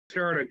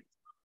Started.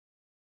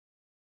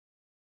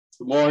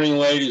 Good morning,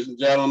 ladies and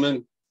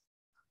gentlemen.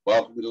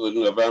 Welcome to the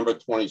November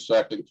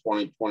 22nd,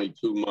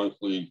 2022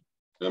 monthly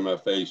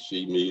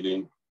MFAC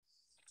meeting.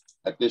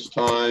 At this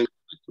time,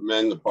 I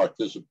commend the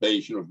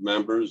participation of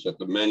members at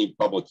the many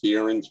public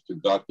hearings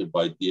conducted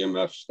by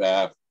DMF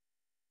staff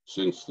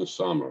since the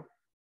summer.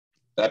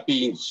 That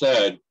being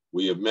said,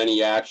 we have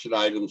many action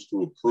items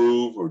to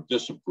approve or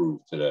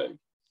disapprove today.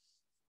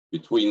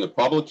 Between the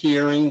public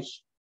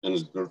hearings and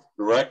the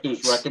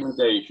director's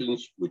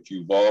recommendations, which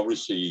you've all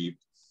received,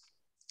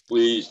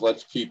 please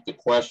let's keep the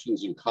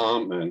questions and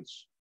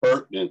comments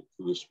pertinent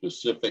to the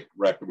specific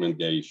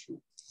recommendation.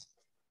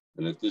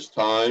 And at this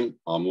time,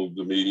 I'll move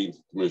the meeting to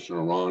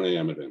Commissioner Ron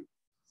Amidon.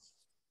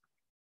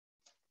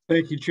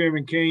 Thank you,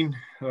 Chairman Kane.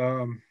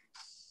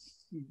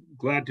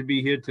 Glad to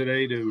be here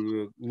today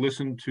to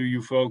listen to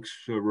you folks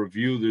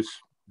review this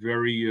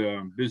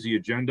very busy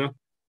agenda.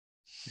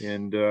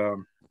 And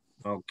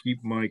I'll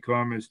keep my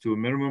comments to a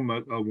minimum.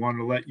 I want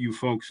to let you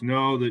folks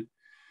know that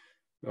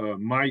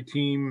my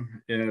team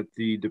at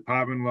the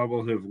department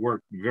level have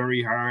worked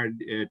very hard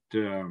at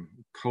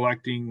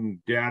collecting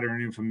data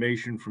and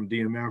information from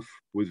DMF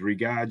with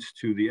regards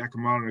to the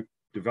economic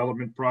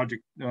development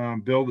project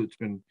bill that's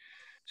been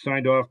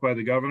signed off by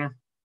the governor.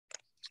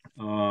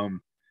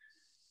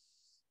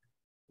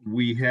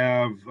 We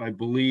have, I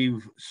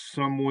believe,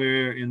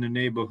 somewhere in the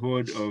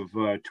neighborhood of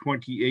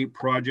 28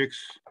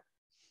 projects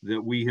that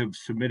we have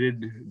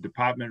submitted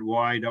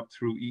department-wide up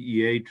through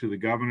EEA to the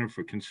governor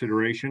for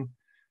consideration,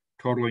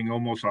 totaling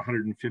almost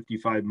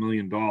 $155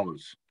 million.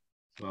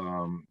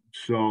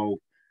 So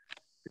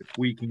if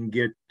we can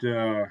get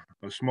a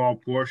small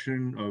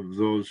portion of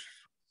those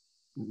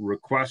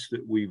requests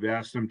that we've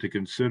asked them to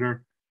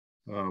consider,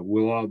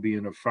 we'll all be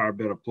in a far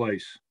better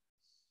place.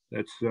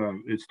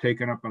 It's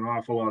taken up an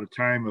awful lot of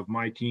time of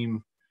my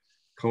team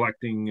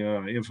collecting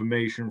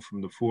information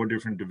from the 4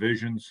 different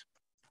divisions.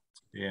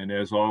 And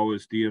as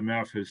always,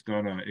 DMF has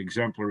done an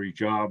exemplary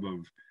job of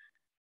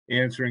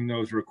answering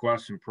those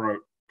requests and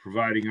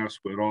providing us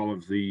with all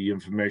of the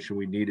information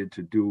we needed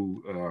to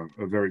do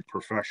a very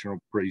professional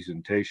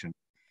presentation.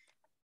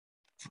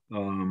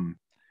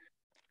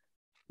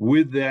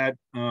 With that,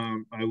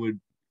 I would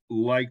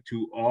like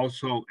to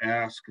also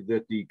ask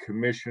that the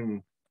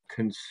commission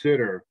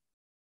consider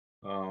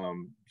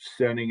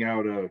sending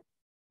out a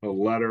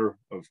letter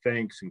of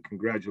thanks and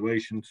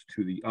congratulations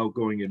to the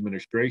outgoing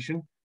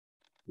administration,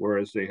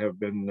 whereas they have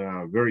been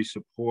very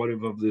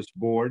supportive of this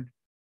board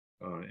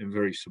and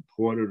very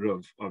supportive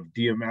of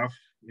DMF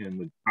in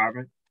the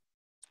department.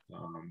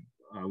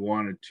 I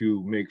wanted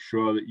to make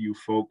sure that you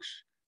folks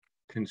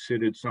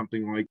considered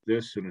something like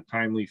this in a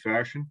timely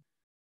fashion.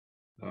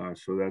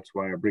 So that's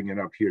why I bring it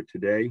up here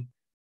today.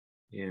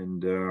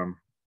 And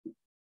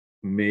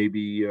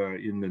maybe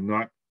in the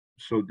not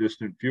so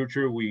distant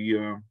future,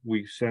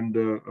 we send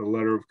a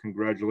letter of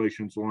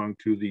congratulations along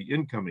to the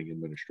incoming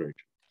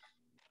administration.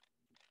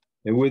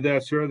 And with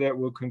that, sir, that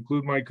will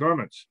conclude my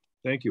comments.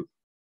 Thank you.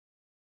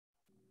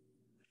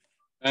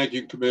 Thank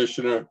you,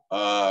 Commissioner.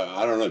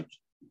 I don't know,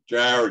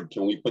 Jared,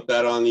 can we put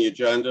that on the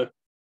agenda?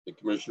 The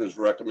commissioner's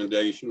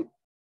recommendation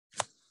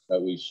that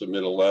we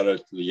submit a letter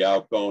to the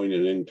outgoing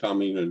and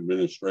incoming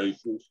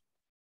administrations.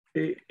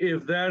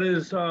 If that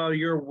is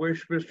your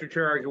wish, Mr.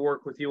 Chair, I can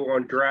work with you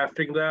on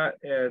drafting that,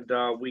 and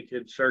we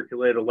could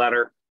circulate a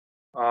letter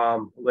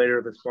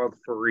later this month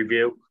for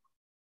review.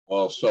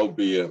 Well, so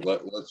be it.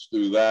 Let's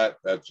do that.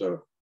 That's a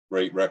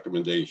great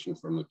recommendation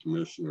from the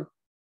commissioner.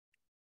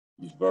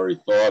 He's very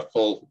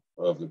thoughtful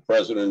of the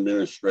present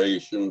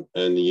administration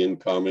and the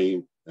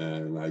incoming,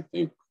 and I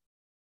think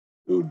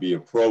it would be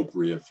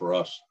appropriate for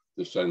us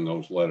to send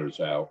those letters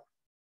out.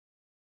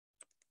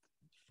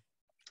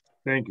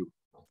 Thank you.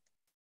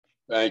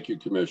 Thank you,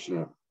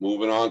 Commissioner.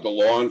 Moving on to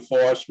law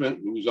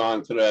enforcement. Who's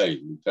on today?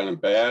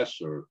 Lieutenant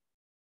Bass or?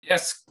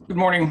 Yes, good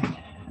morning,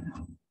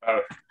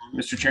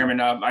 Mr. Chairman.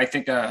 I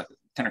think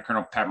Lieutenant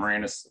Colonel Pat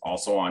Moran is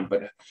also on,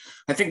 but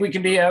I think we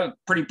can be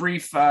pretty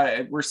brief.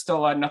 We're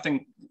still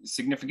nothing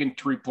significant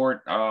to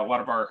report. A lot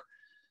of our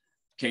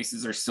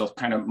cases are still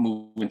kind of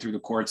moving through the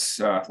courts,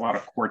 a lot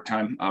of court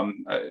time.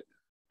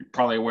 You're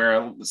probably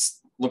aware,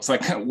 looks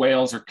like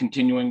Wales are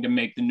continuing to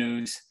make the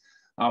news.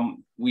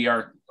 We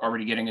are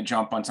already getting a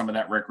jump on some of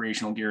that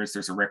recreational gears.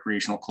 There's a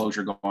recreational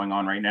closure going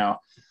on right now.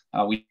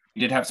 We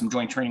did have some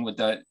joint training with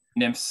the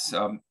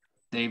NIMS.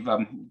 They've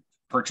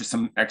purchased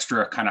some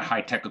extra kind of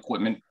high-tech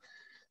equipment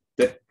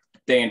that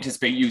they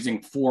anticipate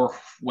using for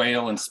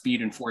whale and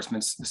speed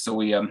enforcements. So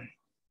we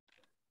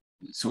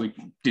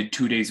did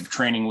 2 days of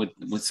training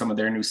with some of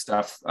their new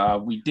stuff.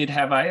 We did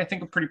have, I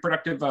think, a pretty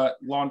productive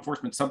law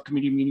enforcement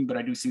subcommittee meeting, but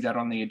I do see that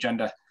on the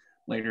agenda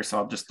later. So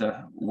I'll just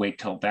wait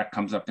till that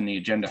comes up in the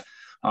agenda.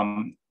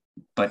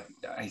 But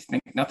I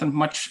think nothing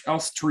much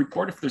else to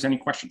report if there's any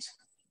questions.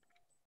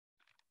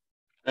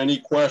 Any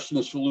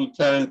questions for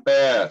Lieutenant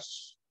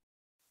Bass?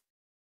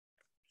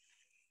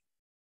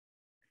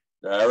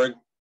 Jared?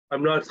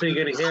 I'm not seeing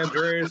any hands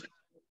raised.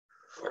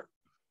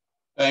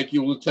 Thank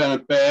you,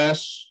 Lieutenant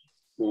Bass.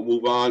 We'll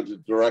move on to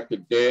Director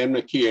Dan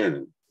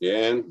McKiernan.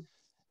 Dan?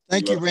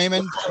 Thank you,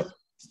 Raymond.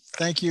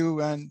 Thank you,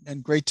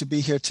 and great to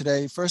be here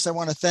today. First, I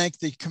want to thank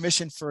the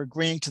commission for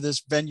agreeing to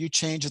this venue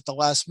change at the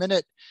last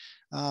minute.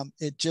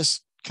 It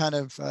just kind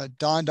of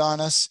dawned on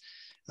us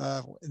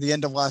the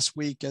end of last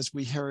week as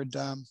we heard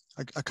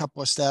a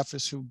couple of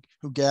staffers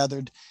who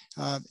gathered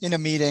in a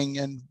meeting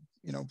and,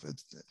 you know,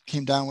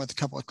 came down with a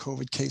couple of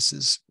COVID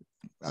cases.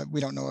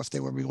 We don't know if they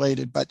were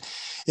related, but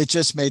it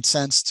just made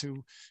sense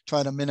to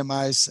try to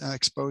minimize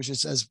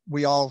exposures as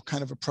we all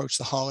kind of approach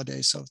the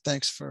holidays. So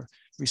thanks for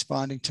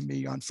responding to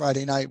me on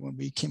Friday night when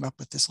we came up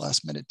with this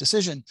last minute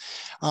decision.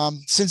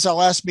 Since our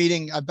last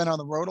meeting, I've been on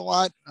the road a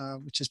lot,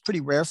 which is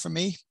pretty rare for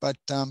me, but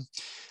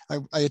I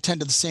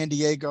attended the San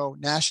Diego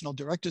National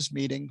Directors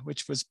Meeting,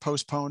 which was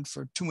postponed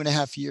for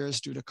 2.5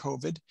 years due to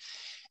COVID.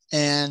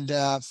 And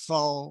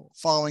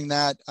following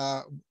that,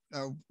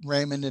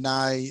 Raymond and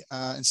I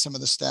and some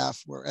of the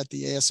staff were at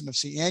the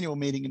ASMFC annual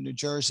meeting in New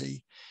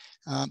Jersey.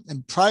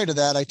 And prior to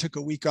that, I took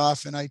a week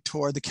off and I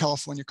toured the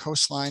California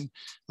coastline,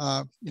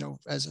 you know,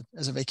 as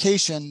a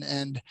vacation,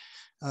 and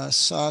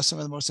saw some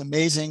of the most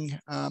amazing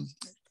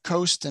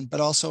coast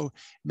but also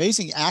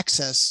amazing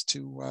access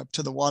to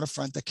the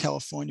waterfront that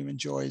California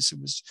enjoys. It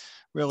was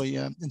really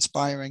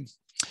inspiring.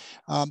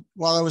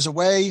 While I was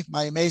away,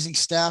 my amazing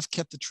staff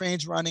kept the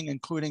trains running,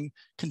 including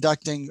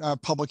conducting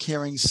public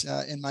hearings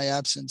in my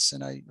absence.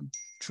 And I am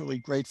truly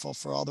grateful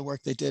for all the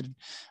work they did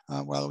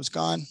while I was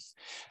gone.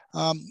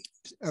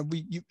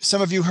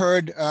 Some of you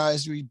heard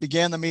as we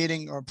began the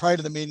meeting or prior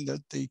to the meeting,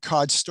 the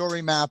COD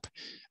story map.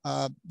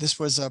 This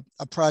was a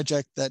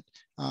project that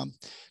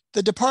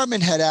the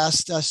department had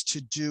asked us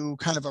to do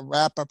kind of a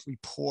wrap-up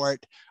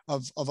report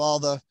of all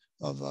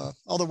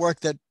the work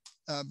that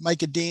Mike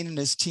Dean and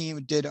his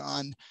team did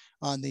on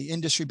the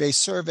industry-based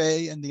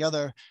survey and the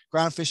other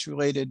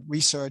groundfish-related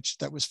research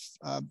that was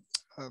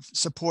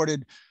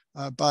supported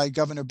by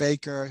Governor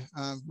Baker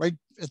right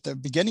at the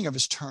beginning of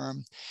his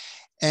term.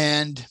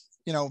 And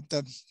you know,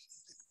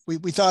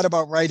 we thought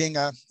about writing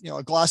a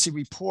glossy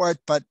report,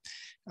 but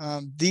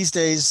these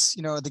days,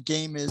 you know, the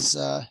game is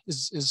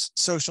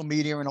social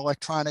media and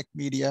electronic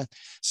media.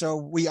 So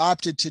we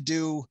opted to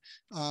do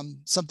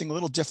something a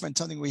little different,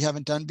 something we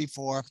haven't done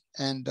before,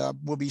 and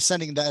we'll be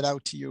sending that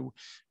out to you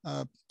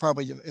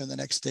probably in the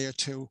next day or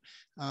two.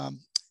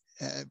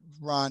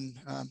 Ron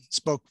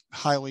spoke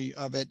highly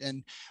of it,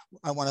 and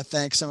I want to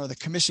thank some of the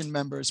commission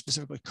members,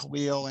 specifically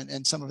Khalil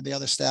and some of the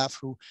other staff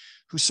who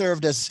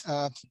served as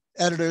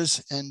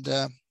editors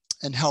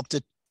and helped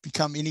it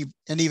become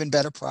an even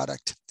better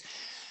product.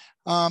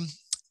 The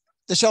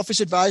Shellfish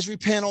Advisory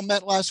Panel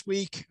met last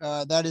week.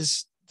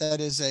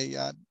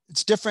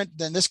 It's different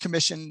than this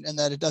commission in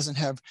that it doesn't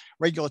have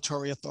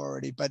regulatory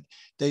authority, but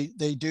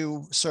they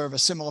do serve a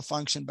similar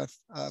function, but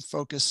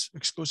focus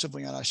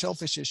exclusively on our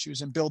shellfish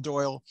issues. And Bill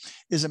Doyle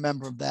is a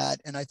member of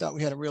that. And I thought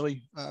we had a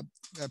really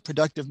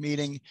productive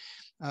meeting.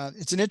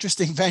 It's an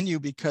interesting venue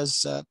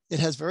because it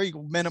has very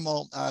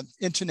minimal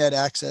internet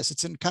access.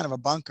 It's in kind of a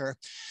bunker.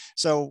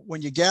 So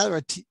when you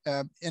gather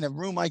in a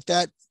room like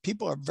that,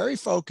 people are very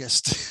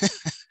focused.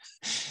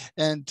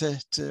 And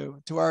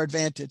to our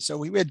advantage. So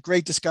we had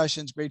great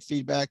discussions, great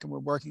feedback, and we're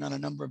working on a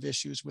number of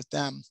issues with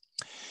them.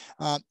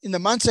 In the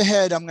months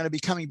ahead, I'm going to be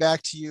coming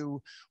back to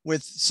you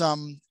with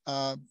some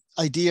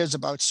ideas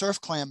about surf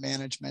clam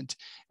management.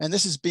 And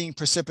this is being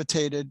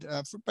precipitated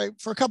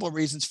for a couple of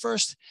reasons.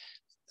 First,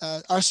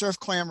 our surf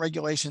clam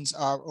regulations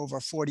are over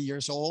 40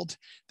 years old.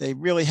 They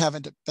really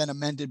haven't been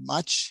amended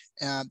much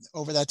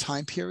over that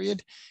time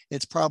period.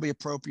 It's probably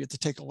appropriate to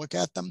take a look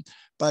at them.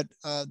 But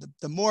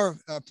the more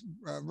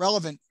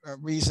relevant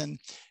reason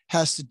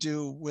has to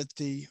do with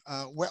the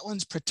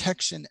Wetlands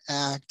Protection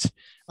Act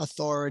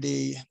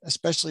authority,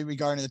 especially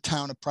regarding the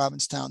town of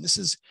Provincetown. This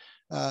is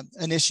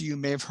an issue you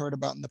may have heard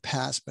about in the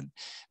past, but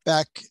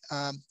back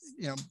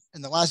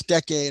in the last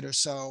decade or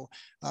so,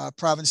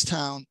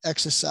 Provincetown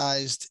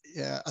exercised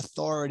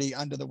authority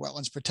under the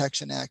Wetlands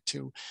Protection Act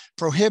to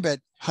prohibit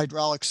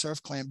hydraulic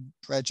surf clam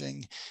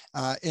dredging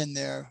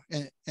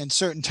in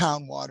certain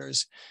town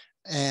waters,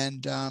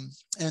 and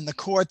the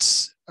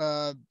courts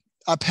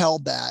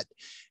upheld that,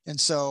 and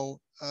so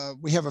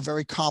we have a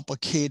very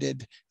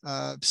complicated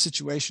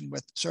situation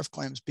with surf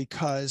clams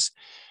because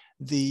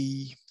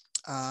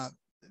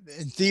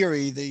in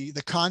theory,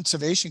 the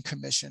Conservation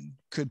Commission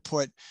could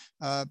put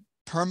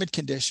permit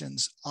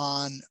conditions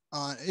on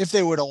if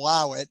they would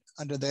allow it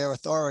under their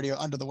authority or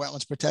under the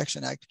Wetlands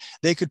Protection Act,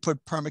 they could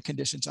put permit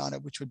conditions on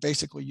it, which would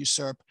basically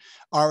usurp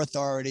our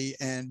authority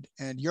and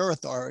your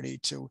authority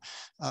to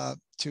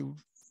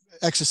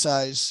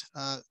exercise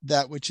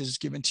that which is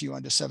given to you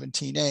under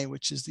 17A,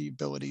 which is the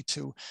ability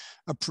to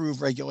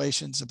approve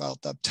regulations about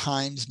the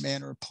times,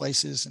 manner,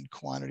 places, and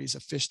quantities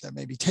of fish that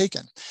may be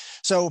taken.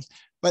 So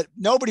but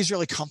nobody's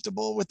really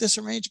comfortable with this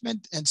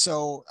arrangement. And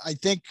so I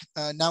think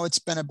now it's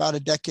been about a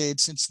decade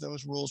since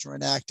those rules were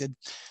enacted.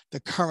 The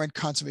current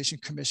Conservation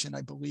Commission,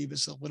 I believe,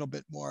 is a little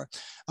bit more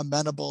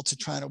amenable to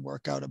trying to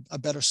work out a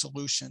better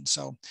solution.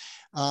 So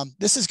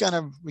this is going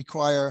to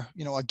require,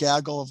 a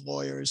gaggle of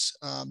lawyers,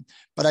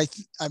 but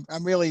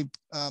I'm really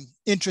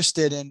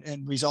interested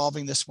in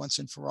resolving this once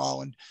and for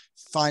all and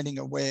finding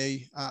a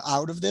way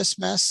out of this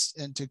mess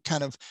and to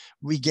kind of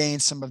regain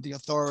some of the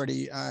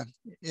authority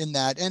in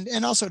that,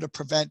 and also to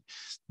prevent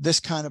this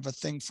kind of a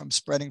thing from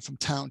spreading from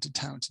town to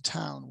town to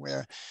town,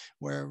 where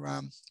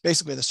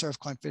basically the surf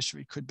climb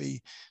fishery could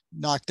be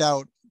knocked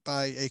out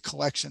by a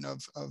collection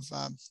of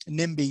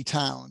NIMBY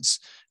towns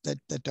that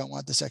don't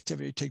want this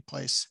activity to take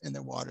place in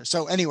their waters.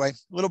 So anyway,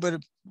 a little bit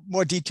of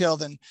more detail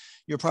than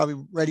you're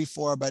probably ready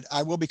for, but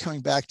I will be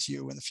coming back to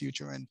you in the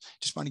future, and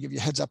just want to give you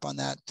a heads up on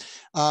that.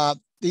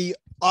 The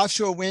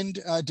offshore wind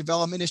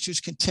development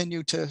issues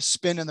continue to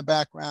spin in the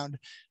background.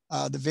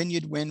 The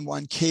Vineyard Wind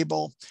 1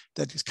 cable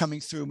that is coming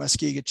through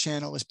Muskegon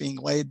Channel is being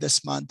laid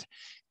this month,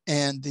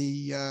 and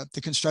the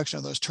construction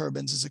of those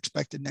turbines is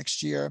expected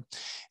next year.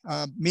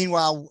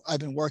 Meanwhile, I've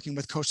been working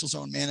with Coastal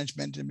Zone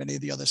Management in many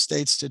of the other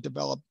states to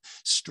develop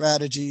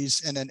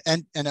strategies and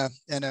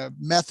a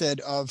method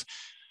of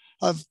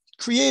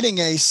creating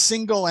a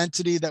single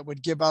entity that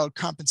would give out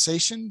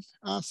compensation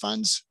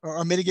funds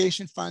or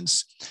mitigation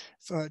funds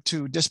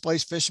to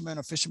displaced fishermen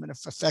or fishermen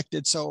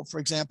affected. So, for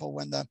example,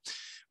 when the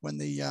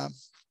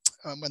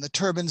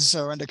turbines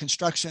are under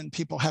construction,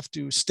 people have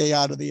to stay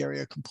out of the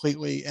area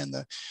completely, and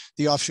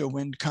the offshore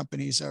wind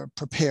companies are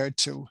prepared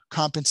to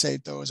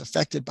compensate those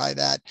affected by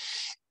that.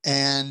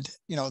 And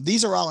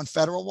these are all in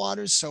federal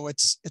waters, so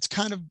it's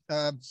kind of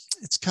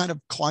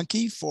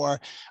clunky for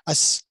a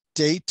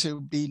state to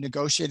be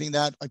negotiating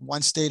that like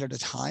one state at a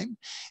time.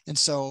 And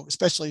so,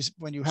 especially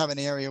when you have an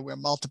area where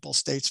multiple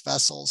states'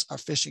 vessels are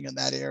fishing in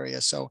that area,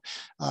 so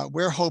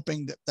we're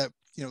hoping that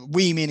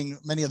we, meaning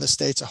many of the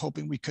states, are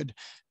hoping we could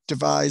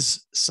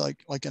devise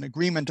like an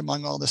agreement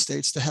among all the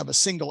states to have a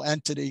single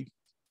entity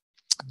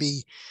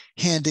be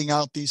handing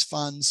out these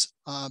funds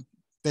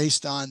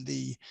based on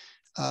the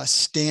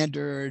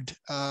standard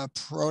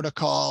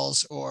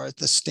protocols or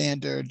the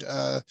standard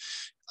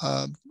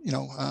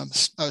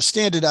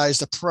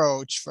standardized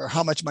approach for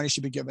how much money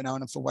should be given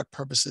out and for what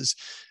purposes,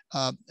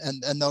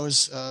 and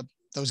those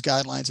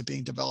guidelines are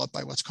being developed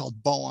by what's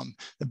called BOEM,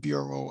 the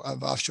Bureau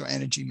of Offshore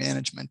Energy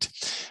Management.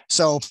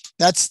 So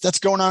that's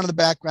going on in the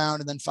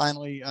background. And then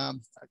finally,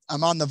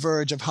 I'm on the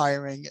verge of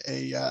hiring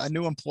a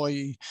new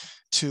employee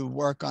to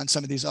work on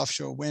some of these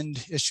offshore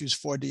wind issues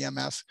for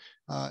DMF.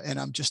 And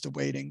I'm just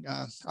awaiting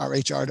our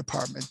HR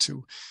department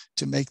to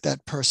make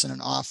that person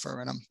an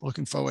offer. And I'm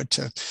looking forward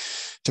to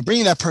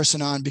bringing that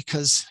person on,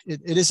 because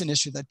it is an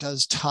issue that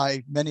does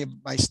tie many of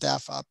my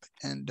staff up.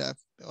 And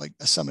like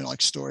someone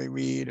like Story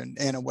Reed and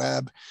Anna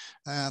Webb,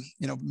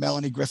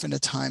 Melanie Griffin,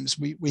 at times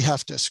we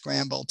have to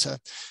scramble to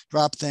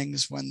drop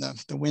things when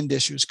the wind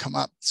issues come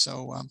up.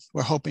 So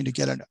we're hoping to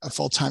get a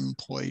full-time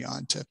employee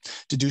on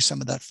to do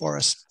some of that for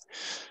us.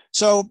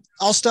 So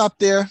I'll stop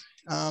there.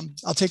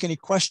 I'll take any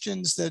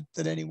questions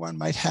that anyone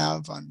might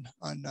have on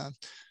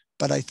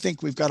but I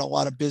think we've got a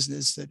lot of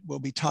business that we'll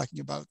be talking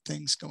about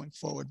things going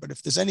forward. But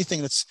if there's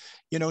anything that's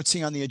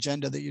seeing on the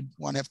agenda that you'd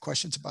want to have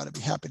questions about, I'd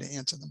be happy to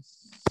answer them.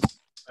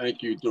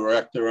 Thank you,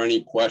 Director.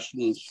 Any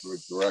questions for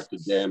Director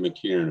Dan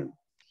McKiernan?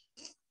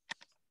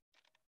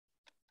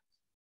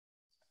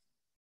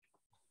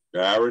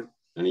 Jared,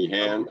 any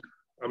hands?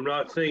 I'm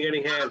not seeing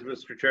any hands,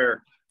 Mr.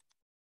 Chair.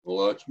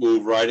 Well, let's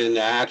move right into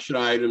action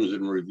items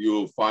and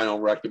review of final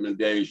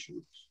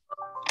recommendations.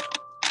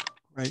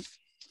 Right.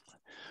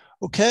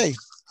 Okay.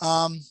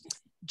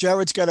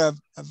 Jared's got a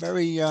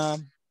very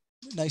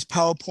nice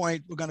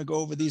PowerPoint. We're going to go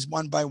over these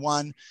one by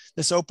one.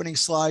 This opening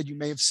slide, you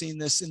may have seen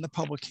this in the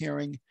public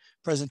hearing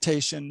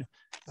presentation,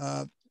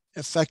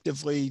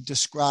 effectively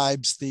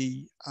describes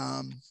the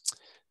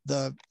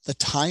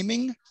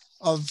timing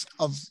of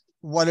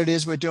what it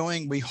is we're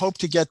doing. We hope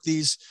to get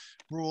these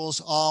rules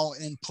all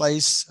in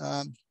place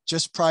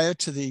just prior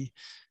to the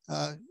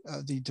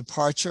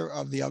departure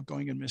of the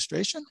outgoing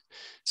administration.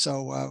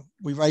 So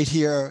we write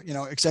here,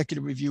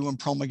 executive review and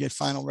promulgate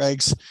final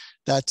regs.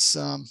 That's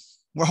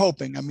we're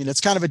hoping. I mean,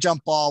 it's kind of a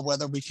jump ball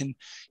whether we can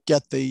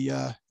get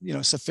the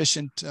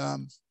sufficient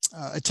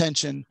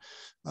attention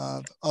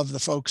of the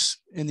folks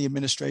in the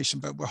administration,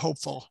 but we're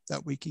hopeful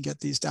that we can get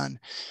these done.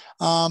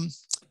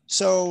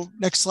 So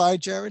next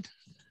slide, Jared.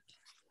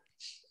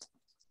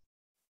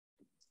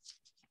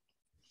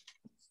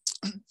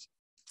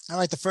 All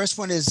right, the first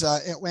one is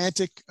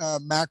Atlantic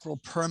mackerel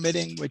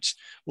permitting, which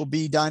will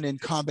be done in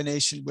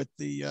combination with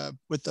the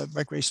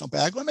recreational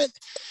bag limit.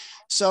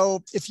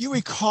 So if you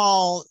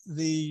recall,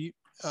 the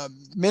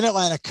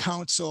Mid-Atlantic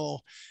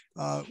Council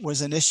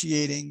was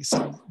initiating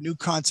some new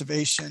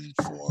conservation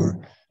for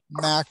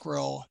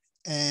mackerel,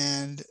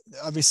 and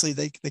obviously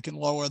they can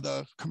lower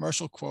the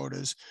commercial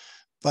quotas,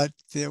 but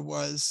there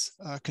was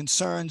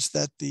concerns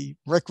that the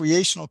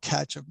recreational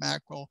catch of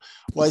mackerel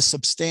was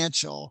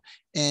substantial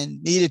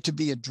and needed to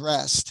be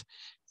addressed.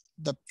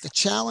 the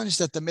challenge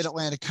that the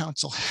Mid-Atlantic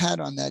Council had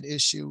on that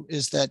issue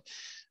is that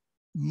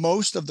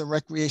most of the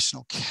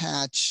recreational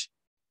catch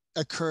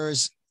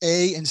occurs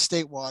A, in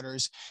state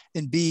waters,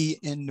 and B,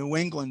 in New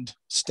England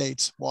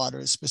states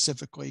waters,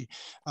 specifically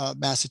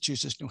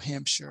Massachusetts, New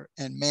Hampshire,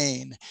 and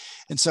Maine.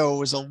 And so it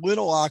was a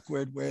little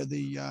awkward where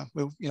the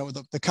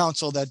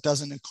council that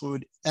doesn't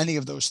include any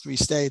of those three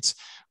states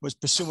was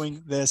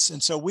pursuing this.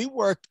 And so we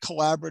worked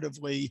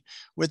collaboratively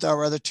with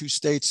our other two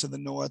states to the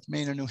north,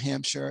 Maine and New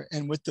Hampshire,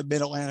 and with the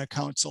Mid-Atlantic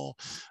Council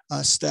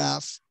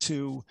staff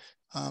to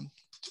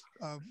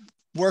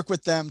work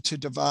with them to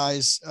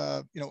devise,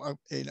 an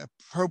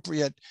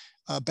appropriate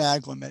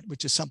bag limit,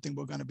 which is something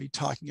we're going to be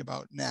talking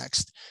about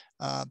next.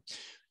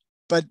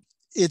 But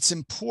it's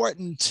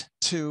important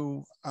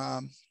to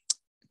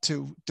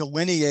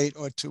delineate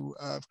or to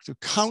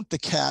count the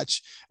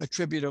catch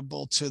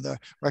attributable to the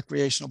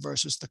recreational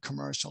versus the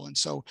commercial. And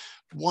so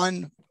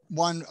one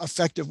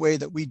effective way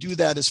that we do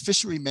that as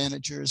fishery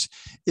managers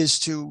is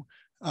to,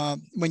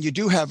 when you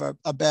do have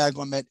a bag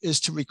limit, is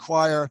to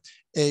require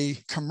a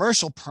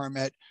commercial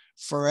permit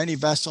for any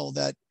vessel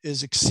that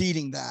is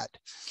exceeding that.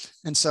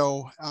 And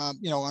so,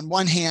 on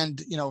one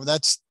hand,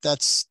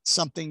 that's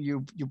something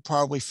you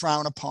probably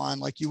frown upon.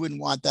 Like, you wouldn't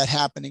want that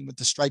happening with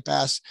the striped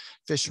bass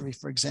fishery,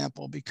 for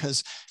example,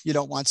 because you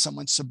don't want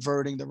someone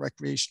subverting the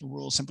recreational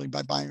rules simply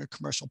by buying a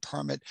commercial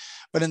permit.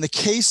 But in the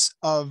case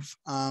of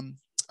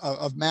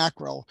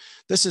mackerel,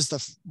 this is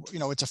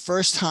it's a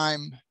first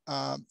time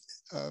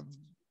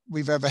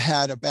we've ever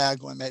had a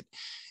bag limit,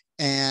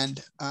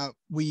 and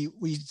we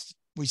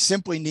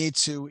simply need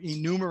to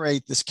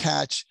enumerate this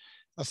catch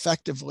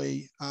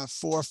effectively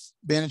for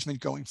management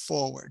going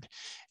forward.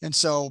 And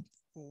so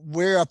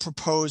we're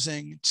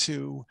proposing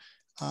to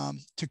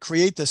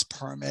create this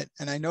permit.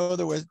 And I know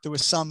there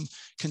was some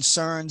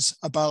concerns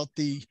about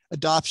the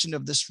adoption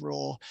of this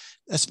rule,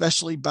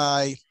 especially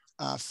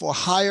for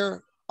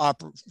higher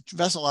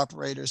vessel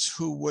operators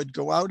who would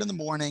go out in the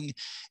morning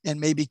and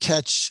maybe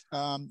catch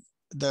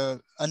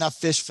enough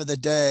fish for the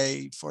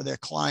day for their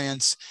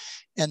clients,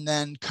 and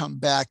then come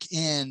back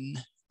in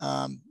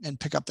and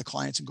pick up the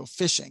clients and go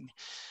fishing.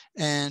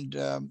 And,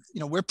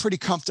 we're pretty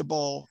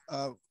comfortable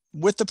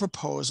with the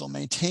proposal,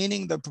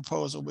 maintaining the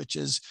proposal, which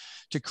is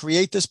to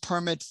create this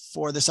permit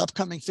for this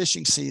upcoming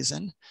fishing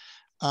season,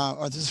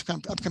 or this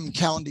upcoming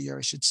calendar year,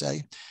 I should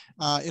say.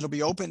 It'll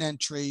be open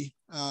entry,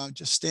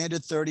 just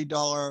standard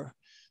 $30,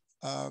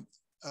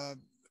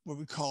 what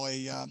we call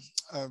a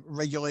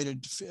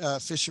regulated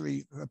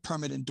fishery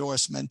permit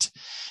endorsement,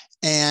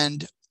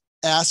 and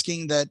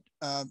asking that,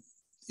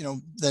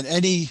 that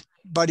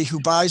anybody who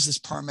buys this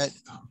permit,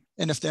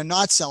 and if they're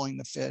not selling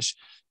the fish,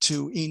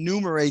 to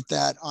enumerate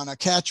that on a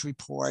catch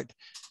report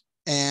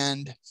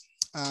and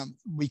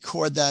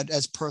record that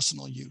as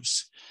personal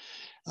use.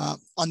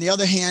 On the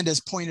other hand,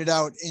 as pointed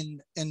out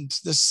in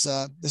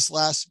this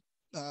last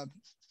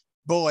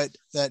bullet,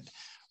 that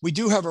we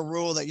do have a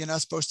rule that you're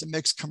not supposed to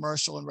mix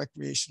commercial and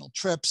recreational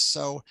trips.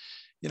 So,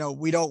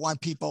 we don't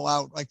want people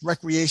out like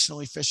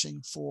recreationally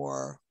fishing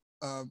for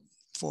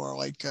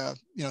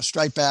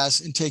striped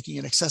bass and taking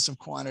an excessive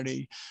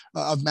quantity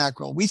of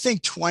mackerel. We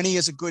think 20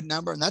 is a good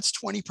number, and that's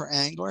 20 per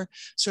angler.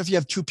 So if you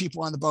have 2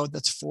 people on the boat,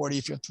 that's 40.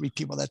 If you have 3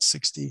 people, that's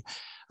 60.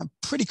 I'm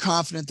pretty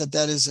confident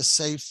that is a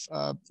safe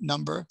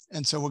number.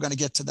 And so we're going to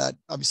get to that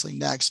obviously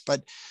next.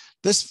 But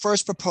this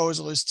first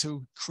proposal is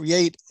to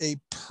create a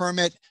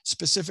permit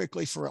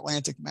specifically for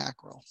Atlantic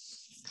mackerel.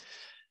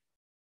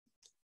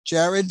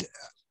 Jared,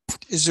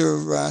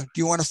 do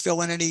you want to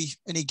fill in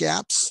any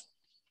gaps?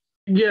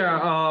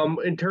 Yeah,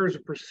 in terms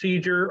of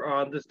procedure,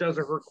 this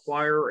doesn't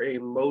require a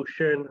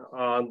motion.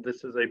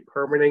 This is a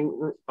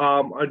permitting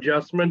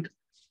adjustment.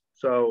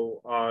 So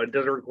it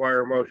doesn't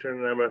require a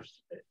motion and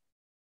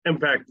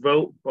impact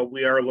vote, but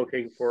we are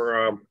looking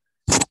for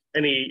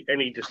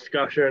any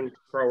discussion,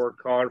 pro or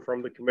con,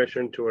 from the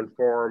commission to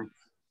inform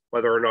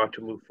whether or not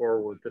to move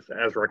forward with this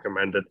as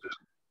recommended.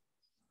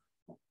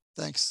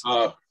 Thanks.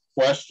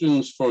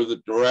 Questions for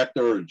the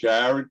director or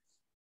Jared?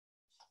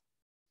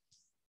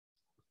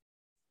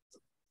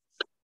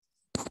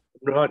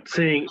 I'm not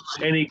seeing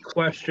any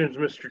questions,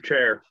 Mr.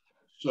 Chair.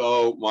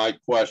 So my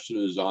question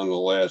is on the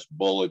last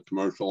bullet: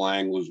 commercial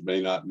anglers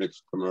may not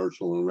mix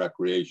commercial and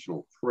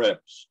recreational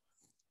trips.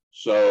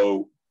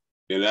 So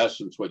in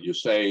essence, what you're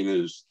saying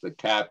is the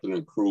captain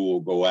and crew will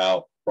go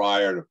out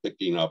prior to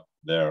picking up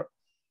their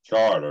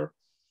charter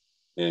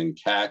and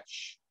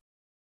catch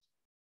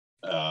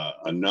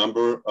a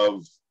number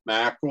of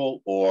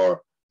mackerel,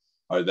 or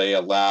are they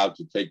allowed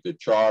to take the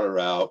charter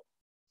out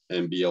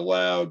and be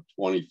allowed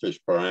 20 fish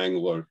per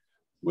angler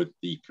with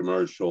the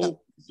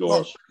commercial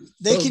endorsement? Well,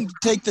 they can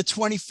take the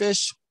 20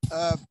 fish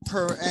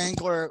per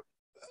angler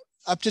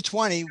up to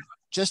 20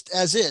 just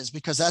as is,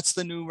 because that's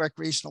the new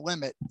recreational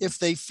limit. If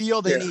they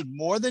feel they need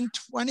more than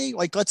 20,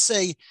 like let's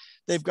say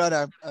they've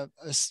got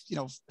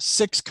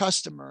 6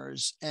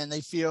 customers and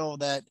they feel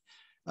that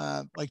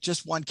like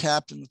just one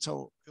captain,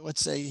 so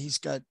let's say he's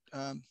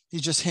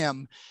just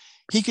him,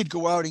 he could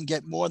go out and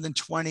get more than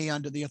 20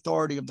 under the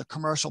authority of the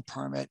commercial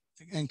permit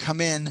and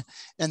come in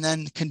and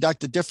then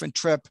conduct a different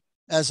trip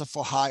as a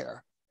for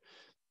hire.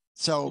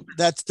 So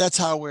that's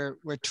how we're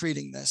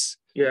treating this.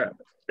 Yeah.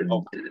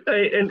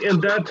 Okay.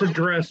 And that's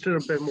addressed in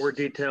a bit more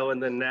detail in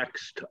the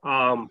next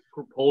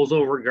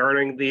proposal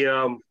regarding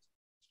the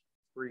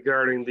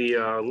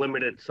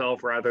limit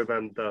itself rather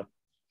than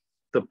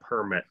the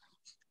permit.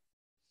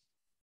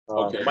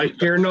 Okay. Mike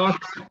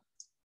Dearnock?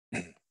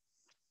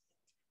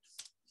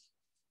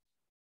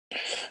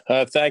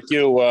 Thank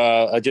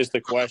you. Just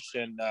a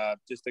question,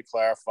 just to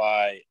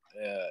clarify,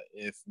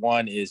 if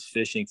one is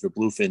fishing for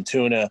bluefin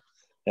tuna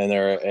and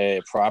they're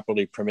a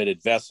properly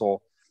permitted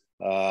vessel,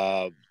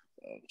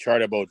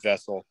 charter boat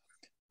vessel,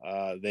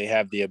 they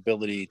have the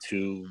ability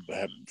to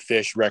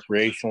fish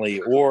recreationally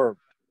or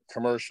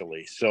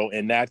commercially. So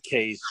in that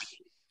case,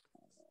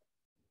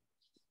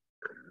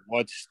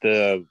 what's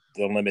the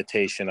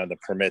limitation on the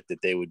permit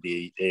that they would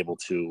be able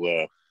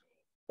to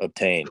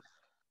obtain?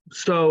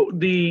 So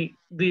the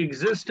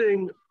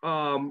existing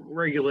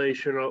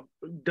regulation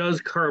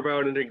does carve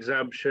out an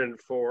exemption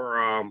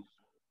for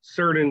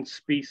certain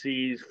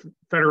species,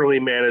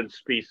 federally managed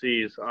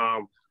species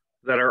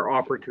that are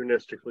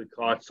opportunistically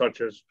caught,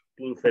 such as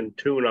bluefin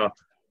tuna,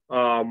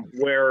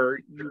 where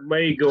you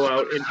may go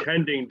out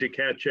intending to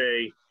catch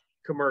a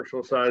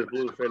commercial sized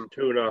bluefin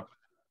tuna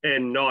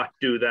and not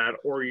do that,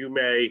 or you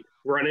may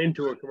run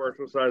into a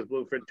commercial sized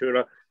bluefin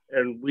tuna.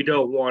 And we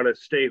don't want a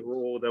state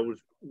rule that was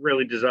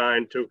really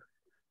designed to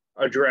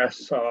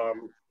address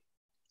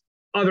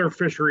other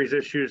fisheries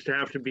issues to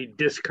have to be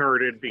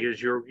discarded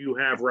because you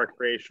have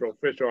recreational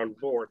fish on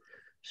board.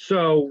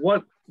 So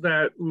what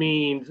that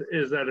means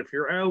is that if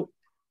you're out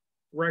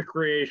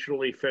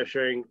recreationally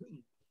fishing,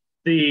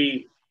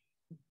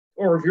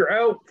 or if you're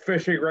out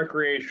fishing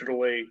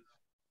recreationally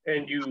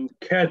and you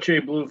catch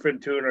a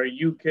bluefin tuna,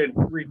 you can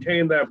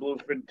retain that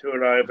bluefin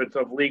tuna if it's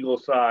of legal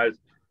size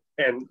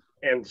and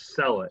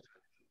sell it.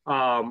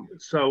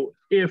 So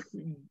if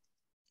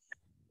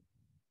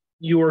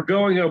you are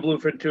going out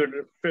bluefin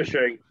tuna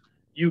fishing,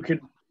 you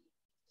can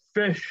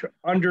fish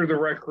under the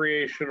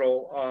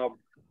recreational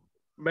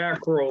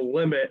mackerel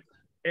limit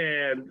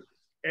and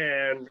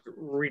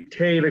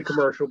retain a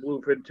commercial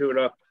bluefin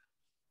tuna,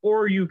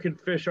 or you can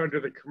fish under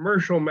the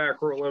commercial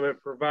mackerel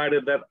limit,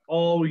 provided that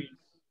all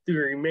the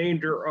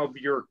remainder of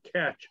your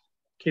catch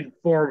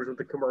conforms with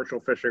the commercial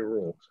fishing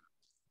rules.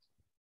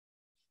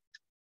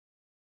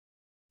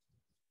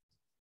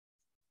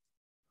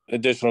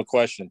 Additional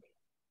question.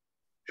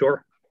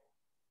 Sure.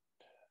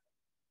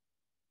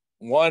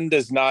 One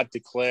does not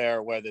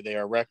declare whether they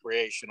are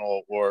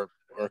recreational or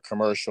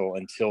commercial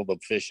until the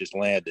fish is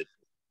landed.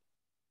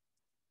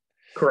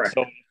 Correct.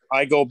 So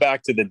I go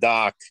back to the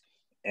dock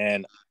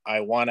and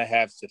I want to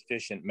have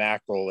sufficient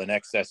mackerel in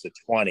excess of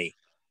 20.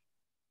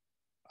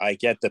 I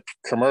get the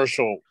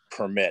commercial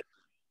permit,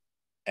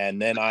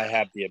 and then I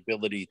have the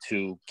ability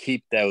to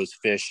keep those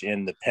fish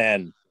in the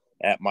pen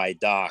at my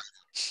dock.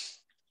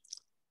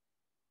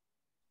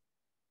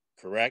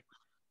 Correct?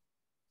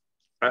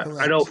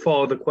 I don't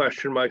follow the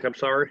question, Mike. I'm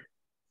sorry.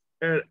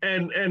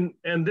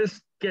 And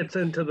this gets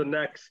into the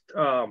next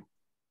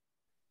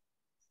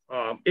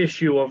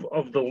issue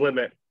of the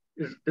limit.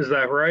 Is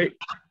that right?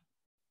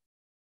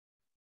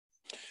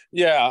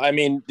 Yeah, I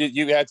mean,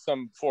 you had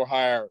some for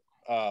hire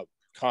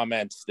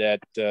comments that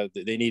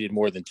they needed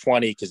more than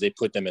 20 because they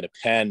put them in a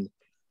pen,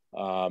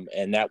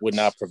 and that would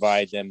not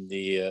provide them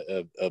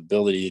the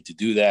ability to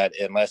do that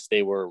unless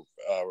they were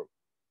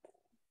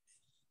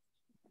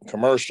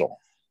commercial.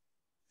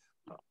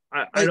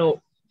 I don't.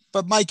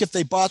 But Mike, if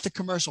they bought the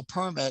commercial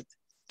permit,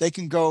 they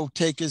can go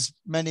take as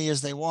many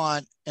as they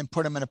want and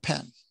put them in a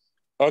pen.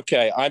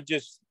 Okay, I'm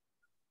just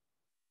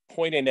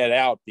pointing that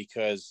out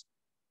because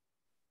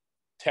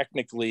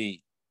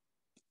technically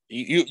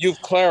you've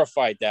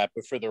clarified that,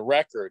 but for the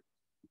record,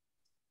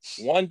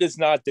 one does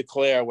not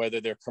declare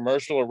whether they're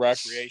commercial or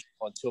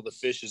recreational until the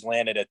fish is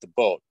landed at the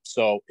boat.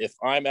 So if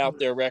I'm out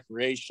there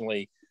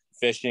recreationally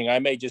fishing, I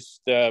may just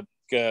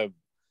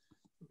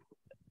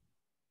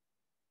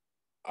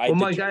well,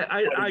 Mike,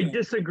 I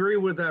disagree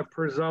with that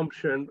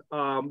presumption.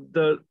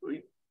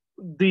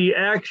 The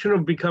action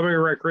of becoming a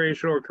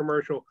recreational or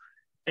commercial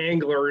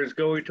angler is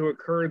going to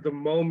occur the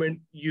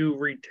moment you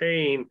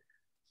retain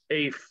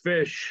a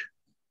fish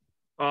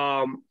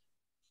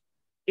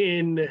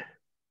in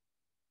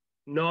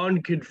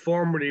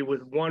non-conformity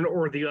with one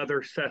or the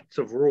other sets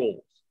of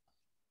rules.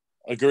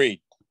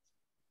 Agreed.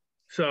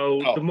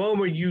 So the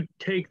moment you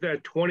take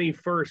that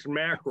 21st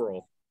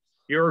mackerel,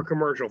 you're a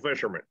commercial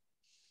fisherman.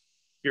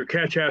 Your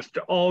catch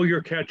all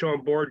your catch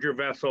on board your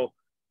vessel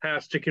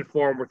has to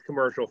conform with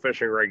commercial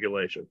fishing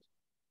regulations.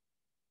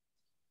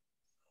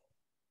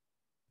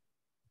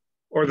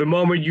 Or the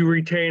moment you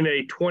retain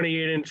a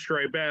 28-inch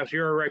striped bass,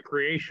 you're a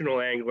recreational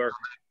angler,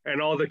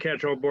 and all the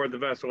catch on board the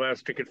vessel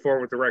has to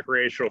conform with the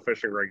recreational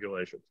fishing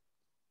regulations.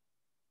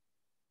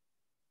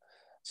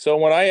 So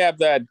when I have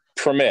that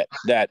permit,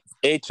 that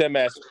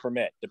HMS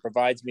permit that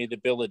provides me the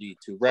ability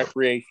to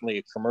recreationally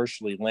or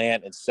commercially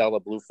land and sell a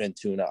bluefin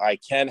tuna, I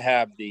can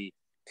have the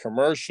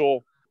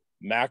commercial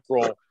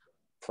mackerel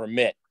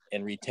permit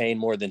and retain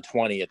more than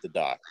 20 at the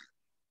dock.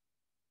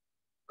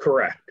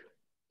 Correct.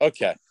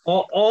 Okay.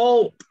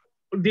 All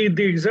the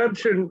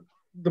exemption,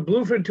 the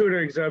bluefin tuna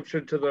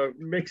exemption to the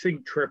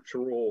mixing trips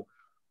rule,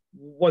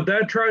 what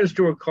that tries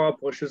to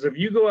accomplish is if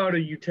you go out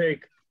and you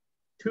take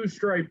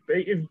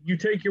if you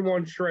take your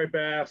one striped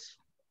bass,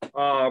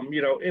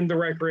 in the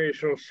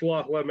recreational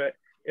slot limit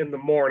in the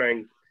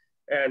morning,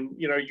 and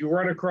you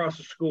run across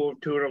a school of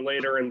tuna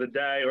later in the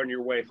day on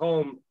your way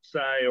home,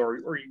 say,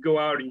 or you go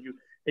out and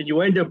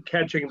you end up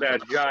catching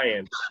that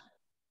giant.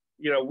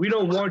 We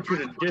don't want you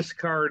to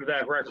discard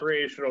that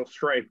recreational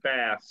striped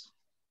bass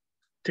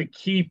to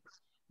keep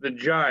the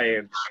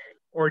giant,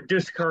 or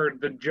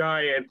discard the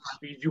giant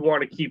because you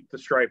want to keep the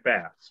striped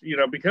bass.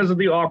 Because of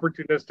the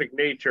opportunistic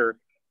nature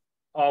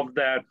of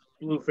that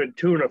bluefin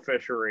tuna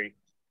fishery,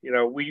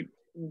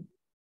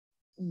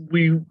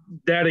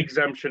 that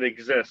exemption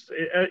exists.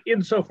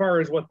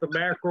 Insofar as what the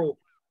mackerel,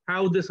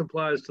 how this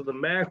applies to the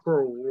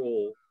mackerel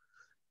rule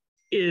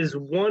is,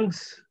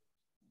 once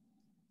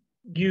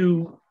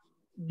you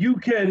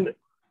can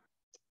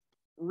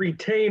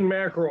retain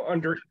mackerel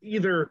under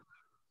either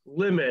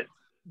limit,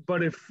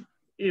 but if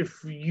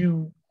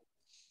you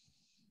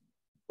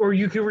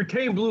can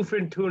retain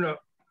bluefin tuna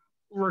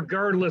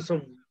regardless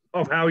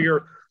of how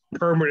you're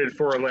permitted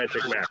for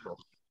Atlantic mackerel.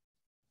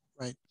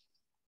 Right.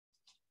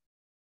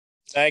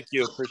 Thank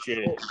you. Appreciate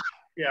it.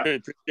 Yeah.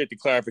 Appreciate the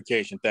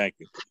clarification. Thank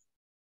you.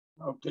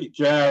 Okay,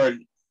 Jared,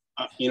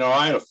 I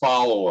had a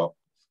follow-up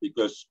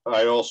because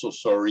I also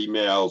saw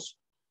emails.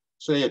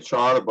 Say a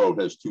charter boat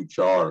has 2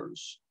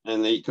 charters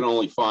and they can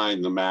only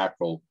find the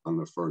mackerel on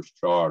the first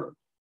charter.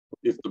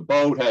 If the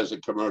boat has a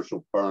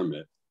commercial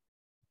permit,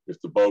 if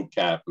the boat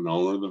captain,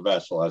 owner of the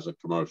vessel, has a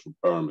commercial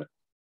permit,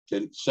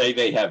 can say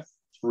they have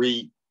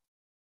 3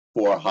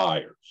 for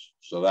hires.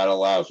 So that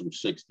allows him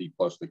 60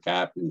 plus the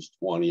captain's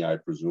 20, I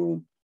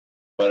presume.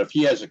 But if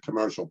he has a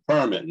commercial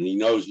permit and he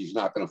knows he's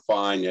not going to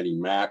find any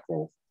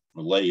mackerel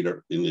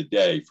later in the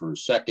day for a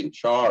second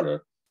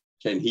charter,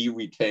 can he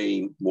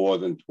retain more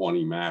than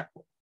 20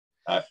 mackerel?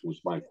 That was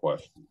my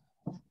question.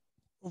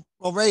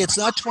 Well, Ray, it's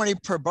not 20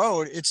 per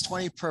boat. It's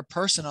 20 per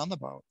person on the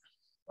boat.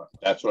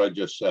 That's what I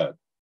just said.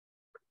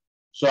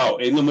 So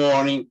in the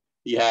morning,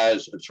 he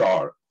has a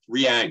charter,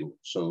 3 anglers.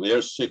 So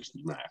there's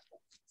 60 mackerel.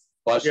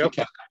 Plus the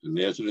captain,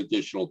 there's an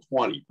additional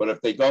 20. But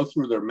if they go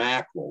through their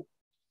mackerel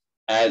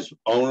as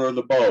owner of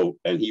the boat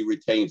and he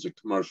retains a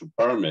commercial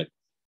permit,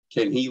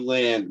 can he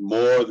land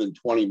more than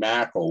 20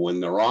 mackerel when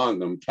they're on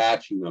them,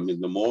 catching them in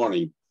the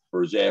morning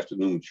for his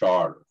afternoon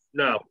charter?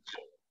 No.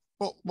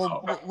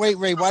 Well, wait,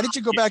 Ray, why did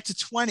you go back to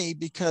 20?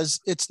 Because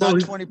it's not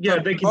 20 per boat. Yeah,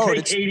 they can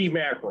take 80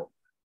 mackerel.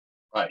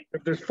 Right.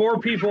 If there's 4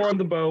 people on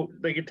the boat,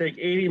 they can take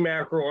 80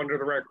 mackerel under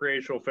the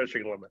recreational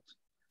fishing limits.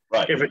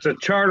 Right. If it's a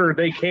charter,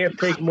 they can't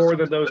take more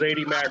than those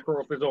 80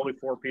 mackerel if there's only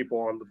 4 people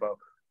on the boat,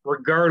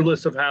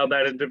 regardless of how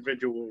that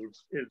individual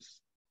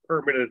is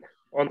permitted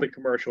on the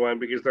commercial end,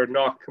 because they're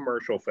not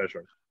commercial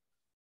fishing.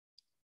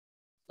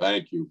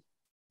 Thank you.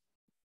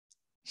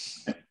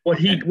 What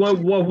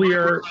we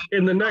are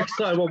in the next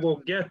slide, what we'll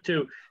get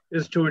to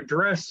is to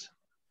address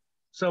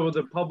some of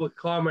the public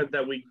comment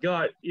that we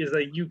got, is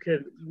that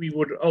we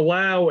would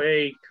allow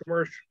a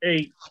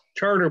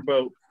charter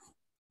boat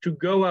to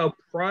go out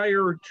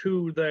prior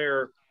to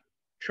their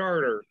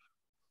charter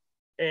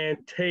and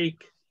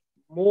take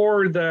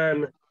more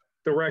than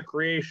the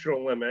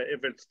recreational limit.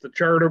 If it's the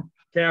charter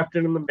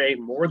captain and the mate,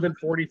 more than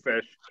 40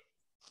 fish,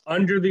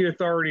 under the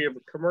authority of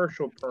a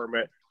commercial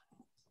permit,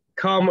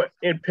 come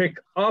and pick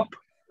up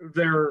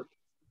their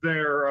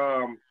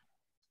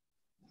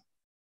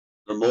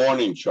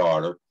morning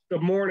charter. The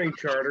morning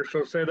charter.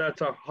 So say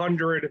that's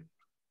 100,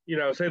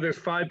 say there's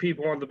 5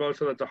 people on the boat,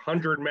 so that's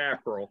 100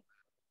 mackerel.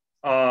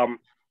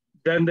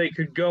 Then they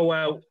could go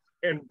out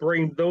and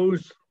bring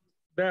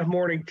that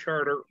morning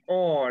charter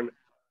on,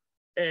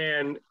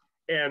 and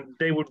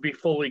they would be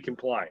fully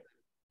compliant.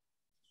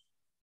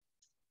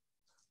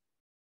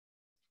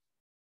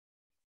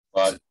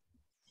 But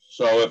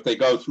so if they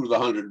go through the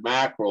 100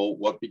 mackerel,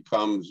 what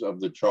becomes of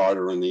the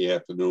charter in the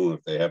afternoon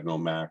if they have no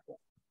mackerel?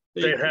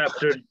 They'd have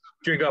to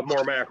jig up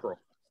more mackerel.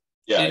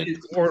 Yeah.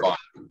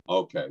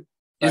 Okay.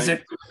 Is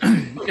it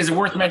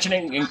worth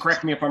mentioning, and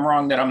correct me if I'm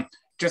wrong, that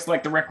just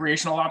like the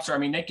recreational lobster, I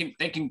mean, they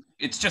can,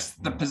 it's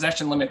just the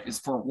possession limit is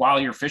for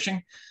while you're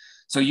fishing.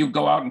 So you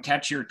go out and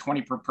catch your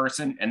 20 per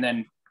person and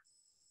then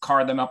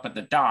car them up at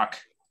the dock,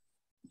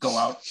 go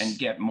out and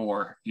get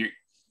more.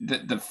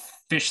 The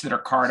fish that are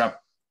carred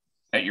up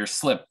at your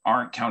slip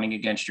aren't counting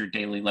against your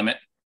daily limit.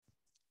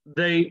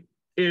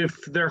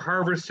 If they're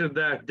harvested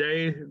that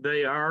day,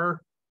 they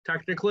are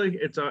technically.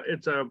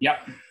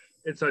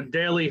 It's a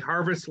daily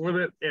harvest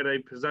limit and a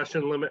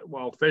possession limit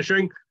while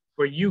fishing,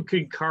 but you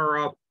can car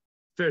up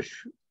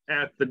fish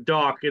at the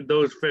dock, and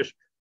those fish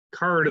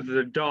carred at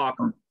the dock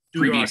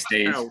previous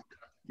days.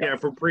 Yeah,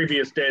 for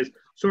previous days,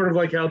 sort of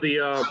like how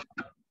the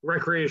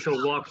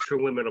recreational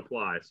lobster limit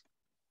applies.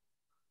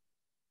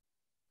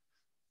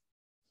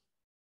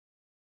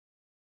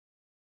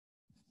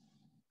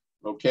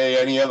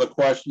 Okay, any other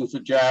questions for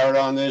Jared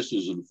on this?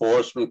 Is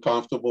enforcement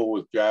comfortable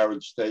with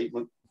Jared's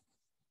statement?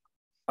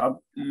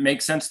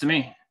 Makes sense to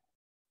me.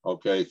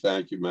 Okay,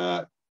 thank you,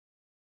 Matt.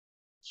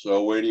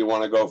 So where do you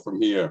want to go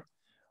from here?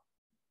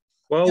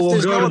 Well, If we'll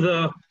there's go no-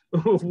 to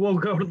the we'll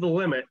go to the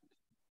limit.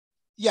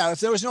 Yeah, if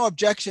there was no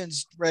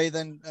objections, Ray,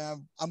 then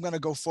I'm going to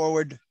go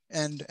forward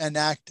and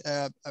enact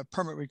a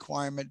permit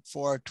requirement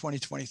for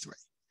 2023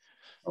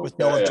 with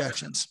no Okay.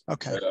 objections.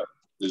 Okay.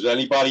 Does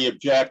anybody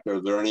object? Are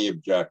there any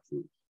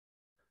objections?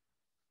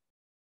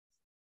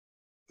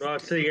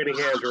 Not seeing any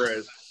hands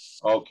raised.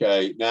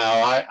 Okay,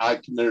 now I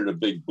committed a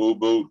big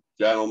boo-boo,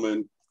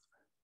 gentlemen.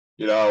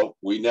 You know,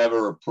 we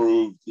never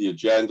approved the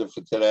agenda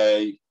for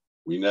today.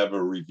 We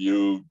never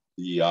reviewed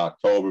the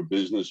October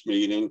business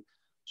meeting.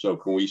 So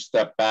can we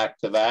step back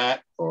to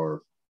that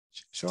or?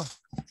 Sure.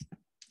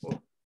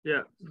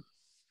 Yeah.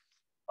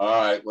 All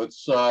right,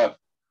 let's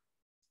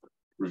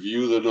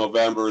review the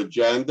November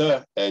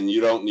agenda, and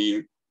you don't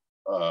need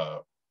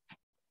any.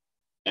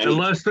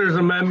 Unless there's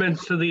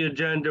amendments to the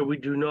agenda, we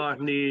do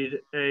not need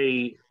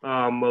a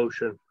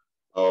motion.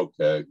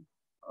 Okay.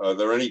 Are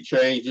there any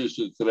changes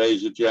to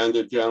today's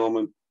agenda,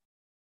 gentlemen?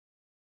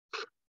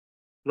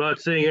 Not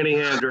seeing any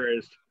hands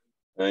raised.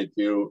 Thank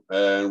you.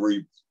 And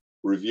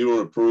review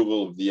and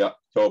approval of the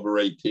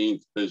October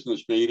 18th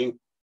business meeting.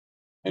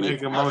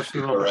 Make a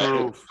motion to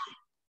approve.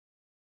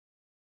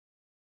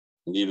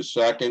 Need a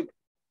second?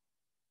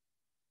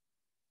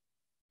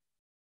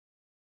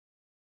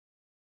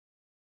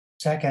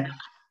 Second.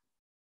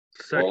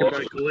 Second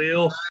by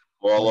Khalil.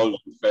 All those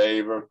in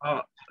favor?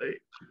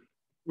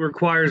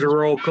 Requires a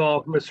roll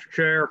call, Mr.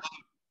 Chair.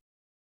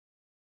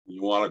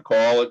 You want to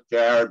call it,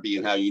 Jared,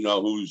 being how you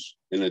know who's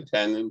in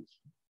attendance?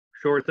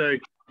 Sure thing.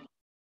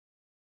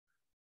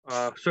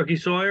 Suki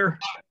Sawyer,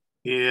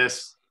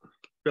 Yes.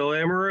 Bill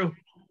Amaru,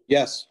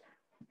 Yes.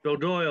 Bill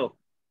Doyle,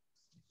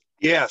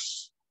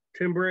 Yes.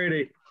 Tim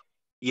Brady,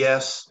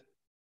 Yes.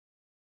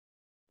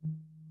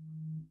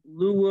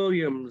 Lou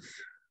Williams.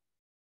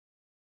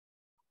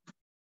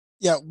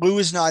 Yeah, Lou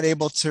is not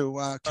able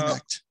to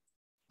connect.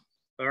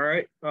 All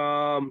right.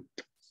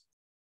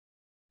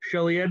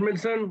 Shelley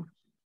Edmondson,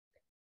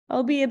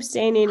 I'll be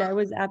abstaining. I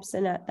was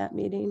absent at that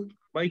meeting.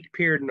 Mike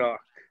Peardnock.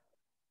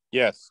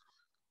 Yes.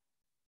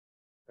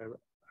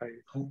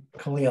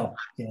 Khalil,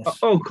 yes.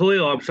 Oh,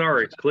 Khalil. I'm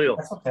sorry. It's Khalil.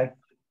 That's okay.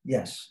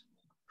 Yes.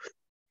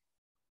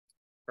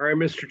 All right,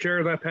 Mr.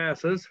 Chair, that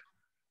passes.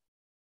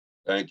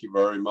 Thank you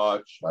very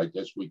much. I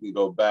guess we can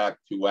go back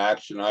to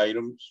action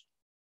items.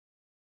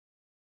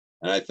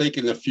 And I think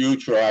in the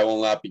future, I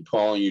will not be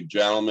calling you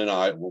gentlemen.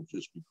 I will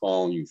just be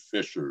calling you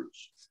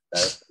fishers.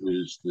 That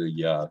is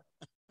the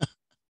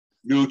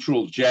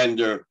neutral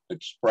gender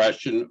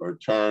expression or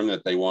term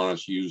that they want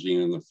us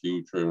using in the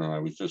future. And I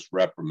was just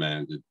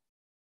reprimanded.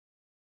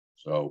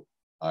 So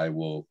I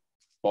will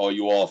call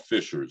you all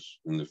fishers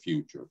in the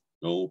future.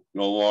 No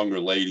longer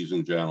ladies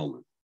and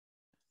gentlemen.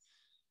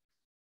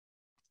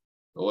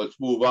 So let's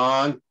move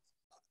on.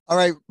 All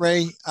right,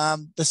 Ray.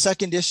 The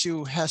second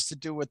issue has to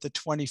do with the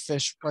 20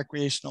 fish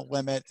recreational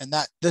limit, and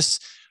that this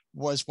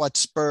was what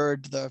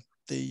spurred the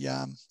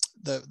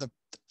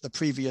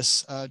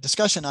previous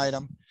discussion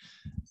item.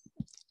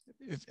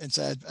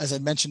 As I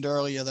mentioned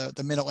earlier,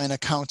 the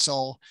Mid-Atlantic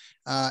Council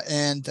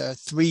and the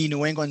 3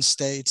 New England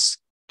states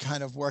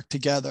kind of worked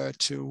together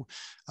to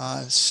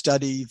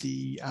study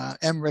the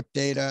MRIP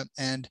data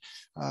and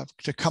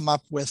to come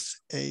up with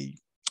a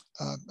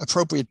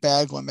appropriate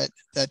bag limit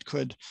that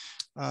could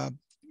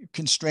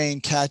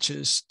constrain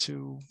catches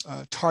to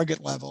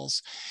target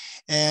levels.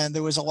 And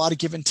there was a lot of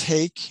give and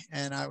take,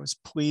 and I was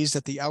pleased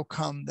at the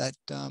outcome that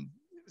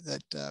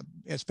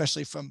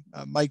especially from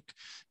Mike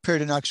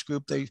Peardnock's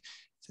group, they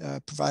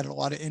provided a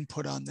lot of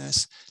input on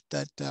this,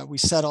 that we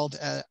settled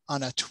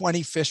on a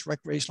 20 fish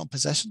recreational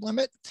possession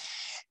limit.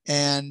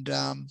 And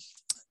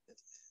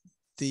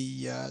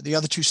the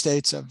other 2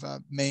 states of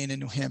Maine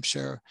and New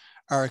Hampshire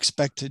are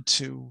expected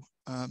to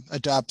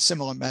adopt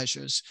similar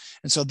measures.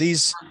 And so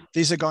these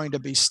are going to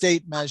be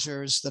state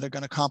measures that are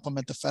going to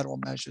complement the federal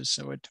measures.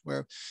 So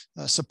we're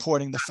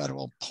supporting the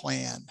federal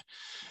plan.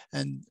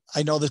 And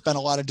I know there's been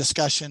a lot of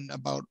discussion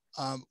about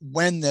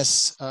when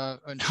this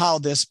and how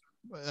this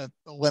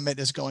limit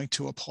is going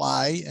to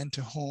apply and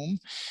to whom.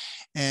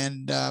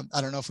 And I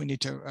don't know if we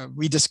need to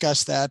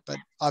rediscuss that, but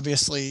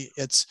obviously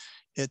it's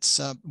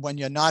when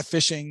you're not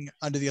fishing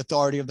under the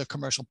authority of the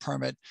commercial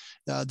permit,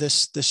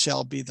 this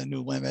shall be the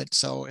new limit.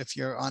 So if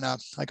you're on a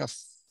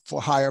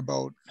for hire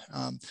boat,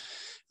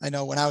 I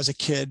know when I was a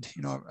kid,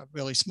 a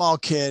really small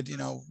kid,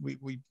 we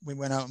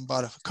went out and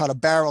caught a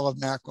barrel of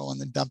mackerel and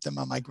then dumped them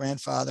on my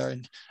grandfather,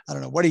 and I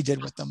don't know what he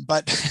did with them,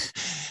 but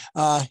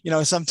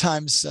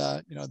sometimes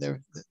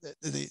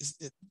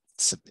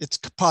it's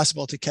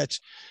possible to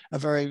catch a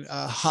very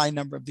high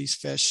number of these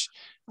fish,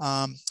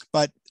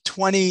 but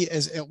 20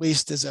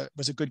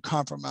 was a good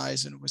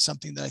compromise, and it was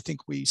something that I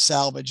think we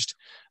salvaged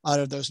out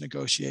of those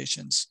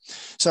negotiations.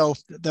 So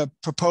the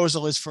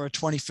proposal is for a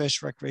 20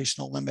 fish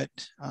recreational limit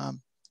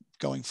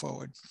going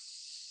forward.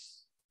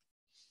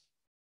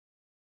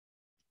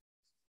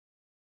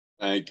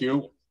 Thank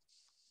you.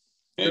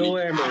 Bill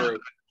Amaru.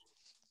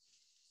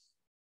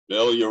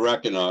 Bill, you're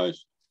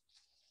recognized.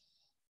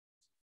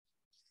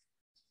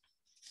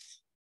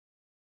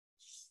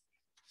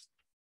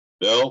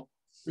 Bill,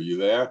 are you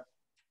there?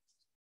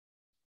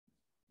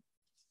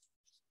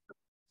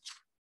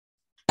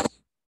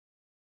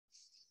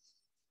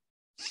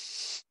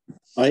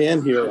 I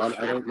am here. I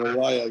don't know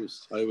why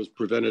I was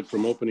prevented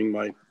from opening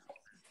my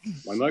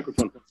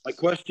microphone. My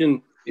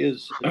question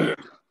is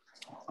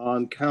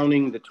on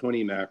counting the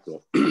 20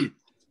 mackerel.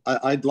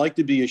 I'd like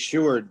to be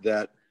assured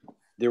that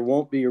there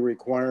won't be a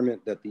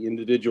requirement that the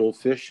individual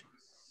fish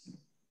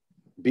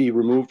be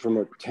removed from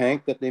a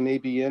tank that they may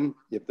be in.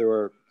 If there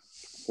are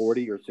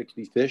 40 or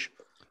 60 fish,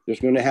 there's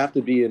going to have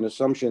to be an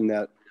assumption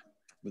that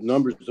the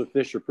numbers of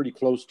fish are pretty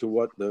close to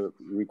what the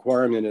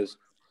requirement is,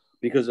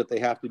 because if they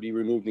have to be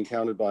removed and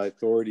counted by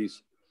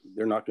authorities,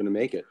 they're not going to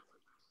make it.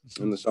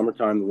 In the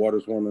summertime, the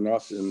water's warm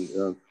enough.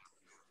 And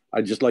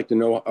I'd just like to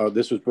know,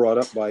 this was brought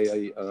up by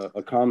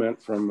a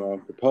comment from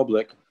the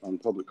public on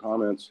public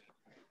comments.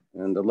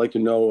 And I'd like to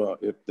know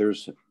if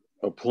there's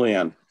a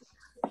plan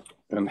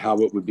and how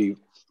it would be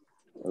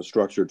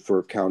structured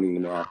for counting the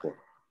mackerel.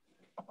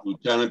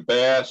 Lieutenant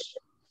Bass.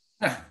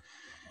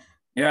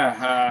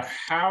 Yeah,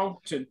 how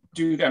to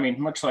do that? I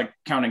mean, much like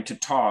counting to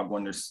TOG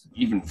when there's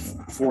even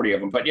 40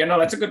 of them. But yeah, no,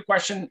 that's a good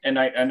question, and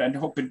I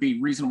hope it'd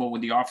be reasonable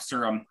with the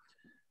officer.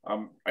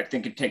 I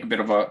think it'd take a bit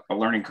of a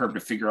learning curve to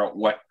figure out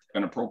what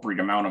an appropriate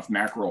amount of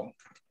mackerel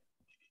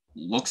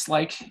looks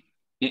like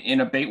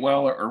in a bait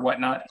well or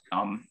whatnot.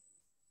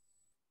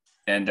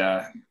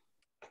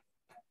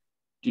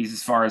 Geez,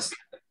 as far as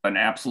an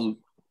absolute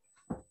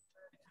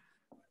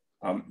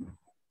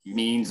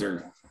means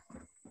or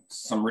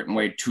some written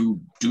way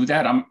to do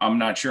that, I'm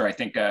not sure. I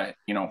think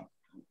you know,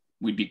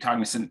 we'd be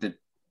cognizant that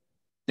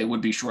they would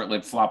be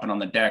short-lived flopping on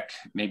the deck,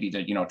 maybe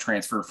the, you know,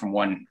 transfer from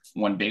one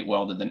bait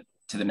well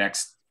to the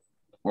next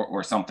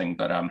or something.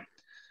 But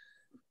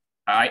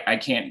I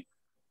can't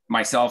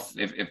myself,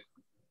 if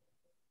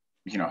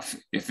you know,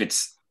 if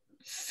it's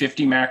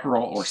 50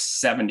 mackerel or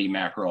 70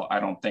 mackerel, I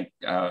don't think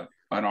an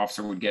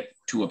officer would get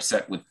too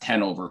upset with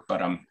 10 over.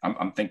 But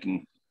I'm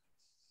thinking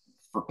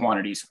for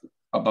quantities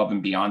above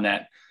and beyond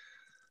that.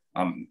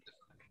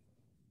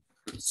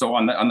 So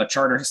on the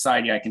charter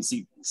side, yeah, I can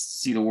see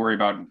the worry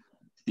about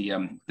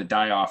the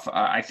die off.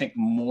 I think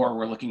more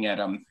we're looking at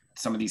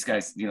some of these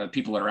guys, you know, the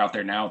people that are out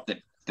there now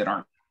that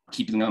aren't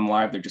keeping them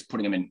alive, they're just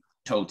putting them in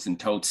totes,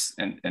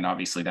 and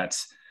obviously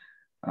that's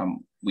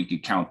we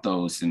could count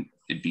those, and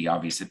it'd be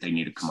obvious that they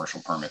need a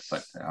commercial permit.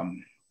 But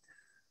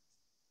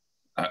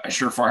a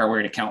surefire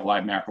way to count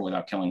live mackerel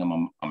without killing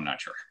them, I'm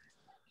not sure.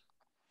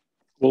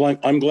 Well,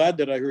 I'm glad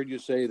that I heard you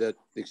say that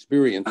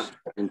experience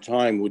and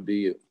time would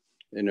be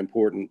an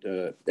important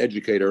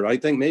educator. I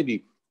think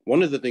maybe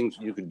one of the things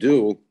you could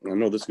do, I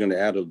know this is going to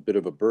add a bit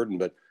of a burden,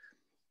 but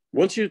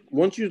once you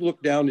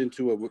look down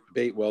into a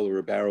bait well or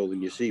a barrel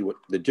and you see what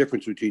the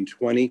difference between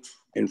 20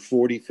 and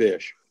 40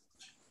 fish,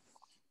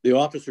 the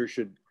officer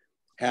should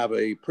have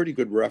a pretty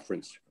good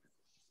reference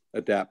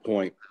at that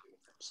point.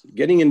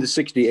 Getting into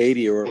 60,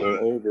 80 or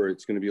over,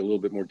 it's going to be a little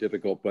bit more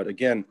difficult. But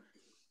again,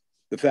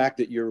 the fact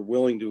that you're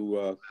willing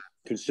to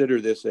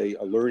consider this a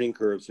learning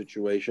curve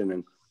situation,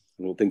 and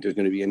I don't think there's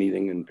going to be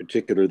anything in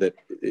particular that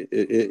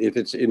if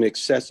it's an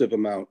excessive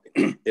amount,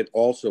 it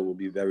also will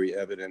be very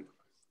evident.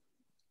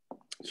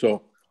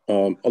 So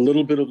a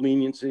little bit of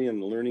leniency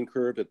and the learning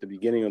curve at the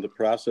beginning of the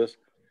process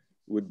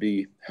would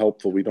be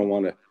helpful. We don't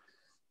want to,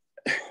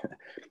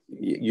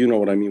 you know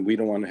what I mean? We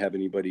don't want to have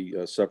anybody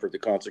suffer the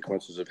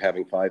consequences of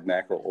having 5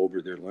 mackerel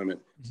over their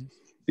limit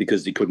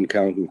because they couldn't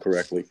count them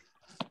correctly.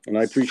 And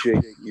I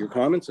appreciate your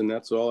comments, and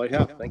that's all I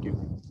have. Thank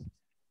you.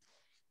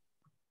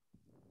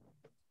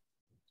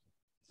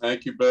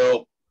 Thank you,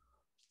 Bill.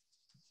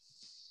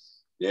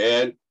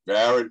 Dan,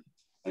 Jared,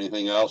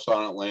 anything else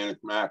on Atlantic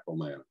mackerel,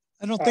 man?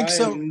 I don't think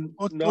so.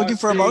 Looking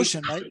for a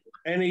motion, right?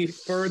 Any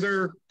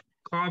further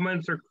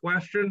comments or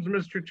questions,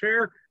 Mr.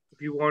 Chair?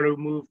 If you want to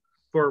move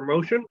for a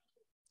motion.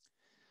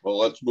 Well,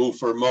 let's move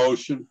for a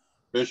motion.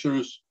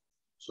 Fishers,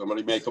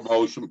 somebody make a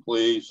motion,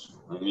 please.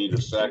 I need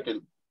a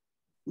second.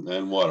 And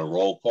then what, a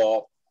roll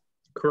call?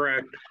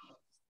 Correct.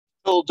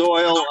 Bill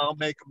Doyle, I'll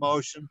make a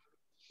motion.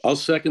 I'll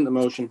second the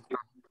motion.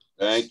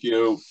 Thank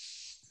you.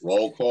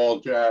 Roll call,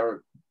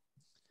 Jared.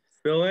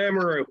 Bill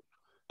Amaru.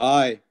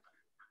 Aye.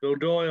 Bill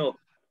Doyle.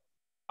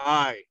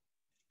 Aye.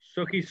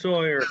 Suki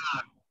Sawyer.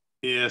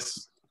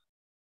 Yes.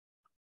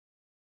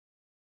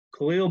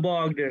 Khalil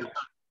Bogdan.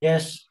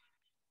 yes,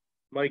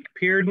 Mike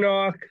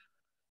Peardnock.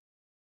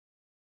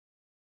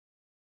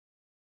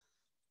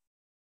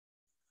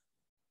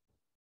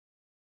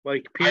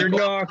 Mike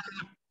Peardnock.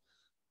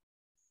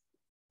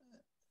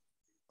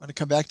 Want to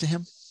come back to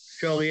him?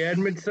 Shelley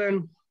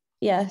Edmondson.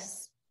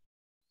 Yes.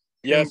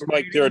 Yes,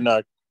 Mike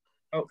Peardnock.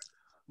 Oh,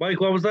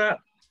 Mike, what was that?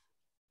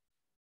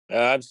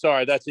 I'm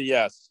sorry, that's a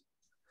yes.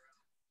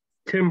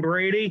 Tim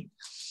Brady.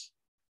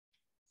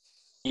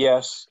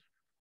 Yes.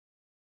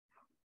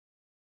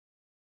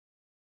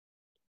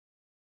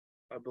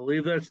 I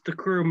believe that's the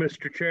crew,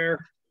 Mr.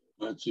 Chair.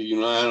 That's a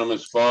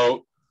unanimous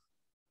vote.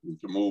 We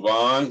can move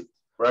on.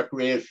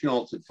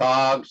 Recreational to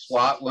TOG,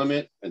 slot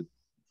limit, and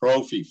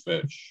trophy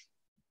fish.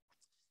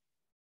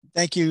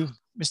 Thank you,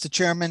 Mr.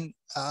 Chairman.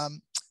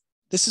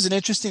 this is an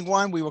interesting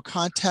one. We were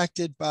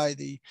contacted by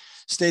the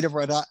state of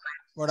Rhode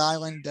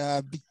Island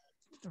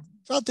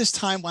about this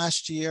time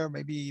last year,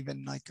 maybe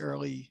even like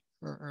early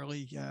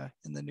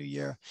in the new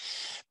year,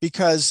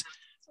 because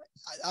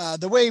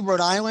the way Rhode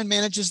Island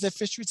manages their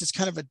fisheries, it's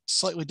kind of a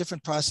slightly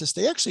different process.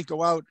 They actually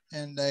go out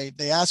and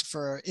they ask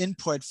for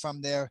input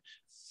from their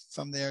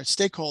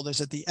stakeholders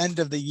at the end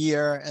of the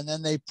year, and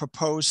then they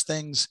propose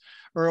things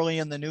early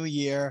in the new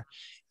year,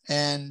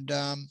 and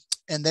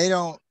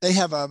they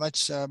have a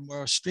much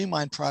more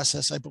streamlined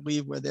process, I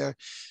believe, where their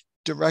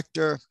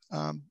director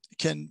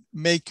can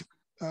make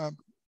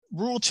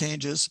rule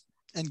changes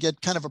and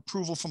get kind of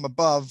approval from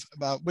above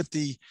about with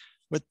the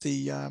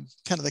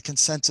kind of the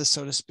consensus,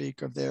 so to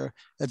speak, of their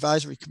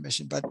advisory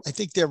commission. But I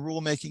think their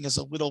rulemaking is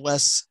a little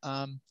less,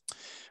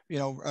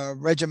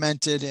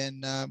 regimented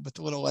and with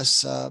a little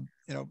less,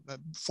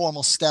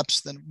 formal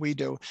steps than we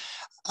do.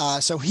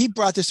 So he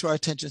brought this to our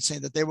attention,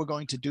 saying that they were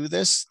going to do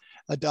this,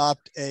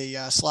 adopt a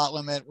slot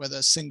limit with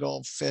a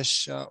single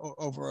fish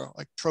over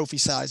like trophy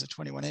size of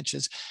 21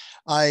 inches.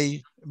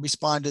 I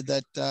responded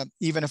that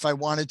even if I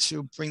wanted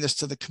to bring this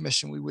to the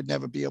commission, we would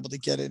never be able to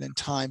get it in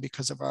time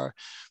because of our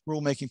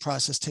rulemaking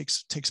process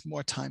takes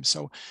more time.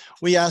 So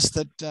we asked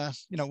that,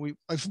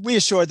 we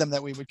assured them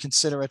that we would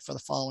consider it for the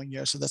following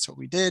year. So that's what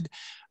we did.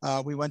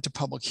 We went to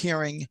public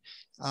hearing.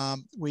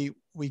 We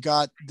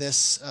got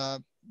this,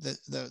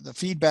 the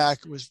feedback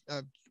was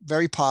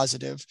very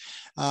positive.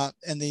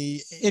 And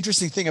the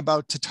interesting thing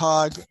about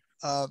tautog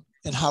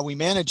and how we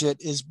manage it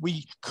is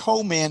we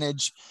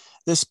co-manage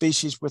this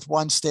species with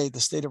one state, the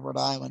state of Rhode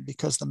Island,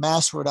 because the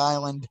Mass Rhode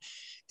Island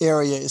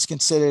area is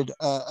considered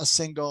a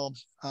single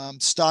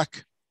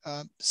stock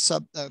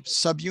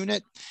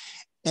subunit.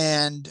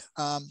 And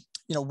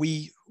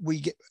we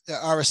get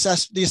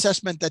the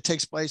assessment that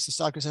takes place, the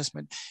stock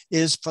assessment,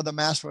 is for the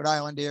Mass Rhode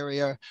Island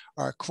area.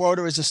 Our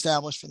quota is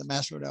established for the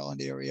Mass Rhode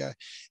Island area,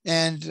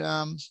 and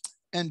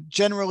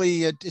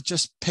generally it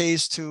just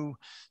pays to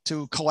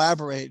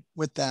collaborate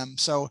with them.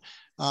 So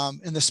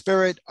in the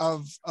spirit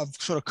of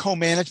sort of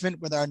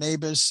co-management with our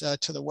neighbors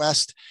to the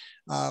west,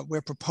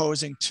 we're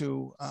proposing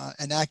to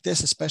enact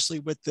this, especially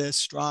with the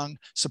strong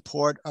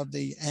support of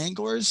the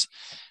anglers.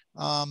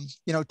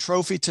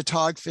 Trophy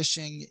tautog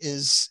fishing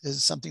is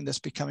something that's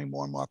becoming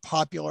more and more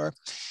popular.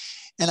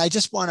 And I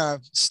just want to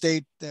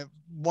state that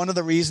one of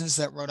the reasons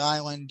that Rhode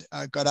Island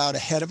got out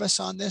ahead of us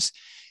on this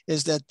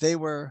is that they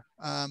were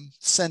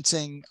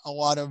sensing a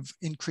lot of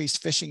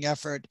increased fishing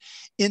effort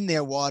in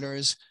their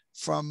waters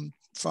from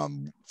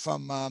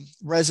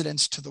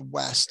residents to the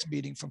west,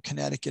 meaning from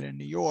Connecticut and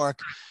New York,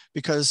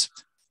 because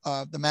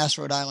the Mass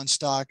Rhode Island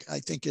stock, I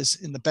think,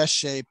 is in the best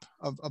shape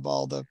of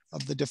all the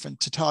different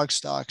tautog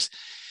stocks.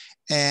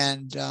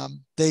 And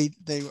they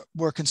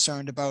were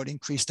concerned about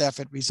increased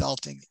effort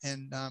resulting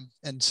in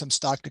some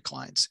stock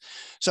declines.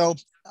 So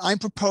I'm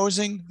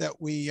proposing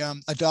that we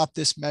adopt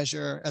this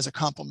measure as a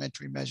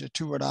complementary measure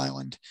to Rhode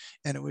Island,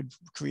 and it would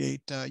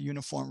create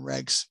uniform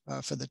regs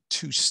for the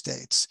two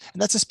states.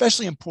 And that's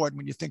especially important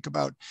when you think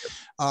about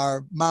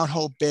our Mount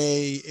Hope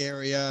Bay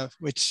area,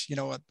 which,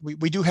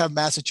 we do have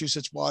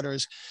Massachusetts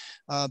waters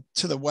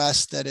to the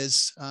west that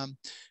is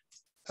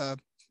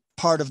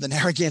part of the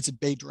Narragansett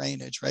Bay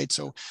drainage, right?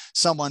 So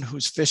someone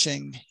who's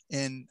fishing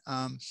in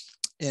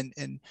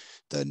the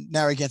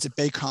Narragansett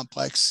Bay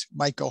complex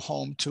might go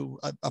home to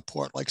a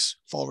port like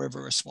Fall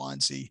River or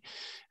Swansea.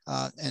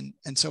 And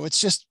so it's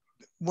just,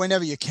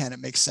 whenever you can, it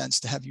makes sense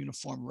to have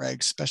uniform regs,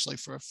 especially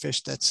for a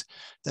fish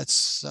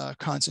that's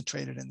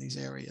concentrated in these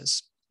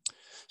areas.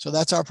 So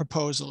that's our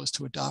proposal, is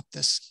to adopt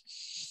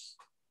this.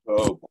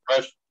 So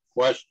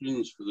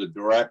questions for the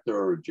director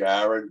or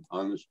Jared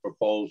on this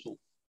proposal?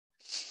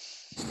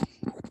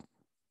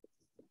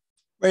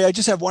 Ray, I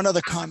just have one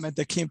other comment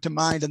that came to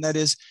mind, and that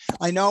is,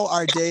 I know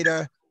our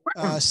data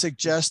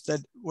suggests that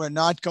we're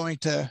not going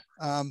to,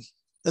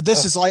 that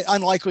this is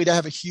unlikely to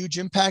have a huge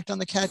impact on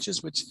the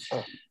catches, which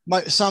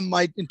some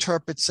might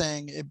interpret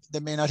saying they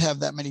may not have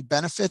that many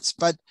benefits,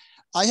 but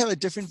I have a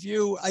different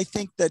view. I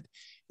think that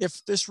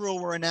if this rule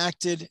were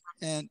enacted,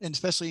 and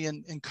especially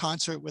in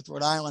concert with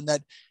Rhode Island,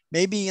 that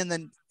maybe in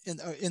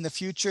the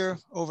future,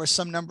 over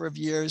some number of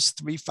years,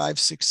 3, 5,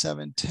 6,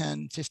 7,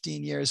 10,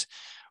 15 years,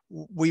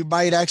 we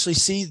might actually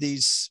see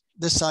this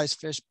size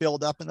fish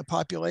build up in the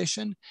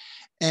population.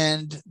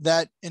 And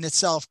that in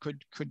itself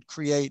could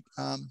create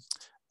a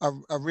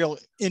real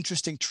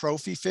interesting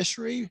trophy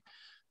fishery,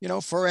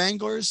 for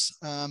anglers.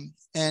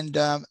 And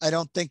I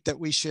don't think that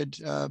we should,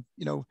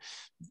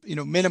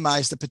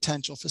 minimize the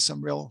potential for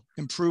some real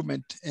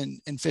improvement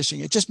in fishing.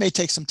 It just may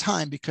take some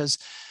time because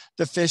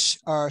the fish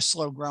are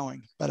slow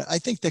growing, but I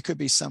think there could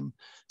be some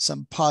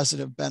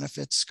positive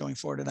benefits going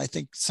forward. And I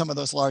think some of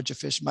those larger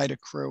fish might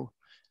accrue.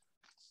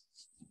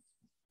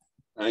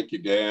 Thank you,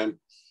 Dan.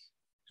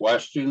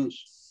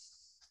 Questions?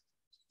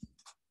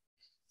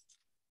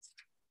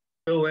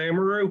 Bill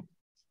Amaru.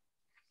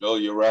 Bill,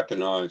 you're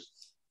recognized.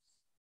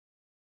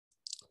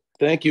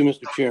 Thank you,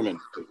 Mr. Chairman.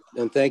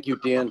 And thank you,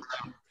 Dan,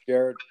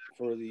 Jared,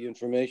 for the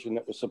information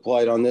that was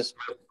supplied on this.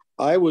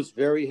 I was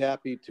very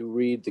happy to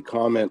read the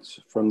comments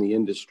from the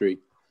industry.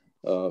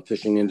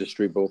 fishing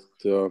industry, both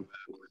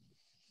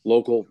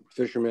local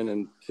fishermen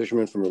and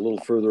fishermen from a little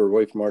further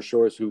away from our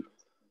shores, who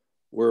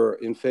were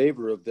in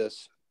favor of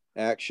this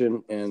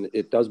action. And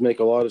it does make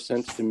a lot of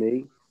sense to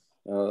me.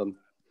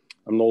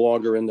 I'm no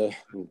longer in the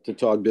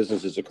Tautog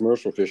business as a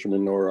commercial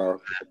fisherman, nor are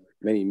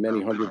many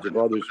hundreds of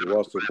others who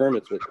lost their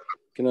permits, but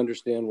can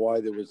understand why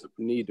there was a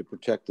need to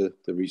protect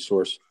the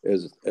resource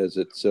as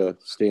it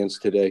stands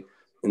today.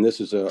 And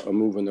this is a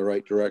move in the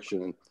right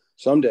direction. And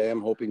someday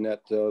I'm hoping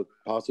that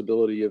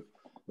possibility of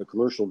a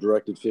commercial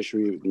directed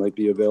fishery might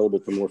be available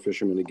for more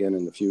fishermen again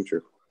in the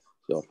future.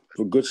 So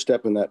a good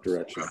step in that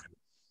direction.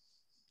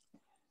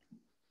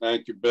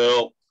 Thank you,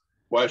 Bill.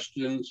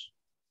 Questions?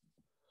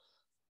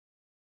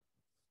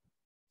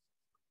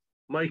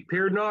 Mike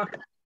Pearnock.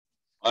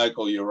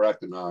 Michael, you're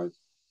recognized.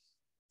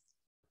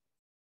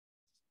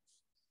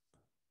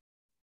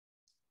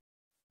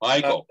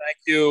 Michael. Thank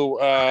you.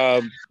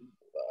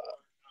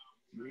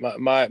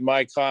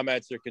 My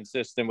comments are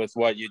consistent with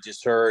what you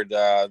just heard.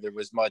 There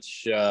was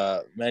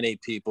many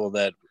people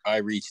that I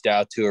reached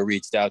out to or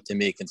reached out to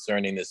me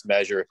concerning this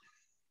measure.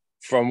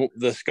 From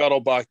the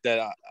scuttlebutt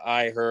that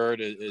I heard,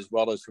 as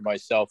well as for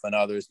myself and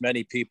others,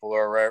 many people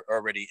are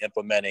already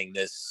implementing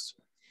this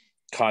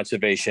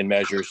conservation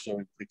measure. So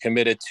we're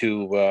committed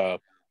to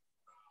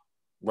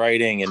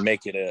writing and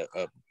make it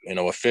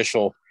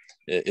official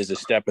is a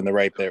step in the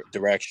right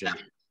direction.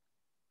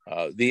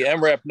 The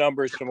MREP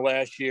numbers from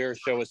last year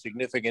show a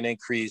significant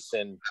increase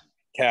in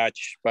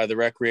catch by the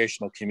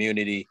recreational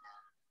community,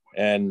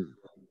 and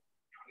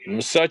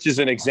such is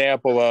an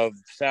example of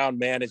sound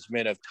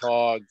management of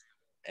TOG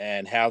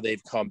and how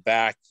they've come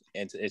back.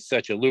 And it's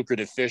such a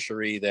lucrative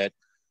fishery that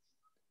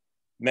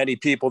many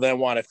people then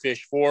want to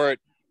fish for it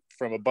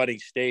from abutting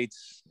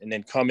states and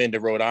then come into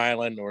Rhode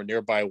Island or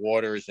nearby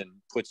waters and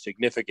put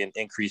significant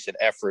increase in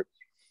effort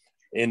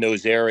in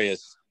those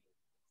areas.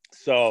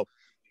 So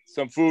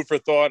some food for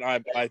thought.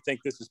 I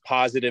think this is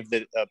positive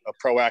that a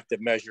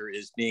proactive measure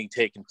is being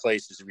taken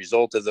place as a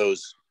result of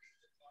those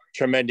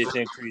tremendous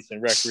increase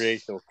in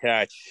recreational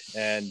catch.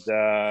 And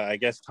I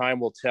guess time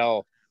will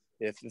tell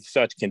if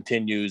such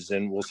continues,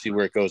 and we'll see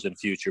where it goes in the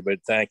future. But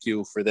thank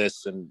you for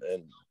this, and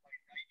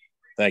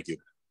thank you.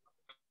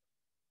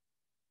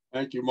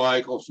 Thank you,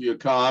 Michael, for your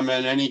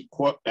comment.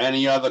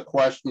 Any other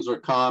questions or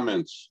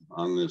comments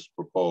on this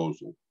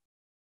proposal?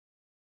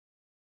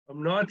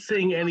 I'm not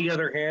seeing any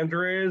other hands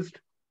raised.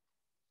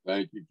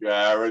 Thank you,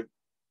 Jared.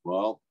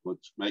 Well,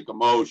 let's make a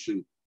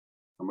motion.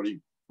 Somebody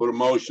put a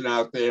motion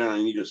out there, and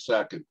I need a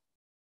second.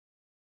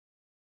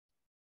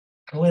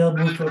 Khalil,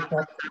 move to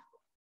accept.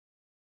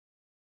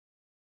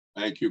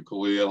 Thank you,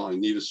 Khalil. I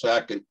need a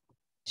second.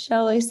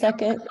 Shelley,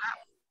 second.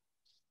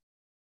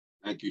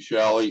 Thank you,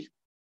 Shelley.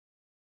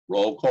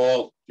 Roll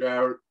call,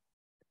 Jared.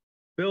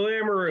 Bill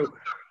Amaru.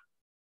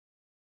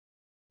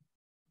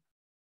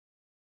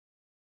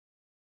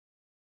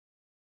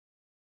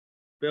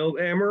 Bill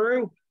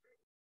Amaru.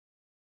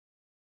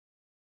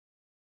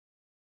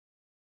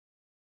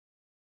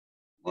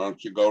 Why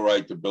don't you go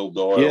right to Bill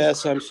Doyle?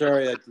 Yes, I'm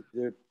sorry.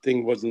 The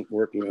thing wasn't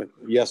working.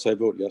 Yes, I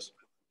vote yes.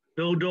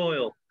 Bill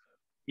Doyle.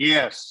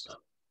 Yes.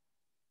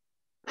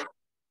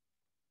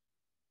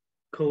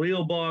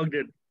 Khalil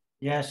Bogdan.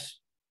 Yes.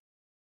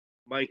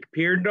 Mike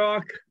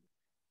Pearnock.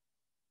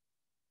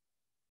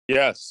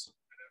 Yes.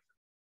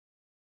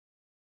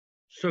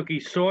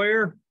 Suki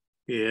Sawyer.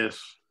 Yes.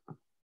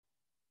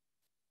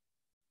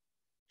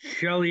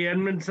 Shelley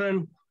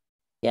Edmondson.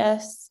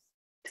 Yes.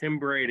 Tim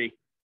Brady.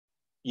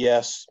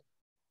 Yes.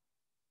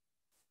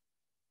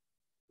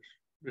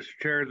 Mr.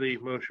 Chair, the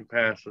motion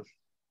passes.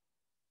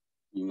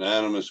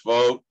 Unanimous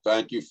vote.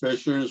 Thank you,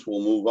 Fishers.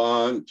 We'll move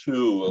on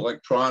to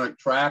electronic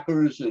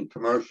trackers and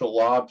commercial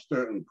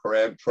lobster and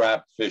crab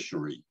trap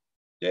fishery.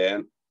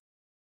 Dan?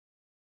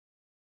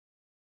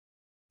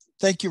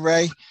 Thank you,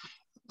 Ray.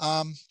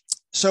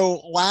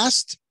 So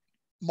last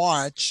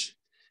March,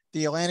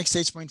 the Atlantic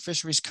States Marine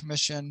Fisheries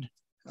Commission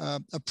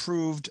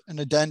approved an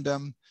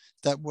addendum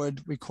that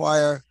would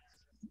require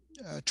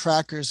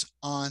trackers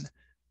on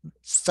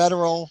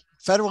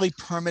federally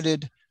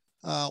permitted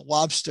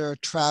lobster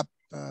trap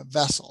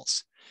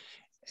vessels.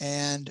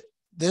 And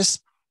this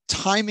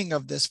timing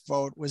of this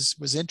vote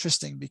was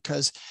interesting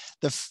because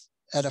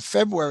at a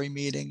February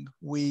meeting,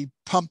 we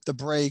pumped the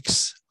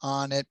brakes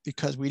on it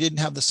because we didn't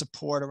have the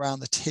support around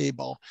the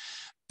table.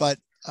 But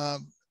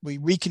we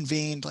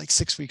reconvened like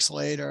 6 weeks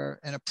later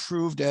and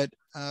approved it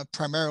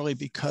primarily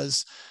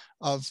because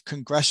of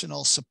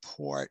congressional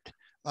support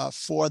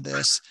for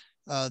this.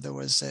 There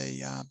was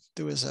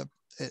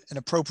an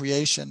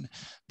appropriation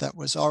that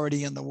was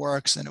already in the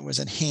works, and it was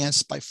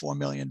enhanced by $4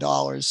 million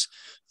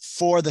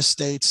for the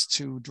states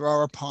to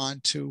draw upon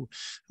to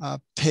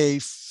pay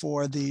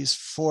for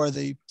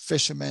the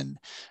fishermen,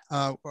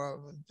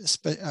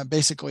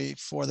 basically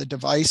for the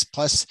device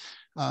plus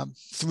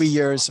 3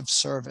 years of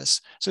service.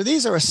 So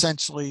these are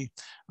essentially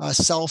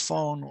cell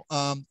phone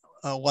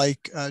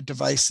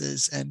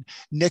devices. And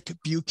Nick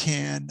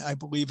Buchan, I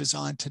believe, is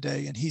on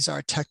today, and he's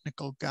our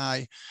technical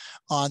guy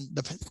on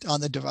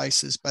the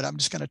devices. But I'm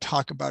just going to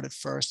talk about it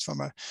first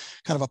from a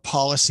kind of a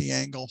policy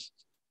angle.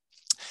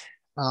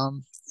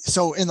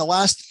 So in the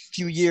last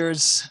few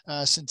years,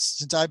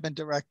 since I've been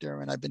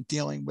director, and I've been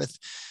dealing with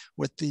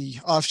the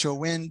offshore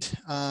wind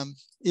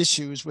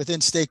issues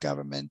within state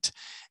government,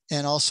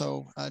 and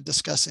also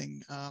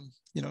discussing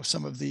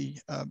some of the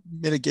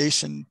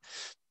mitigation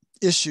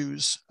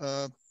issues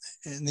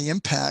and the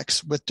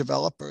impacts with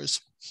developers.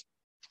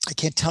 I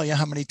can't tell you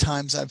how many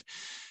times I've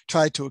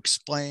tried to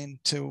explain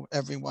to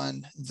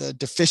everyone the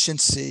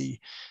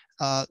deficiency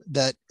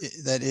that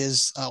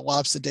is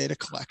lobster data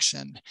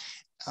collection.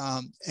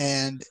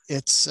 And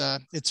it's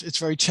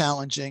very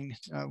challenging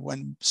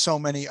when so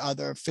many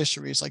other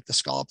fisheries, like the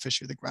scallop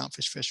fishery, the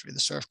groundfish fishery, the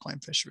surf clam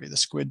fishery, the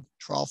squid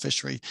trawl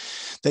fishery,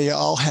 they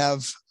all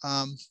have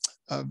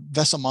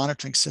vessel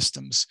monitoring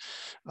systems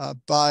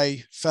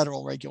by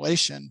federal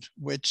regulation,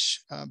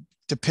 which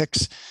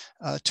depicts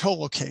tow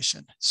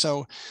location.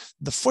 So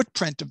the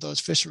footprint of those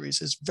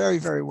fisheries is very,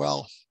 very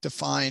well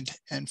defined.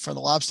 And for the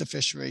lobster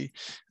fishery,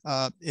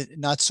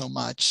 not so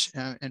much,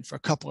 and for a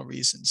couple of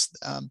reasons.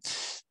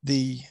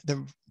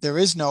 There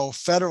is no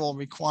federal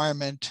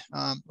requirement,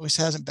 at least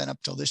hasn't been up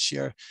till this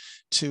year,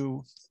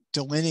 to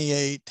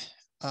delineate,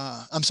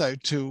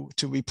 to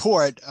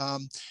report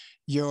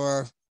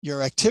your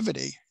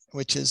activity,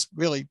 which is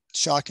really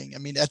shocking. I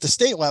mean, at the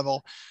state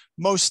level,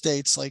 most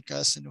states like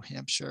us in New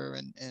Hampshire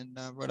and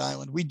Rhode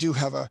Island, we do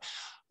have a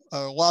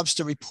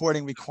lobster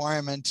reporting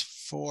requirement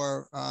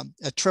for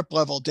a trip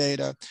level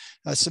data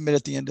submitted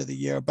at the end of the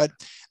year. But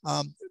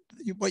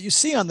what you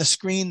see on the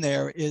screen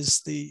there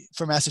is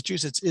for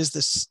Massachusetts is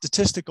the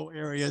statistical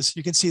areas.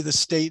 You can see the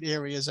state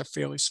areas are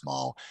fairly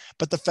small,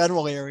 but the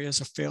federal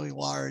areas are fairly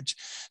large.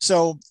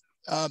 So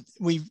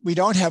we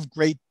don't have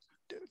great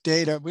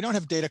data. We don't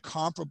have data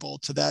comparable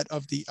to that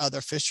of the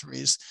other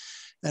fisheries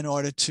in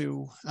order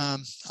to,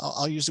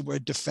 I'll use the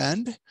word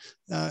defend,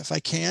 if I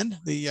can,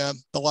 the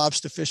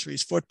lobster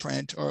fisheries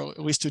footprint, or at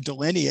least to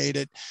delineate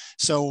it.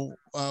 So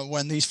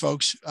when these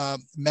folks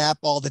map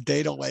all the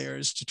data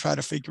layers to try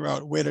to figure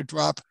out where to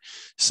drop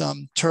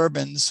some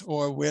turbines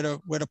or where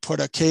to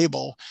put a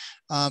cable,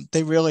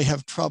 they really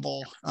have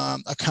trouble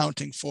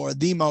accounting for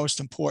the most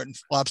important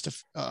lobster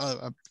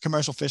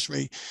commercial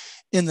fishery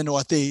in the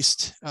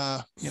Northeast,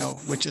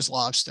 which is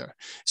lobster.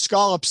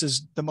 Scallops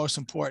is the most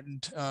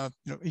important,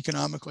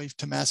 economically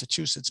to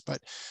Massachusetts,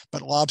 but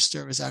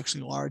lobster is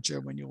actually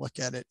larger when you look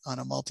at it on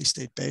a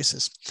multi-state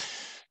basis.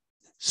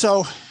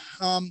 So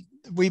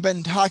we've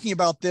been talking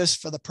about this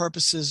for the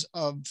purposes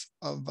of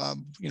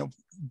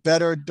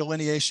better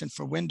delineation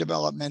for wind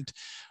development.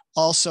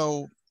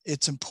 Also,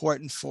 it's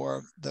important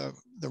for the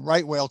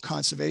right whale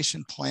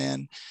conservation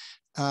plan.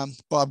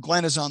 Bob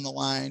Glenn is on the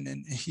line,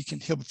 and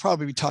he'll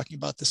probably be talking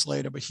about this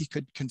later, but he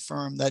could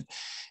confirm that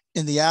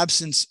in the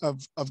absence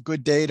of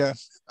good data,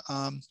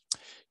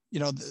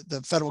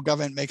 the federal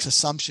government makes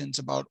assumptions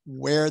about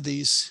where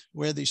these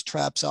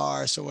traps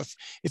are. So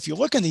if you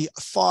look in the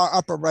far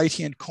upper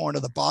right-hand corner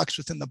of the box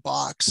within the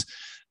box,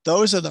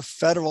 those are the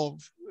federal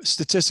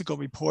statistical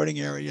reporting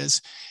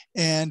areas.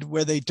 And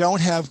where they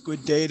don't have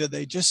good data,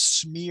 they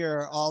just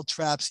smear all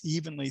traps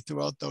evenly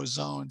throughout those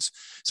zones.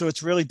 So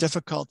it's really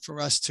difficult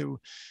for us to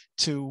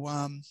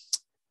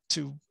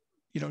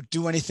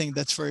do anything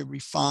that's very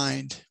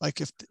refined.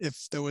 Like if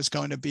there was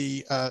going to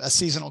be a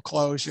seasonal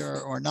closure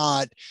or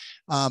not,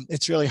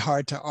 it's really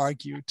hard to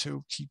argue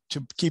to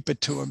keep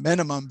it to a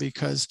minimum,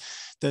 because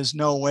there's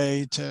no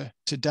way to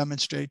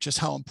demonstrate just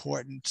how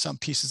important some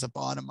pieces of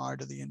bottom are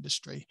to the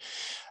industry.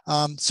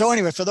 So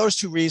anyway, for those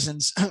two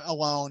reasons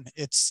alone,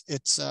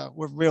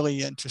 we're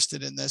really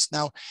interested in this.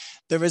 Now,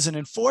 there is an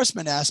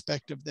enforcement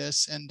aspect of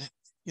this, and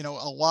a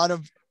lot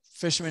of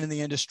fishermen in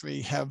the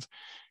industry have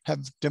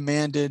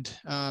demanded,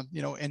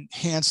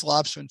 enhanced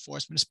lobster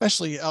enforcement,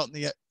 especially out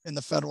in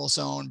the federal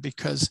zone,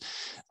 because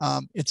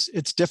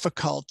it's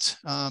difficult,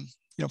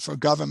 for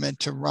government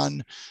to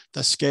run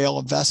the scale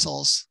of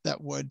vessels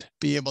that would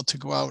be able to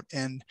go out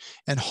and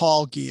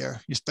haul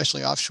gear,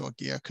 especially offshore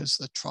gear, because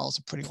the trawls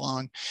are pretty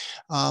long.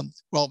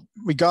 Well,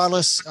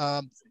 regardless,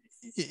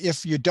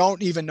 if you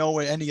don't even know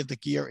what any of the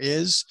gear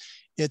is,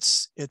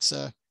 it's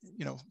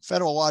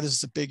federal waters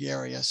is a big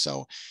area.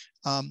 So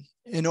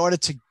in order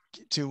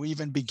to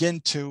even begin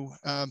to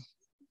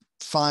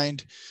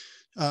find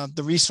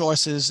the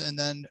resources and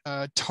then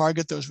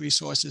target those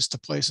resources to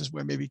places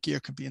where maybe gear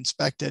could be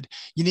inspected,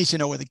 you need to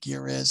know where the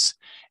gear is.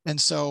 And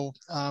so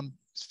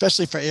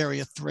especially for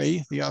Area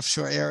 3, the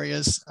offshore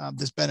areas,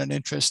 there's been an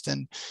interest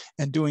in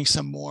doing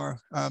some more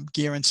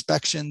gear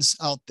inspections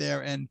out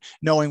there, and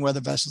knowing where the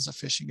vessels are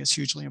fishing is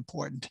hugely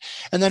important.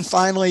 And then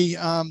finally,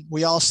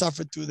 we all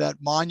suffered through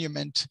that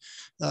monument,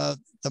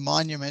 the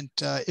monument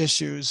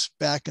issues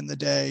back in the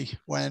day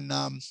when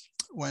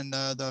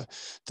the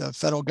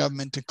federal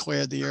government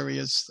declared the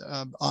areas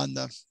on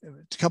a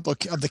couple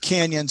of the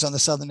canyons on the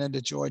southern end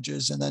of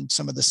Georges, and then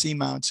some of the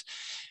seamounts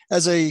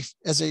as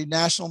a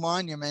national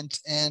monument,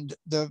 and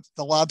the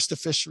lobster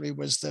fishery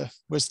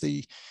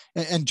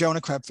and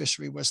Jonah crab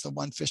fishery was the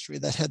one fishery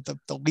that had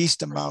the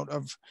least amount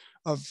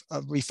of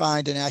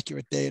refined and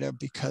accurate data,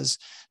 because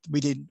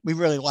we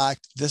really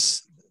lacked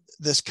this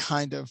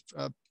kind of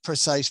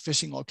precise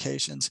fishing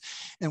locations.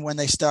 And when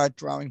they start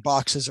drawing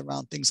boxes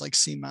around things like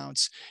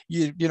seamounts,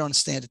 you don't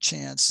stand a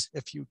chance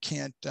if you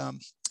can't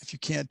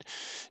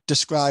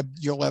describe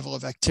your level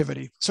of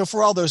activity. So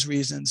for all those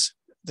reasons,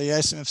 the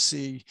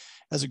ISMFC,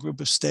 as a group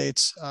of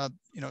states,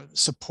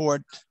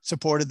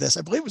 supported this.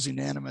 I believe it was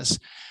unanimous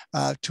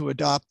to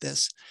adopt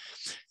this.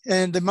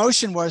 And the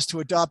motion was to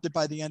adopt it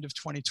by the end of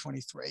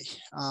 2023.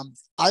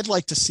 I'd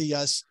like to see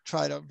us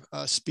try to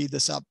speed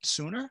this up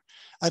sooner.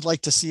 I'd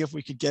like to see if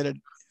we could get it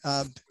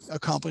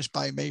accomplished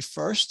by May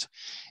 1st.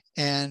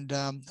 And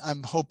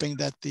I'm hoping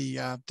that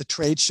the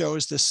trade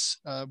shows this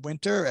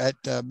winter at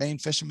Maine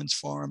Fishermen's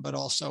Forum, but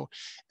also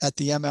at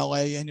the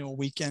MLA annual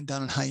weekend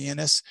down in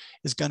Hyannis,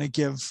 is going to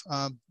give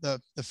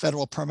the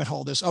federal permit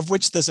holders, of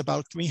which there's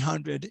about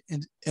 300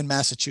 in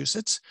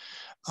Massachusetts,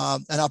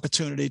 an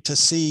opportunity to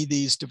see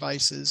these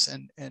devices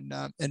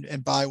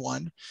and buy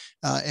one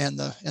and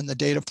the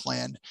data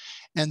plan.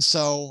 And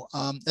so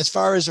as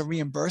far as a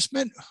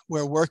reimbursement,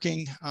 we're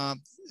working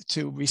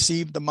to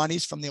receive the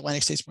monies from the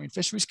Atlantic States Marine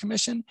Fisheries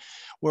Commission.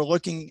 We're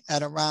looking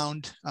at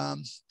around a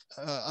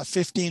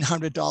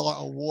 $1,500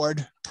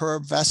 award per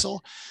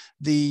vessel.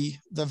 The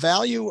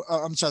value,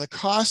 the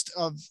cost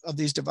of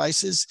these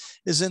devices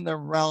is in the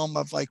realm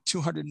of like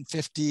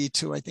 $250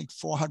 to I think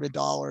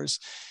 $400.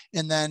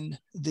 And then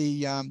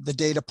the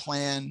data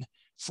plan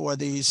for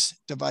these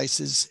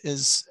devices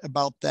is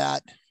about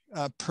that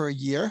per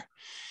year.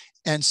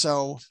 And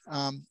so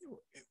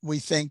we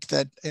think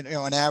that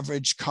an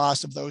average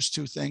cost of those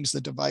two things,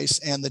 the device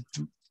and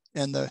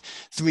the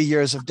 3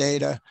 years of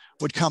data,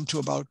 would come to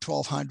about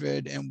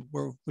 $1,200, and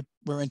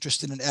we're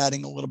interested in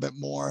adding a little bit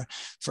more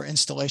for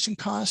installation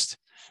cost.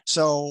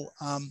 So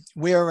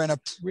we're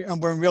in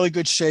really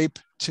good shape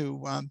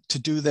to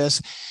do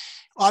this.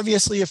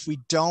 Obviously, if we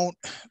don't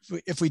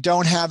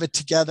have it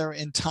together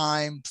in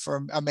time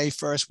for May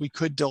 1st, we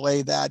could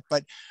delay that.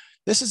 But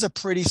this is a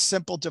pretty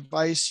simple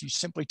device. You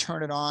simply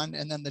turn it on,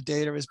 and then the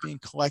data is being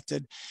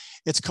collected.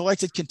 It's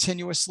collected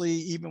continuously,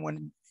 even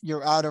when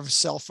you're out of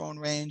cell phone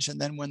range. And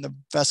then when the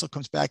vessel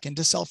comes back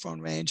into cell phone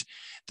range,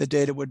 the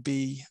data would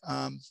be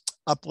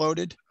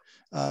uploaded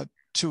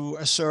to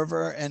a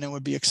server, and it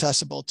would be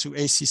accessible to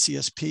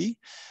ACCSP.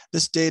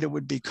 This data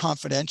would be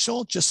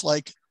confidential, just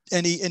like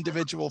any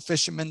individual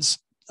fisherman's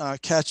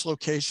catch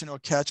location or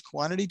catch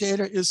quantity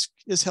data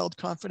is held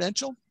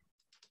confidential.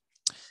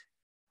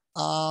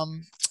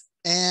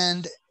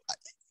 And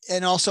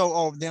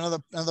also,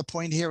 another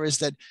point here is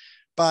that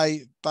by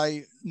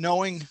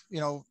knowing,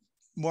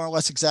 more or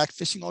less exact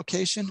fishing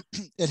location,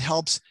 it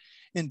helps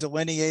in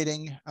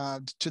delineating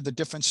to the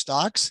different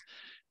stocks,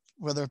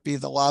 whether it be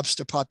the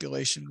lobster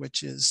population,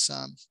 which is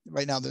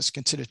right now there's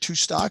considered 2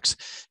 stocks.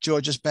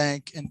 Georges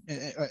Bank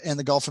and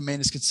the Gulf of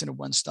Maine is considered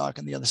 1 stock,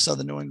 and the other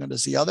southern New England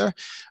is the other.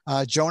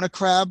 Jonah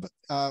crab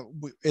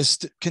is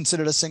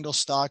considered a single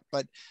stock,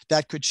 but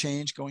that could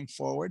change going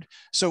forward.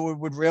 So it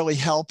would really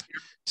help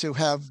to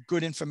have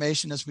good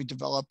information as we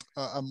develop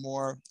a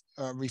more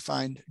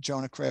refined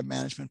Jonah crab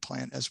management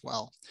plan as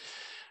well.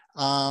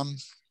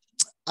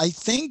 I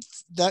think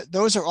that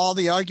those are all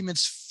the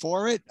arguments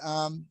for it.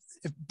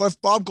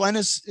 If Bob Glenn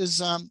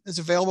is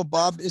available,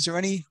 Bob, is there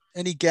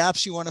any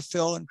gaps you want to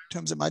fill in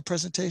terms of my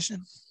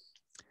presentation?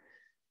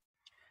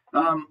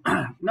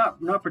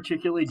 Not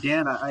particularly,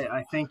 Dan.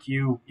 I think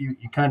you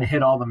kind of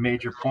hit all the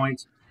major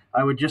points.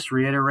 I would just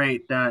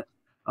reiterate that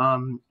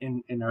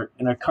in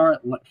our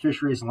current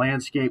fisheries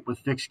landscape with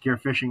fixed gear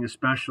fishing,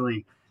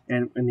 especially,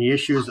 and the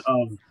issues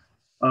of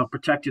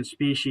protected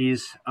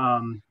species,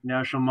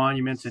 national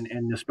monuments,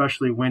 and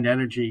especially wind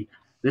energy,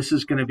 this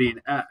is going to be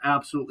an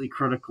absolutely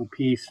critical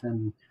piece.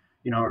 And,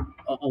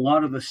 a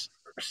lot of the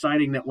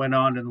sighting that went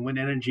on in the wind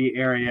energy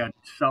area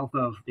south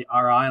of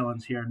our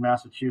islands here in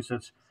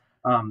Massachusetts,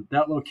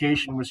 that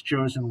location was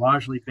chosen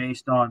largely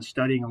based on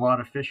studying a lot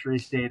of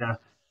fisheries data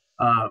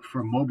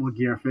for mobile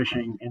gear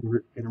fishing,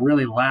 and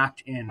really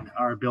lacked in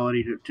our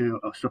ability to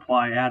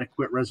supply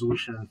adequate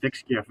resolution in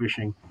fixed gear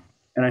fishing.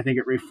 And I think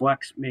it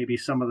reflects maybe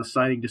some of the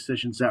sighting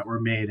decisions that were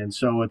made. And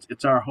so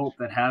it's our hope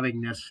that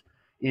having this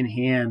in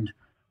hand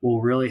will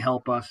really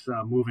help us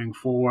moving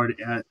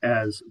forward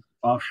as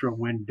offshore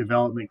wind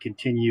development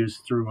continues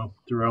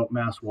throughout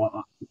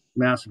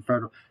massive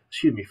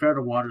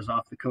federal waters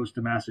off the coast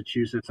of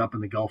Massachusetts, up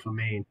in the Gulf of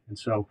Maine. And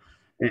so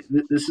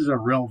this is a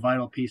real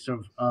vital piece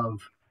of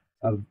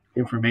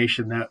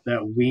information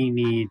that we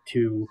need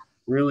to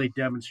really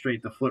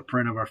demonstrate the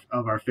footprint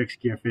of our fixed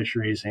gear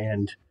fisheries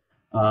and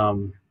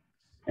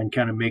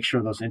kind of make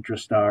sure those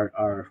interests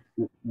are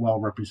well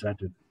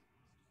represented.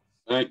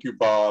 Thank you,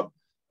 Bob.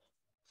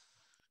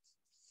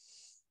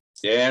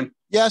 Dan?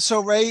 Yeah, so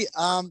Ray,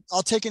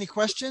 I'll take any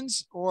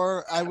questions,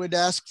 or I would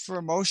ask for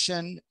a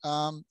motion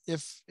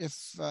if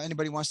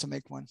anybody wants to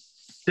make one.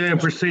 Dan,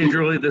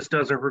 procedurally, this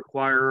doesn't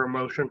require a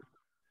motion.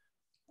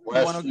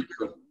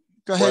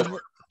 Go ahead,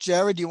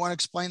 Jared, do you want to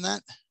explain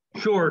that?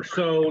 Sure.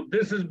 So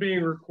this is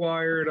being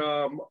required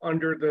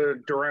under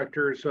the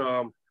director's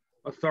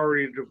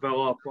authority to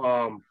develop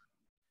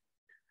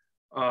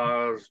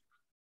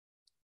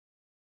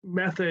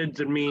methods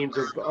and means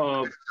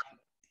of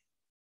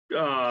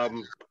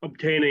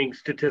obtaining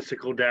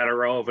statistical data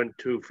relevant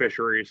to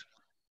fisheries.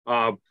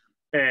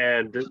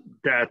 And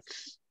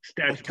that's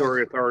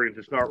statutory authority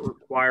does not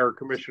require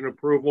commission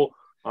approval,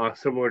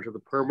 similar to the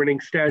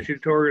permitting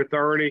statutory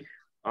authority.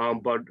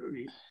 But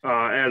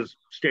as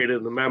stated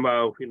in the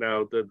memo,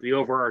 the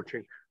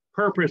overarching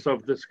purpose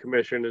of this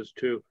commission is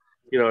to,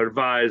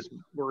 advise the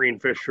marine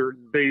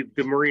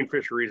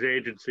fisheries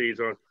agencies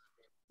on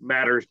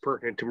matters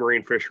pertinent to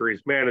marine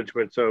fisheries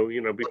management. So,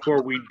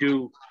 before we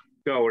do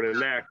go and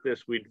enact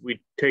this, we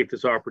take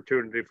this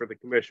opportunity for the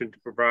commission to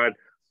provide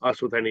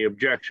us with any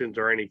objections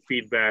or any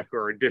feedback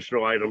or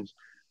additional items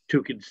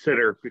to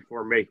consider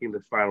before making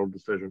this final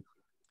decision.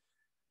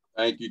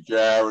 Thank you,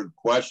 Jared.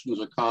 Questions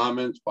or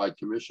comments by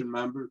commission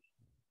members?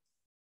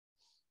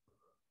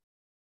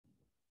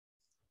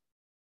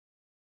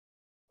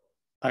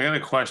 I got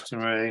a question,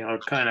 Ray, or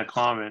kind of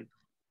comment.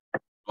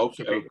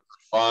 Okay,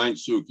 fine,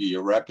 Suki,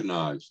 you're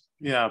recognized.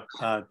 Yeah,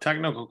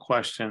 technical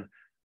question.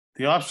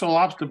 The offshore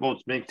lobster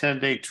boats make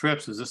 10-day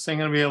trips. Is this thing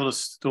going to be able to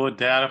store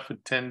data for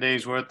 10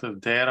 days worth of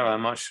data?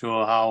 I'm not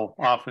sure how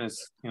often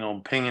it's,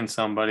 pinging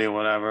somebody or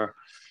whatever.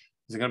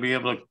 Is it going to be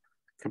able to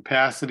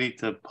capacity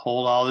to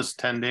hold all this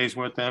 10 days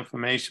worth of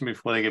information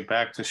before they get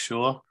back to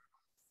shore?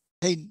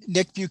 Hey,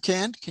 Nick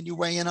Buchanan, can you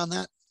weigh in on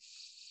that?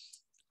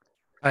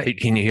 Hi,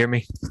 can you hear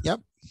me?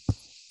 Yep.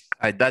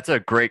 That's a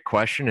great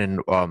question,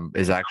 and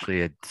is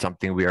actually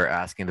something we are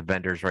asking the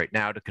vendors right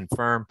now to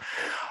confirm.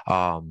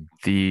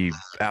 The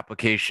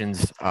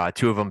applications,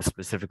 two of them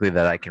specifically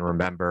that I can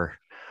remember,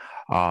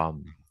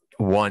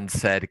 one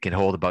said it can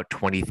hold about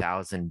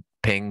 20,000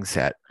 pings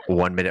at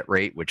 1 minute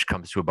rate, which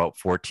comes to about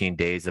 14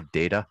 days of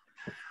data.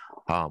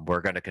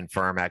 We're going to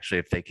confirm actually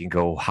if they can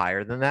go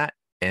higher than that.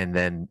 And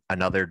then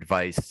another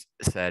device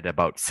said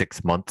about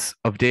 6 months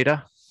of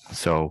data.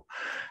 So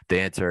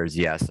the answer is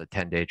yes, a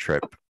 10-day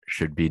trip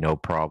should be no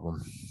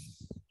problem.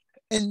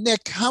 And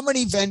Nick, how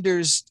many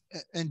vendors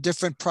and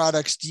different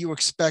products do you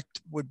expect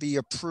would be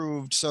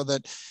approved so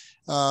that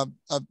a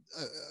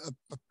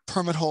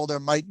permit holder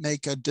might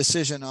make a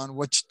decision on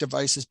which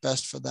device is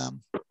best for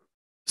them?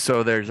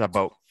 So there's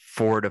about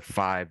 4 to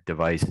 5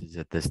 devices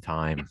at this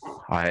time.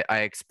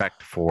 I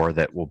expect 4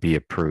 that will be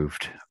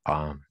approved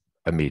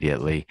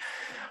immediately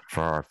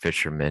for our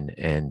fishermen,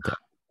 and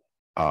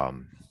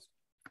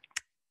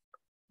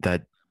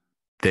that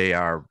they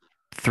are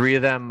 3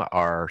 of them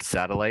are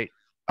satellite.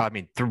 I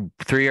mean,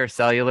 3 are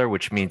cellular,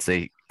 which means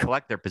they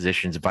collect their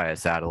positions via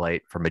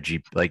satellite from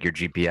like your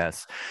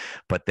GPS,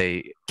 but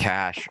they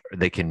cache.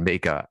 They can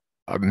make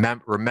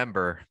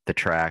remember the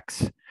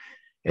tracks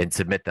and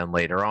submit them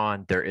later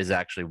on. There is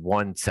actually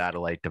 1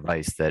 satellite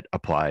device that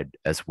applied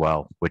as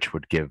well, which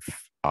would give,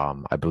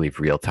 I believe,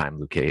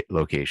 real-time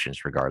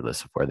locations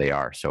regardless of where they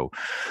are. So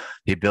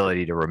the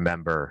ability to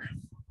remember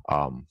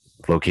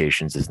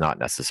locations is not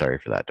necessary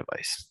for that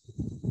device.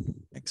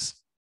 Thanks.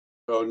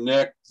 So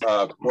Nick,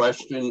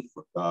 question,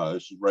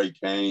 this is Ray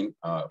Kane,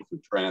 for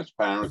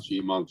transparency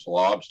amongst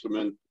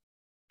lobstermen.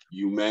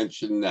 You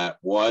mentioned that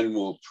one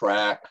will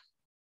track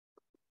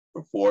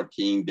for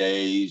 14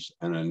 days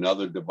and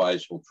another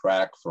device will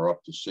track for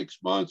up to 6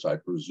 months. I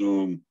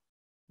presume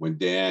when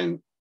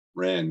Dan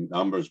ran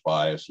numbers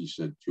by us, he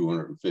said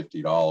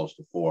 $250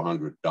 to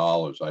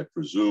 $400. I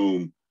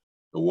presume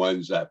the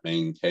ones that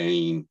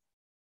maintain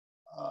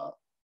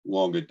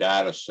longer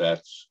data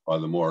sets are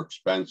the more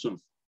expensive.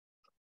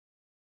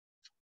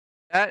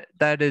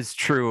 That is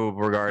true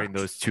regarding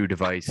those 2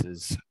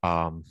 devices,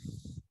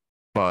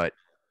 but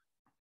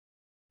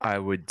I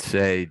would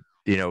say,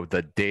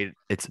 the data,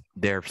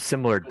 they're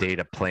similar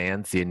data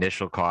plans. The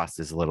initial cost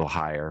is a little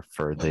higher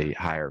for the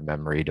higher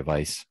memory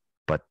device,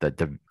 but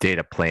the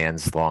data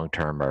plans long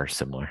term are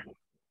similar.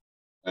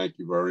 Thank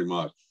you very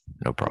much.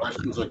 No problem.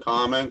 Questions or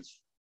comments?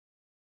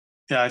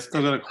 Yeah, I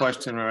still got a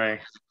question, Ray.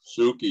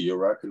 Suki, you're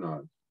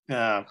recognized.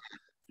 Yeah.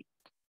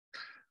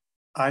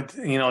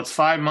 It's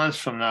 5 months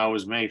from now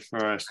is May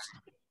 1st.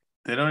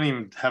 They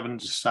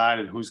haven't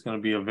decided who's going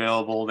to be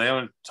available. They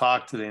haven't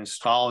talked to the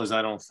installers,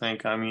 I don't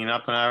think. I mean,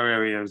 up in our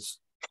area, there's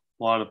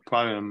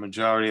probably the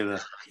majority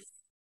of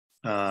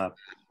the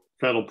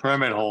federal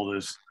permit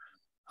holders.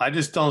 I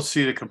just don't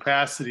see the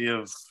capacity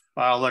of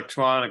our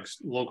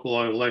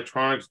local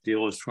electronics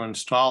dealers to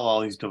install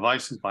all these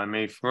devices by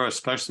May 1st,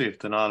 especially if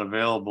they're not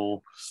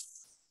available,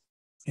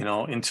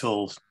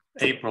 until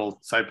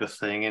April type of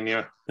thing. And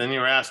then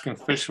you're asking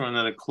fishermen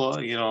that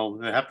are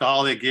they have to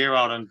haul their gear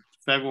out on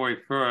February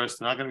 1st.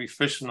 They're not going to be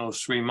fishing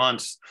those 3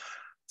 months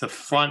to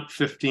front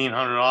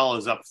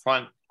 $1,500 up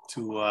front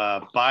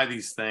to buy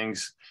these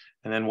things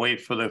and then wait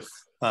for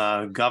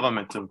the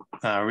government to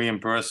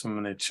reimburse them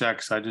in their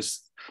checks. I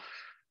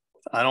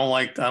don't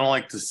like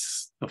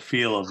the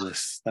feel of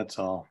this. That's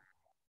all.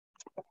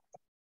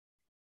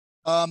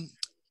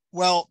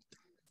 Well,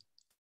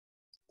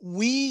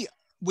 we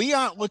we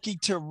aren't looking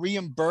to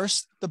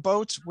reimburse the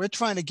boats. We're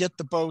trying to get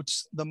the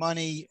boats the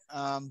money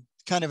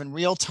kind of in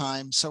real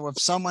time. So if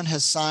someone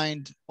has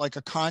signed like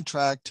a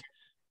contract,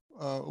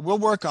 we'll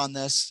work on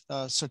this,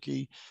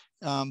 Suki.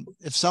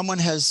 If someone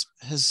has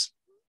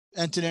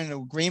entered into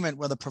an agreement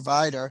with a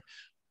provider,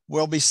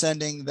 we'll be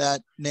sending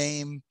that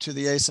name to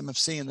the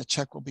ASMFC and the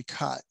check will be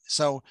cut.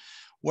 So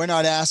we're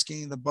not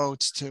asking the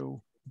boats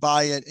to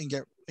buy it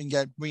and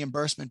get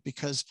reimbursement,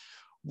 because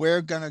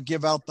we're going to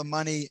give out the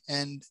money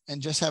and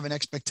just have an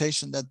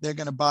expectation that they're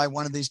going to buy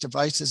one of these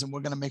devices, and we're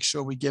going to make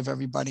sure we give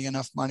everybody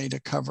enough money to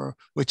cover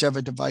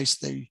whichever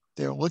device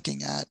they're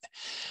looking at.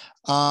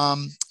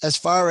 As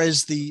far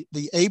as the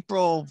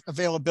April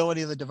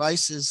availability of the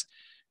devices,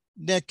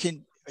 Nick,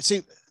 can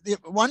see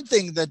one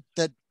thing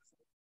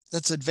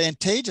that's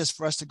advantageous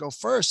for us to go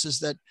first is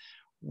that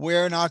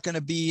we're not going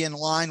to be in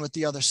line with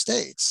the other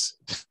states.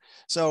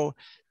 So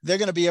they're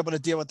going to be able to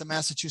deal with the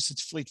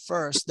Massachusetts fleet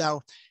first.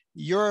 Now,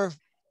 your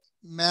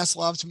Mass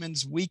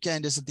Lobsterman's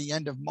weekend is at the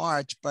end of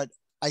March, but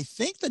I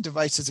think the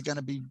devices are going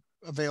to be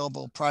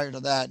available prior to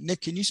that.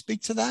 Nick, can you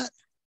speak to that?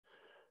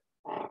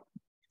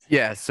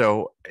 Yeah,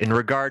 so in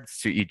regards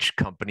to each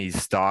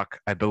company's stock,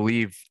 I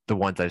believe the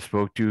ones I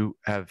spoke to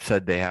have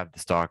said they have the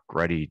stock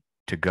ready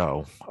to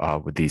go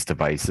with these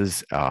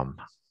devices.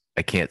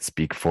 I can't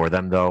speak for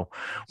them though.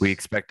 We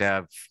expect to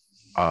have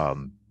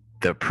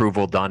the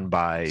approval done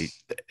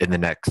in the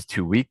next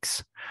 2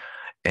 weeks.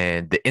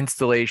 And the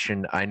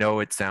installation, I know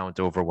it sounds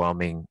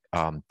overwhelming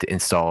to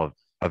install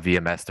a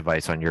VMS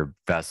device on your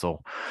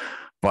vessel,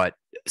 but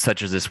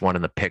such as this one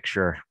in the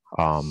picture,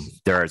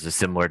 there is a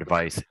similar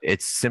device.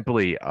 It's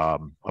simply a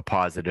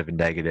positive and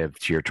negative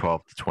to your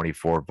 12 to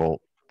 24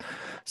 volt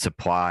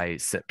supply,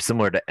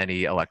 similar to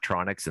any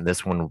electronics, and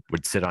this one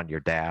would sit on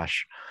your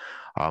dash.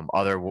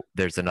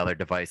 There's another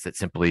device that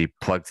simply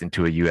plugs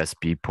into a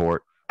USB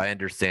port. I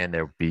understand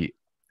there would be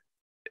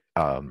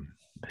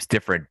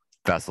different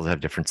vessels have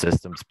different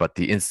systems, but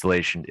the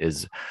installation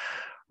is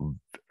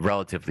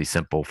relatively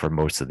simple for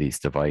most of these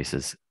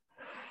devices.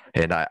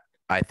 And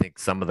I think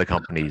some of the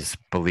companies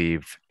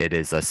believe it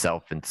is a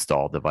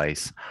self-install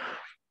device,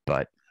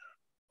 but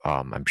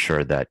I'm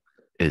sure that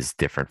is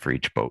different for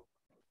each boat.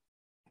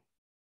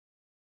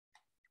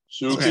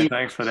 Okay,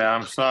 thanks for that.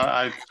 I'm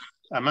sorry,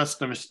 I must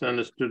have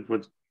misunderstood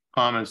with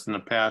comments in the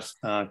past,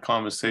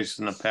 conversations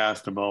in the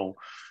past about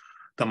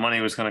the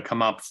money was going to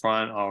come up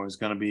front or was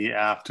going to be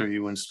after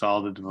you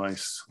install the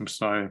device. I'm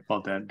sorry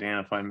about that, Dan,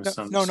 if I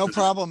misunderstood. No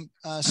problem,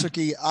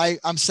 Suki.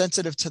 I'm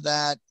sensitive to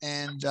that.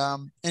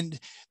 And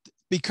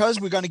because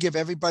we're going to give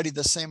everybody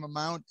the same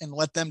amount and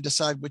let them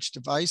decide which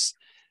device,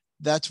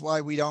 that's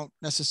why we don't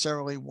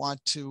necessarily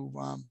want to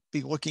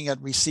be looking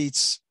at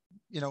receipts,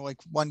 like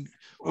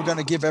we're going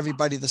to give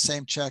everybody the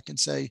same check and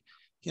say,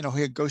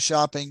 here, go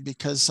shopping,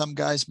 because some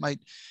guys might,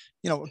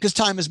 because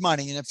time is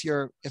money. And if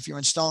you're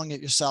installing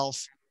it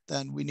yourself,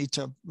 then we need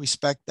to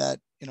respect that,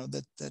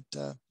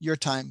 that your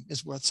time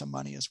is worth some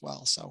money as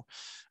well. So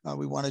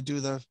we want to do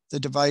the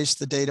device,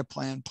 the data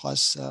plan,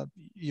 plus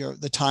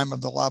the time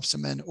of the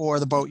lobsterman or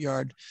the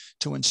boatyard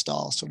to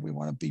install. So we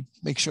want to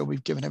make sure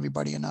we've given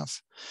everybody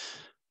enough.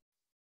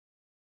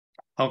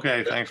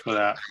 Okay, thanks for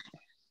that.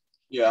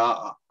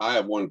 Yeah, I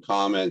have one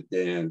comment,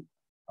 Dan.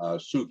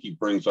 Suki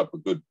brings up a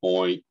good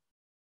point.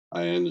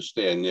 I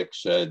understand Nick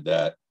said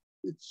that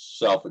it's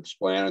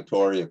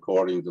self-explanatory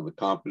according to the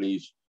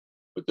companies,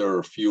 but there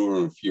are fewer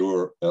and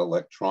fewer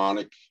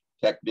electronic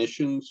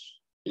technicians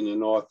in the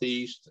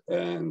Northeast,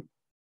 and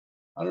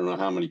I don't know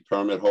how many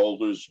permit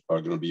holders are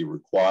going to be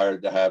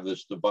required to have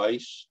this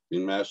device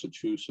in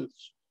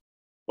Massachusetts.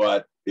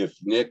 But if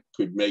Nick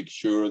could make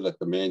sure that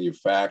the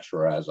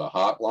manufacturer has a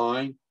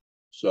hotline,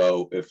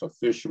 so if a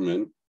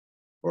fisherman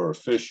or a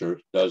fisher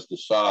does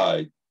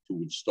decide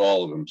to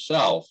install it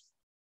himself,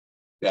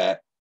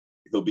 that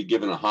he'll be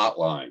given a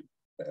hotline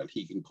that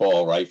he can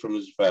call right from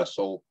his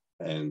vessel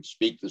and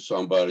speak to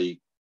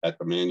somebody at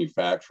the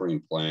manufacturing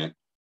plant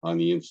on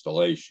the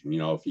installation.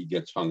 If he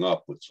gets hung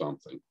up with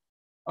something,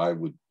 I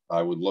would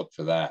look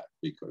for that,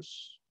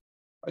 because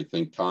I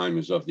think time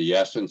is of the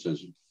essence,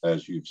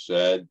 as you've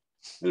said.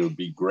 And it would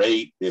be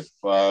great if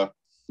the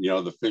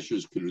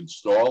fishers could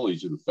install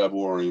these in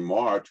February and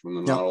March when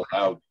they're not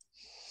allowed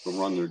to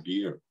run their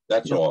gear.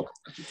 That's all.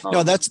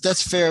 No,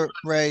 that's fair,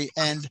 Ray.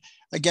 And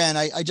again,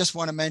 I just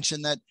want to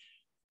mention that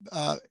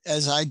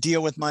as I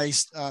deal with my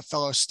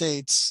fellow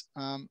states,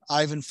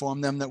 I've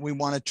informed them that we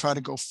want to try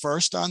to go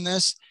first on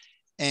this,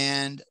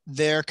 and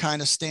they're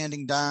kind of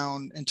standing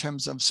down in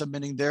terms of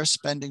submitting their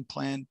spending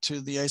plan to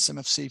the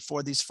ASMFC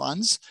for these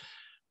funds.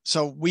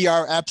 So we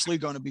are absolutely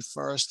going to be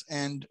first,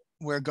 and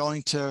we're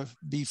going to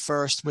be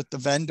first with the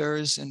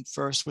vendors and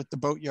first with the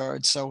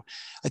boatyards. So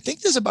I think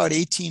there's about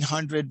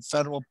 1,800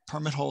 federal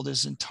permit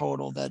holders in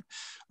total that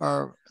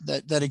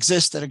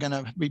exist that are going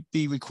to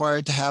be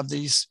required to have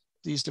these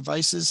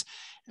devices.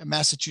 And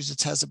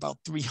Massachusetts has about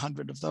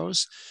 300 of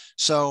those.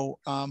 So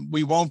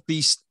we won't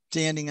be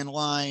standing in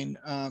line,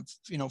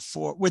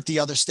 with the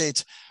other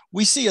states.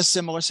 We see a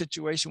similar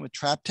situation with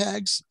trap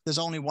tags. There's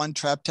only one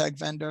trap tag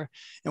vendor.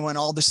 And when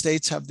all the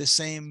states have the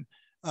same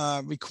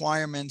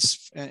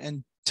requirements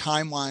and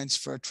timelines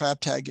for trap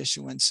tag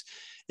issuance,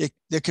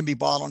 there can be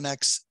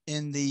bottlenecks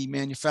in the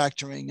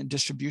manufacturing and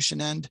distribution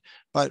end,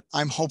 but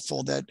I'm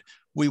hopeful that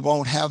we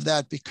won't have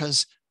that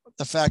because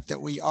the fact that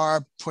we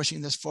are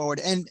pushing this forward.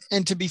 And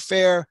to be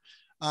fair,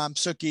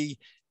 Suki,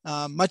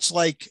 much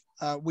like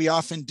we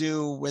often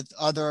do with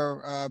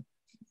other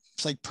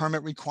like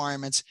permit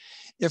requirements,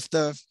 if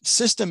the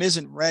system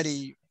isn't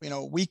ready,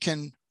 we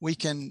can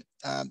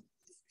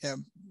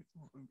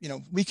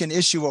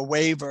issue a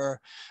waiver,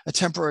 a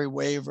temporary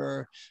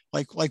waiver,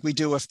 like we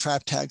do if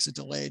trap tags are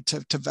delayed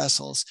to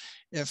vessels,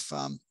 if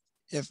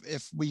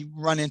we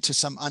run into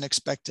some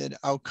unexpected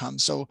outcome.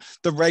 So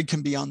the reg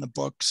can be on the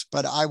books,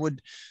 but I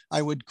would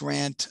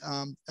grant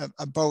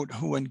a boat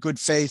who in good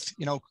faith,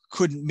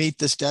 couldn't meet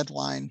this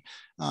deadline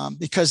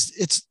because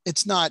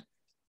it's not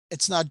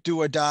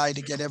do or die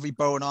to get every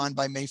boat on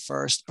by May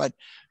 1st, but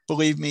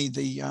believe me,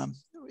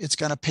 it's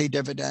going to pay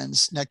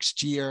dividends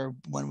next year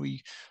when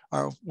we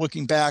are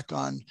looking back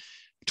on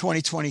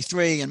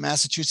 2023 and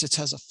Massachusetts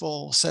has a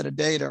full set of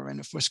data. And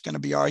if we're going to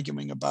be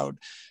arguing about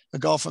a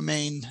Gulf of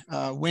Maine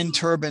wind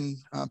turbine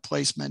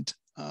placement,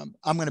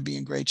 I'm going to be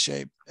in great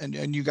shape,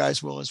 and you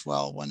guys will as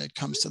well when it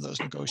comes to those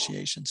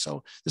negotiations.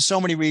 So there's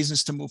so many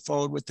reasons to move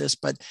forward with this,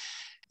 but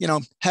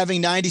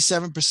having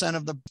 97%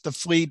 of the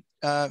fleet,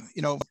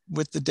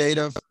 with the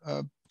data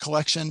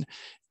collection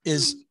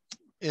is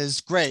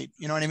great.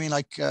 You know what I mean?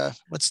 Like,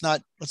 let's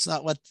not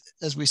let,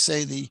 as we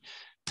say, the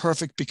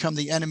perfect become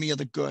the enemy of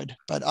the good.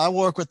 But I'll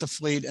work with the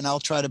fleet and I'll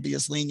try to be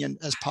as lenient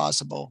as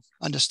possible,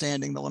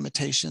 understanding the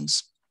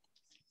limitations.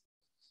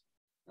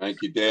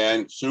 Thank you,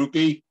 Dan.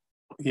 Suki?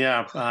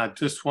 Yeah,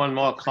 just one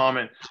more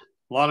comment.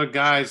 A lot of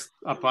guys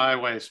up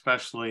Highway,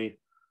 especially,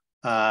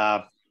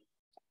 have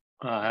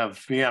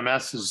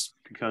VMSs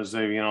because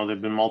they've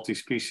been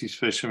multi-species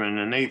fishermen,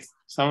 and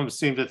some of them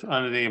seem to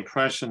under the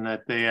impression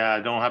that they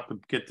don't have to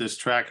get this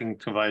tracking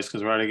device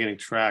because they're already getting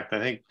tracked. I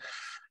think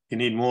you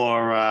need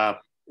more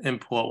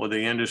input with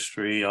the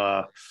industry.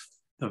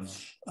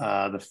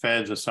 The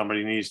feds or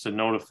somebody needs to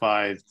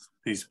notify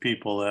these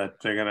people that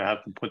they're going to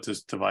have to put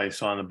this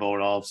device on the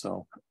boat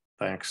also.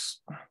 Thanks.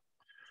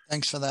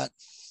 Thanks for that.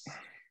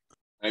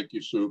 Thank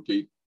you,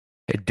 Suki.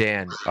 Hey,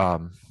 Dan,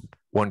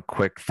 one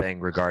quick thing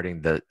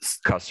regarding the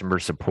customer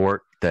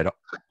support, that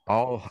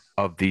all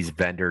of these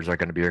vendors are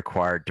going to be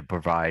required to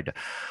provide,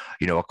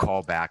 a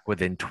call back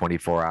within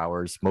 24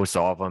 hours. Most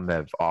all of them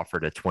have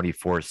offered a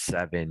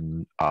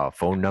 24/7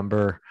 phone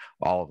number.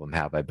 All of them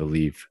have, I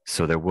believe.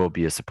 So there will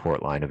be a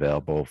support line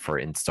available for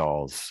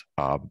installs,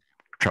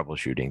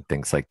 troubleshooting,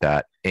 things like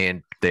that.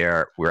 And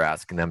we're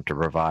asking them to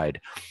provide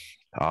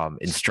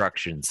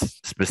instructions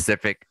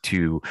specific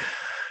to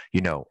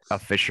a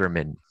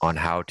fisherman on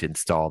how to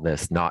install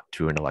this, not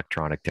to an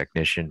electronic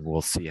technician.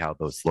 We'll see how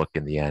those look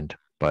in the end,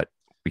 but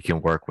we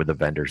can work with the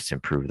vendors to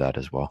improve that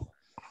as well.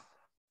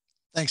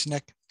 Thanks,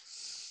 Nick.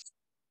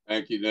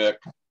 Thank you, Nick.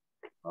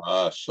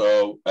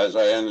 So as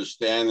I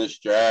understand this,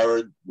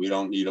 Jared, we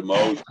don't need a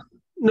motion.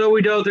 No,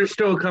 we don't. There's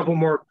still a couple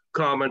more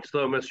comments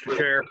though, Mr.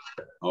 Chair.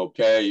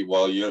 Okay,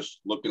 well, you're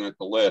looking at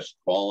the list.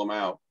 Call them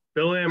out.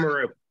 Bill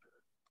Amaru.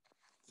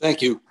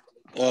 Thank you.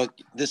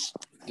 This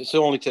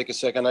will only take a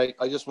second. I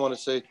just want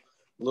to say a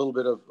little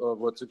bit of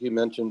what Suki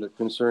mentioned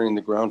concerning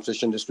the ground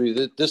fish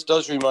industry. This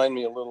does remind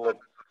me a little of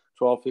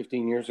 12,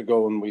 15 years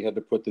ago when we had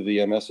to put the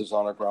VMSs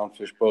on our ground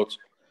fish boats.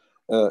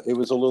 It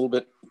was a little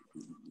bit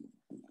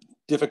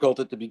difficult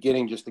at the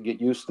beginning just to get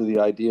used to the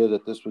idea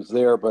that this was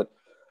there, but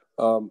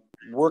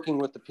working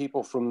with the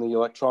people from the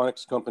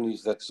electronics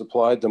companies that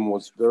supplied them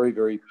was very,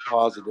 very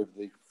positive.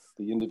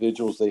 The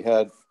individuals they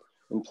had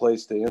in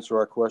place to answer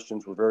our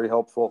questions were very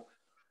helpful.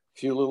 A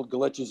few little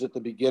glitches at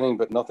the beginning,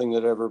 but nothing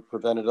that ever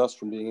prevented us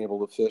from being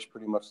able to fish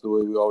pretty much the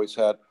way we always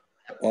had.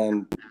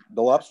 And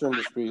the lobster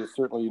industry is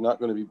certainly not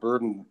going to be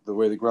burdened the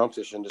way the ground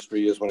fish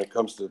industry is when it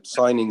comes to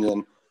signing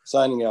in,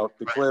 signing out,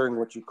 declaring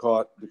what you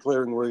caught,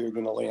 declaring where you're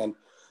going to land,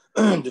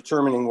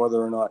 determining whether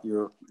or not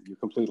you're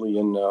completely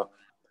in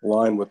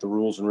line with the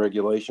rules and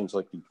regulations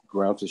like the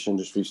ground fish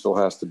industry still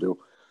has to do.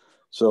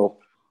 So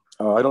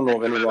I don't know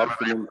of any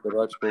lobstermen that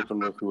I've spoken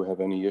with who have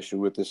any issue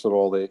with this at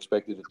all. They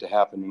expected it to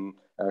happen and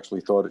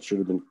actually thought it should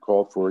have been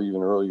called for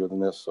even earlier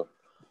than this. So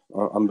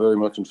I'm very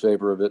much in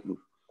favor of it. And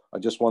I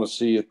just want to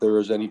see if there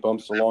is any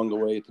bumps along the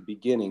way at the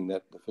beginning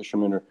that the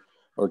fishermen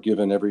are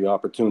given every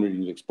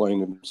opportunity to explain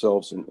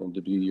themselves and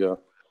to be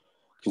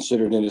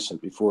considered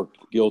innocent before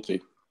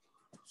guilty.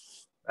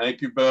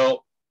 Thank you,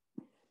 Bill.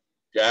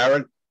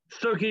 Jared?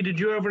 Suki, did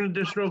you have an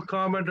additional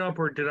comment up,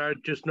 or did we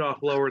just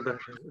not lower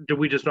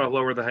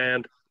the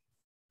hand?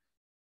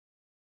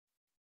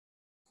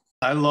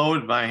 I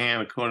lowered my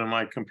hand according to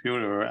my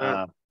computer.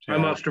 I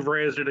must have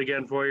raised it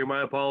again for you.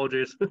 My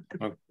apologies.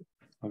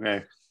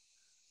 Okay.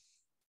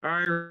 All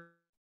right.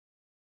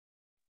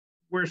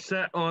 We're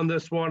set on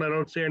this one. I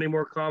don't see any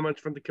more comments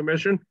from the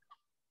commission.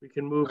 We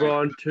can move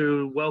on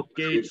to welt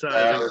gauge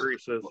size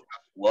increases.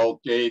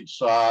 Welt gauge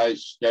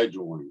size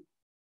scheduling.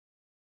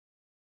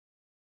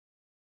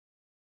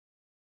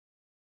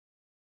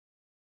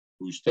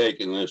 who's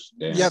taking this,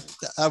 Dan? Yep,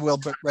 I will,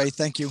 but Ray,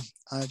 thank you.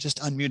 I just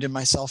unmuted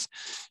myself.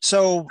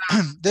 So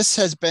this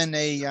has been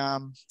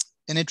an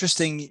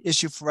interesting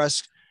issue for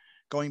us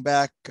going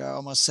back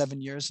almost 7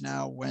 years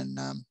now, when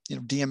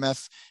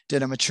DMF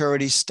did a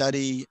maturity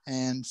study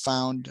and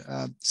found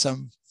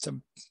some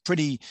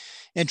pretty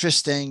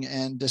interesting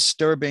and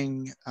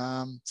disturbing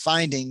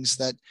findings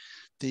that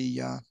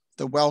the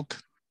whelk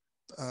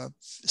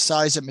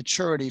size at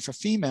maturity for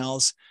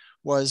females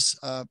was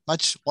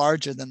much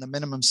larger than the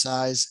minimum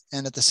size,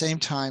 and at the same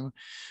time,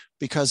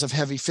 because of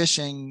heavy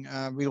fishing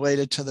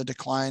related to the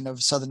decline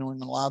of southern New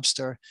England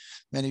lobster,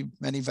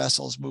 many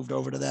vessels moved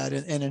over to that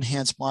and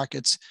enhanced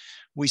markets.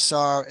 We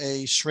saw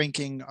a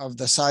shrinking of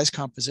the size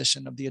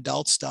composition of the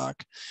adult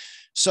stock.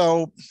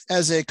 So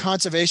as a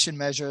conservation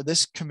measure,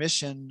 this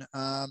commission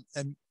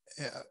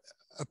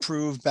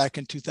approved back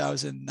in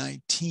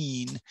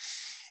 2019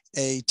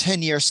 a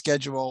 10-year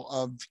schedule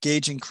of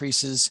gauge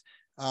increases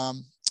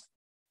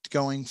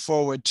going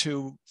forward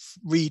to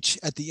reach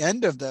at the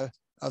end of the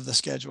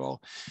schedule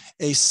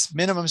a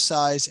minimum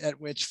size at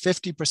which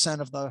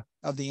 50%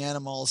 of the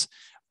animals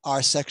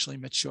are sexually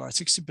mature,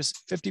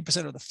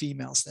 50% of the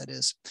females, that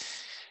is.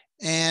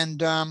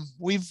 And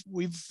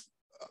we've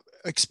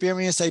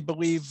experienced, I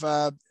believe,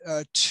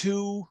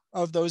 2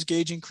 of those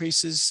gauge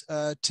increases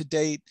to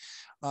date,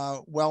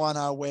 well on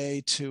our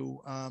way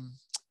to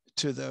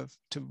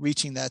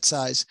reaching that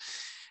size.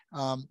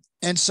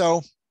 And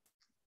so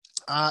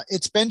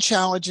it's been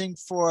challenging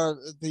for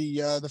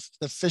the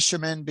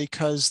fishermen,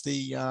 because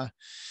the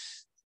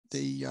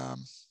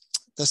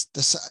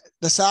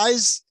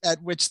size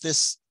at which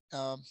this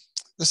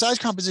the size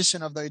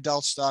composition of the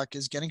adult stock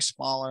is getting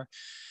smaller.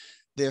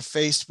 They're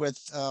faced with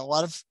a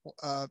lot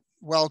of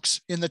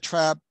whelks in the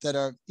trap that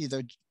are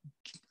either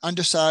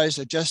undersized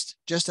or just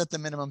at the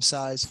minimum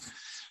size.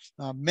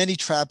 Many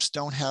traps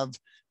don't have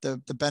the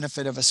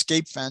benefit of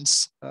escape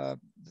fence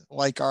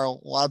like our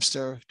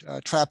lobster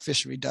trap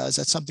fishery does.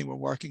 That's something we're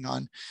working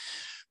on.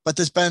 But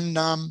there's been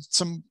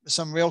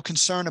some real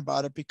concern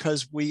about it,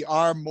 because we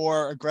are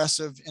more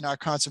aggressive in our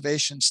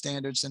conservation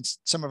standards than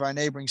some of our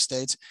neighboring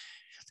states.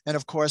 And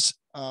of course,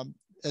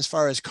 as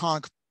far as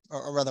conch,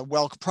 or rather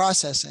whelk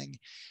processing,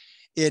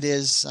 it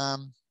is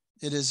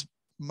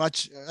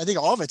much, I think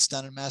all of it's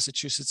done in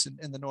Massachusetts and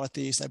in the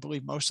Northeast. I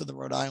believe most of the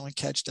Rhode Island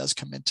catch does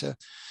come into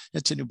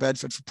New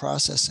Bedford for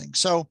processing.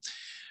 So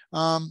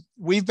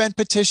we've been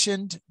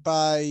petitioned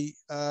by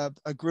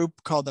a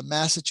group called the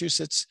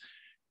Massachusetts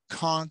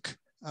Conch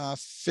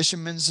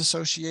Fishermen's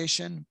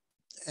Association,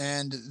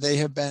 and they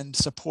have been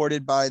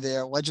supported by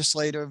their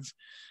legislative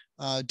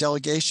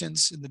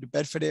delegations in the New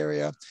Bedford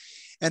area,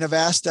 and have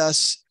asked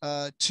us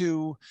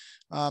to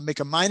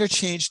make a minor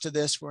change to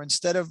this, where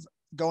instead of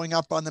going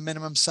up on the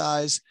minimum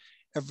size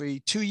every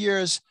 2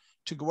 years,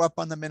 to go up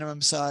on the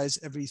minimum size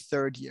every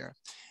 3rd year.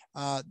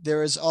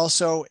 There is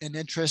also an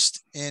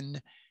interest in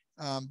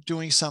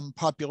doing some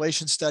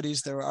population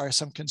studies. There are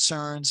some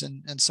concerns,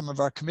 and some of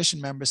our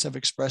commission members have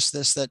expressed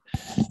this, that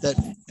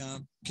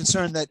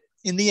concern that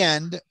in the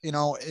end, in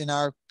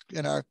our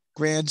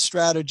grand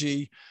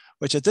strategy,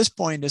 which at this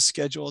point is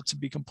scheduled to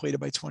be completed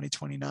by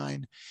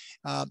 2029,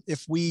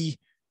 if we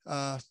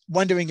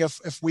wondering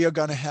if we are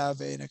going to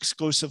have an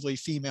exclusively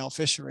female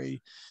fishery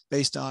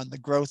based on the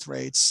growth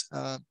rates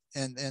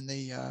and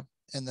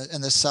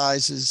the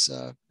sizes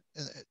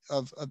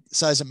of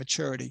size of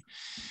maturity.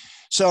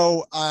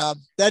 So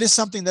that is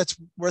something that's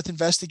worth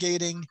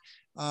investigating.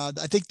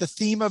 I think the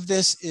theme of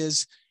this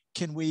is,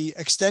 can we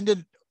extend it?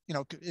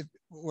 If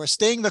we're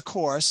staying the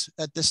course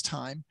at this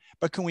time,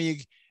 but can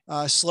we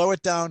slow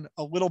it down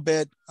a little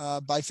bit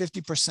by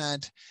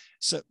 50%?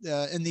 So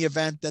in the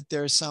event that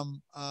there's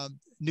some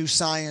new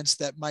science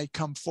that might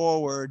come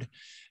forward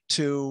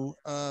to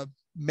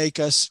make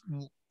us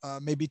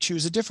maybe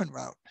choose a different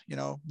route,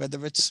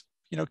 whether it's,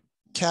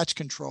 catch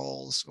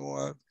controls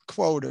or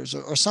quotas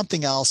or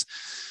something else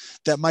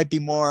that might be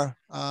more,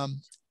 for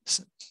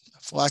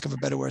lack of a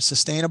better word,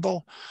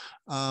 sustainable.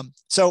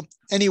 So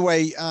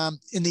anyway,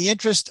 in the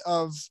interest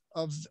of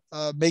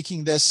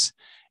making this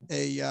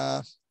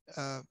a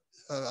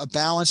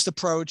balanced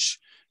approach,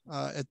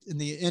 in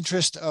the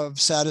interest of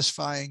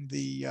satisfying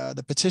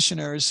the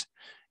petitioners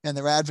and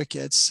their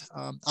advocates,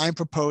 I'm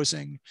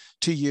proposing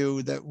to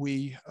you that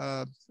we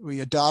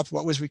adopt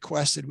what was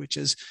requested, which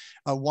is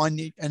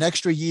an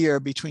extra year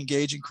between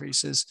gauge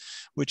increases,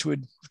 which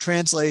would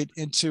translate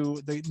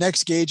into the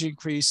next gauge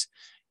increase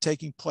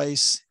taking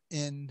place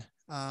in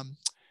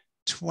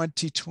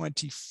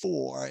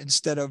 2024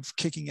 instead of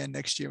kicking in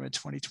next year in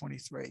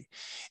 2023.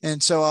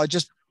 And so I'll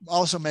just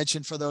also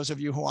mention, for those of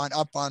you who aren't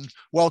up on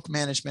whelk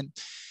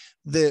management,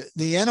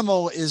 the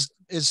animal is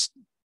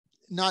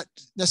not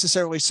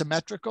necessarily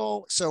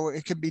symmetrical, so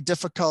it can be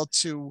difficult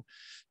to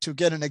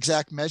get an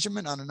exact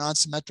measurement on a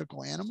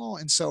non-symmetrical animal.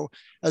 And so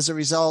as a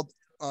result,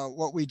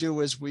 what we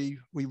do is we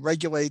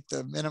regulate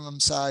the minimum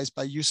size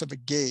by use of a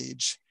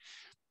gauge.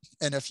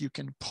 And if you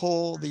can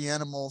pull the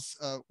animal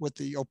with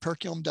the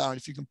operculum down,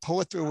 if you can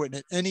pull it through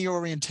in any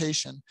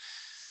orientation,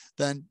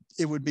 then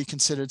it would be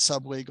considered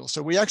sublegal.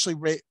 So we actually,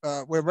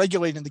 we're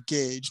regulating the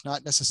gauge,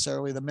 not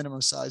necessarily the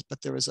minimum size,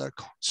 but there is a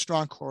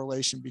strong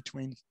correlation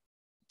between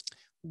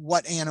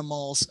what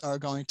animals are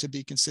going to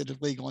be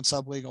considered legal and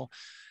sublegal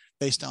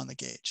based on the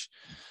gauge.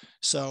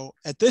 So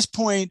at this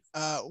point,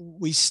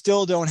 we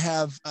still don't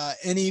have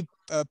any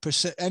of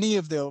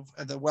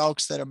the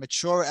whelks that are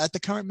mature at the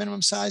current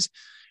minimum size,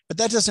 but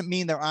that doesn't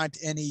mean there aren't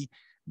any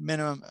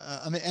minimum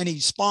any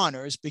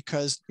spawners,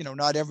 because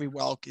not every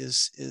whelk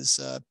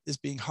is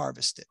being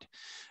harvested.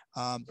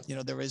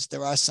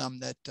 There are some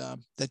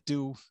that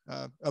do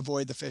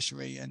avoid the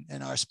fishery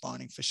and are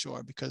spawning for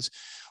sure, because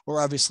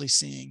we're obviously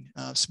seeing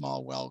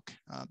small whelk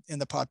in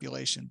the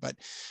population, but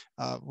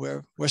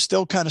we're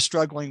still kind of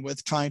struggling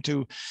with trying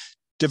to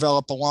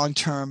develop a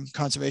long-term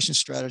conservation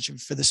strategy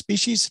for the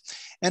species.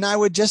 And I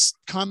would just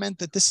comment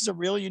that this is a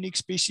really unique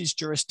species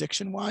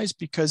jurisdiction-wise,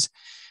 because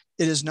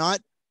it is not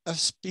a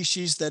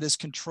species that is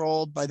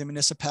controlled by the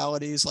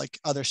municipalities like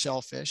other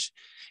shellfish.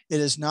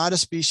 It is not a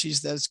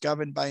species that is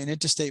governed by an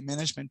interstate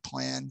management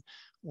plan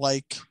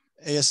like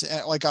our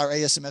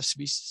ASMF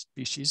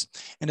species.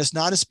 And it's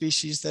not a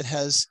species that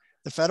has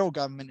the federal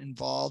government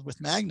involved with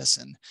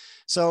Magnuson.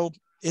 So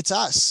it's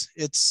us,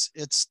 it's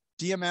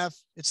DMF,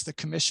 it's the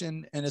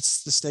commission, and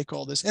it's the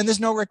stakeholders, and there's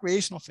no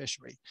recreational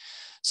fishery.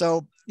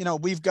 So,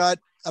 we've got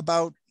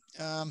about,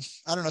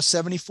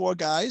 74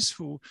 guys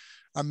who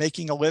are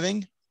making a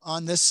living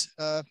on this,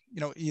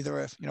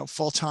 either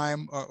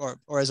full-time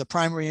or as a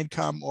primary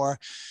income or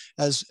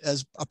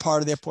as a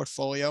part of their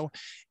portfolio.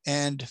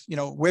 And,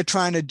 we're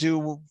trying to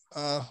do,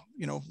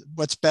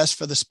 what's best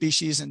for the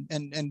species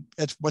and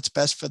what's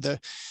best for the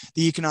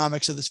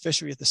economics of this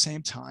fishery at the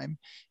same time.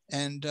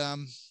 And,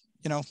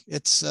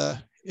 it's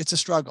a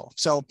struggle.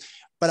 So,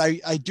 but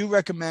I do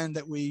recommend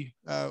that we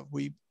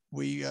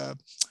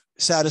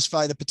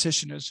satisfy the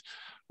petitioners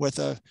with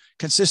a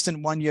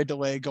consistent 1-year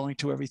delay going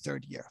to every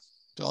 3rd year.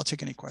 So I'll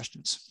take any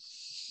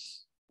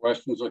questions.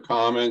 Questions or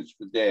comments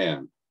for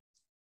Dan?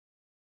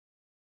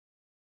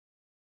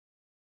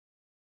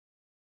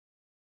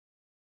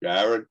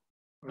 Jared?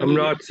 I'm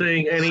not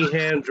seeing any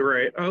hands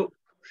raised. Oh,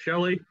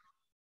 Shelley?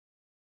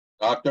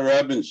 Dr.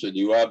 Edmondson,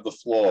 you have the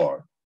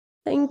floor.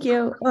 Thank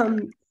you.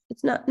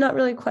 It's not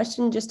really a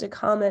question, just a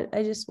comment.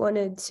 I just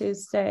wanted to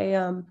say,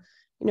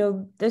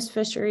 this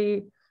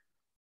fishery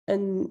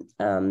and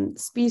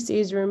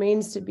species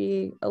remains to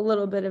be a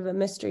little bit of a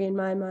mystery in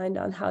my mind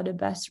on how to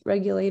best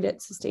regulate it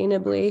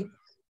sustainably.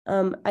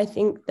 I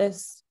think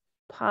this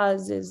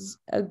pause is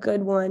a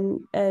good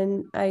one,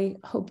 and I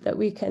hope that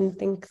we can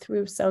think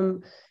through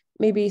some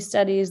maybe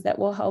studies that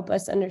will help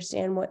us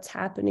understand what's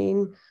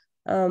happening.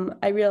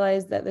 I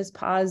realize that this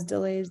pause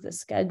delays the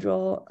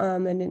schedule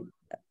and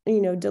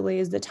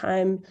delays the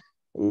time,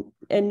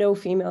 and no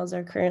females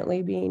are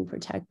currently being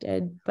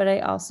protected. But I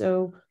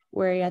also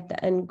worry at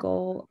the end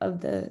goal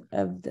of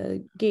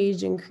the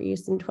gauge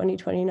increase in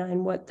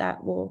 2029, what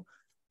that will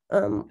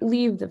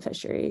leave the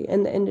fishery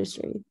and the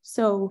industry.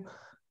 So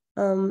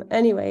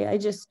anyway, I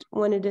just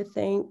wanted to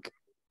thank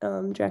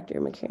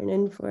Director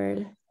McKiernan for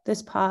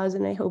this pause,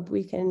 and I hope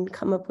we can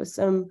come up with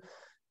some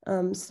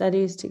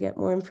studies to get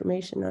more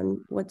information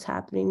on what's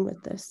happening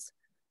with this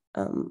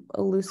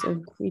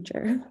elusive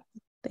creature.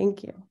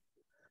 Thank you.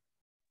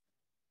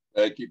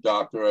 Thank you,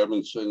 Dr.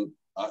 Edmondson.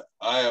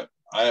 I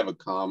have a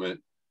comment.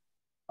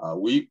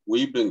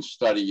 We've been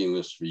studying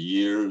this for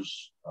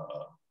years.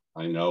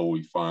 I know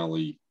we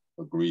finally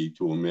agreed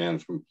to a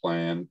management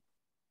plan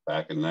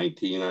back in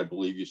 19, I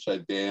believe you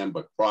said, Dan,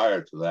 but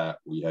prior to that,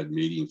 we had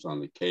meetings on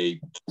the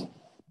Cape.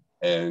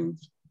 And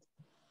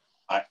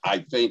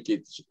I think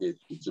it's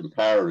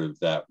imperative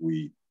that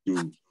we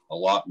do a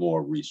lot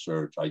more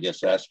research. I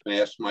guess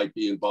SMAS might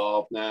be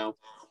involved now,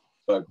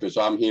 but because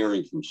I'm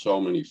hearing from so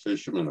many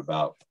fishermen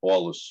about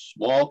all the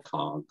small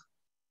conch,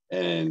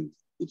 and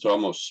it's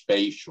almost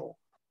spatial.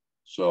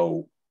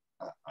 So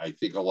I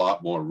think a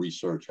lot more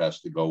research has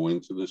to go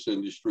into this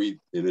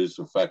industry. It is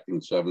affecting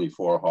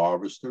 74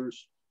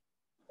 harvesters.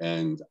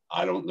 And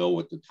I don't know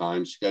what the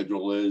time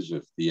schedule is,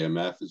 if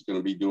DMF is going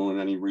to be doing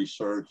any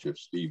research, if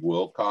Steve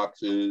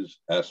Wilcox is,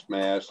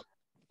 SMAS,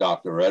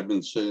 Dr.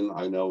 Edmondson,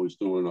 I know, is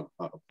doing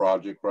a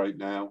project right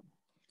now.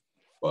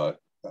 But,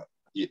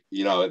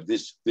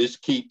 this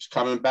keeps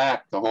coming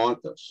back to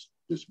haunt us,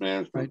 this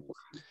management.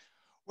 Right.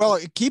 Well,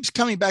 it keeps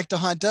coming back to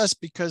haunt us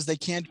because they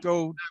can't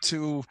go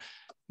to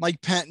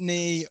Mike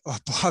Pentney or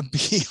Bob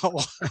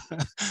Beal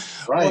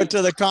right. or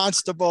to the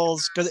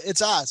constables, because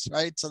it's us,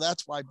 right? So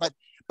that's why. But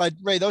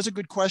Ray, those are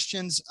good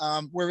questions.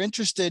 We're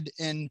interested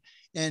in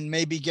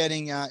maybe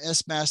getting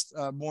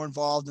SMAS more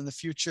involved in the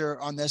future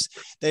on this.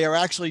 They are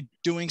actually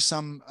doing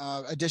some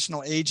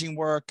additional aging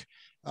work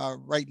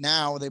right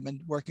now. They've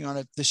been working on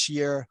it this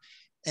year.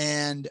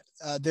 And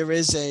there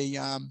is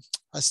a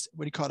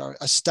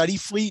study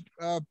fleet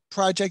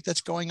project that's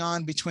going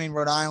on between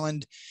Rhode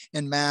Island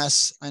and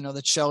Mass. I know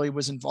that Shelley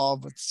was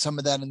involved with some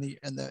of that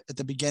at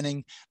the beginning.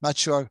 I'm not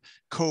sure,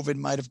 COVID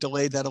might have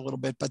delayed that a little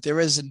bit, but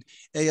there is an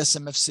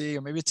ASMFC,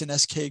 or maybe it's an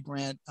SK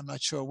grant, I'm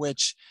not sure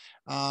which,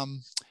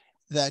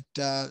 that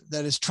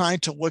is trying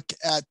to look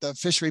at the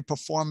fishery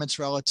performance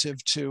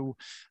relative to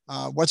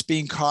what's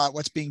being caught,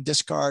 what's being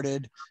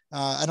discarded.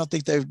 I don't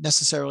think they're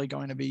necessarily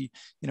going to be,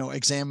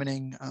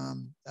 examining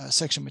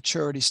section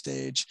maturity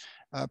stage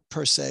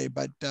per se,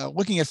 but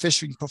looking at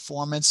fishing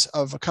performance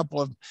of a couple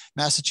of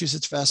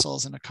Massachusetts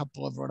vessels and a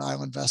couple of Rhode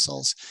Island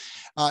vessels.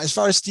 As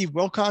far as Steve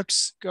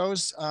Wilcox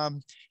goes,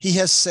 he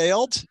has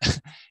sailed.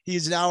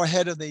 He's now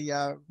ahead of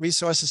the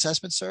Resource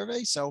Assessment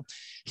Survey, so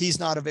he's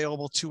not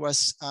available to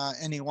us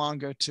any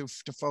longer to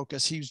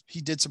focus.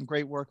 He did some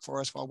great work for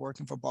us while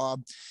working for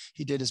Bob.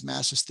 He did his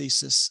master's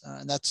thesis,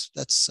 and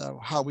that's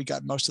how we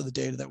got most of the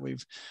data that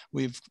we've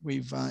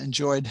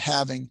enjoyed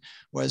having,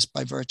 was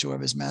by virtue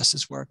of his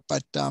master's work.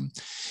 But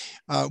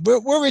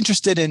we're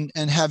interested in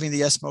having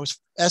the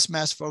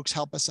SMAS folks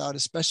help us out,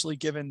 especially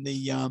given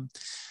the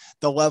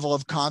level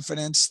of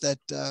confidence that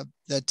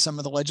some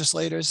of the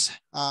legislators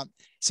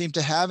seem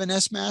to have in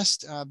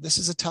SMAS. This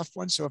is a tough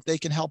one, so if they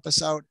can help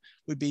us out,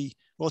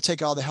 we'll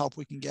take all the help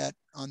we can get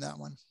on that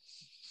one.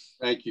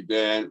 Thank you,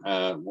 Dan.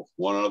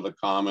 One other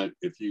comment,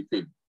 if you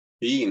could,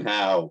 being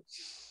how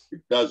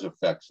it does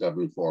affect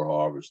 74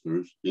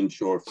 harvesters,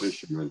 inshore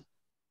fishermen,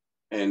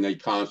 and they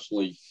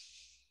constantly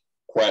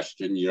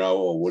question,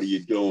 oh, what are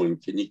you doing?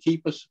 Can you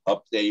keep us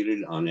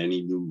updated on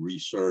any new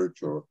research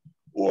or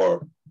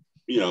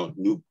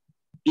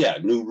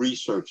new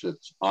research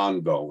that's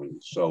ongoing,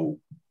 so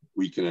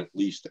we can at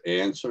least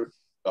answer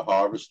the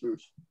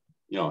harvesters,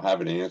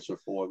 have an answer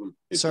for them?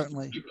 If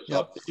certainly. Keep us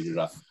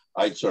updated.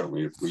 I'd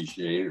certainly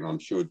appreciate it. And I'm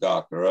sure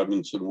Dr.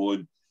 Edmondson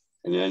would,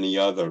 and any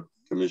other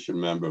commission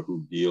member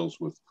who deals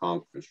with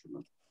conch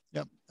fishermen.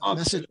 Yep.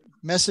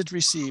 Message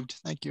received.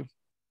 Thank you.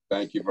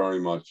 Thank you very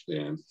much,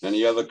 Dan.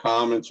 Any other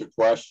comments or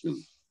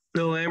questions?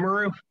 Bill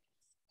Amaru?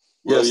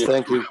 Yes,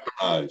 thank you.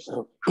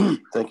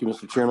 Thank you,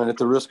 Mr. Chairman. At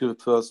the risk of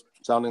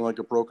sounding like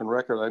a broken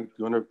record, I'm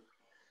going to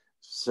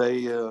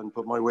say and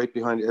put my weight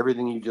behind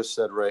everything you just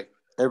said, Ray.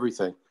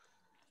 Everything,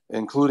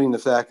 including the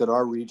fact that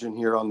our region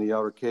here on the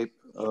Outer Cape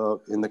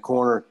in the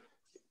corner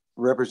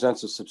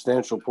represents a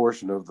substantial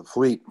portion of the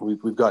fleet.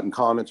 We've gotten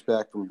comments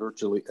back from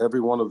virtually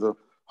every one of the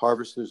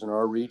harvesters in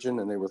our region,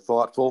 and they were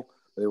thoughtful.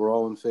 They were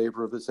all in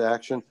favor of this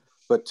action.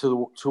 But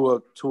to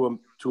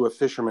a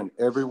fisherman,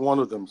 every one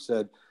of them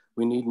said,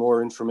 we need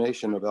more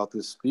information about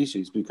this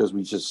species because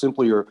we just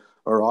simply are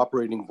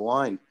operating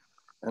blind,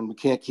 and we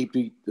can't keep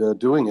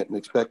doing it and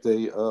expect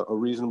a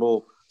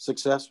reasonable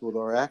success with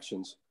our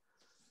actions.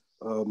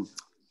 I'm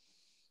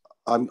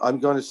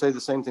going to say the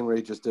same thing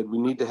Ray just did. We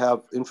need to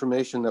have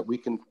information that we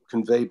can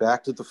convey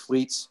back to the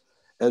fleets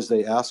as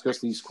they ask us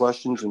these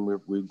questions, and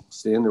we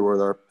stand there with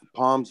our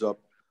palms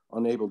up,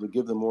 unable to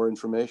give them more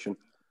information.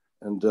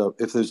 And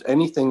if there's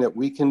anything that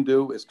we can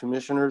do as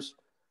commissioners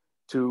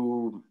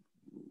to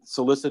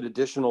solicit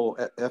additional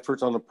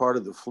efforts on the part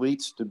of the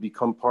fleets to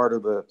become part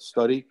of the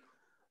study,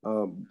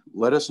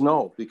 let us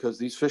know, because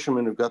these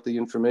fishermen have got the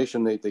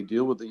information. They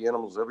deal with the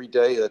animals every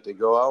day that they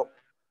go out,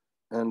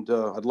 and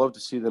I'd love to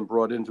see them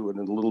brought into it in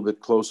a little bit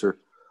closer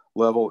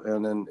level.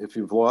 And then if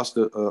you've lost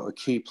a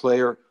key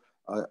player,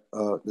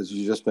 as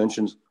you just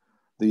mentioned,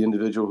 the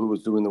individual who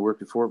was doing the work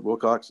before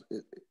Wilcox,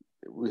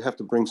 we have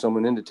to bring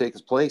someone in to take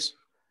his place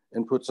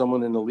and put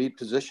someone in the lead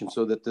position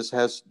so that this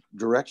has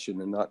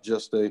direction and not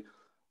just a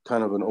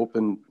kind of an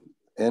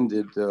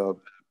open-ended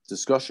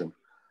discussion.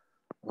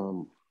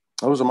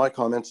 Those are my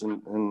comments,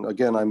 and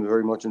again, I'm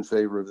very much in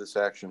favor of this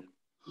action.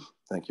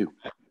 Thank you.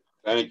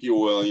 Thank you,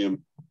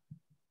 William.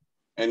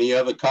 Any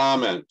other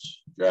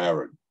comments,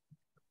 Jared?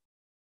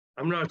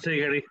 I'm not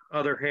seeing any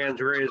other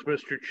hands raised,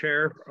 Mr.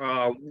 Chair.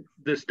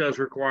 This does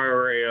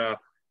require a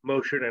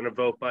motion and a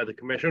vote by the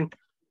commission.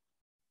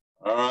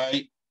 All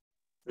right.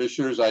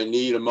 Commissioners, I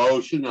need a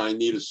motion, I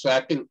need a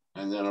second,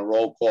 and then a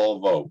roll call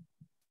vote.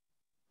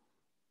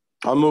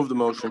 I'll move the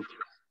motion.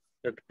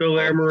 That's Bill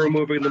Amaru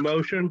moving the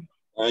motion.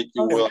 Thank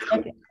you, Will.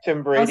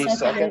 Tim Brady,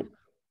 second.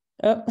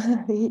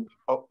 Oh.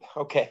 Oh,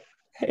 okay.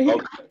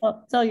 Okay.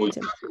 It's all you,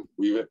 Tim.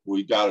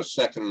 We got a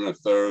second and a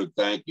third.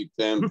 Thank you,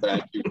 Tim.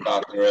 Thank you,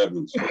 Dr.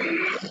 Evans.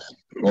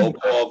 Roll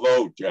call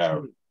vote,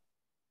 Jared.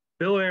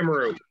 Bill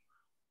Amaru.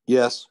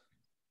 Yes.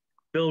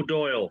 Bill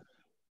Doyle.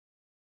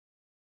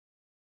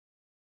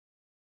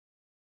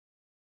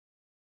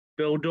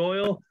 Bill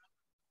Doyle.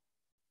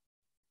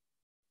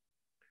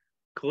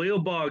 Khalil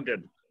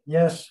Bogdan.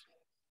 Yes.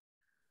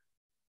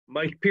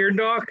 Mike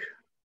Peerdock.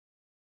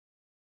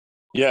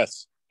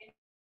 Yes.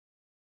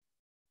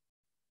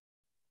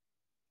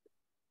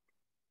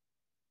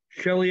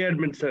 Shelley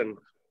Edmondson.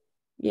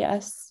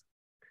 Yes.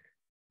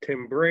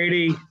 Tim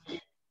Brady.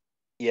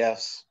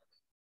 Yes.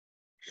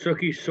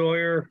 Suki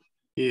Sawyer.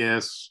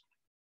 Yes.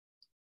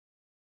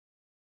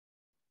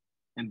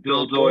 And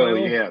Bill Doyle.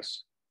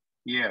 Yes.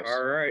 Yes.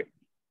 All right.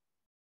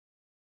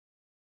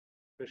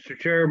 Mr.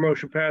 Chair,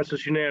 motion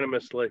passes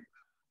unanimously.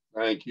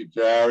 Thank you,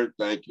 Jared.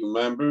 Thank you,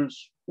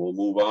 members. We'll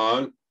move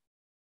on.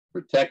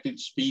 Protected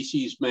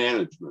species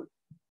management.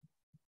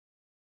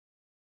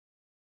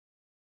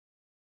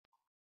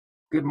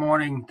 Good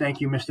morning. Thank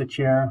you, Mr.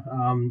 Chair.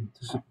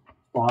 This is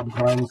Bob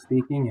Glenn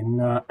speaking,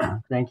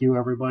 and thank you,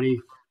 everybody,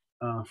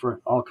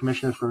 for all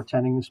commissioners for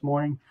attending this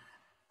morning.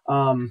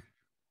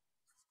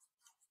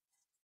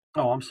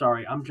 Oh, I'm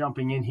sorry. I'm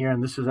jumping in here,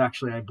 and this is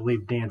actually, I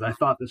believe, Dan's. I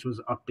thought this was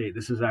an update.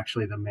 This is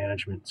actually the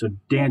management. So,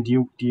 Dan,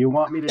 do you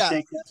want me to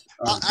take this?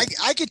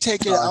 I could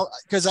take it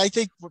because I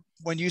think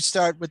when you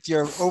start with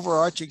your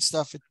overarching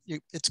stuff,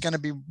 it's going to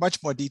be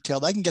much more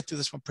detailed. I can get through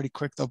this one pretty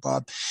quick, though,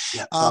 Bob.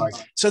 Yeah,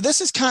 so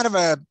this is kind of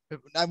a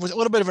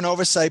little bit of an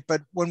oversight,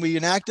 but when we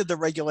enacted the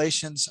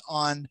regulations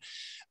on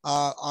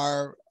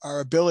our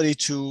ability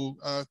to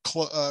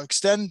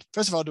extend,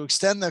 first of all, to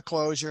extend the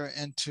closure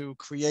and to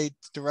create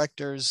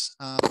directors'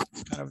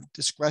 kind of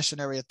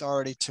discretionary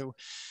authority to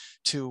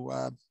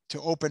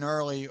open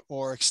early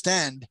or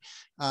extend,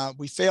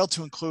 we failed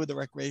to include the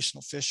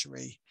recreational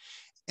fishery.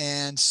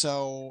 And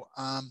so,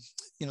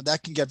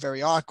 that can get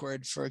very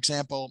awkward. For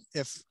example,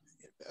 if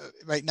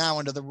right now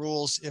under the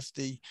rules, if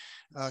the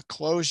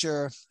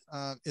closure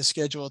is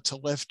scheduled to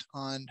lift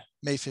on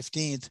May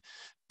 15th,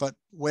 but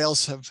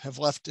whales have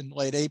left in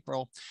late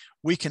April,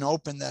 we can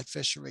open that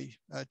fishery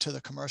to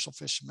the commercial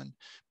fishermen,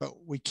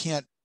 but we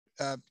can't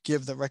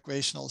give the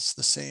recreationals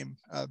the same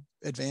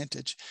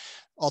advantage.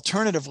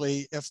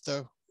 Alternatively, if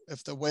the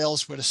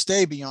whales were to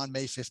stay beyond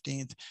May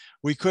 15th,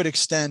 we could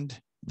extend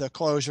the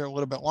closure a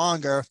little bit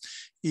longer,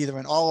 either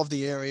in all of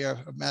the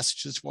area of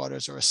Massachusetts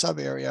waters or a sub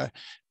area,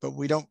 but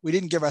we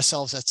didn't give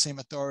ourselves that same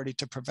authority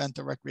to prevent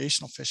the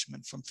recreational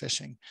fishermen from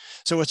fishing.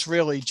 So it's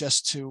really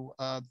just to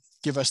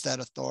give us that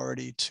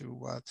authority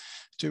to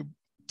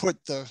put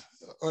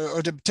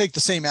or to take the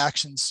same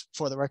actions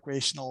for the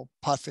recreational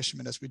pot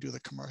fishermen as we do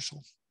the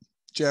commercial.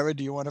 Jared,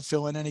 do you want to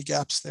fill in any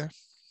gaps there?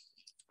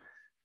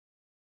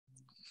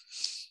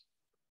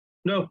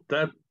 No,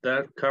 that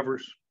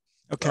covers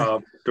okay.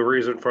 The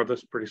reason for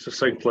this pretty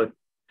succinctly.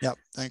 Yep,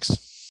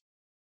 thanks.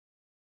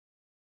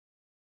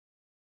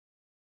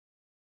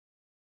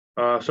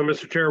 So,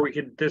 Mr. Chair,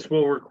 this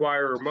will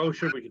require a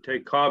motion. We can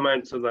take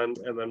comments and then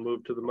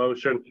move to the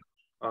motion.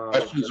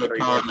 Questions or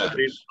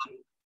comments?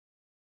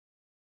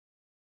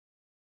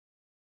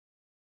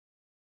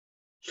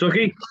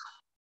 Suki?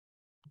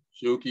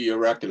 Suki, you're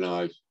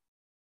recognized.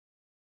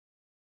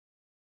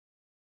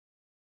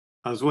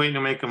 I was waiting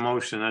to make a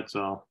motion, that's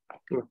all.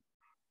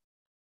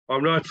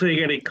 I'm not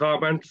seeing any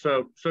comments.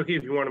 So, Suki,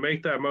 if you want to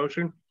make that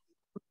motion.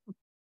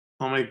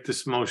 I'll make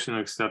this motion to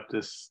accept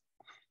this.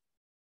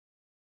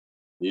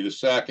 Need a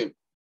second?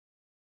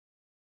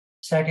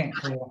 Second,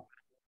 Khalil.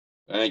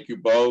 Thank you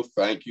both.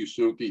 Thank you,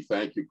 Suki.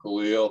 Thank you,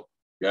 Khalil.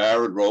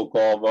 Jared, roll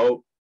call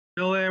vote.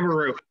 Bill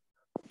Amaru.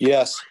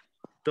 Yes.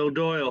 Bill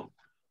Doyle.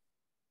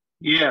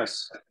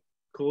 Yes.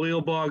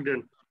 Khalil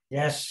Bogdan.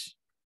 Yes.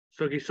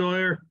 Suki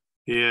Sawyer.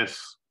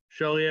 Yes.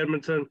 Shelley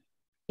Edmondson.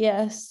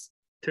 Yes.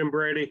 Tim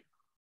Brady.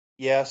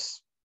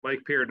 Yes.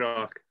 Mike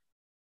Peernock.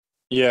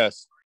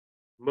 Yes.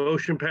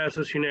 Motion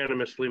passes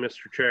unanimously,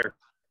 Mr. Chair.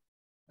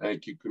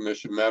 Thank you,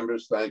 Commission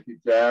members. Thank you,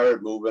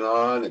 Jared. Moving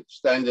on.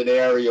 Extended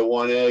Area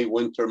 1A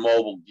winter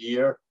mobile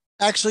gear.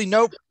 Actually,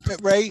 nope,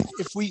 Ray.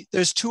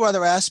 There's two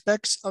other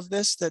aspects of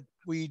this that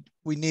we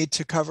need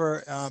to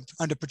cover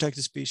under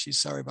protected species.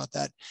 Sorry about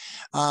that.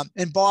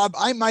 And Bob,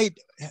 I might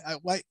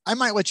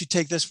let you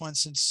take this one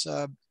since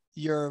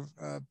you're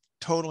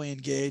totally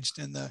engaged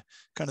in the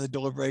kind of the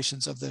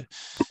deliberations of the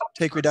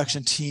take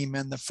reduction team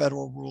and the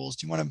federal rules.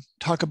 Do you want to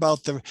talk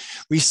about the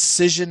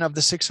rescission of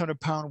the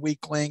 600-pound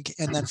weak link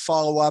and then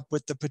follow up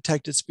with the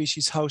protected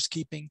species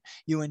housekeeping,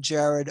 you and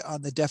Jared,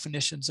 on the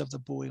definitions of the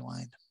buoy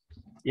line?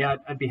 Yeah,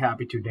 I'd be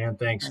happy to, Dan.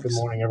 Thanks. Good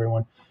morning,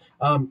 everyone.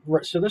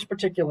 So this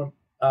particular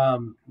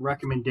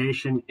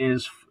recommendation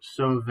is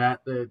so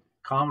that the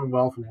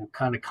Commonwealth will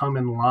kind of come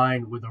in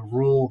line with a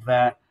rule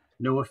that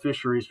NOAA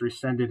Fisheries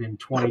rescinded in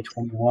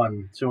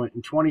 2021. So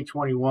in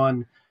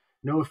 2021,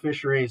 NOAA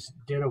Fisheries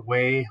did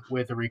away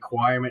with the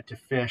requirement to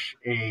fish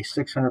a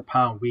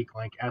 600-pound weak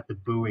link at the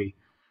buoy.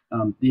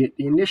 The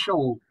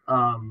initial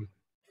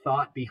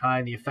thought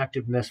behind the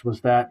effectiveness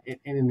was that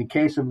in the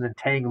case of an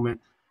entanglement,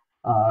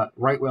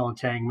 right whale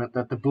entanglement,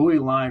 that the buoy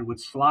line would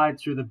slide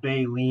through the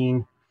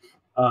baleen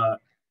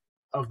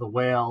of the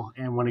whale,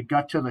 and when it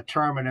got to the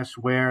terminus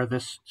where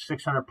this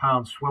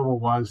 600-pound swivel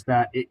was,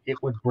 that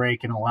it would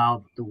break and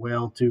allow the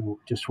whale to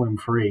swim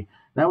free.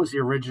 That was the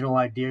original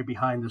idea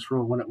behind this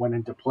rule when it went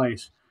into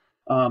place.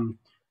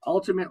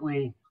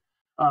 Ultimately,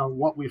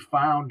 what we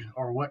found,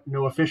 or what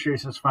NOAA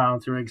Fisheries has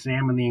found through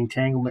examining the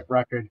entanglement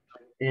record,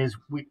 is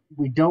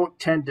we don't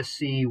tend to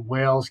see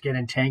whales get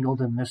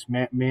entangled in this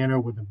manner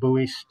with the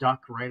buoy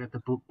stuck right at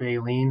the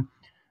baleen.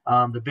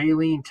 The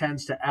baleen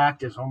tends to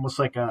act as almost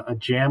like a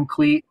jam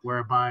cleat,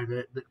 whereby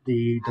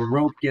the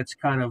rope gets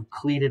kind of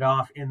cleated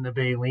off in the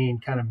baleen,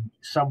 kind of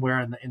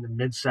somewhere in the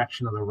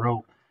midsection of the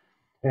rope.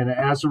 And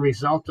as a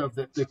result of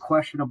the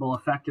questionable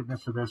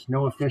effectiveness of this,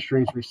 NOAA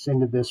Fisheries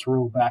rescinded this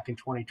rule back in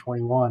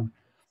 2021.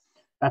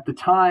 At the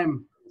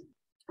time,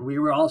 we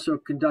were also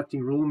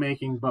conducting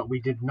rulemaking, but we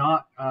did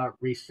not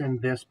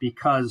rescind this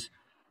because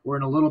we're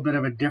in a little bit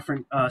of a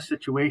different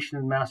situation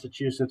in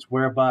Massachusetts,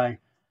 whereby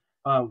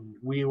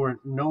we were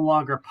no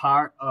longer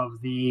part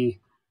of the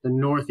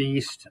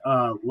Northeast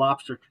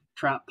lobster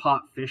trap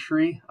pot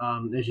fishery.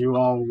 As you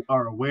all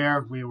are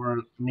aware, we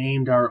were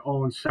named our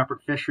own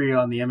separate fishery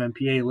on the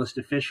MMPA list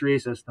of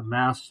fisheries as the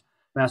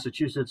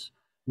Massachusetts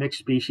mixed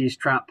species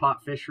trap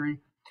pot fishery,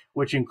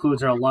 which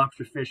includes our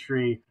lobster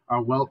fishery,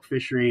 our whelk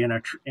fishery,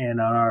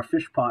 and our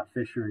fish pot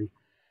fishery.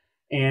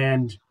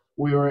 And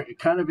we were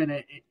kind of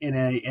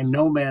in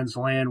no man's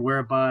land,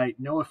 whereby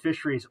NOAA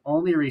Fisheries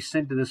only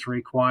rescinded this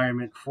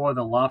requirement for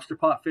the lobster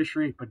pot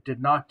fishery, but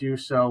did not do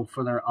so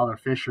for their other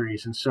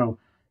fisheries. And so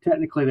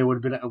technically there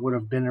would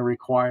have been a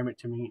requirement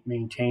to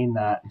maintain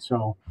that. And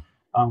so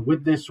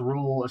with this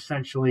rule,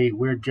 essentially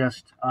we're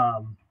just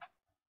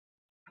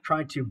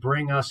trying to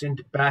bring us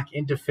back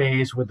into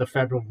phase with the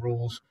federal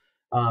rules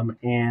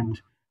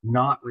and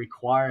not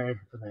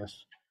require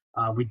this.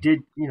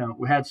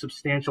 We had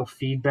substantial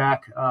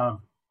feedback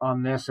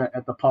on this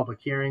at the public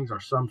hearings, or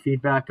some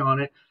feedback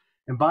on it.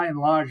 And by and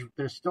large,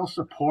 there's still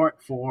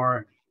support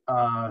for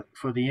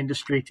the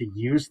industry to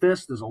use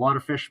this. There's a lot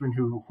of fishermen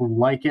who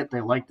like it.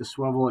 They like the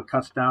swivel. It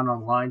cuts down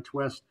on line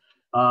twist.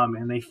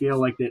 And they feel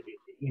like that,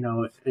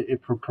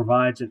 it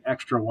provides an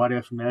extra what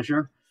if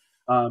measure.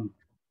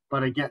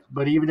 But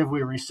even if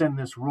we rescind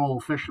this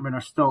rule, fishermen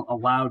are still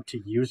allowed to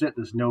use it.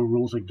 There's no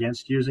rules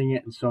against using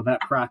it. And so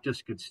that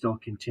practice could still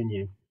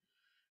continue.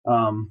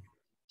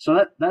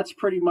 So that's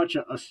pretty much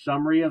a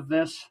summary of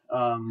this.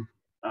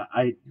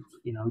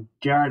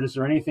 Jared, is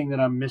there anything that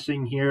I'm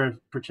missing here,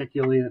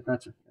 particularly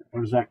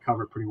or does that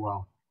cover pretty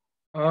well?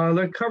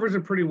 That covers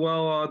it pretty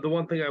well. The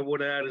one thing I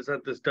would add is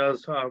that this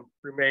does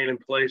remain in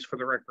place for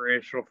the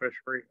recreational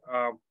fishery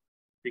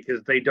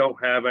because they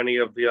don't have any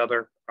of the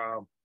other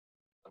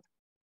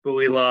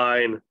buoy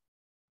line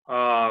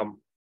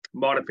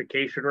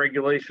modification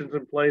regulations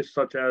in place,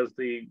 such as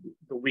the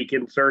weak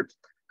inserts.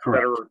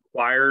 Correct. That are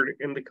required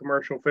in the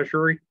commercial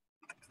fishery.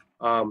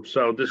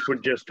 So this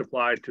would just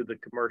apply to the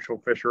commercial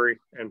fishery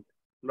and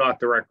not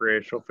the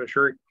recreational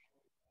fishery.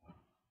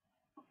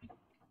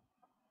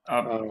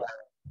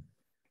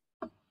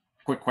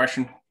 Quick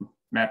question,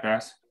 Matt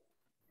Bass.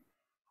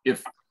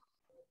 If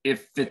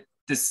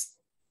this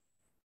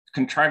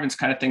contrivance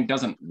kind of thing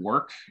doesn't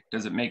work,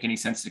 does it make any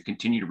sense to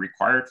continue to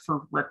require it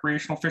for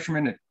recreational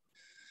fishermen?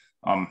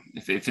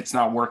 If it's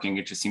not working,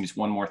 it just seems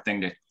one more thing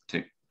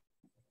to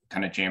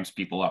kind of jams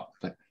people up,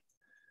 but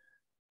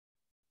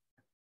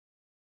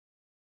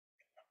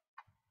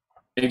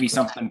maybe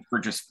something for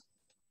just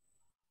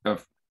a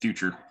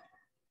future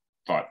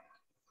thought.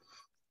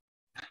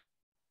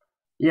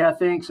 Yeah,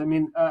 thanks. I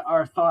mean,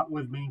 our thought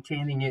with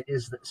maintaining it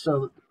is that,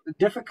 so the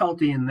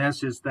difficulty in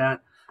this is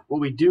that what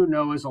we do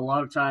know is a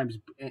lot of times,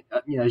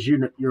 as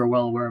you're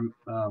well aware,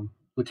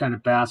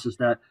 Lieutenant Bass, is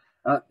that,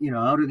 out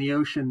in the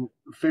ocean,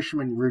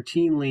 fishermen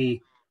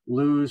routinely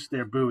lose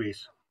their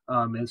buoys.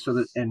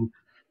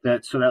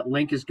 So that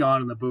link is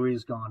gone and the buoy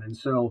is gone. And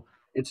so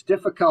it's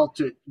difficult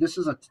this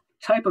is a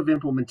type of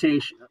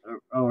implementation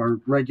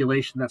or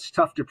regulation that's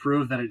tough to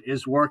prove that it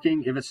is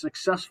working. If it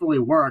successfully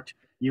worked,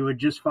 you would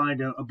just find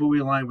a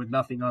buoy line with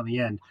nothing on the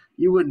end.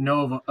 You wouldn't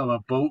know of a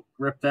boat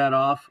ripped that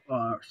off,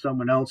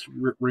 someone else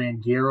ran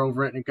gear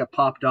over it and it got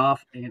popped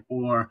off,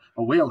 or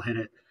a whale hit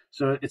it.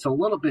 So it's a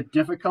little bit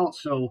difficult.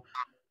 So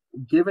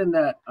given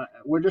that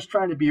we're just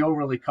trying to be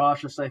overly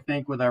cautious, I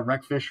think, with our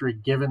rec fishery,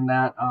 given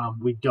that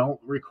we don't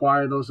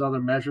require those other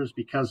measures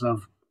because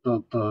of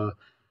the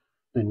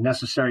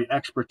necessary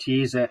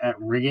expertise at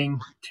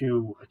rigging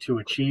to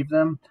achieve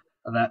them,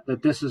 that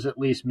this is at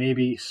least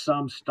maybe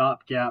some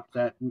stopgap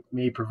that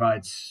may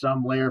provide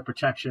some layer of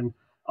protection,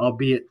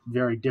 albeit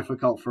very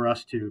difficult for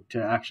us to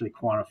actually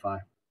quantify.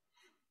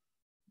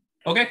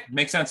 Okay,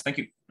 makes sense. Thank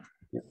you.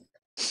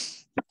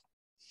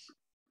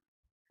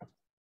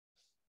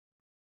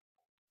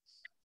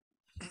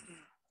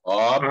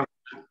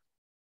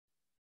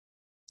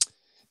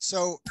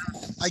 So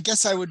I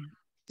guess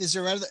is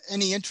there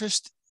any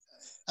interest?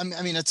 I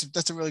mean,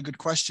 that's a really good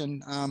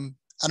question. I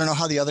don't know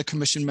how the other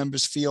commission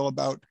members feel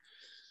about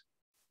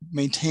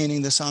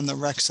maintaining this on the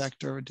rec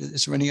sector.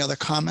 Is there any other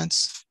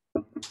comments?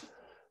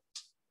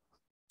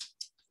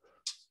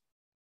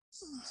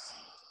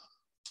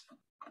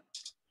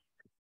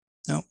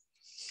 No.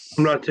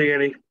 I'm not taking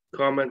any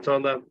comments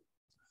on that.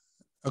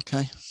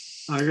 Okay.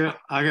 I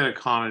got a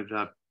comment,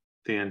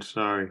 Dan,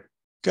 sorry.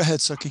 Go ahead,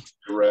 Suki.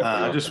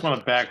 I just want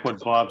to back what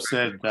Bob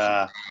said.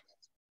 I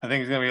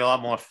think there's going to be a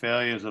lot more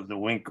failures of the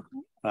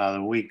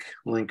weak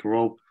link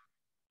rope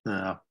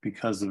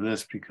because of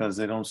this, because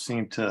they don't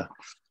seem to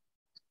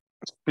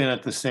spin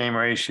at the same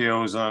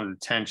ratios on the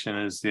tension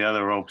as the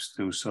other ropes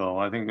do. So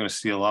I think we're going to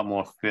see a lot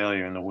more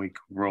failure in the weak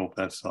rope.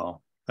 That's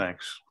all.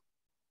 Thanks.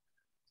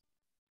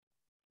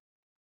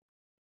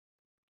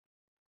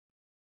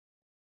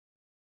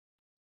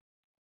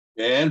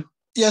 Dan?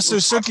 Yeah, so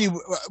Suki,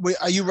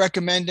 are you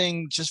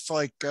recommending just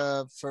for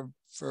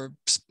for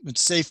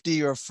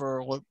safety or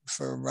for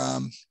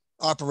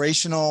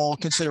operational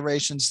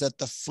considerations that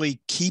the fleet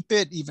keep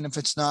it, even if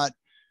it's not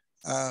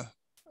a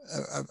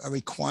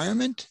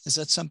requirement? Is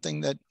that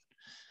something that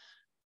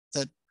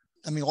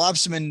I mean,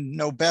 lobstermen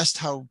know best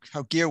how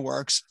gear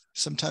works,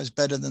 sometimes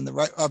better than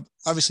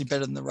obviously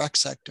better than the rec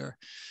sector.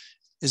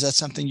 Is that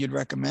something you'd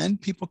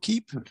recommend people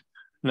keep?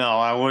 No,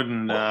 I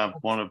wouldn't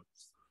want to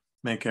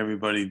make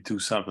everybody do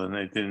something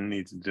they didn't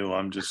need to do.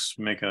 I'm just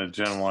making a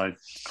generalized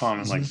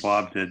comment like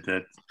Bob did,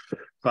 that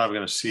probably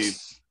going to see,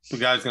 the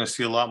guy's going to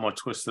see a lot more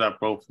twisted up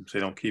ropes if they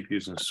don't keep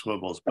using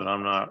swivels, but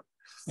I'm not,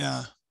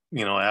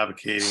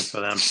 advocating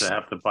for them to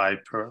have to buy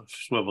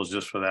swivels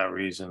just for that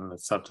reason.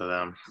 It's up to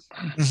them.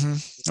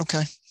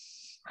 Okay.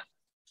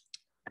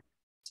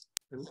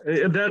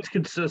 And that's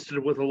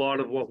consistent with a lot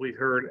of what we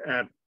heard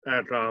at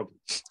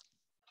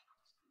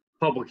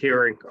public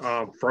hearing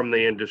from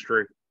the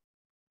industry,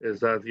 is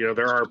that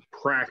there are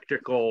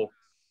practical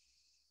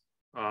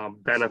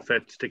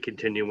benefits to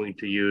continuing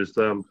to use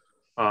them,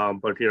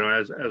 but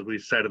as we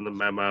said in the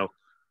memo,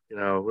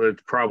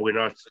 it's probably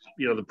not,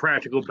 the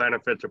practical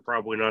benefits are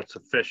probably not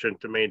sufficient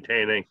to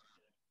maintaining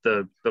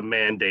the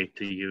mandate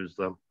to use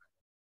them.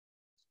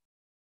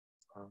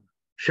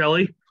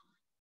 Shelley?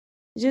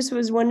 Just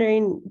was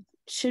wondering,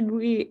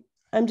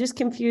 I'm just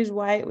confused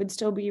why it would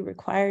still be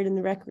required in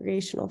the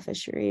recreational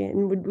fishery,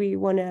 and would we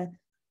want to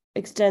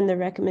extend the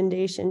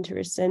recommendation to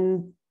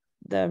rescind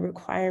the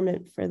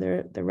requirement for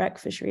the rec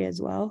fishery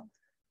as well?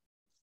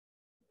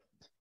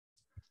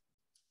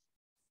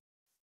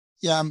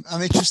 Yeah,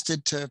 I'm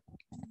interested to,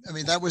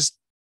 that was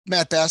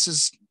Matt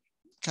Bass's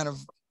kind of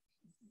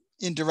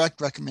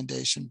indirect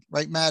recommendation,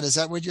 right, Matt? Is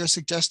that what you're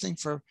suggesting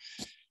for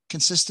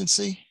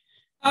consistency?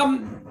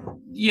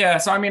 Yeah,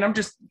 so I'm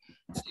just,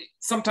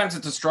 sometimes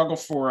it's a struggle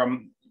for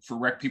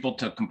rec people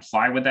to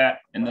comply with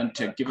that, and then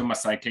to give them a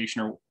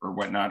citation or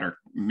whatnot, or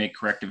make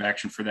corrective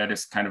action for that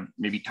is kind of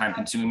maybe time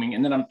consuming.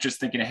 And then I'm just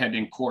thinking ahead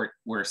in court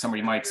where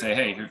somebody might say,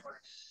 hey,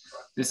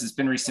 this has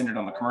been rescinded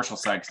on the commercial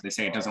side because they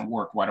say it doesn't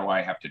work. Why do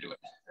I have to do it?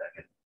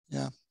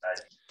 Yeah.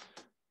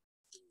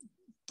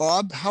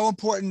 Bob, how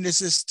important is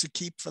this to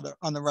keep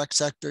on the rec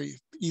sector,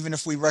 even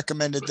if we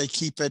recommended they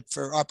keep it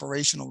for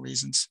operational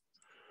reasons?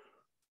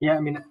 Yeah,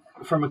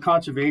 from a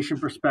conservation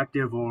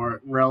perspective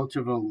or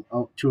relative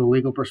to a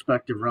legal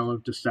perspective,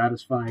 relative to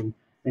satisfying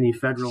any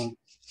federal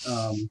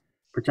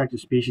protected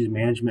species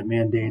management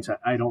mandates,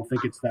 I don't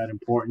think it's that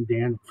important,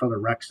 Dan, for the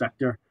rec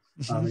sector.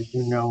 As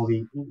you know,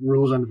 the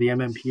rules under the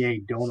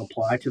MMPA don't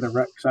apply to the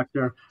rec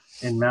sector.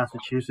 In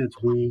Massachusetts,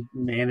 we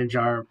manage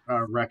our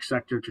rec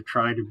sector to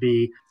try to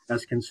be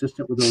as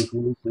consistent with those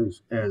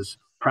rules as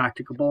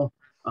practicable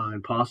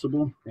and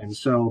possible. And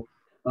so,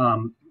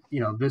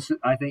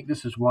 I think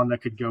this is one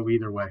that could go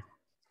either way.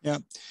 Yeah.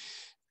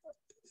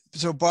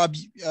 So, Bob,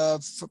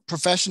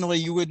 professionally,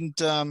 you wouldn't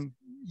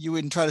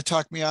try to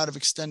talk me out of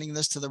extending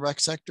this to the rec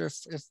sector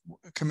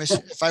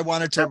if I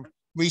wanted to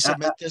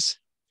resubmit this?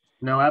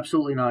 No,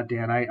 absolutely not,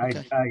 Dan.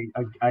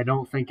 I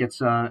don't think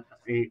it's a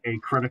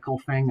critical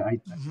thing.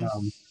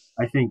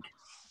 I think,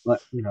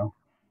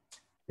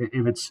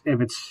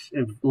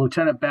 if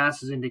Lieutenant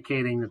Bass is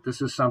indicating that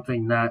this is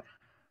something that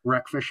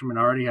rec fishermen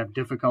already have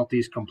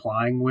difficulties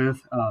complying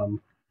with,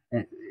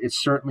 it's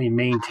certainly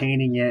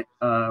maintaining it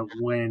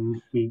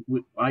when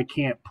I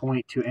can't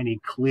point to any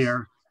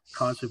clear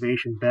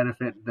conservation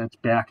benefit that's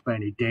backed by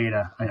any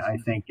data. I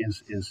think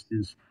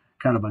is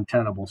kind of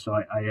untenable. So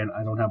I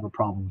don't have a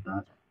problem with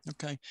that.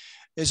 Okay.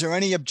 Is there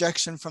any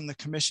objection from the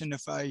commission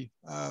if I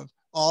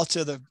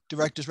alter the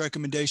director's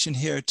recommendation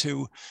here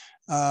to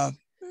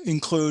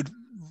include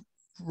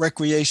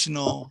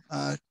recreational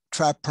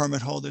trap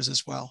permit holders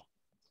as well?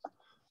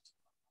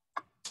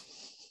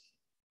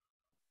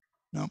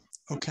 No.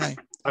 Okay.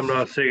 I'm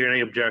not seeing any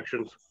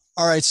objections.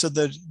 All right. So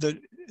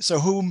so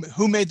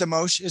who made the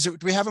motion? Do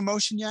we have a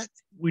motion yet?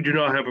 We do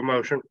not have a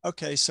motion.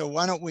 Okay. So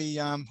why don't we,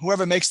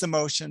 whoever makes the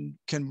motion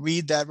can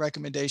read that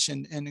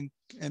recommendation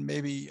and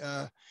maybe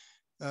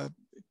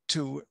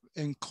to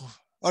include.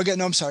 Okay.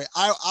 No, I'm sorry.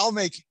 I'll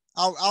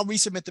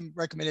resubmit the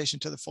recommendation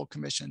to the full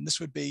commission. This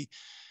would be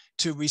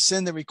to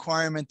rescind the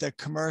requirement that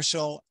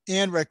commercial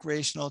and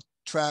recreational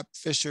trap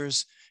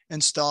fishers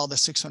install the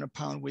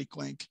 600-pound weak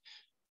link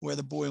where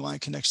the buoy line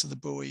connects to the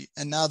buoy.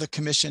 And now the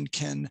commission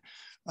can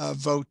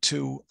vote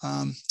to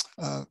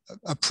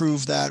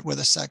approve that with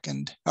a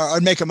second,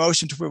 or make a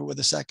motion to approve it with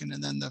a second,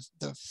 and then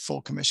the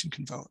full commission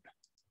can vote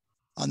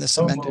on this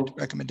amended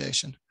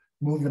recommendation.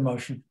 Move the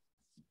motion,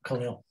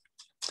 Khalil.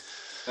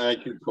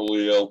 Thank you,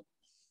 Khalil.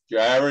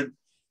 Jared,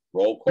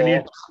 roll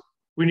call.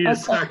 We need a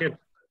second.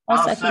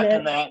 I'll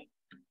second that.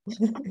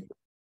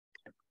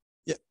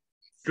 Yeah.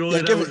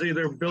 Julie, that was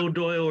either Bill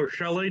Doyle or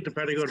Shelley,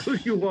 depending on who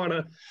you want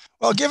to.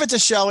 Well, give it to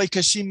Shelley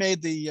because she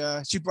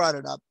brought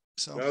it up.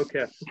 So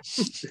okay.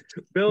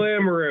 Bill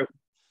Amaru.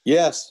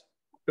 Yes.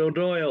 Bill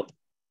Doyle.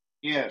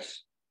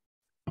 Yes.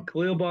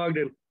 Khalil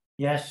Bogdan.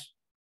 Yes.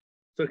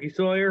 Suki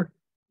Sawyer.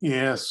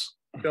 Yes.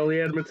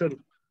 Shelley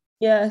Edmondson.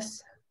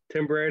 Yes.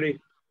 Tim Brady.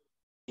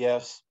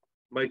 Yes.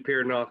 Mike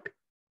Piernock.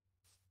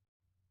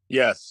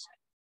 Yes.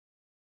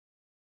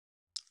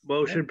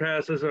 Motion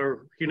passes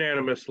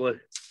unanimously.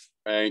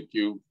 Thank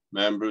you,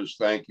 members.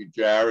 Thank you,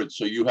 Jared.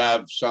 So you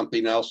have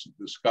something else to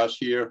discuss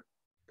here?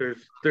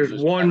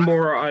 There's one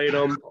more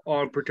item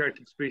on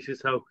protected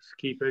species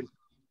housekeeping.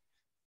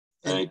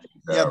 Thank you,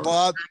 Yeah,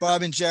 Jared.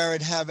 Bob and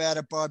Jared have at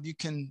it. Bob, you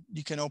can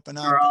open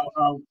up. Sure,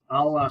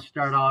 I'll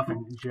start off,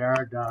 and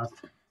Jared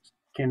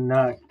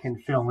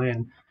can fill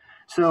in.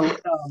 So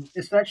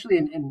essentially,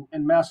 in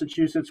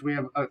Massachusetts, we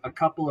have a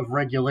couple of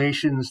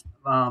regulations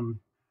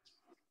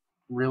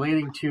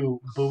relating to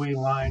buoy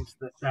lines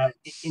that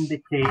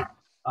indicate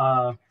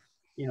a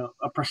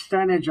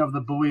percentage of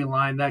the buoy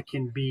line that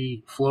can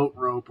be float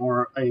rope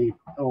or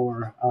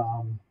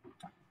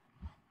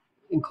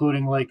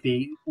including like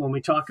when we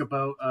talk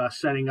about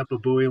setting up a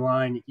buoy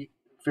line,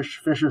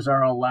 fishers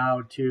are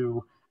allowed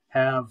to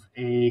have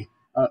a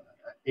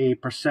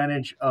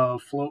percentage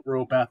of float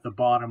rope at the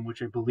bottom,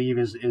 which I believe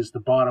is the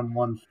bottom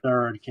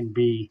 1/3 can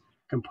be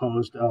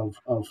composed of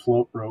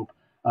float rope.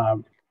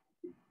 To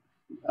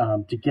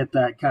get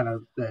that kind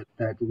of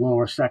that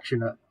lower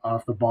section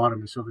off the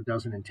bottom so it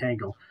doesn't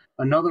entangle.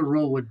 Another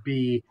rule would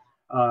be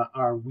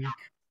our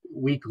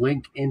weak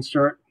link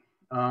insert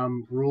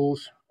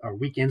rules, our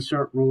weak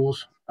insert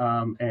rules,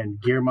 and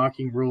gear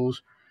marking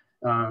rules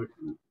are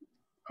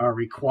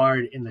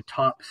required in the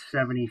top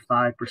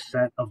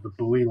 75% of the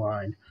buoy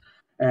line.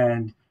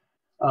 And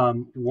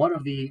one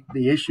of the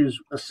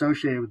issues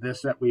associated with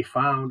this that we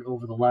found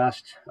over the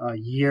last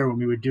year when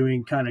we were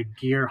doing kind of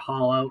gear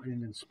haul out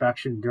and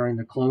inspection during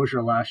the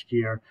closure last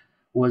year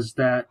was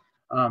that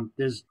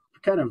there's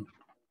kind of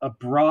a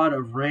broad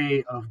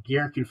array of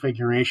gear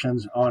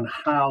configurations on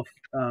how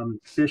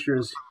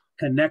fishers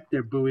connect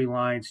their buoy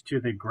lines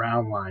to the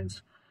ground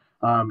lines.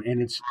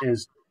 And it's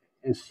as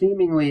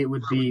seemingly it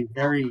would be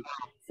very,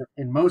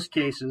 in most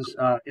cases,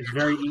 it's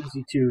very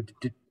easy to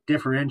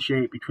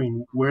differentiate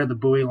between where the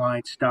buoy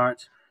line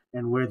starts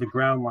and where the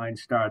ground line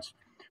starts.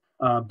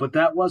 But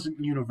that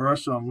wasn't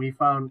universal. And we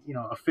found,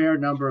 a fair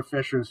number of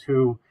fishers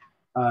who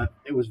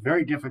it was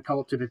very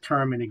difficult to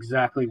determine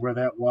exactly where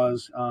that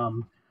was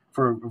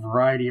for a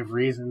variety of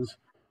reasons.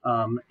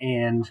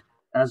 And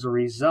as a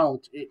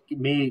result, it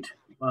made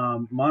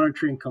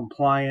monitoring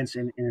compliance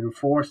and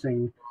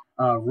enforcing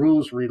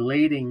rules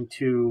relating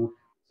to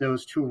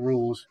those two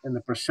rules and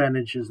the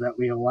percentages that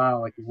we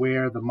allow, like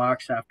where the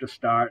marks have to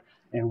start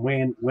and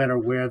when or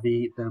where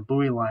the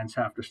buoy lines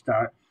have to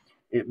start,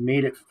 it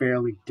made it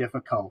fairly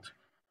difficult.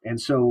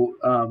 And so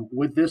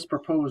with this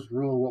proposed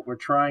rule, what we're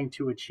trying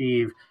to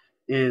achieve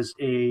is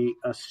a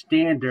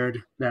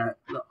standard that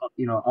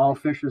all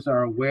fishers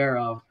are aware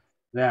of,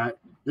 that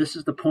this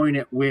is the point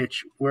at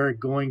which we're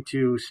going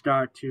to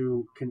start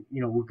to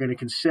we're going to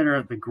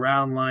consider the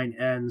ground line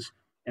ends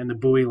and the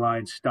buoy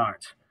line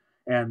starts,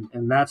 and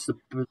that's the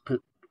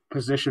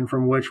position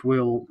from which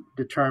we'll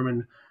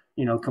determine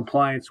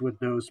compliance with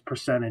those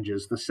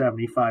percentages, the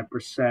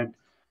 75%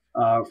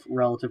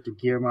 relative to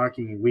gear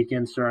marking and weak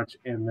inserts,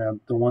 and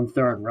the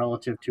 1/3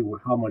 relative to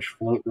how much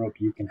float rope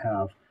you can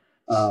have.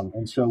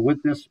 And so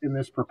with this, in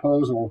this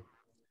proposal,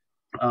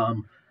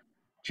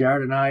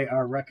 Jared and I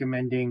are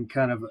recommending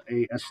kind of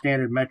a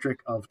standard metric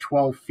of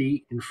 12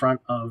 feet in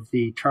front of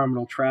the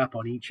terminal trap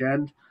on each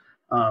end.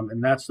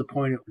 And that's the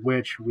point at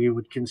which we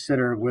would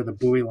consider where the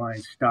buoy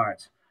line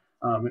starts.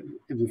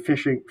 If the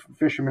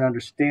fishermen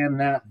understand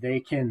that, they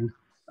can,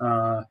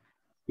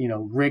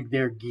 rig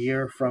their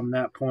gear from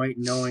that point,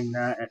 knowing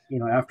that,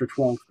 after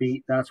 12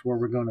 feet, that's where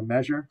we're going to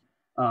measure.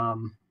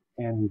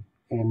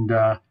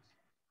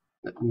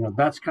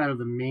 That's kind of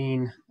the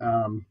main,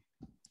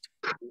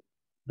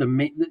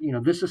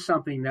 this is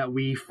something that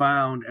we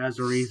found as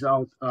a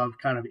result of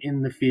kind of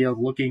in the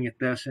field looking at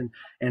this and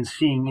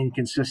seeing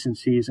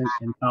inconsistencies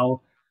in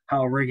how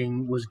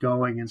rigging was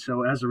going. And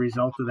so as a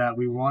result of that,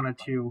 we wanted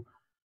to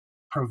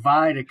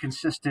provide a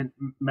consistent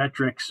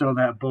metric so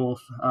that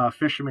both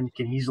fishermen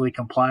can easily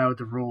comply with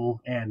the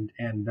rule and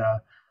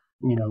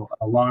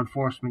law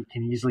enforcement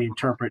can easily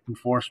interpret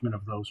enforcement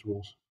of those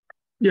rules.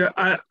 Yeah,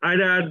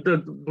 I'd add the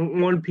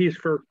one piece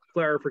for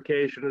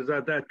clarification is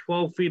that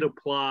 12 feet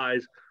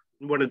applies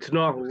when it's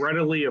not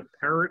readily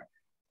apparent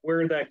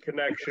where that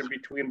connection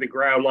between the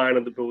ground line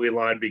and the buoy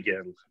line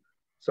begins.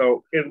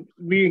 So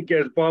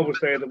as Bob was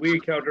saying, that we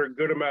encounter a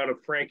good amount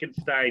of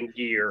Frankenstein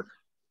gear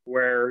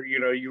where,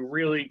 you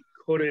really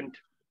couldn't,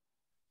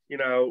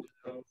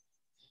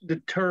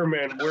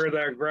 determine where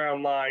that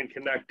ground line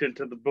connected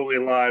to the buoy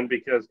line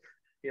because,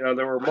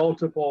 there were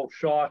multiple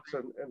shots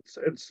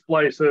and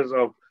splices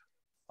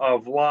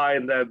of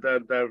line that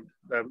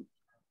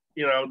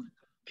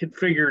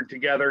configured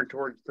together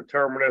towards the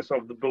terminus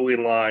of the buoy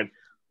line.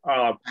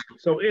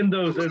 So in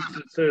those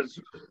instances,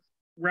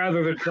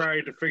 rather than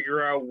trying to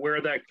figure out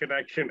where that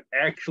connection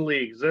actually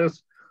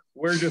exists,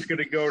 we're just going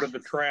to go to the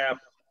trap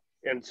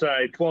and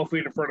say 12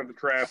 feet in front of the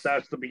trap,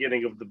 that's the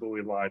beginning of the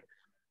buoy line.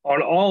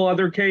 On all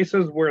other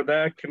cases where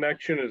that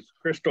connection is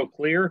crystal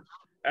clear,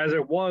 as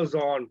it was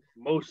on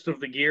most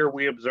of the gear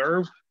we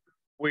observed,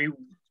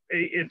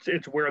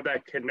 it's where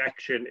that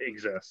connection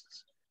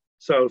exists.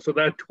 So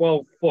that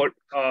 12-foot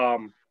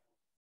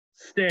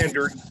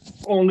standard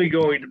only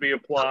going to be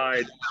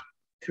applied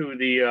to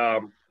these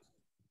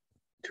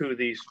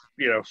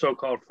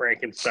so-called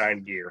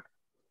Frankenstein gear.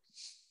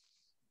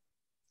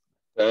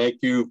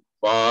 Thank you,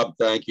 Bob.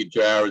 Thank you,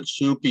 Jared.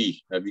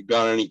 Soupy, have you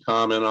got any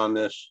comment on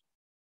this?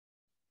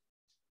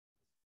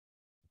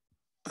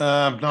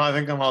 No, I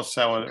think I'm all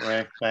set with it,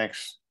 Ray.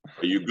 Thanks.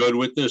 Are you good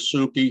with this,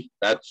 Suki?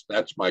 That's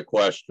my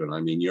question.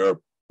 I mean, you're a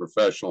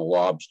professional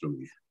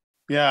lobsterman.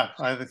 Yeah,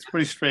 it's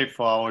pretty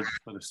straightforward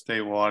for the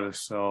state water.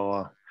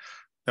 So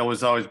there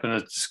was always been a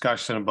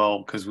discussion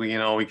about, because we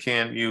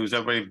can't use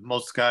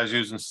most guys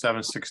using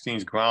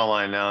 7/16 ground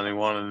line now, and they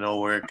want to know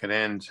where it could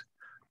end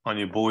on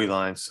your buoy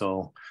line.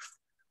 So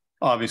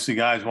obviously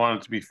guys want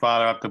it to be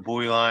farther up the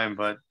buoy line,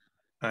 but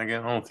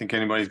again, I don't think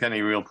anybody's got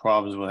any real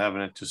problems with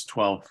having it just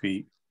 12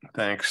 feet.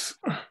 Thanks.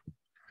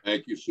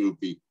 Thank you,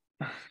 Suki.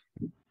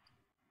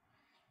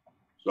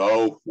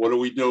 So what are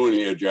we doing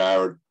here,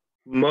 Jared?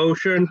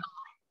 Motion.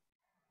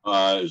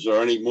 Is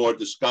there any more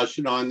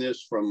discussion on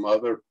this from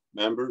other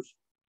members?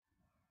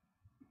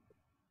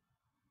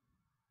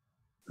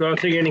 Don't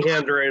see any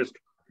hands raised.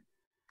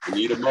 I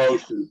need a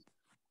motion.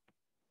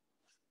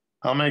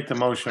 I'll make the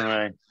motion,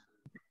 Ray.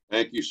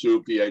 Thank you,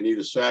 Suki. I need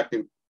a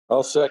second.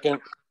 I'll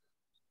second.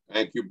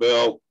 Thank you,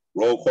 Bill.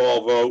 Roll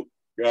call vote.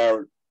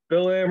 Jared.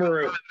 Bill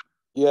Amaru.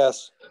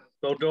 Yes.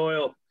 Bill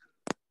Doyle.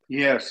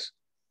 Yes.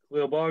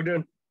 Leo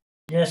Bogdan.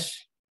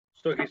 Yes.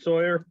 Stokey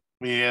Sawyer.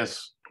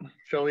 Yes.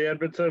 Shelley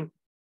Edmondson.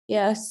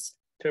 Yes.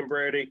 Tim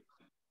Brady.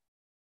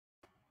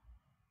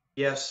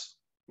 Yes.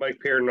 Mike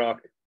Piernock.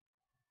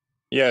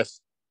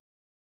 Yes.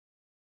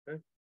 Okay.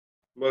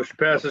 Motion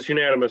passes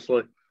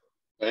unanimously.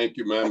 Thank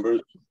you,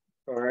 members.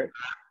 All right.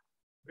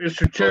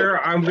 Mr.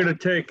 Chair, I'm going to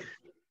take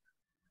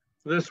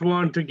this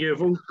one to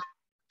give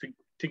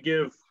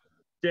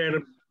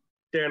Dan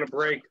a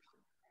break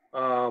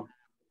on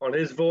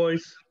his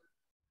voice.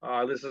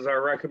 This is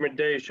our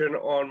recommendation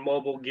on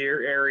mobile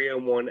gear area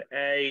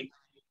 1A.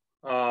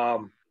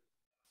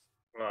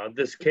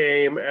 This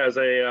came as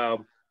a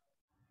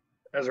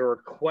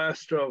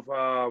request of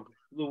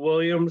Lou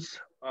Williams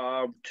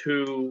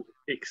to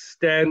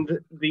extend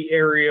the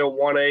area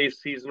 1A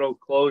seasonal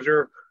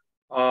closure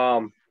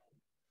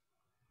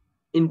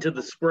into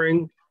the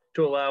spring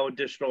to allow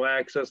additional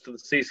access to the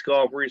sea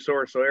scallop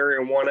resource. So area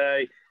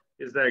 1A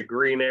is that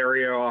green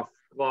area off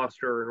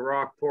Gloucester and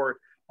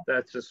Rockport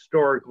that's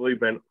historically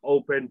been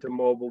open to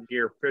mobile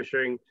gear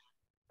fishing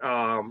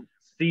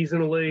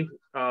seasonally,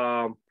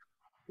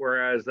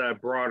 whereas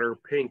that broader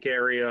pink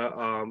area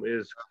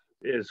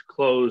is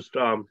closed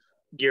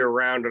year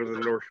round under the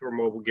North Shore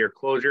Mobile Gear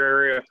Closure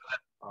Area.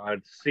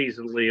 It's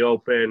seasonally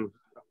open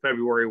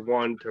February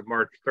 1 to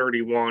March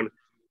 31,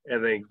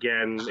 and then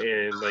again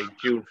in like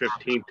June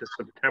 15th to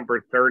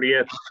September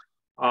 30th.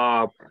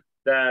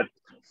 That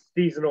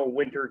seasonal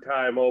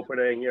wintertime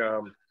opening,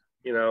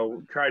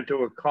 tried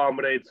to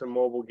accommodate some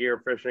mobile gear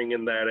fishing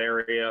in that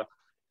area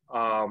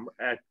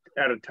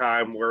at a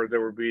time where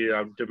there would be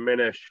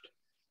diminished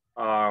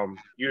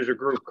user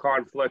group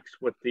conflicts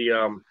with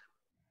the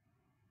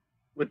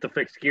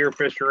fixed gear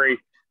fishery,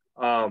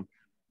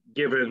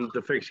 given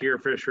the fixed gear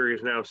fishery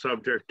is now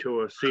subject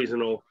to a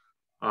seasonal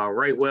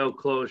right whale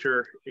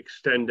closure,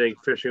 extending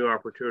fishing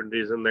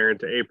opportunities in there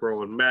into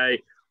April and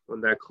May.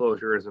 When that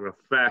closure is in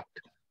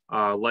effect,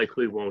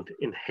 likely won't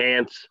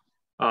enhance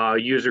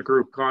user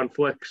group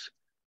conflicts.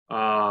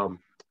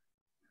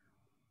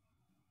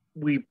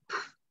 We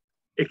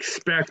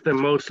expect that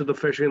most of the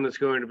fishing that's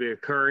going to be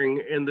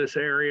occurring in this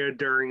area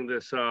during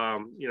this,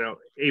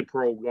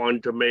 April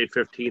 1 to May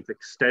 15th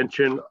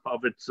extension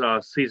of its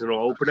seasonal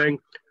opening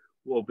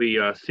will be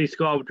sea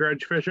scallop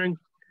dredge fishing.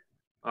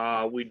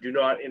 We do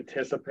not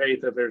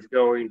anticipate that there's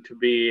going to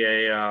be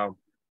a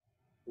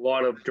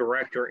lot of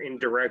direct or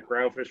indirect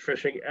groundfish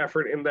fishing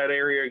effort in that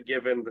area,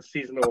 given the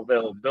seasonal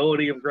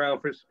availability of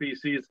groundfish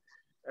species,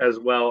 as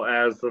well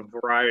as the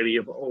variety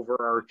of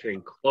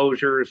overarching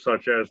closures,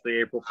 such as the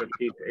April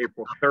 15th to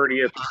April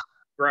 30th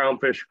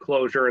groundfish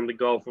closure in the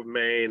Gulf of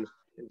Maine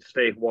in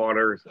state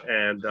waters,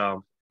 and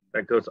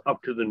that goes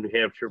up to the New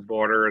Hampshire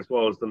border, as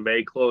well as the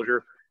May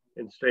closure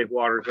in state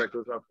waters that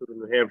goes up to the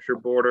New Hampshire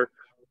border.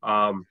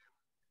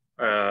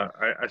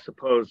 I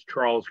suppose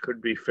trawls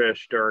could be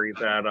fished during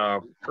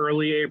that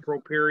early April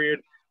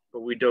period,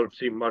 but we don't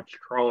see much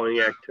trawling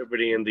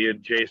activity in the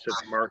adjacent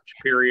March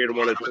period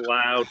when it's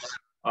allowed.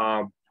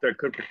 There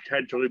could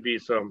potentially be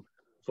some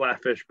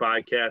flatfish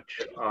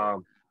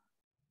bycatch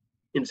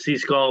in sea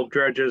scallop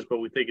dredges, but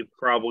we think it's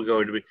probably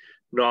going to be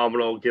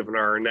nominal given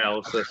our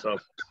analysis of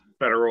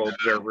federal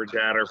observer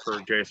data for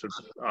adjacent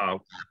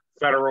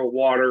federal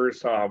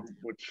waters,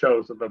 which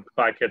shows that the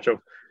bycatch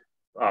of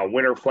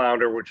winter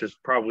flounder, which is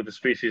probably the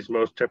species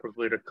most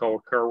typically to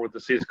co-occur with the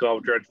sea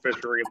scallop dredge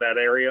fishery in that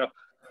area,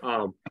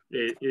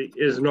 it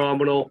is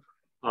nominal.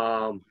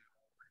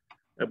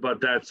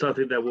 But that's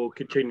something that we'll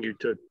continue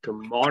to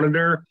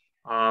monitor.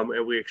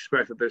 And we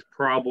expect that there's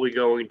probably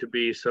going to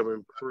be some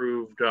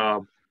improved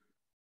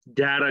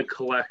data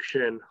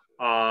collection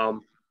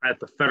at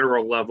the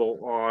federal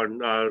level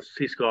on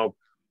sea scallop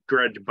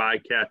dredge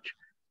bycatch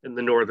in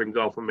the northern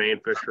Gulf of Maine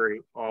fishery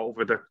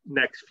over the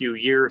next few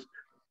years,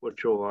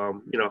 which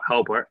will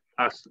help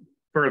us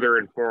further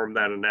inform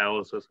that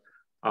analysis.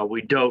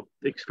 We don't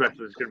expect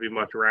there's going to be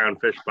much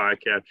roundfish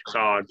bycatch,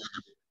 cod,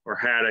 or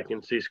haddock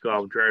in sea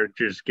scallop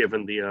dredges,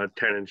 given the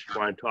 10-inch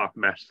twine top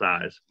mesh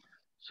size.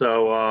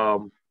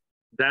 So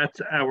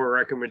that's our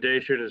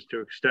recommendation, is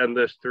to extend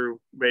this through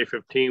May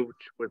 15th,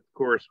 which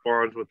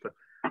corresponds with the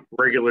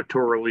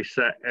regulatorily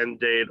set end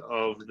date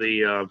of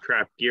the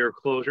trap gear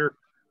closure.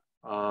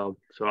 So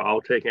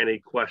I'll take any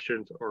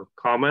questions or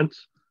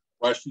comments.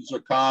 Questions or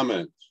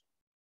comments?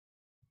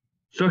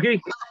 Suki?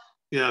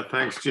 Yeah,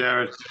 thanks,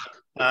 Jared.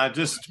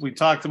 We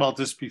talked about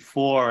this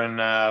before,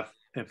 and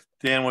if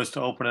Dan was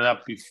to open it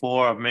up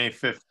before May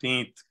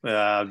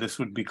 15th, this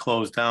would be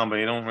closed down, but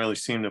you don't really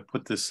seem to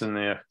put this in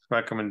their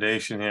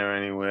recommendation here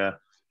anywhere.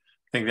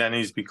 I think that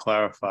needs to be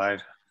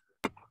clarified.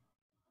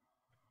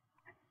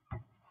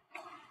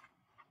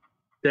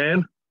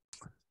 Dan,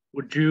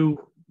 would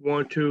you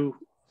want to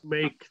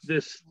make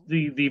this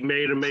the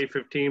May to May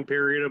 15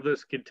 period of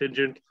this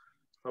contingent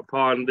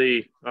upon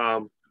the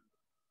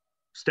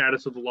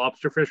status of the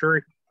lobster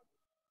fishery?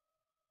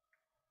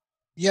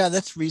 Yeah,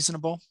 that's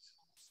reasonable.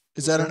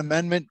 Is that an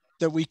amendment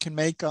that we can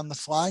make on the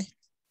fly?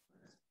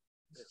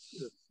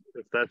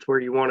 If that's where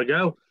you want to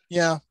go.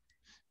 Yeah.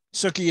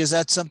 Suki, is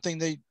that something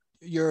that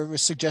you're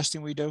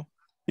suggesting we do?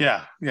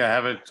 Yeah,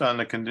 have it on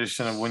the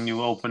condition of when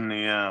you open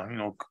the,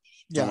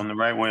 when the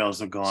right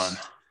whales are gone.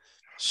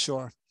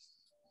 Sure.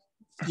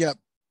 Yep.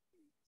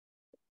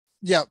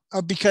 Yeah,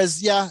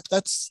 because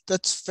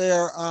that's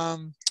fair.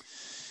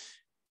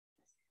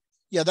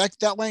 Yeah,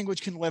 that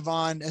language can live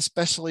on,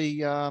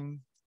 especially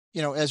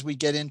as we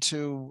get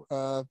into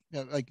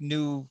like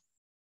new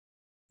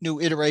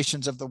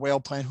iterations of the whale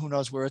plan. Who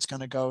knows where it's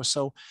going to go?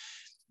 So,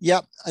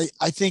 yep,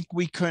 I think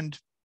we can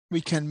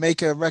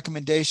make a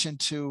recommendation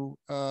to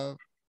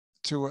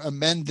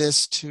amend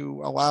this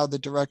to allow the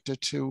director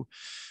to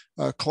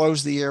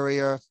close the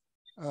area,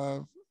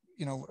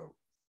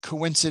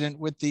 coincident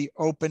with the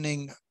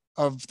opening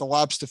of the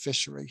lobster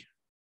fishery.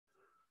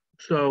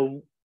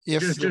 So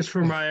just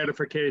for my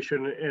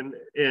edification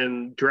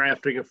in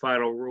drafting a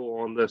final rule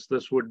on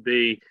this would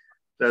be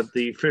that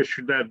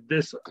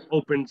this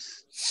open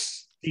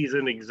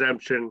season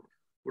exemption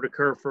would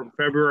occur from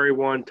February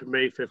 1 to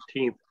May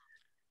 15th,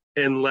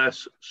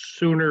 unless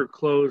sooner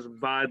closed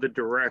by the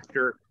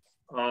director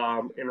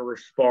in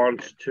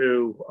response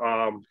to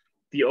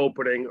the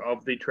opening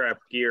of the trap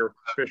gear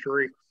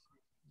fishery.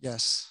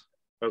 Yes.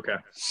 Okay.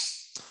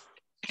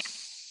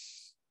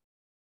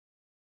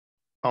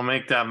 I'll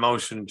make that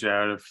motion,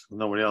 Jared, if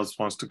nobody else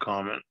wants to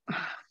comment.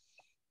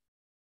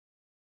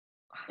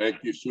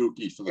 Thank you,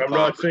 Suki, for the I'm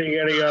not seeing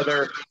any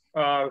other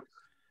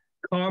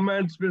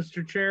comments,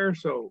 Mr. Chair.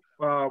 So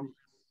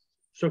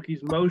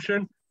Suki's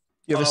motion.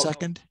 You have a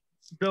second?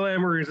 Bill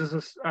Emery, is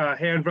this a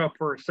hand up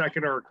for a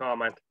second or a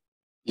comment?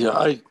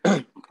 Yeah,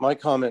 my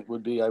comment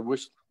would be, I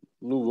wish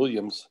Lou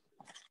Williams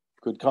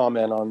could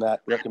comment on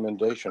that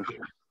recommendation.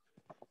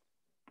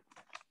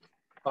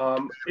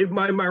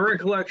 My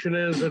recollection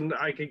is, and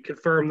I can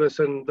confirm this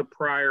in the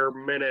prior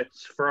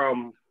minutes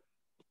from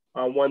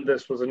when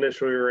this was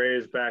initially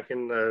raised back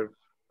in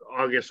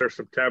August or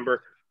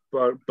September,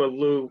 but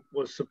Lou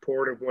was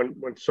supportive when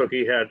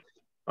Suki had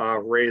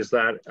raised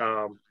that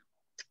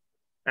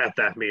at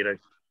that meeting.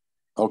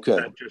 Okay.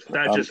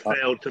 That just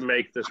failed to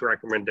make this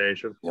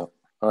recommendation. Yeah.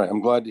 All right.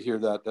 I'm glad to hear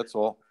that. That's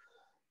all.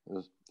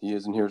 He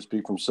isn't here to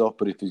speak for himself,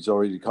 but if he's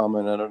already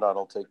commented on it,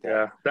 I'll take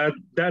that. Yeah,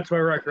 that's my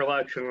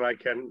recollection,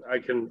 and I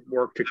can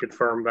work to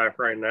confirm that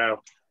right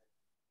now.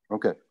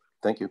 Okay.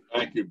 Thank you.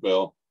 Thank you,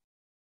 Bill.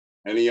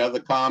 Any other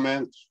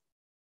comments?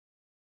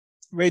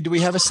 Ray, do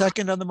we have a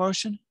second on the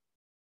motion?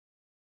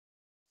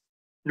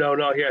 No,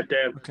 not yet,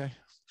 Dan. Okay.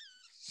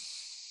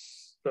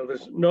 So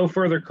there's no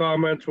further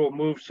comments. We'll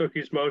move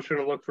Suki's motion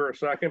and look for a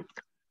second.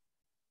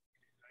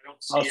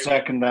 I'll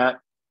second that.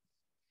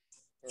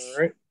 All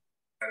right.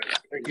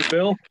 Thank you,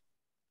 Bill.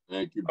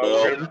 Thank you,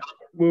 Bill.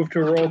 Move to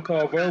a roll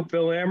call vote.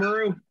 Bill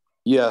Amaru?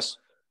 Yes.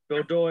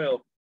 Bill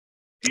Doyle?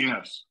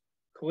 Yes.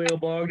 Khalil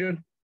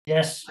Bogdan?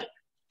 Yes.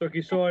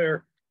 Suki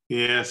Sawyer?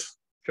 Yes.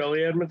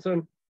 Shelley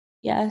Edmondson?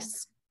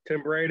 Yes.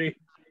 Tim Brady?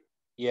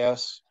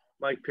 Yes.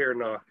 Mike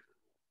Piernock?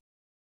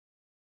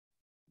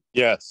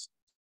 Yes.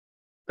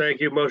 Thank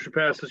you. Motion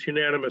passes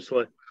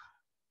unanimously.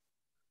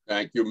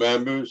 Thank you,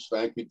 members.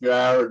 Thank you,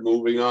 Jared.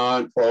 Moving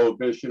on,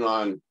 prohibition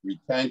on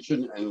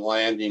retention and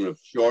landing of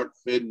short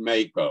fin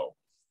mako.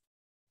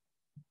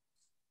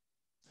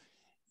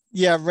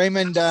 Yeah,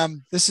 Raymond,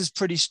 this is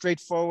pretty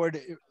straightforward.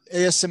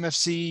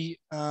 ASMFC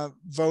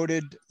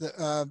voted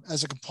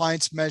as a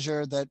compliance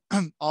measure that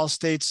all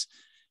states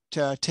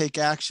to take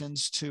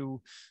actions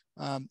to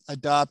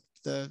adopt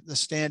the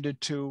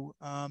standard to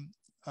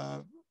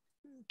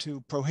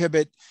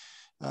prohibit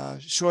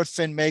short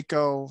fin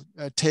mako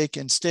take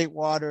in state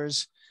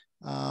waters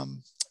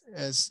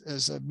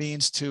as a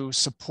means to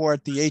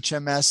support the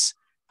HMS,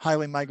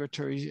 highly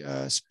migratory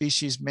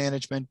species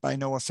management by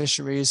NOAA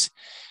Fisheries.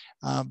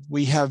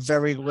 We have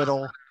very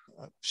little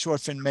short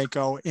fin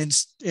mako in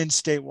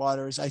state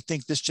waters. I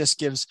think this just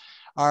gives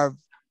our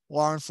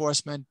law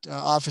enforcement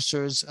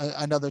officers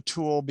another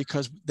tool,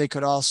 because they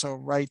could also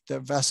write the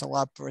vessel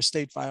up for a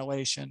state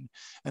violation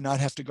and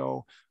not have to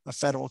go a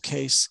federal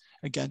case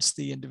against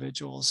the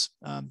individuals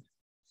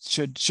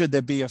should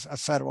there be a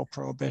federal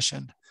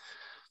prohibition.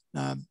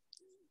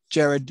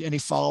 Jared, any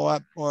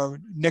follow-up?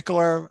 Or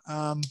Nicola,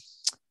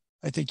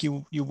 I think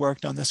you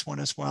worked on this one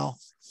as well.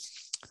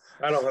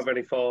 I don't have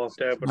any follow-up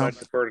there, but No. I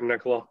defer to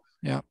Nicola.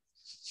 Yeah.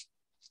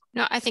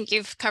 No, I think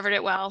you've covered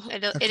it well.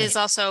 It is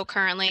also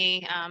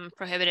currently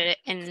prohibited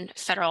in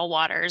federal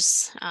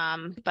waters,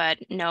 but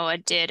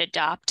NOAA did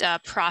adopt a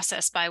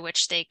process by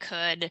which they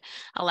could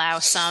allow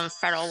some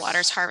federal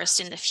waters harvest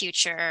in the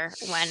future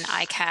when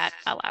ICAT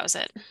allows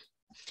it.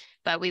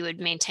 But we would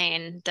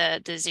maintain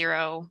the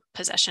zero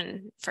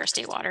possession for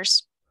state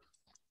waters.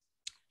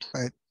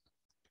 Right.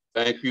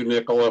 Thank you,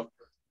 Nicola.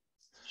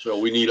 So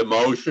we need a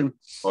motion,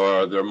 or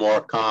are there more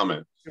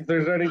comments? If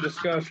there's any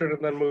discussion,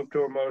 and then move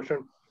to a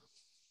motion.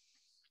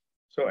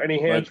 So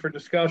any hands for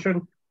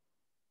discussion?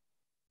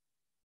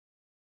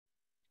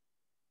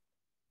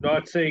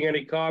 Not seeing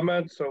any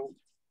comments, so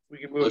we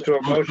can move to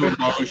a motion.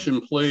 Motion,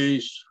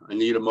 please. I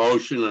need a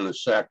motion and a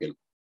second.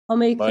 I'll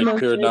make the Mike motion.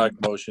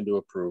 Pierdock, motion to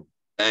approve.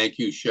 Thank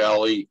you,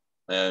 Shelley.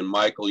 And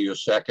Michael, you're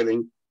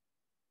seconding?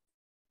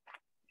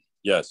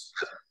 Yes.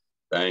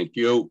 Thank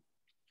you.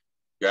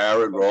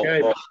 Jared, roll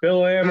call.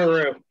 Bill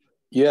Amaru.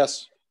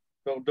 Yes.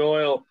 Bill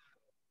Doyle.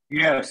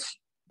 Yes.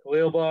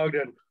 Khalil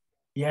Bogdan.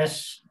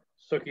 Yes.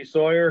 Suki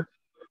Sawyer.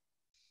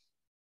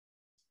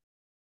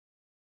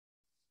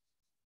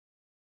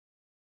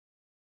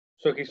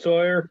 Suki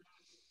Sawyer.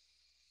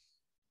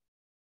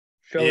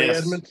 Shelley Yes.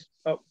 Edmonds.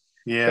 Oh,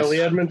 Yes.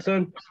 Shelley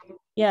Edmondson.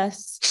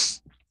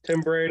 Yes.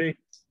 Tim Brady.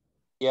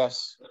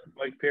 Yes.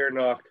 Mike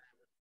Piernock.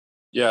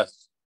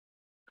 Yes.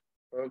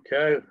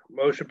 Okay,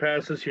 motion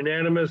passes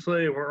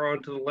unanimously, and we're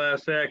on to the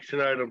last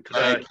action item today.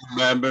 Thank you,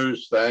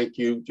 members. Thank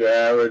you,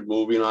 Jared.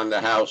 Moving on to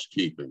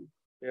housekeeping.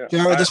 Yeah,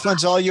 Jared, this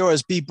one's all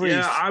yours. Be brief.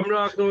 Yeah, I'm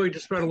not going to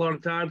spend a lot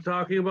of time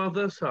talking about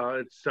this.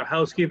 It's a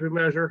housekeeping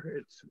measure.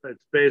 It's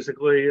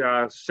basically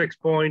 6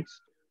 points.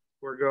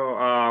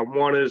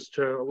 One is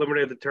to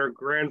eliminate the term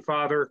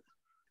grandfather,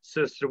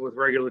 consistent with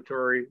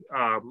regulatory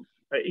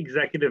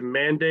executive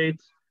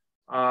mandates.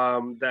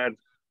 That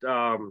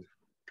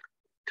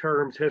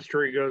term's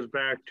history goes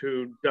back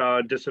to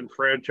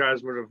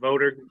disenfranchisement of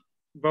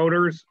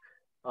voters,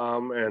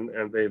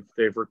 and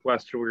they've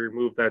requested we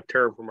remove that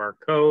term from our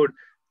code.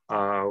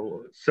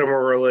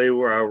 Similarly,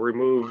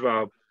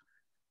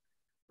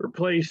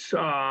 replace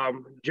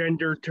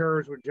gender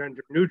terms with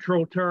gender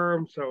neutral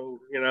terms. So,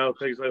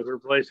 things like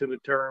replacing the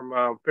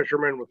term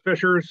fishermen with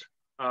fishers.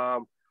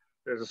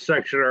 There's a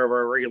section of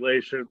our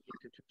regulation,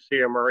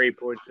 CMR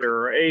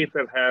 8.08,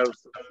 that has,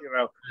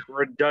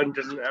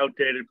 redundant and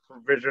outdated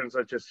provisions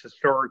that just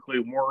historically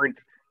weren't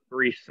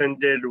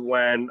rescinded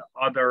when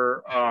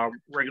other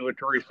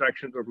regulatory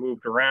sections were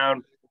moved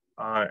around.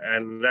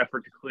 And an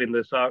effort to clean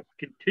this up,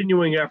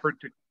 continuing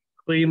effort to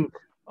clean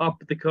up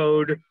the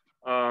code.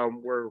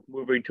 We're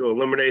moving to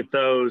eliminate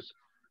those.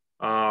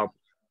 We're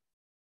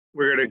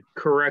going to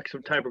correct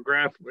some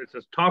typographical, it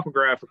says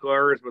topographical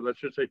errors, but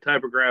let's just say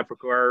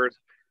typographical errors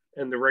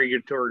in the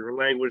regulatory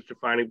language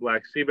defining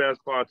black sea bass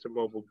spots and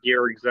mobile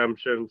gear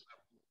exemptions.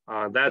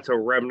 That's a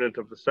remnant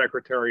of the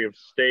Secretary of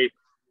State,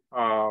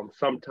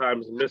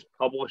 sometimes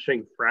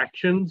mispublishing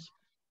fractions.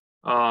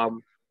 We're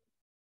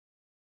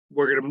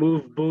going to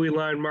move buoy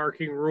line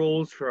marking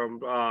rules from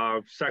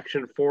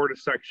section 4 to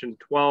section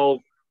 12.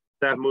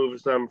 That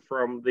moves them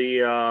from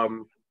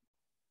the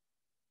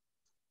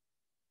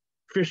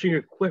fishing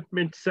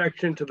equipment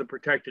section to the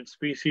protected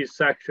species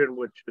section,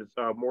 which is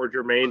more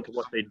germane to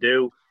what they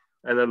do.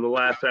 And then the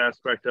last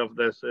aspect of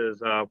this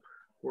is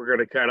we're going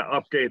to kind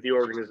of update the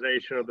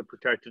organization of the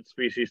protected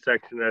species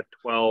section at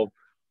 12,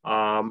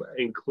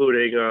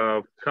 including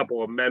a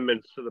couple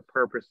amendments to the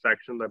purpose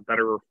section that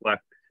better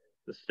reflect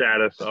the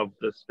status of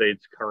the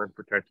state's current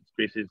protected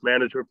species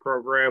management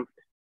program.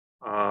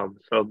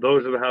 So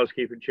those are the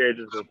housekeeping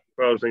changes we're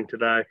proposing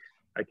today.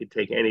 I could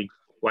take any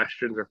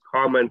questions or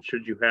comments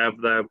should you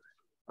have them.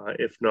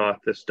 If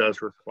not, this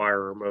does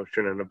require a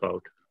motion and a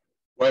vote.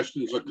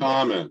 Questions or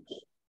comments?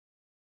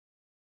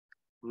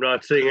 I'm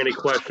not seeing any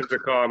questions or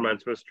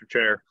comments, Mr.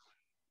 Chair.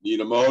 Need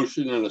a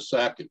motion and a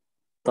second.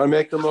 I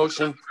make the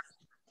motion.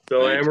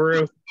 Bill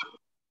Amaru.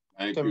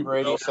 Thank Tim you,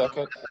 Brady, Bill.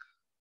 second.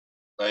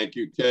 Thank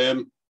you,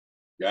 Tim.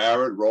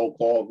 Jared, roll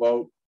call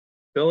vote.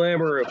 Bill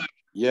Amaru.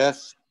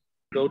 Yes.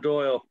 Bill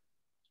Doyle.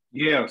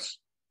 Yes.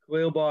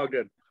 Khalil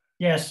Bogdan.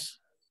 Yes.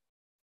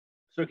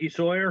 Suki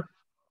Sawyer.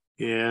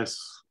 Yes.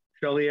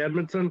 Shelley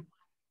Edmondson.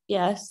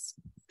 Yes.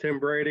 Tim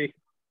Brady.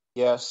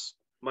 Yes.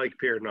 Mike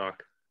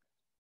Piernock.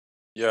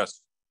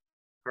 Yes.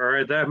 All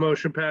right, that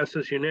motion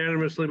passes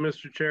unanimously,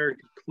 Mr. Chair, and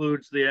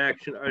concludes the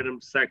action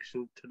item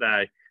section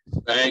today.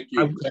 Thank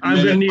you. I'm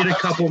going to need a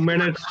couple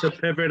minutes to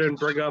pivot and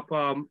bring up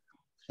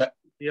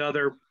the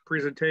other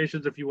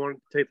presentations if you want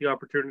to take the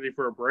opportunity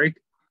for a break.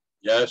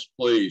 Yes,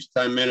 please.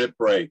 10-minute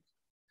break.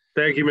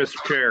 Thank you,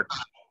 Mr. Chair.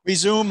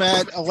 Resume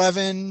at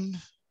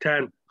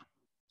 11:10.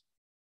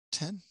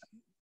 10.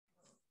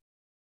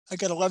 I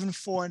got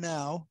 11:04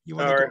 now. You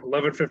want All right,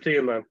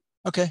 11:15 then.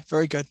 Okay,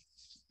 very good.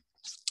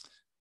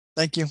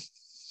 Thank you.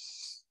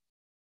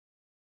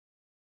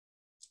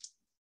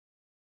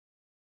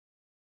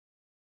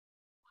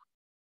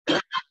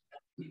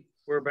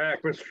 We're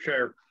back, Mr.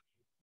 Chair.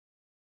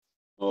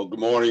 Well,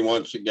 good morning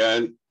once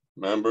again,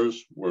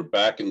 members. We're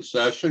back in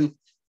session,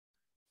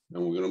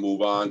 and we're going to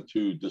move on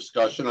to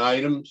discussion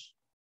items.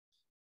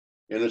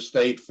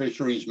 Interstate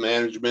Fisheries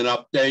Management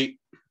update.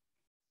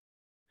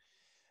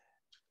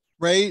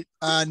 Ray,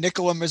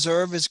 Nicola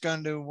Meserve is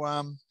going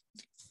to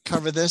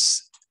cover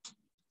this.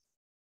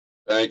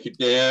 Thank you,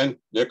 Dan.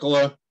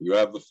 Nicola, you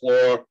have the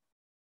floor.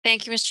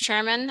 Thank you, Mr.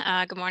 Chairman.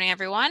 Good morning,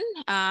 everyone.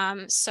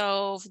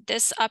 So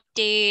this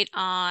update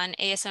on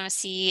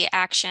ASMSC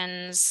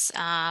actions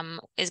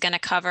is going to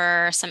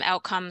cover some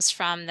outcomes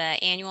from the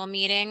annual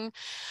meeting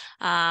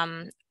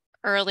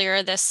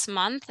earlier this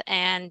month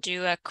and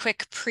do a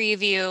quick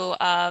preview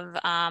of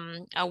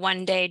a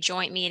one-day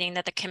joint meeting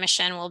that the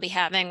Commission will be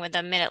having with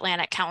the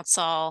Mid-Atlantic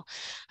Council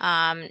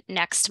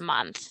next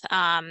month.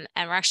 And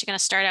we're actually going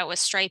to start out with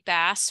striped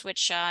bass,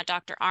 which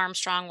Dr.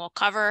 Armstrong will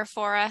cover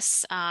for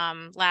us.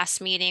 Last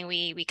meeting,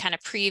 we kind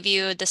of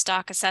previewed the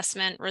stock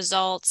assessment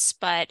results,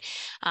 but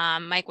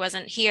Mike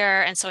wasn't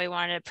here, and so we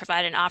wanted to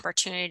provide an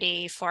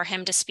opportunity for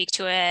him to speak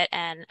to it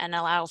and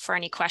allow for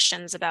any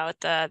questions about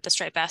the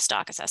striped bass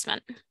stock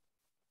assessment.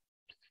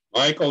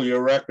 Michael,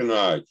 you're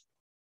recognized.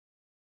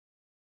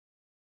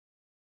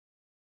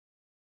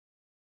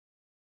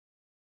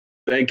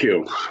 Thank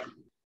you.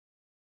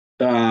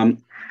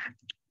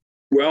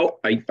 Well,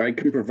 I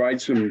can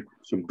provide some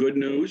good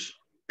news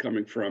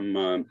coming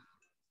from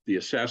the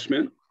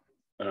assessment.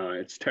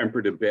 It's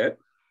tempered a bit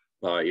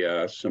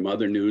by some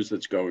other news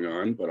that's going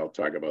on, but I'll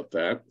talk about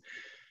that.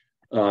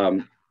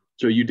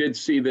 So you did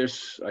see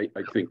this, I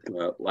think,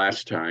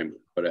 last time,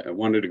 but I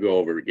wanted to go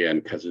over it again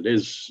because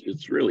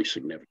it's really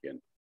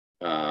significant.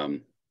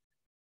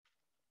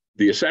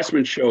 The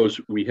assessment shows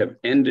we have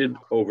ended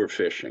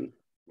overfishing,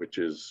 which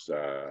is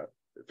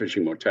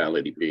fishing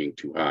mortality being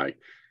too high.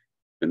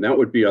 And that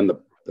would be on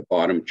the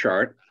bottom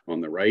chart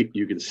on the right.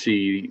 You can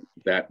see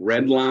that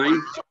red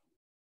line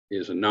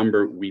is a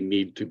number we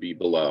need to be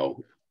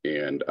below.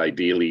 And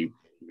ideally,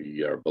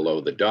 we are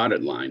below the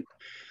dotted line.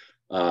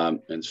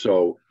 And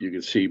so you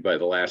can see by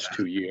the last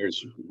 2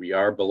 years, we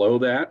are below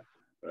that.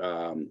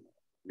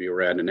 We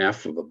were at an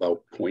F of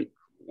about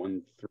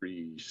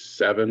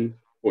 0.137,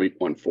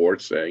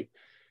 0.14, say.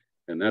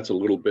 And that's a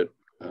little bit,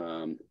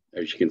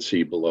 as you can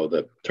see, below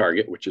the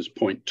target, which is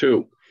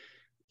 0.2.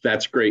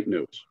 That's great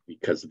news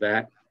because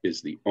that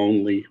is the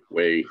only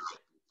way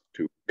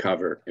to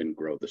cover and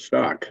grow the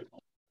stock.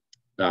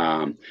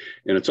 And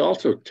it's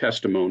also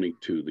testimony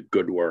to the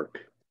good work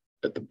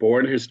that the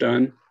board has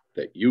done,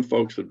 that you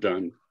folks have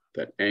done,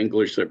 that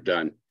anglers have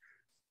done.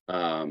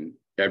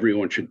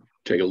 Everyone should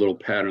take a little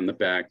pat on the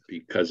back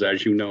because,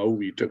 as you know,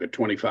 we took a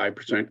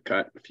 25%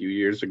 cut a few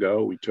years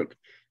ago. We took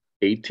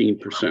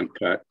 18%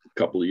 cut a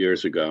couple of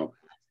years ago,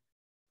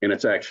 and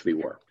it's actually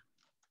worked.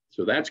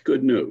 So that's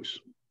good news.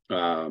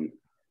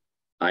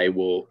 I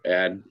will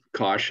add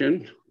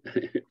caution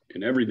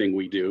in everything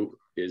we do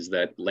is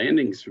that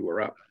landings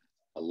were up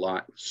a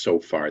lot so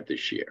far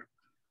this year.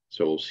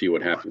 So we'll see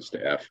what happens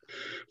to F.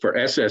 For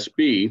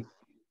SSB,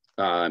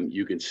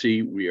 you can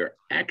see we are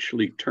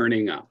actually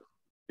turning up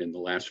in the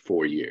last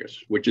 4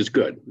 years, which is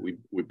good. We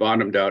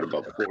bottomed out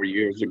about 4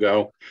 years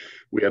ago.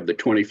 We have the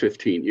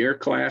 2015 year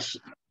class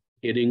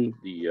hitting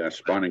the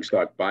spawning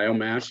stock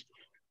biomass,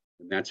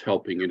 and that's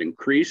helping it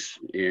increase.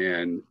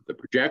 And the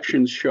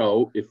projections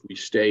show if we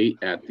stay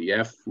at the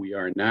F we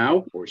are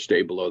now or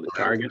stay below the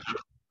target,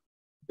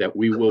 that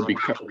we will be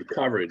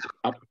recovered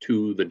up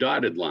to the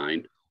dotted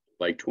line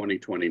by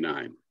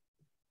 2029.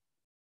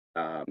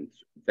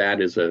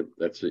 That's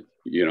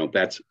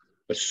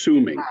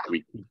assuming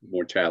we keep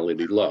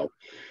mortality low,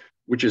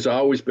 which has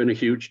always been a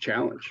huge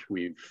challenge.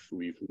 We've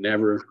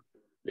never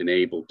been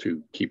able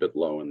to keep it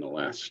low in the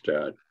last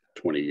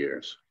 20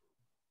 years.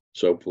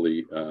 So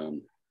hopefully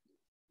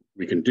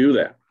we can do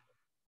that.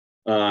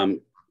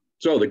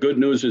 So the good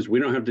news is we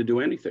don't have to do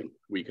anything.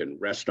 We can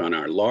rest on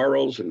our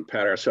laurels and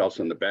pat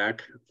ourselves on the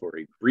back for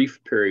a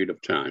brief period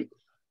of time.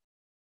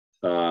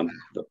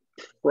 The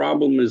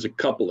problem is a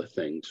couple of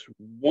things.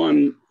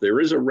 One, there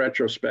is a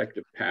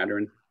retrospective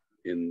pattern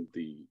in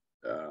the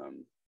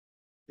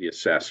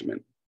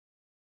assessment.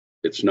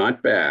 It's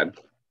not bad,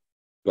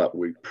 but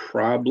we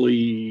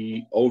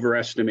probably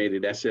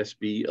overestimated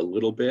SSB a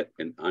little bit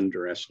and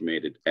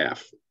underestimated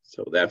F.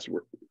 So that's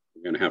what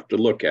we're going to have to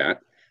look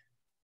at.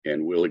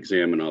 And we'll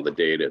examine all the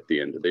data at the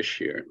end of this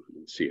year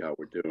and see how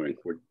we're doing.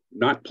 We're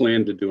not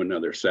planning to do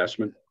another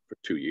assessment for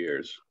 2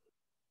 years.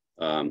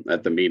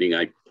 At the meeting,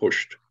 I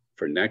pushed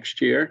for next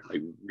year.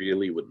 I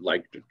really would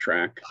like to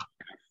track.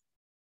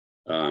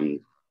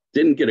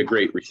 Didn't get a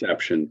great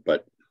reception,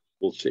 but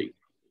we'll see.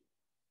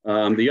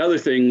 The other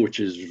thing, which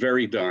is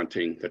very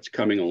daunting, that's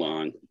coming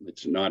along,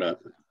 it's not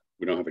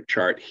we don't have a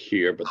chart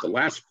here, but the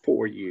last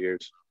 4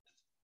 years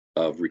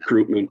of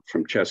recruitment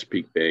from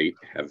Chesapeake Bay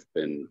have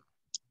been,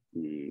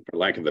 for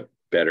lack of a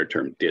better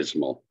term,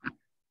 dismal.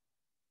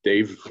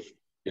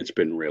 It's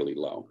been really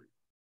low.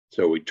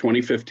 So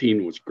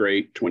 2015 was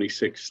great.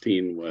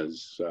 2016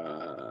 was,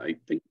 I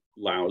think,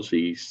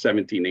 lousy.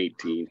 17,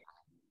 18,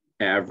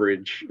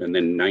 average. And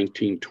then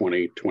 19,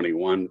 20,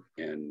 21.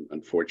 And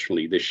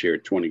unfortunately, this year,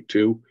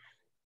 22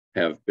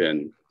 have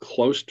been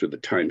close to the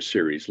time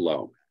series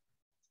low.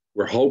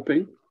 We're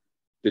hoping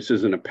this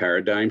isn't a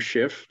paradigm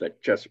shift,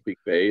 that Chesapeake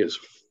Bay is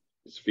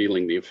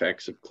feeling the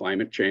effects of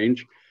climate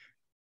change,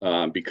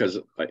 because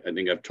I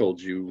think I've told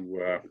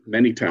you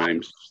many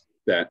times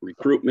that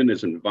recruitment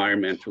is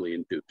environmentally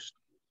induced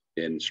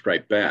in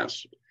striped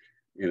bass.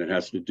 And it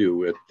has to do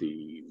with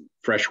the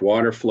fresh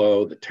water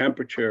flow, the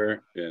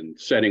temperature, and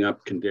setting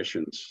up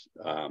conditions.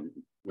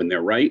 When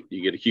they're right,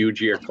 you get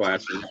huge year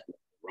classes.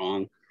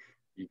 Wrong,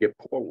 you get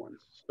poor ones.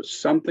 So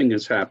something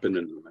has happened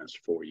in the last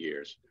 4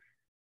 years.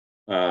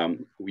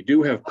 We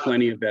do have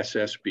plenty of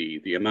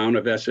SSB. The amount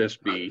of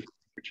SSB,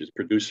 which is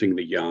producing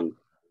the young,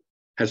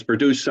 has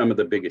produced some of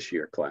the biggest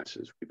year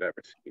classes we've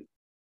ever seen.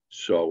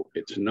 So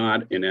it's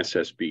not an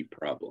SSB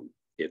problem.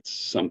 It's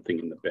something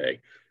in the bay.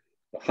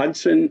 The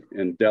Hudson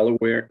and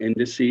Delaware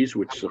indices,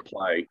 which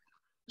supply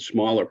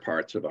smaller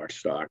parts of our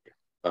stock,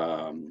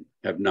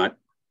 have not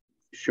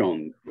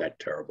shown that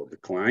terrible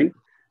decline.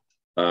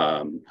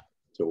 So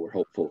we're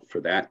hopeful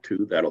for that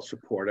too. That'll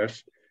support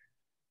us.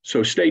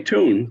 So stay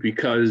tuned,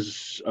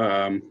 because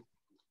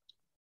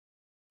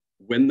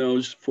when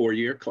those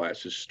 4-year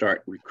classes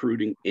start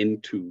recruiting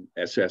into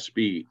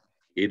SSB,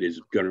 it is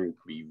going to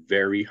be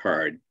very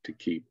hard to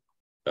keep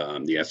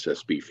the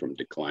SSB from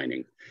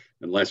declining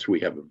unless we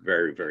have a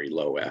very, very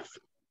low F.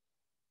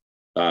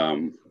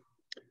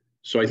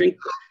 So I think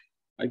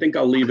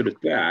I'll leave it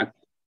at that.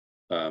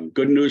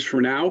 Good news for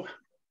now,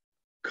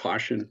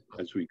 caution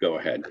as we go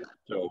ahead.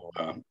 So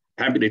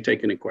happy to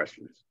take any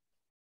questions.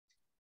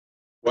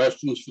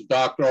 Questions for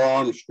Dr.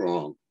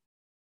 Armstrong?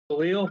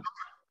 Khalil?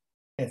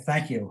 Yeah,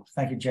 thank you,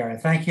 Jerry.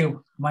 Thank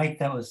you, Mike.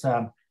 That was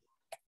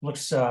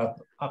looks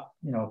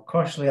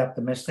cautiously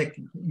optimistic.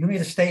 You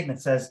made a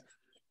statement that says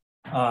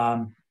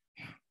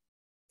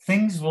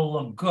things will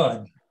look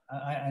good,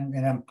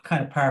 and I'm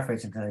kind of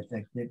paraphrasing because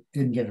I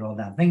didn't get it all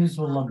down. Things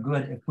will look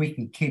good if we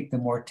can keep the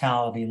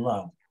mortality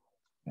low.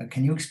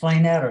 Can you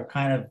explain that, or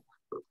kind of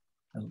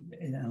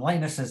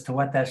enlighten us as to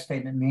what that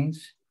statement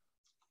means?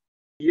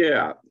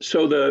 Yeah,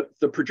 so the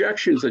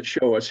projections that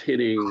show us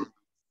hitting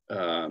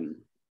the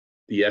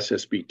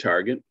SSB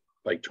target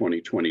by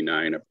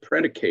 2029 are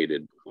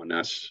predicated on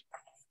us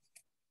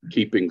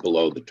keeping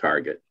below the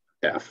target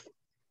F,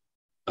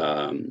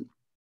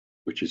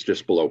 which is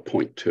just below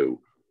 0.2.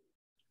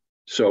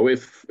 So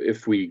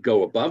if we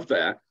go above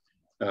that,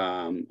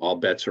 all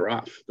bets are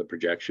off. The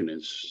projection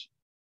is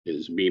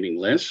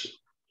meaningless,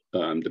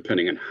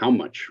 depending on how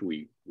much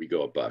we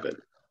go above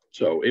it.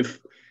 So if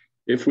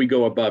we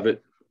go above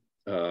it,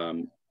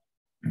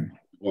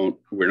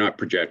 we're not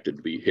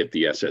projected to hit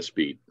the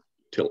SSB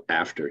till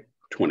after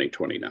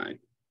 2029,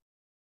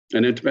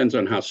 and it depends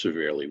on how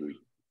severely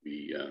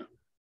we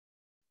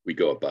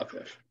go above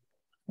F.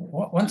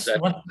 I'm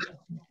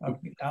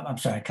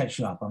sorry, I cut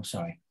you off. I'm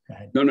sorry. Go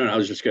ahead. No, I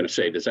was just going to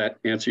say, does that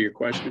answer your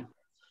question?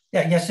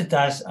 Yeah, yes, it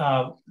does.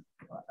 I'm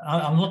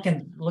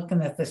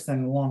looking at this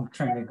thing long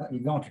term.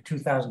 You're going to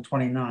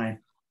 2029.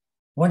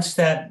 Once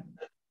that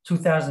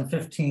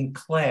 2015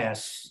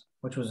 class,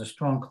 which was a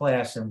strong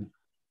class, and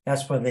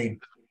that's where the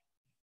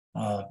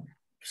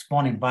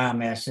spawning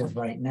biomass is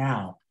right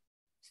now.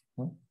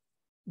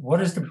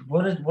 What are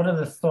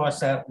the thoughts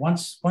that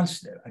once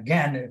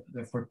again,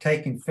 if we're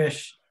taking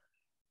fish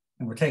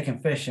and we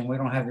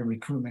don't have the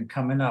recruitment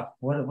coming up,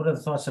 what are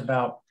the thoughts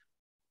about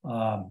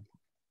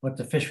what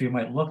the fishery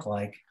might look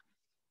like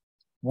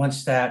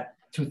once that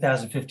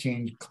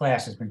 2015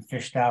 class has been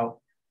fished out,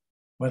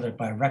 whether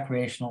by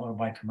recreational or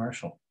by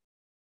commercial?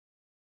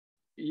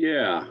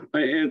 Yeah,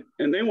 and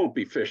they won't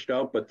be fished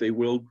out, but they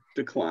will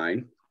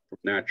decline from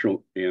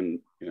natural and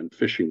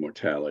fishing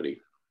mortality.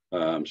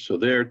 So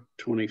their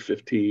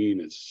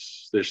 2015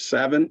 there's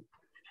 7.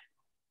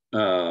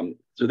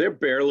 So they're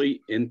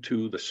barely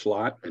into the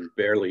slot and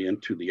barely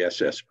into the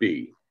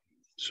SSB.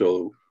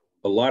 So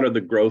a lot of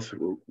the growth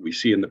we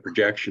see in the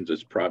projections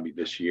is probably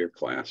this year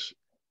class.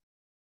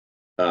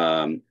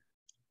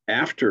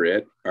 After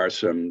it are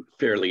some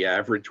fairly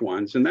average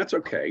ones, and that's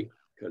okay,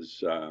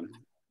 because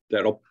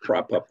that'll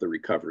prop up the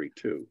recovery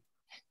too.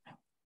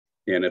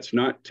 And it's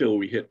not till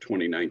we hit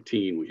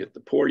 2019, we hit the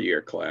poor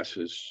year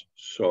classes.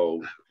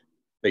 So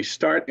they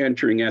start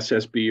entering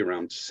SSB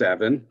around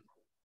 7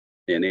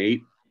 and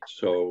 8.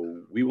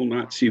 So we will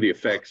not see the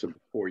effects of the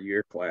 4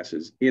 year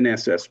classes in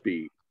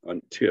SSB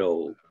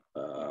until,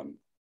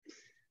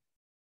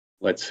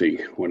 let's see,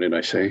 what did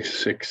I say?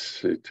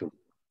 6 to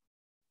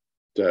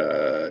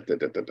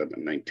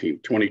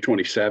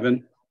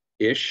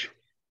 2027-ish,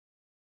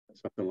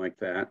 something like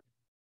that.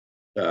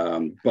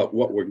 But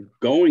what we're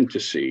going to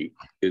see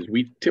is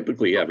we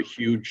typically have a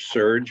huge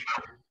surge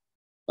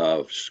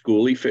of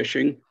schoolie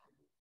fishing,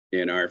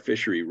 and our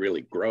fishery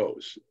really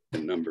grows, the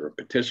number of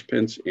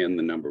participants and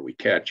the number we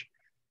catch.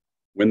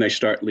 When they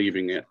start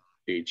leaving at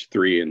age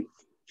 3 and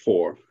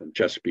 4 from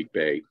Chesapeake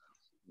Bay,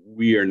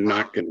 we are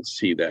not going to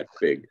see that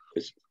big.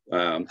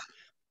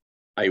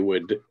 I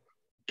would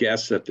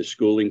guess that the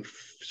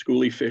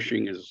schoolie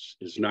fishing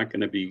is not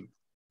going to be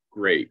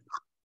great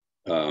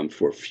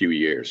for a few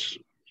years,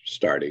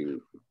 starting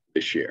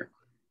this year,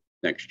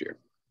 next year.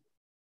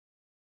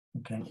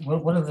 Okay,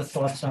 what are the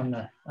thoughts on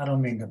the, I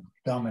don't mean to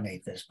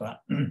dominate this,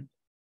 but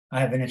I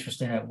have an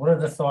interest in it. What are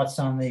the thoughts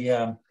on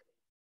the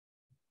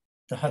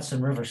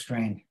Hudson River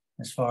strain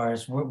as far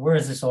as where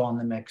is this all in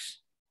the mix?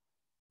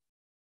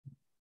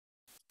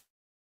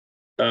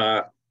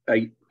 I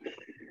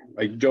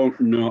don't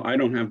know. I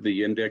don't have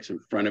the index in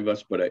front of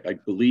us, but I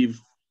believe,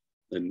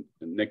 and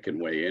Nick can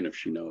weigh in if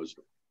she knows,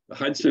 the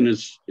Hudson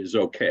is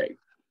okay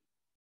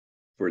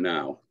for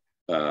now.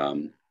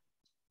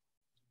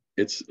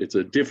 It's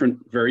a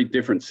very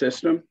different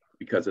system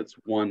because it's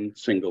one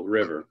single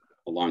river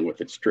along with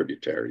its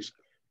tributaries,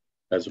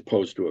 as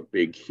opposed to a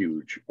big,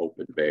 huge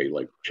open bay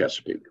like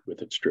Chesapeake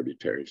with its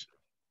tributaries.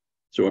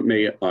 So it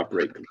may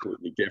operate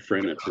completely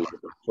different. It's a little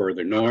bit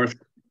further north.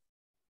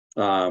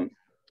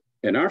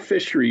 And our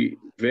fishery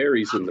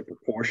varies in the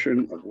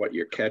proportion of what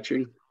you're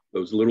catching.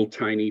 Those little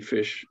tiny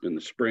fish in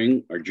the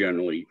spring are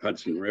generally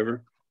Hudson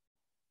River.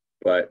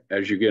 But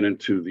as you get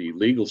into the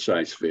legal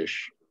size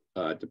fish,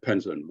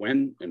 depends on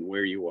when and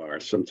where you are.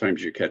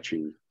 Sometimes you're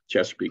catching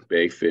Chesapeake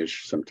Bay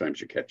fish. Sometimes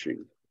you're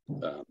catching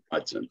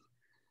Hudson.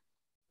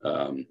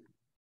 And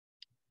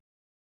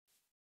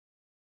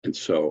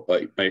so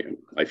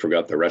I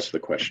forgot the rest of the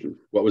question.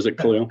 What was it,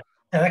 Khalil?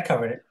 Yeah, that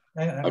covered it.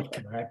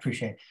 Okay. I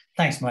appreciate it.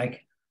 Thanks,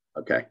 Mike.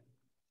 Okay.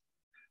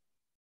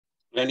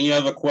 Any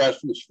other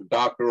questions for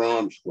Dr.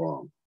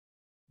 Armstrong?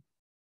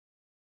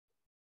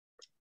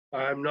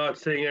 I'm not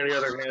seeing any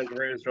other hands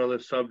raised on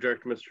this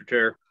subject, Mr.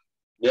 Chair.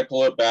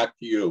 Nicola, back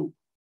to you.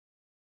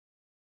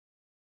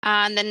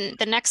 And then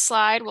the next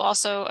slide will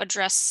also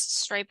address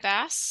striped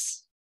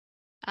bass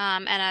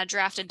and a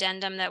draft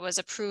addendum that was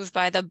approved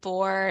by the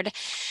board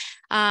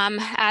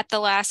at the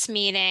last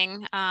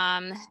meeting.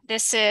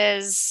 This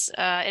is,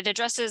 it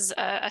addresses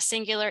a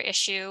singular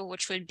issue,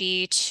 which would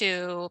be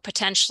to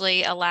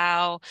potentially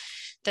allow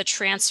the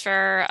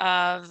transfer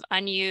of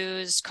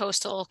unused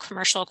coastal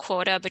commercial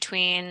quota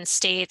between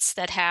states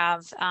that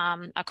have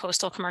a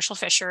coastal commercial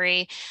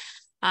fishery.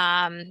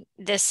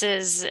 This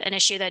is an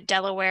issue that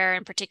Delaware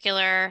in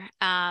particular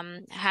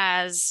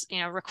has,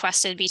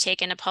 requested be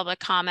taken to public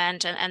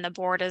comment, and the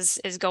board is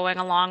going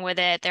along with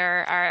it.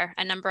 There are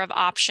a number of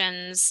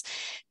options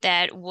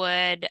that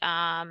would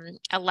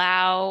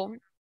allow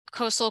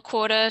coastal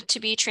quota to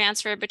be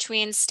transferred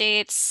between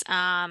states.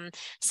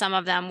 Some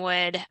of them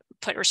would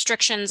put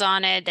restrictions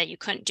on it, that you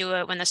couldn't do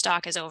it when the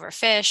stock is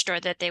overfished, or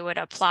that they would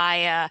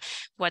apply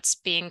what's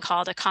being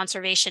called a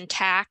conservation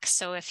tax.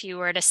 So if you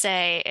were to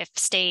say, if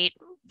state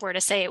were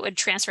to say it would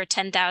transfer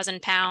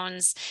 10,000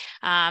 pounds,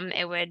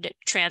 it would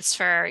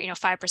transfer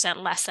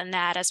 5% less than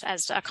that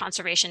as a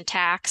conservation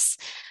tax.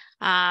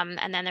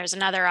 And then there's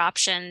another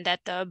option that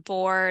the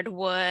board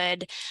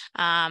would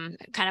kind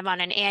of on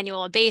an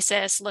annual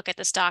basis look at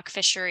the stock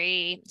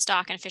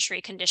and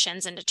fishery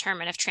conditions and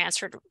determine if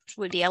transfer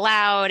would be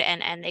allowed,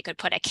 and they could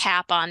put a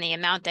cap on the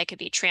amount that could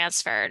be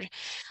transferred.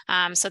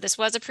 So this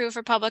was approved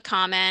for public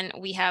comment.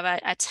 We have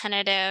a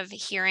tentative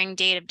hearing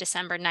date of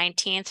December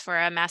 19th for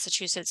a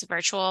Massachusetts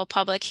virtual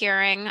public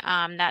hearing.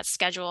 That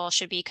schedule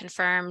should be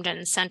confirmed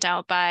and sent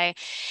out by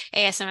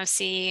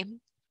ASMFC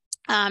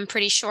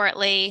pretty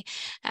shortly,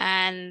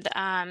 and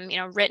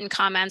written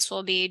comments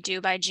will be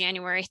due by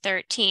January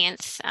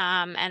 13th,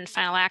 and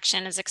final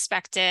action is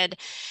expected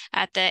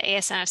at the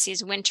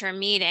ASMFC's winter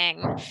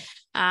meeting.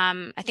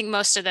 I think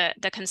most of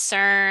the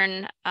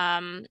concern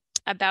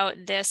about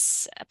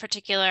this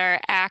particular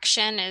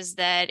action is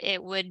that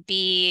it would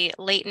be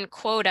latent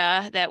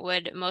quota that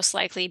would most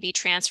likely be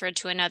transferred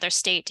to another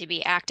state to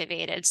be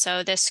activated.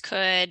 So this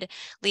could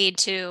lead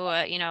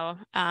to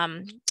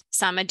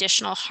some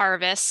additional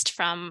harvest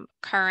from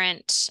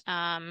current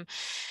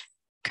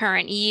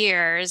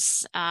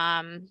years.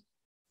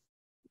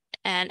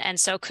 And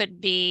so could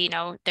be,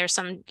 there's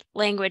some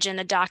language in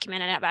the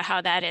document about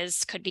how that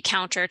could be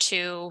counter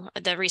to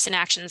the recent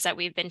actions that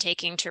we've been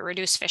taking to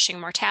reduce fishing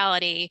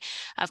mortality.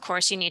 Of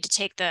course, you need to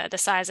take the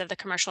size of the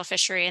commercial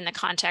fishery in the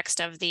context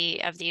of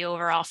the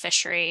overall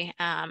fishery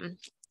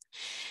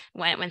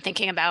when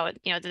thinking about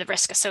the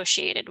risk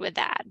associated with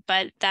that.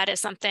 But that is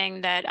something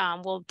that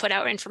we'll put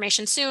out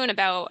information soon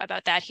about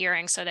that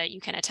hearing so that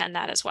you can attend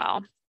that as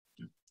well.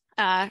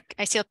 I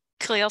see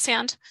Khalil's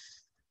hand.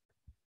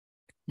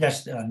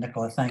 Yes,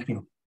 Nicola, thank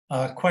you.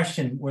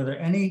 Question, were there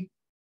any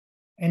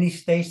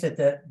states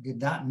that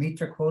did not meet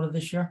their quota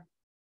this year?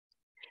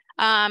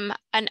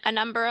 A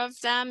number of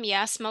them,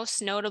 yes.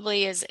 Most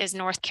notably is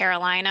North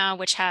Carolina,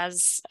 which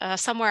has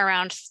somewhere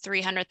around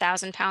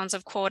 300,000 pounds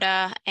of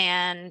quota,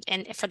 and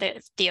for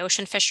the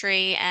ocean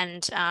fishery,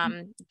 and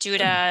due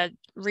to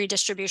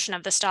redistribution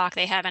of the stock,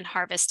 they haven't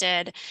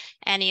harvested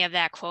any of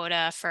that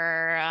quota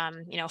for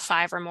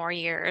 5 or more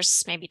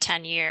years, maybe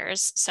 10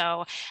 years.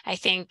 So I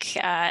think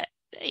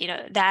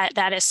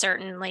that is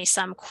certainly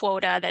some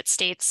quota that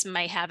states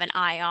might have an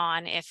eye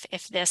on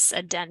if this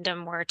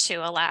addendum were to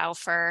allow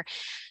for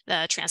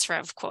the transfer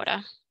of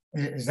quota.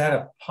 Is that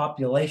a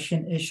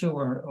population issue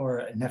or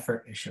an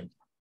effort issue?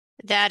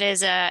 That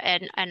is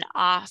an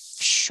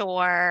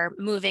offshore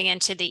moving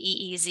into the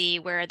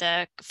EEZ where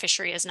the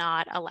fishery is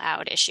not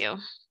allowed issue.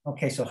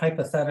 Okay, so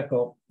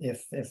hypothetical,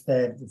 if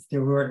they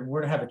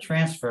were to have a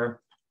transfer,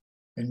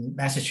 and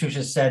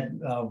Massachusetts said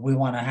we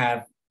want to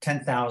have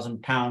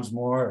 10,000 pounds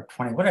more or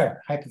 20,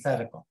 whatever,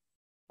 hypothetical.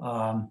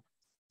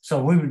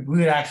 So we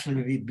would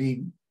actually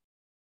be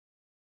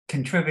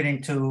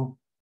contributing to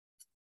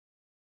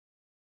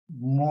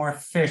more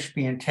fish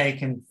being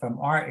taken from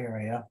our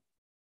area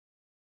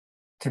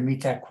to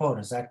meet that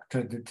quota. Is that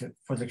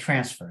for the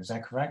transfer? Is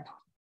that correct?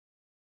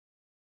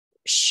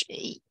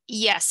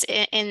 Yes,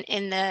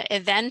 in the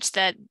event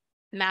that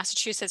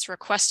Massachusetts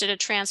requested a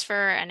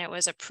transfer and it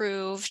was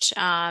approved,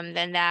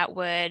 then that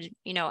would,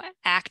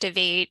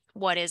 activate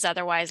what is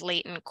otherwise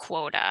latent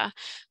quota.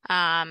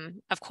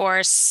 Of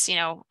course,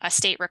 a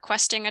state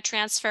requesting a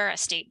transfer, a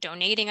state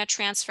donating a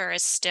transfer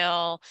is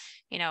still,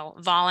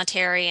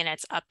 voluntary, and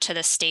it's up to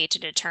the state to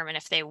determine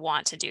if they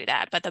want to do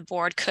that. But the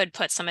board could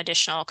put some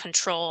additional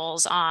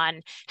controls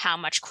on how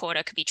much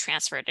quota could be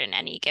transferred in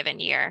any given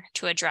year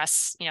to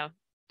address,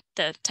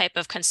 the type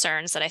of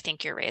concerns that I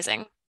think you're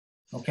raising.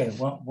 Okay,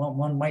 well,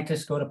 one might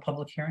just go to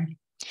public hearing.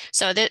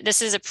 So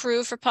this is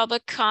approved for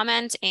public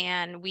comment,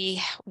 and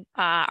we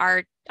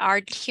our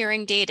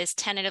hearing date is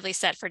tentatively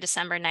set for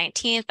December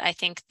 19th. I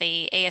think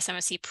the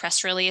ASMSC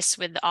press release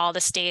with all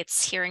the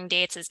states' hearing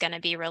dates is going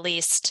to be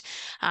released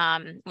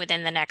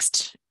within the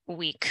next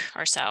week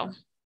or so.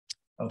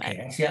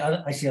 Okay,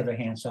 I see other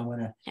hands, so I'm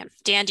gonna. Yeah.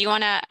 Dan, do you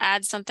want to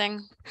add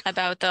something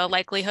about the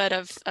likelihood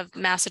of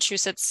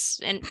Massachusetts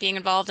being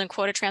involved in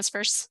quota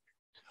transfers?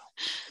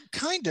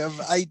 Kind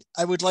of. I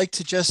would like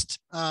to just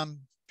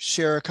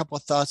share a couple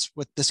of thoughts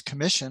with this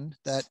commission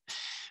that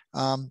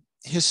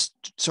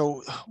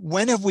so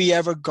when have we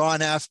ever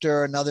gone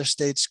after another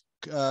state's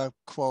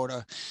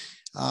quota?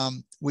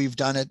 We've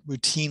done it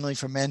routinely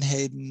for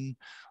Menhaden.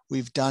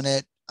 We've done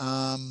it,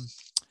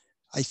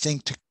 I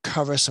think, to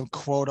cover some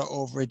quota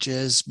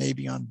overages,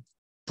 maybe on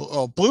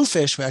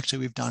bluefish.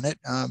 We've done it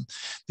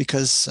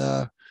because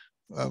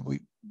we've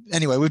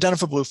done it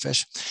for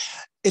bluefish.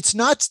 It's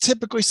not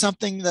typically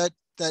something that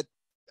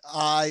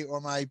I or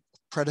my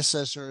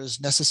predecessors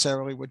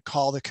necessarily would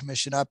call the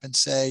commission up and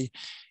say,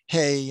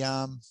 hey,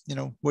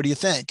 what do you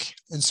think?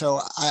 And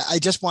so I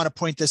just want to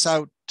point this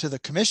out to the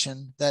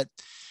commission that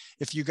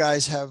if you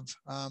guys have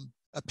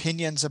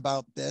opinions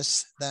about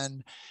this,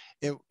 then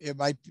it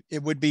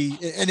would be,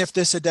 and if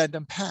this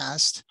addendum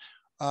passed,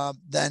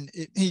 then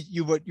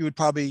you would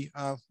probably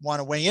want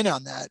to weigh in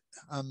on that.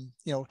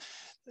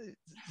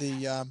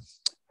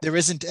 There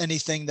isn't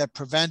anything that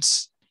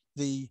prevents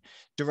the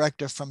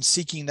director from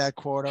seeking that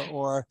quota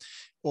or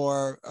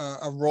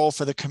a role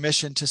for the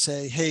commission to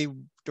say, hey,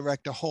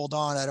 director, hold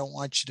on, I don't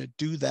want you to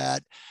do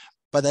that.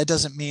 But that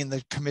doesn't mean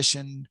the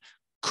commission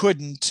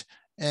couldn't,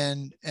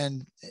 and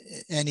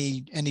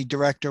any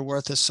director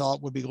worth of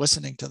salt would be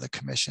listening to the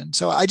commission.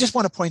 So I just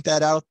want to point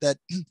that out, that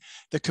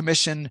the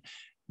commission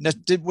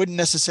wouldn't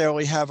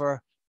necessarily have a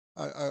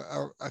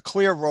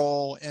clear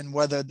role in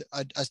whether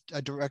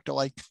a director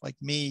like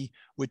me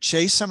would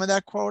chase some of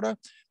that quota,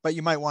 but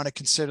you might want to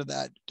consider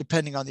that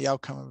depending on the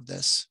outcome of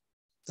this.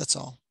 That's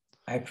all.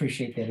 I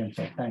appreciate that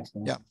input. Thanks,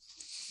 Dan. Yeah.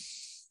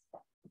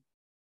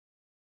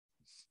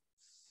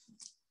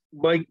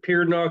 Mike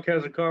Piernock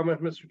has a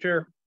comment, Mr.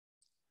 Chair.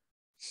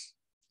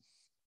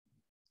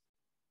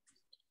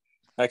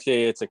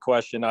 Actually, it's a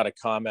question, not a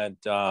comment.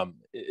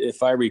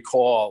 If I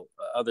recall,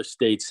 other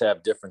states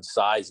have different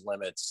size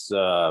limits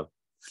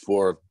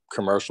for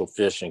commercial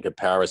fish in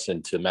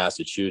comparison to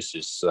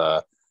Massachusetts.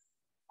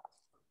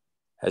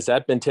 Has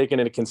that been taken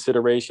into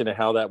consideration and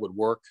how that would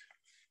work?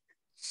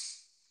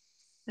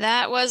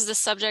 That was the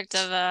subject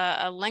of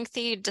a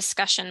lengthy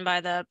discussion by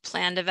the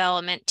plan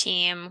development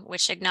team,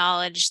 which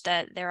acknowledged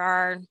that there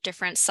are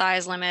different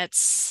size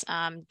limits,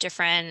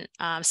 different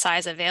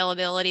size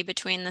availability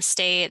between the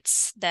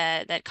states,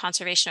 that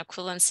conservation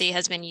equivalency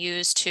has been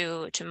used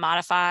to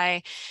modify,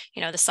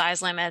 the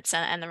size limits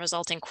and the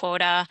resulting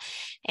quota.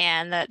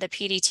 And the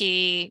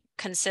PDT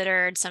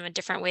considered some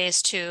different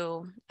ways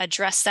to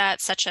address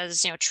that, such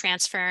as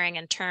transferring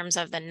in terms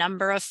of the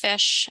number of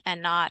fish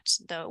and not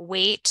the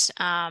weight.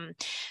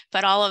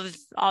 But all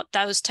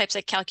those types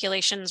of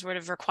calculations would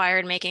have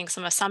required making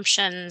some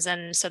assumptions,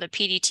 and so the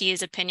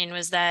PDT's opinion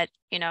was that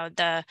we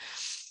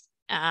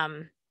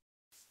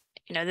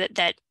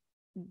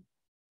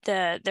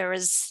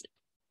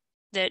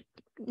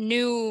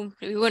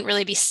wouldn't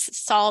really be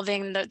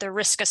solving the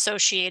risk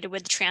associated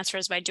with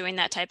transfers by doing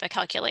that type of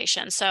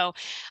calculation. So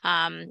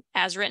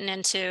as written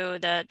into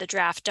the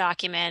draft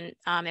document,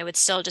 it would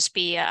still just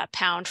be a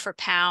pound for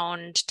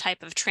pound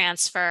type of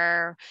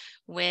transfer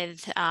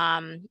with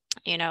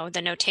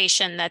the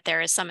notation that there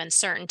is some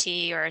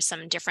uncertainty or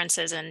some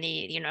differences in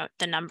the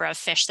number of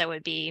fish that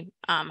would be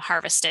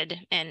harvested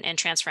in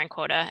transferring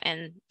quota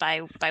and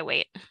by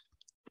weight.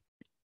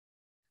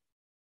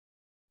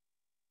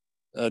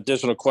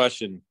 Additional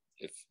question,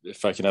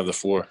 if I can have the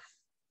floor.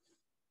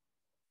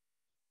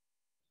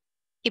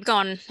 Keep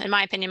going, in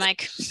my opinion,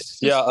 Mike.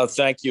 Yeah,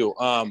 thank you.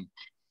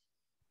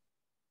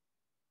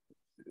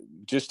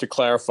 Just to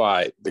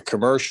clarify, the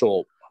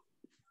commercial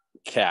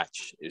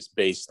catch is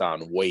based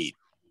on weight,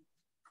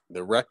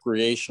 the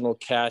recreational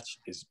catch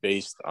is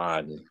based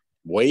on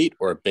weight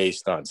or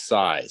based on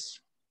size,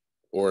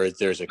 or if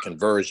there's a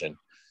conversion?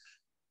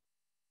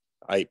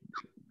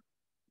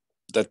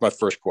 That's my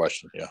first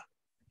question. Yeah.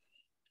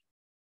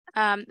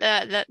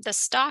 The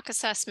stock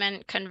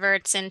assessment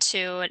converts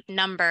into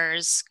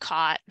numbers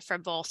caught for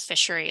both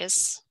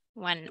fisheries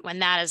when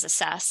that is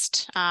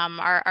assessed.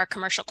 Our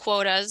commercial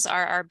quotas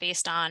are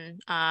based on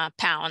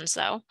pounds,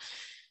 though.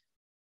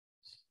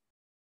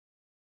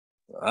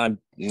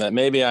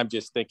 Maybe I'm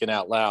just thinking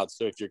out loud.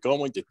 So if you're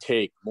going to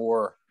take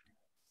more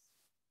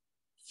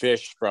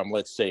fish from,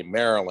 let's say,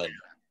 Maryland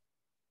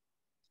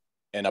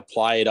and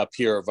apply it up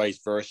here or vice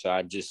versa,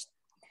 I'm just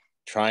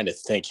trying to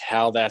think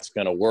how that's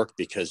going to work,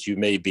 because you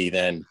may be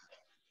then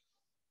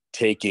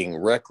taking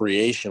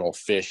recreational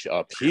fish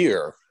up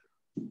here,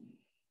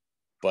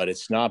 but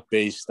it's not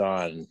based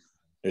on,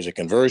 there's a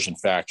conversion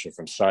factor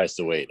from size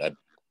to weight.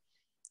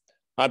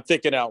 I'm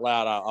thinking out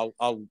loud.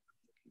 I'll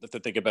have to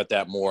think about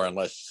that more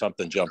unless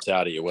something jumps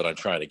out at you, what I'm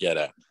trying to get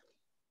at.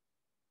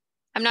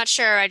 I'm not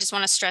sure. I just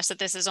want to stress that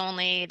this is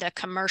only the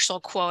commercial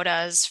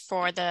quotas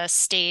for the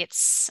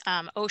state's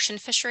ocean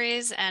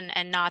fisheries and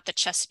not the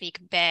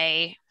Chesapeake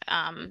Bay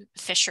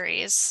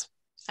fisheries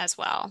as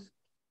well.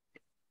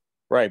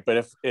 Right,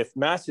 but if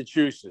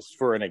Massachusetts,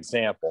 for an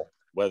example,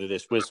 whether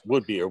this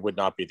would be or would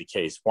not be the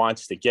case,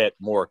 wants to get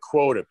more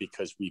quota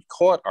because we've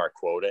caught our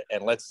quota,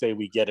 and let's say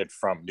we get it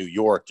from New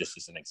York, just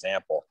as an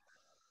example,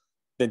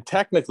 then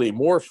technically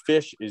more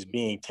fish is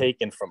being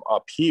taken from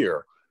up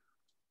here.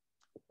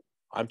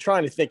 I'm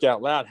trying to think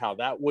out loud how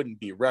that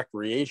wouldn't be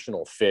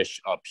recreational fish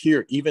up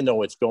here, even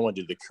though it's going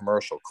to the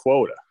commercial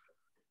quota,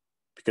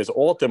 because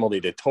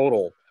ultimately the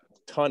total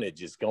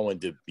tonnage is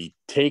going to be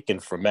taken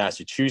from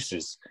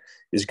Massachusetts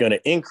is going to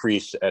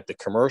increase at the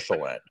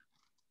commercial end.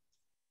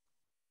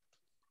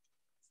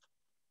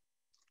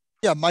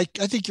 Yeah, Mike,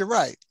 I think you're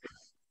right.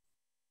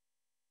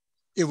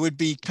 It would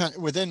be kind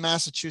of within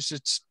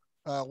Massachusetts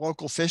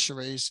local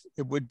fisheries,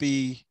 it would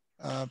be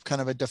kind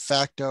of a de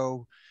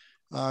facto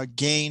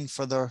gain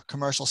for the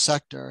commercial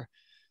sector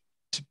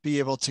to be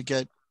able to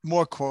get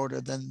more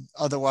quota than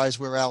otherwise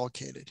we're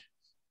allocated.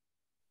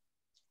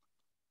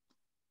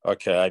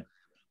 Okay.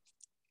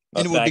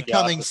 And it would be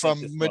coming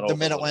from the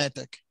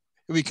Mid-Atlantic.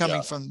 It would be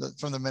coming from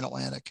the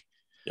Mid-Atlantic.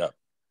 Yeah.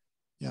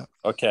 Yeah.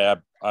 Okay,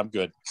 I'm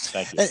good.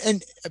 Thank you.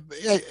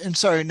 And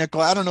sorry,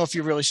 Nicola, I don't know if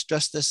you really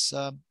stressed this.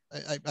 I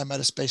might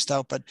have spaced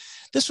out, but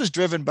this was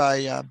driven by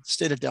the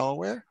state of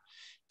Delaware,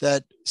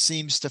 that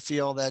seems to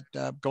feel that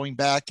going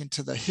back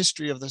into the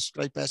history of the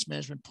striped bass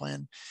management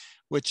plan,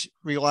 which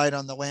relied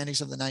on the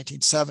landings of the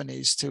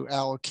 1970s to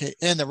allocate,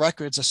 and the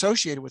records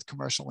associated with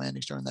commercial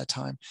landings during that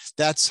time,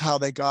 that's how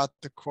they got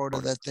the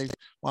quota that they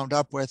wound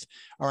up with,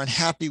 are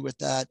unhappy with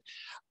that.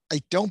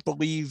 I don't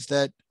believe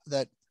that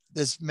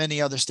there's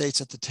many other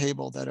states at the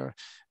table that are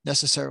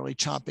necessarily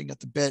chomping at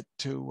the bit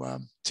to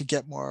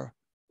get more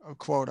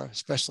quota,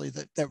 especially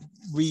that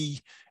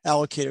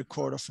reallocated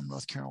quota from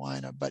North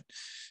Carolina. But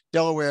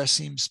Delaware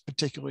seems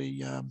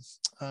particularly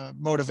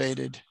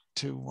motivated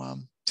to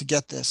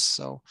get this.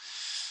 So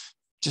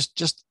I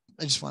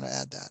just want to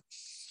add that.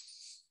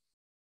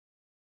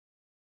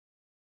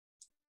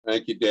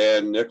 Thank you,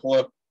 Dan.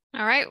 Nicola?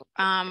 All right.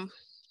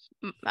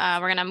 We're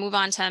going to move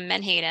on to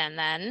Menhaden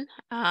then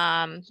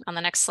on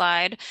the next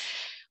slide,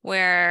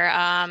 where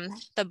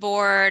the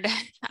board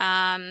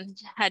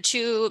had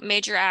two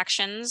major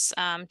actions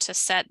to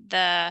set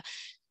the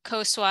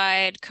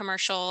coastwide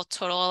commercial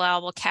total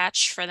allowable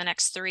catch for the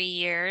next 3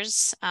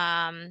 years.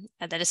 The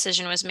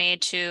decision was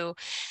made to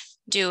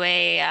do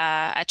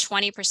a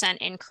 20%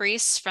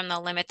 increase from the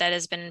limit that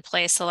has been in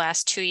place the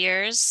last 2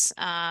 years.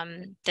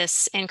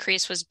 This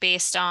increase was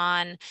based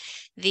on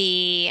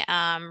the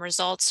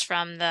results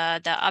from the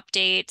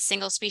update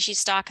single species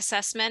stock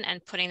assessment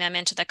and putting them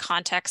into the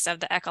context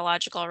of the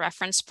ecological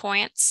reference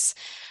points.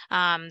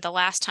 The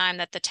last time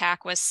that the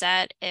TAC was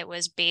set, it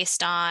was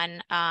based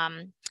on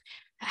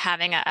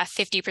having a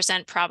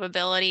 50%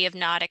 probability of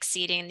not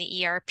exceeding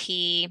the ERP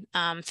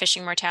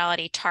fishing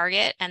mortality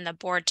target, and the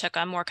board took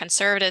a more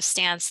conservative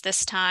stance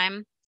this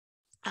time.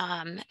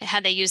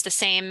 Had they used the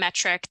same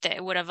metric, that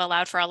it would have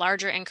allowed for a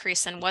larger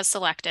increase than was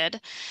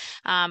selected.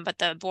 But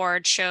the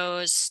board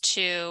chose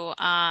to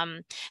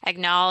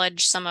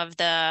acknowledge some of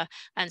the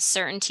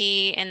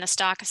uncertainty in the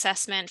stock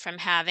assessment from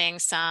having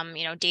some,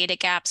 data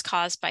gaps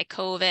caused by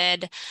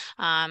COVID,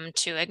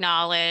 to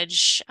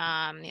acknowledge,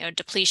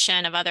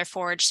 depletion of other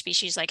forage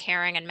species like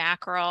herring and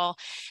mackerel.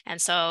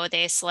 And so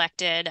they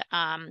selected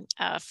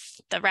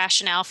the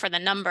rationale for the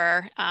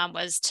number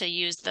was to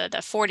use the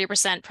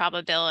 40%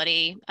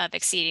 probability of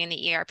exceeding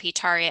the ERP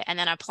target, and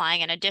then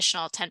applying an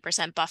additional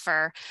 10%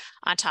 buffer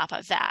on top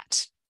of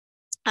that.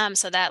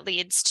 So that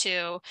leads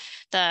to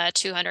the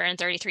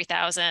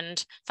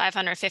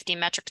 233,550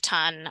 metric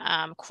ton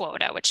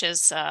quota, which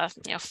is over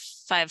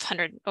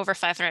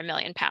 500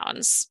 million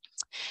pounds.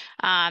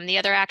 The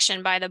other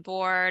action by the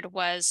board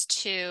was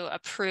to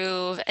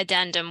approve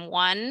Addendum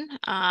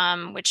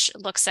 1, which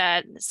looks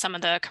at some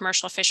of the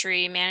commercial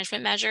fishery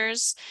management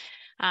measures.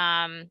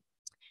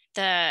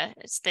 the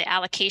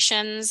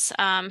allocations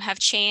have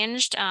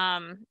changed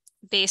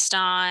based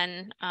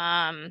on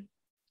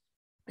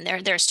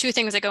there's two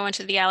things that go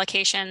into the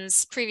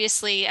allocations.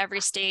 Previously,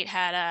 every state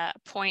had a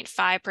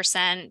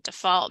 0.5%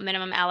 default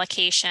minimum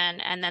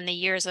allocation, and then the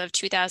years of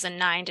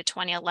 2009 to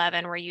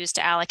 2011 were used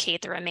to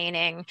allocate the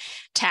remaining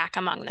TAC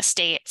among the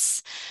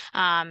states.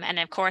 And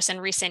of course,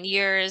 in recent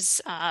years,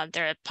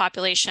 the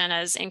population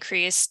has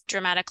increased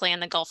dramatically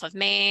in the Gulf of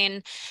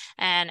Maine,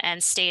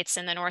 and states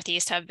in the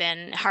Northeast have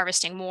been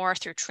harvesting more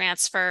through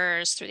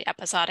transfers, through the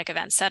episodic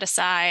event set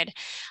aside.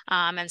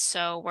 And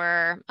so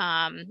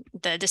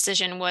the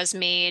decision was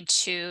made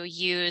to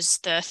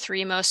most the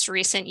 3 most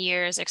recent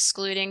years,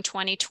 excluding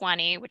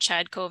 2020, which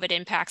had COVID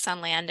impacts on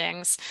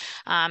landings,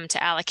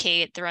 to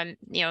allocate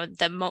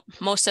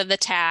most of the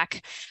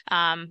TAC.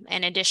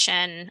 In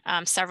addition,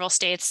 several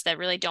states that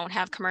really don't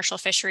have commercial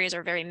fisheries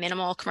or very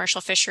minimal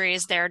commercial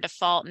fisheries, their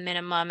default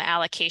minimum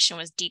allocation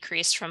was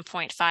decreased from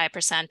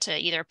 0.5% to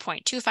either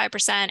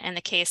 0.25% in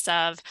the case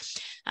of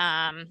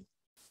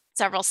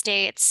several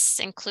states,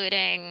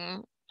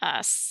 including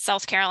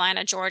South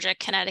Carolina, Georgia,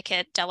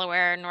 Connecticut,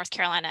 Delaware, North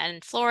Carolina,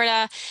 and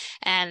Florida.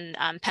 And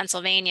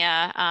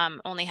Pennsylvania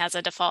only has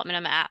a default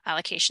minimum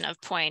allocation of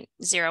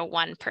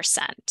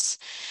 0.01%.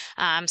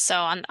 So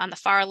on the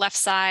far left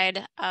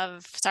side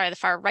the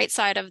far right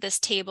side of this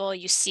table,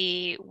 you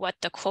see what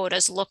the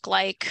quotas look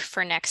like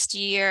for next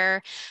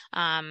year.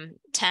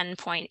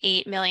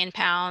 10.8 million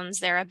pounds,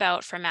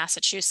 thereabout, for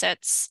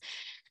Massachusetts.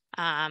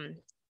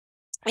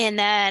 And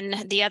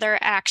then the other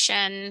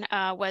action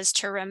was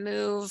to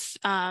remove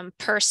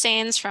purse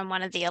seines from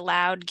one of the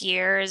allowed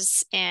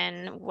gears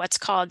in what's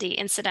called the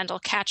incidental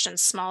catch and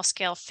small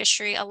scale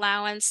fishery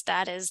allowance.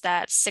 That is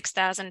that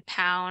 6,000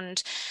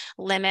 pound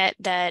limit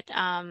that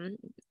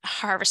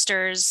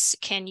harvesters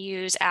can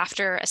use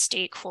after a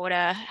state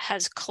quota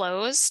has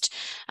closed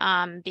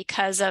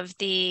because of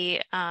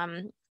the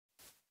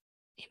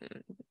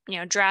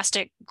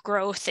drastic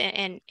growth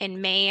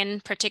in Maine,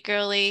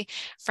 particularly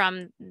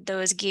from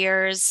those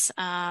gears.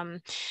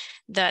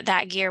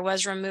 That gear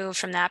was removed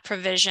from that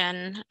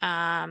provision.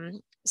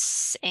 And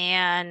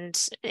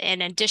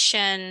in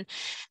addition,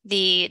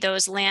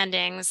 those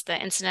landings, the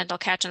incidental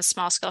catch and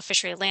small scale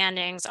fishery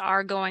landings,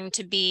 are going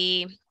to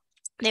be,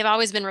 they've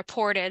always been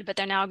reported, but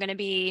they're now going to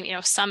be,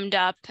 summed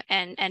up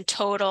and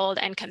totaled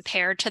and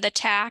compared to the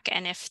TAC.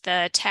 And if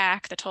the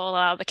TAC, the total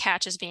allowable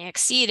catch, is being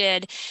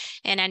exceeded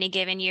in any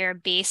given year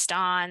based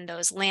on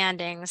those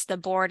landings, the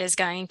board is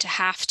going to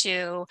have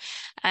to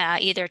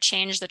either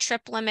change the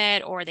trip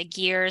limit or the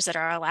gears that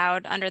are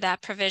allowed under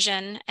that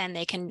provision. And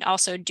they can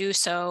also do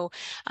so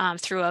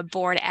through a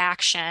board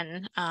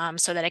action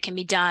so that it can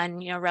be done,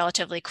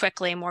 relatively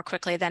quickly, more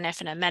quickly than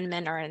if an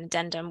amendment or an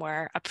addendum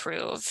were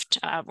approved,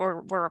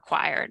 were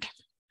required.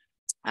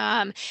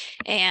 And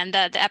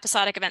the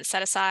episodic event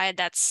set aside,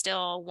 that's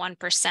still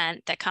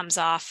 1% that comes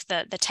off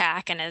the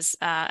TAC and is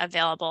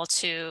available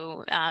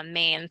to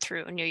Maine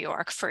through New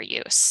York for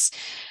use.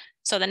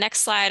 So the next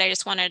slide, I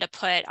just wanted to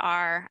put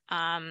our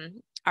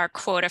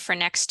quota for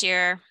next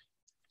year.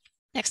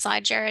 Next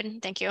slide,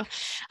 Jared. Thank you.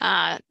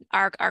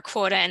 Our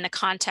quota in the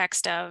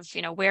context of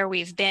where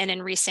we've been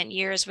in recent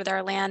years with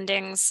our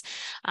landings,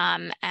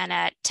 and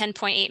at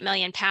 10.8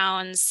 million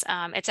pounds,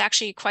 it's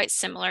actually quite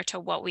similar to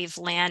what we've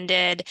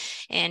landed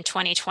in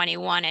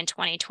 2021 and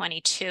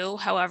 2022.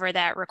 However,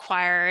 that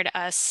required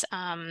us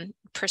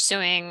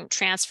pursuing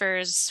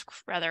transfers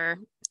rather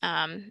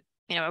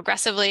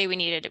aggressively.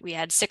 We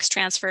had 6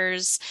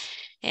 transfers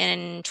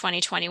in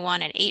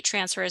 2021 and 8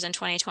 transfers in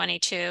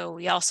 2022.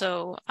 We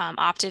also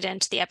opted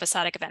into the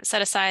episodic event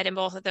set aside in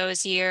both of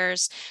those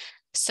years.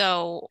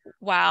 So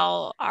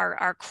while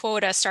our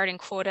starting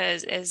quota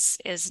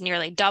is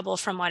nearly double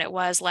from what it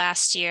was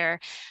last year,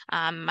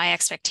 my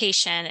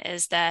expectation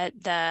is that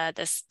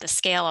the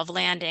scale of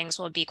landings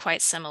will be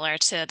quite similar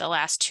to the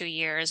last 2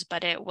 years,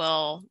 but it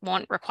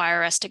won't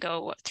require us to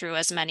jump through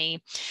as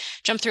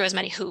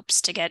many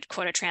hoops to get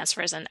quota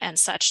transfers and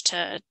such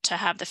to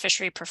have the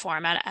fishery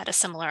perform at a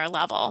similar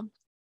level.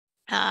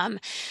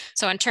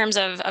 So in terms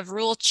of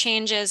rule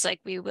changes,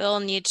 we will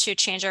need to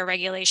change our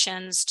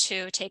regulations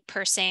to take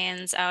purse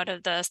seines out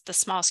of the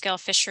small scale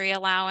fishery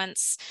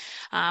allowance.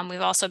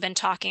 We've also been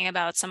talking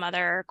about some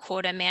other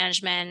quota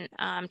management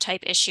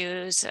type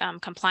issues,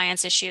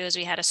 compliance issues.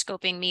 We had a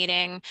scoping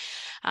meeting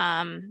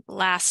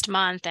last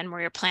month, and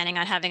we're planning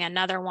on having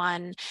another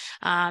one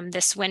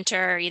this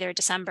winter, either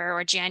December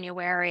or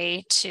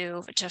January,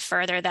 to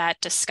further that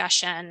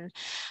discussion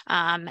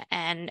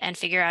and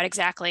figure out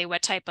exactly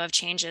what type of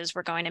changes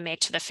we're going to make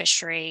to the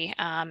fishery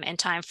in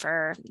time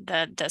for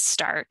the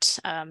start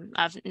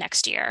of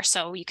next year.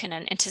 So you can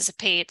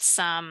anticipate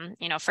some,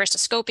 first a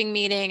scoping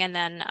meeting and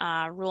then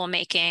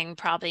rulemaking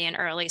probably in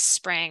early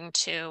spring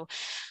to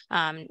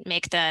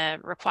make the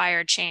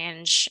required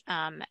change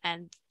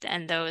and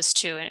those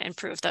to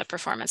improve the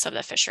performance of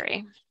the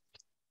fishery.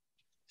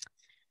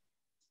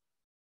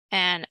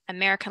 And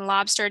American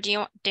lobster,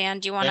 Dan,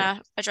 do you want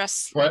to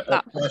address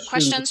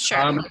questions?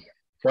 Sure.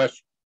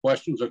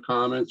 Questions or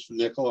comments for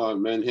Nicola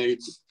on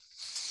menhaden?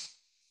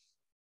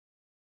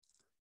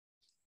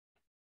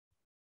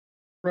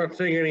 Not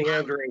seeing any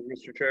hands raised,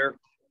 Mr. Chair.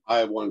 I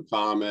have one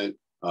comment.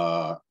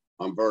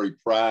 I'm very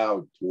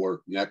proud to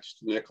work next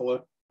to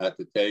Nicola at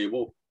the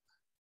table.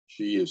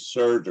 She is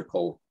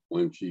surgical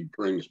when she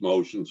brings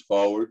motions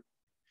forward.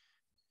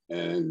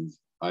 And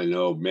I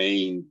know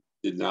Maine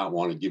did not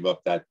want to give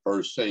up that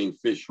first seine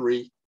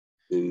fishery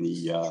in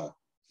the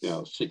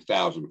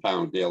 6,000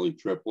 pound daily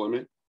trip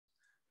limit.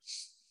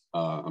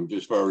 I'm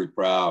just very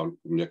proud of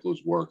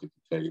Nicola's work at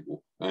the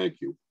table.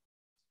 Thank you.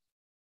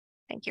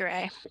 Thank you,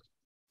 Ray.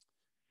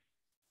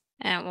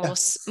 And we'll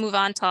move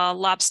on to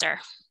lobster.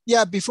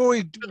 Yeah, before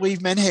we leave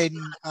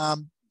Menhaden,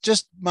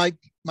 just my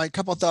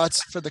couple of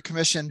thoughts for the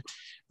commission.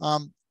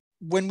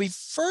 When we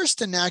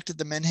first enacted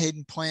the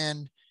Menhaden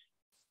plan,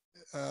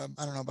 I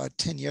don't know, about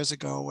 10 years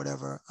ago or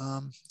whatever,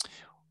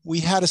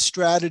 we had a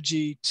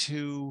strategy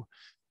to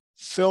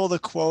fill the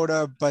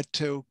quota, but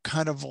to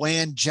kind of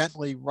land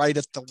gently right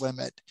at the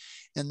limit.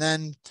 And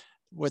then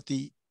with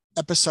the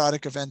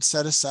episodic event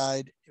set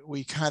aside,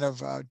 we kind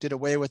of did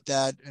away with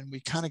that, and we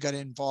kind of got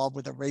involved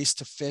with a race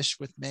to fish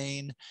with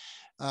Maine.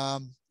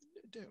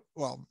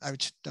 Well, I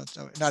don't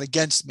know, not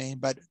against Maine,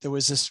 but there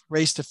was this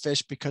race to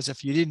fish because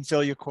if you didn't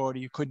fill your quota,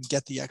 you couldn't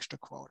get the extra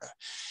quota.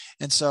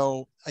 And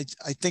so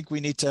I think we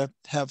need to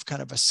have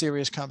kind of a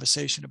serious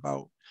conversation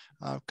about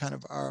kind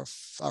of our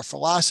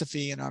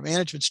philosophy and our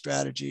management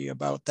strategy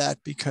about that,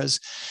 because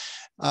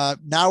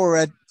now we're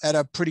at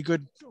a pretty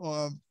good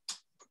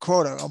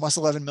quota, almost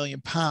 11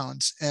 million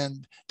pounds.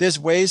 And there's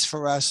ways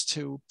for us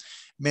to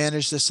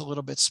manage this a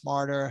little bit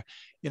smarter.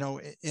 You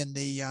know, in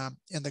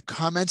the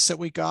comments that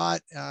we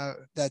got,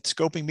 that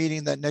scoping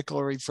meeting that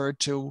Nicola referred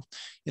to,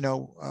 you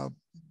know,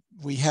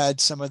 we had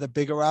some of the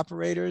bigger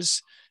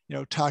operators, you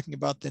know, talking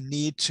about the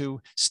need to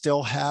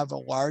still have a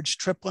large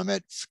trip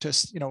limit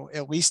to, you know,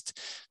 at least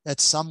at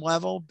some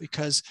level,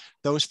 because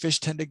those fish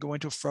tend to go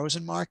into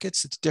frozen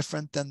markets. It's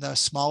different than the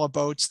smaller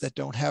boats that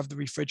don't have the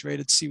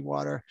refrigerated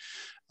seawater.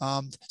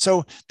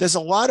 So there's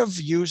a lot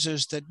of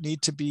users that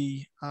need to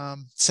be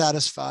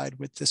satisfied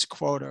with this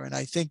quota. And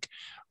I think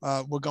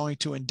we're going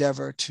to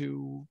endeavor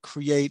to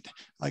create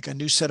like a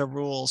new set of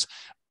rules.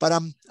 But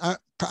I'm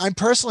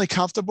personally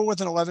comfortable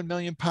with an 11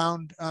 million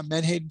pound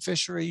Menhaden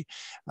fishery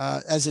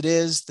as it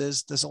is.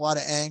 There's a lot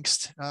of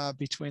angst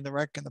between the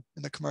rec and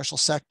the commercial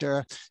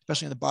sector,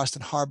 especially in the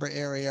Boston Harbor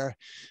area.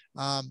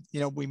 You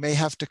know, we may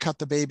have to cut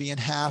the baby in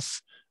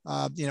half,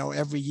 you know,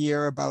 every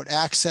year about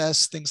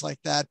access, things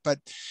like that. But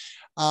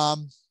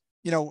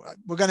you know,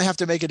 we're going to have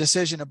to make a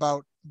decision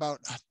about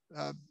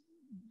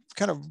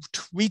kind of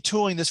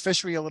retooling this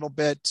fishery a little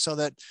bit so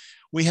that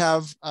we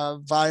have a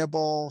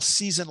viable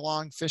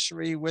season-long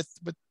fishery with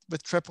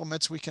trip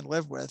limits we can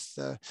live with.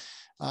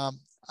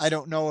 I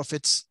don't know if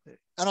it's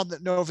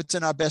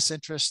in our best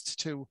interest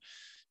to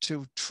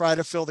try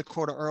to fill the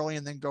quota early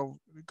and then go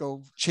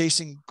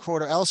chasing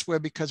quota elsewhere,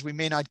 because we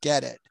may not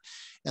get it.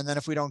 And then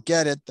if we don't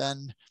get it,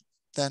 then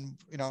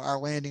you know, our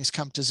landings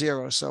come to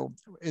zero. So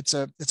it's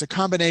a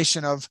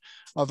combination of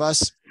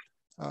us.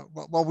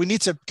 Well, we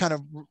need to kind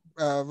of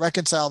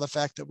reconcile the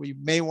fact that we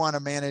may want to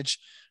manage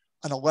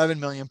an 11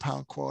 million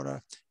pound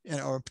quota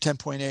or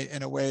 10.8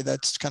 in a way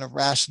that's kind of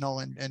rational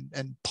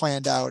and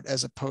planned out,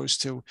 as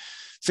opposed to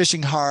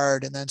fishing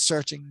hard and then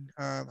searching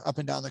up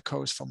and down the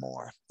coast for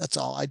more. That's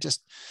all. I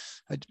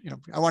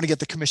want to get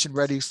the commission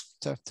ready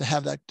to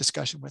have that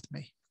discussion with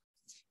me.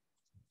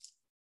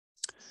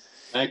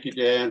 Thank you,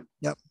 Dan.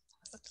 Yep.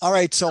 All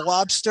right, so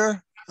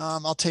lobster,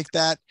 I'll take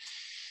that.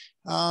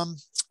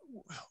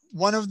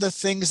 One of the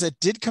things that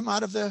did come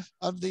out of the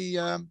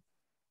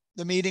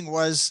meeting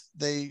was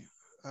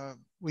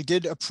we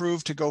did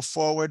approve to go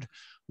forward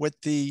with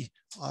the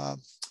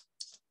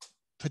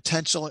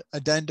potential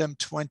addendum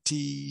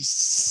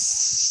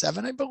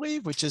 27, I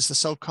believe, which is the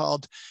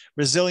so-called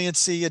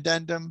resiliency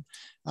addendum,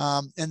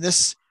 and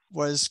this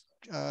was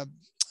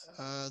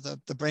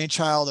the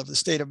brainchild of the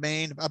state of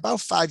Maine about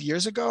 5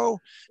 years ago,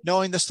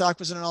 knowing the stock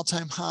was at an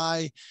all-time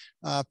high.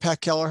 Pat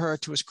Kelleher,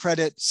 to his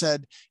credit,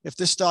 said, if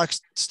this stock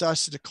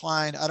starts to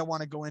decline, I don't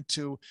want to go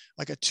into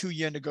like a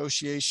 2-year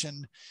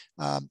negotiation.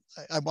 I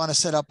want to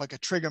set up like a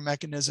trigger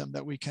mechanism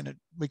that we can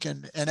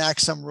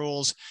enact some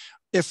rules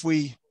if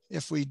we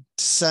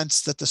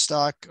sense that the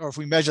stock, or if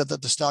we measure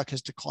that the stock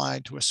has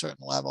declined to a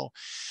certain level.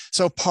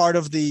 So part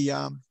of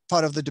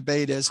the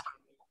debate is,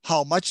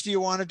 how much do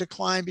you want to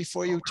decline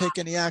before you take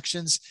any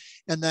actions?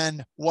 And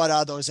then what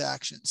are those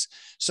actions?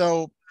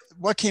 So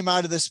what came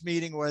out of this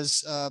meeting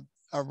was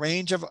a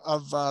range of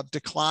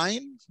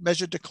decline,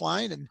 measured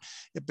decline, and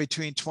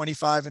between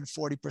 25 and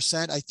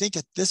 40%. I think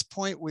at this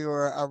point we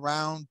were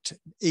around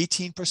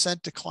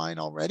 18% decline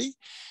already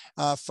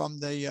from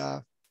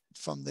the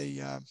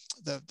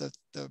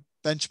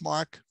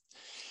benchmark.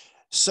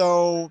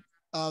 So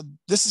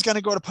this is going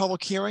to go to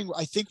public hearing.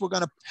 I think we're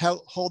going to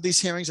hold these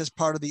hearings as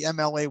part of the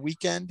MLA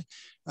weekend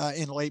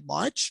in late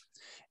March.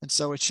 And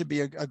so it should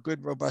be a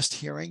good, robust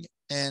hearing.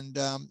 And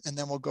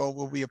then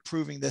we'll be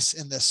approving this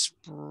in the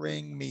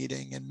spring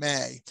meeting in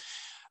May.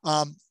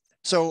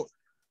 So,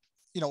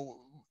 you know,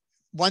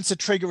 once a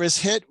trigger is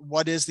hit,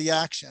 what is the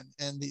action?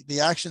 And the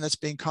action that's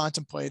being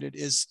contemplated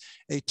is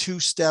a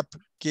two-step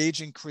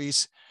gauge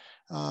increase,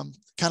 kind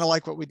of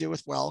like what we do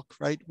with Welk,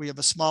 right? We have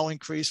a small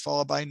increase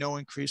followed by no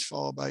increase,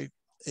 followed by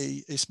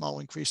a small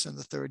increase in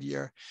the third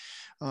year.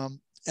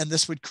 And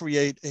this would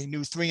create a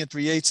new 3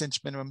 3/8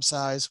 inch minimum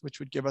size, which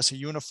would give us a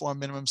uniform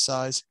minimum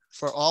size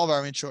for all of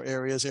our inshore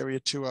areas, Area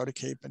 2 Outer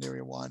Cape and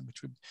Area 1,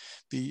 which would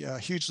be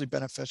hugely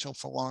beneficial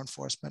for law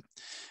enforcement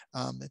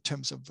in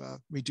terms of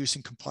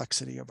reducing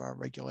complexity of our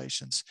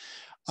regulations.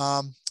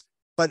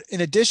 But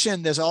in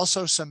addition, there's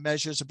also some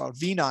measures about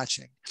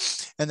V-notching,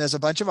 and there's a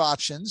bunch of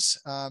options,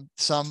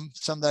 some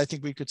that I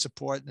think we could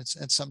support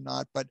and some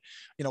not. But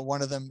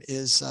one of them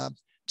is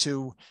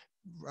to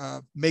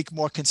make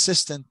more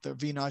consistent the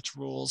V-notch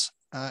rules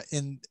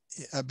in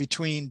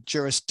between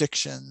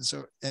jurisdictions.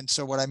 And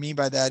so what I mean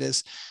by that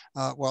is,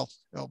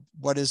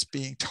 what is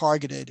being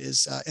targeted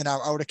is in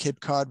our Outer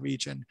Cape Cod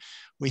region,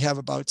 we have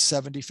about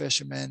 70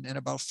 fishermen, and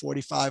about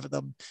 45 of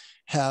them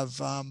have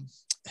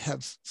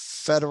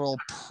federal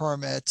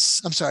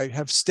permits. I'm sorry,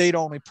 have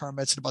state-only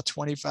permits, and about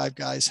 25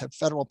 guys have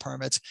federal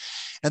permits.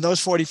 And those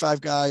 45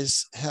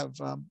 guys have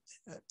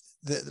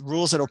the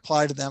rules that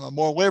apply to them are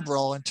more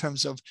liberal in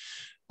terms of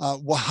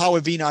how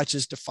a V-notch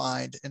is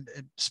defined, and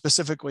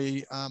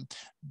specifically,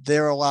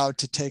 they're allowed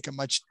to take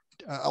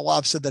a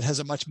lobster that has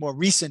a much more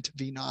recent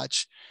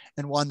V-notch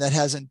and one that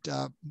hasn't,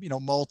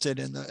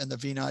 molted and the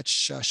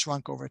V-notch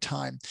shrunk over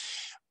time.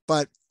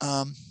 But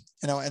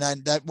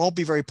that won't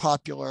be very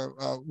popular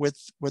with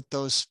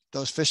those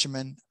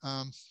fishermen.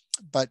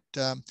 But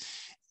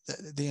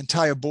the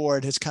entire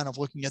board is kind of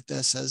looking at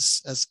this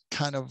as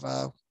kind of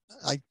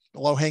like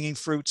low-hanging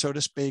fruit, so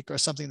to speak, or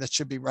something that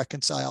should be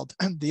reconciled.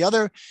 And the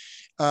other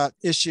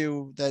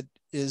issue that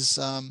is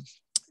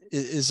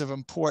of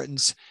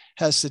importance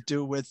has to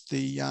do with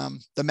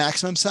the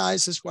maximum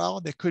size as well.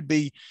 There could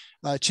be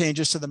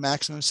changes to the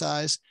maximum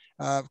size.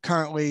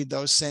 Currently,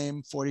 those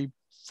same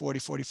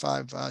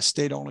 45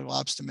 state-only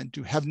lobstermen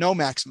do have no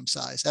maximum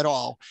size at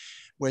all,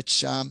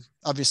 which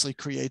obviously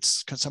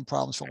creates some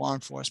problems for law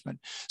enforcement.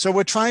 So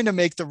we're trying to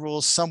make the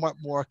rules somewhat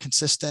more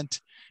consistent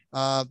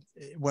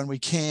when we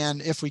can,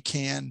 if we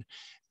can.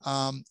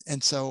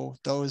 And so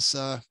those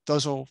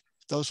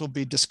will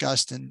be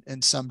discussed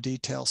in some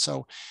detail.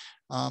 So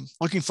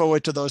looking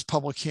forward to those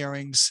public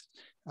hearings,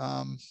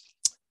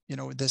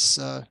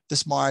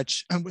 this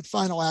March, and with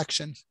final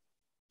action.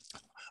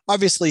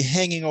 Obviously,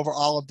 hanging over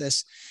all of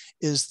this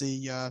is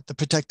the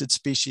protected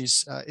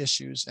species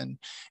issues and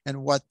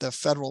what the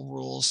federal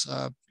rules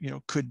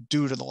could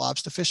do to the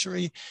lobster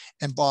fishery.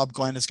 And Bob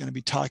Glenn is going to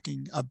be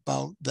talking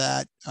about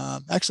that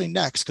actually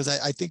next, because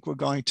I think we're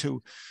going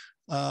to.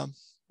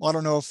 I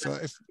don't know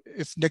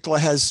if Nicola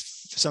has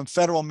some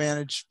federal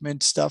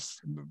management stuff,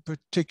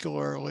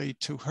 particularly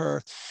to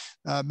her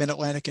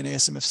Mid-Atlantic and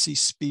ASMFC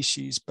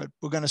species, but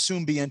we're going to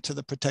soon be into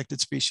the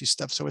protected species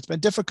stuff. So it's been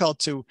difficult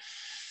to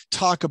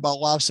talk about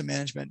lobster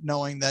management,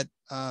 knowing that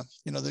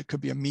there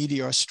could be a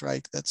meteor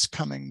strike that's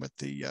coming with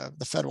the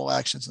federal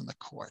actions in the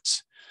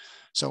courts.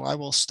 So I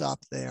will stop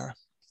there.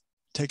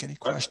 Take any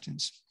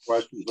questions.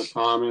 Questions or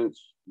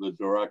comments, the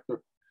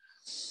director?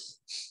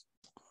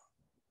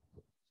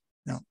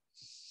 No.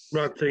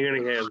 Not seeing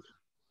any hands.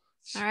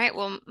 All right,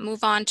 we'll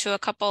move on to a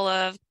couple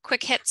of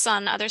quick hits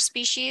on other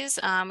species.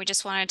 We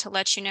just wanted to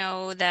let you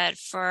know that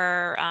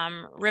for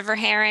river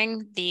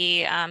herring,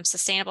 the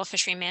sustainable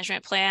fishery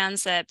management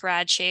plans that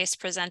Brad Chase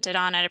presented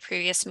on at a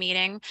previous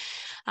meeting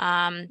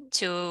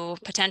to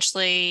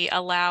potentially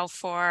allow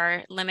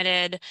for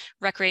limited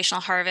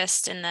recreational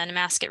harvest in the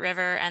Nemasket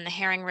River and the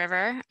Herring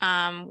River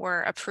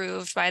were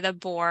approved by the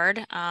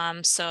board.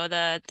 So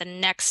the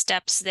next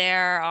steps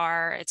there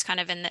are, it's kind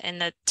of in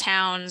the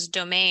town's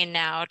domain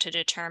now to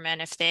determine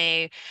if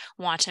they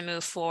want to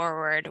move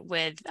forward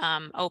with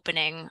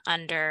opening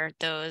under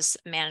those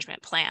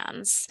management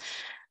plans.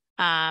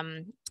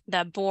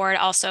 The board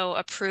also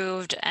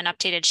approved an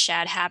updated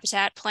shad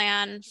habitat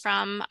plan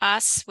from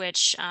us,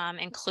 which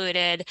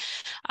included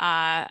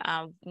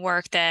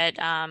work that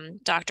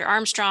Dr.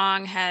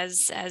 Armstrong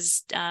has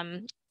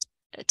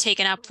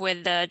taken up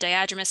with the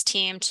Diadremus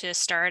team to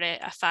start a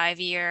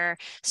 5-year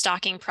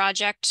stocking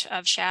project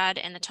of shad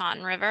in the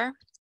Taunton River.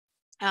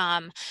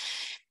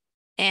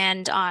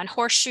 And on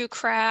horseshoe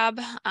crab,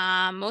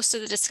 most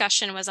of the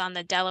discussion was on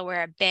the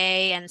Delaware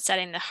Bay and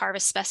setting the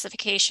harvest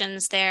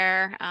specifications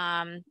there.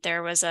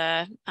 There was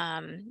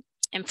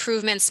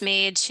improvements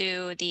made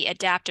to the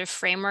adaptive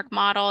framework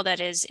model that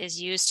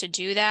is used to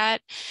do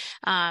that.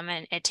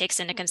 And it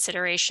takes into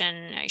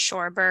consideration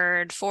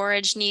shorebird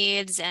forage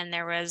needs. And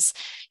there was,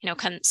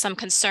 some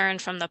concern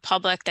from the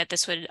public that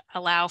this would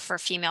allow for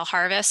female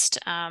harvest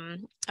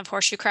of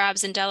horseshoe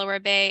crabs in Delaware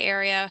Bay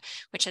area,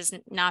 which has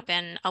not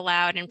been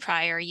allowed in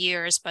prior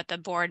years, but the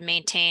board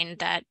maintained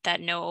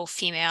that no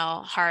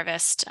female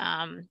harvest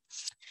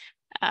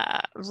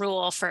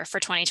rule for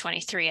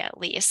 2023 at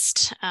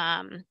least.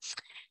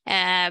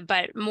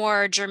 But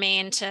more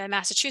germane to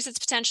Massachusetts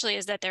potentially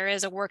is that there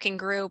is a working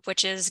group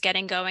which is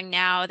getting going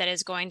now that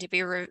is going to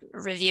be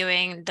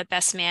reviewing the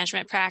best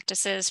management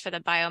practices for the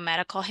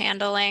biomedical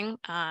handling.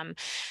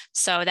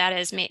 So that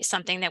is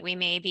something that we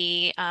may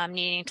be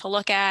needing to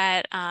look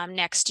at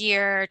next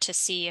year to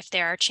see if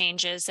there are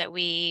changes that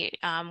we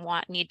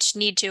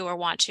need to or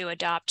want to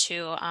adopt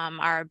to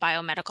our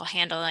biomedical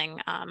handling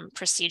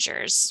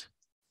procedures.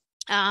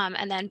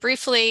 And then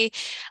briefly,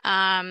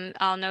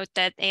 I'll note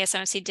that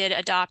ASMC did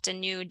adopt a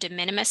new de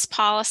minimis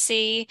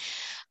policy.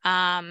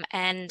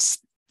 And,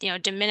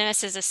 de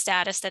minimis is a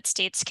status that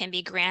states can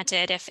be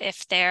granted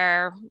if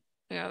their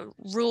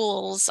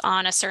rules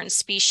on a certain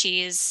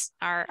species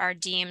are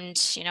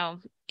deemed,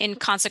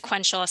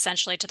 inconsequential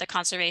essentially to the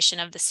conservation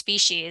of the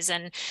species.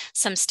 And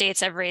some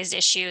states have raised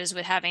issues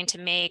with having to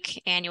make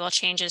annual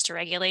changes to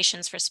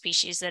regulations for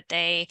species that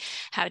they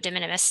have de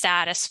minimis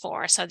status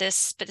for. So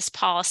this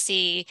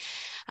policy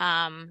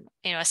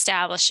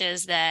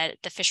establishes that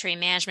the fishery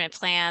management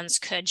plans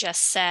could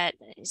just set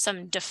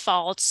some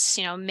defaults,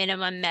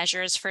 minimum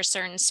measures for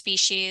certain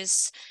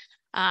species.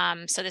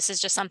 So this is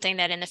just something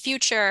that in the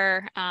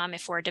future,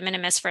 if we're de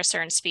minimis for a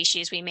certain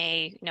species, we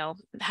may,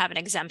 have an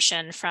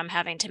exemption from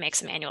having to make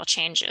some annual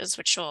changes,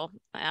 which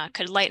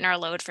could lighten our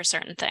load for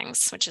certain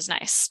things, which is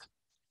nice.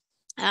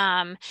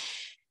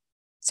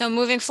 So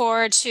moving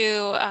forward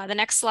to the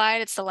next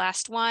slide, it's the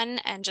last one,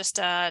 and just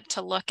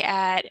to look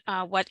at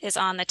what is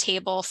on the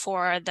table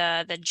for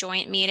the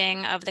joint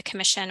meeting of the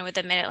Commission with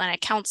the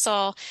Mid-Atlantic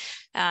Council.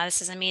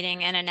 This is a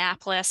meeting in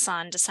Annapolis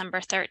on December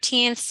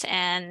 13th,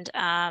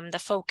 and the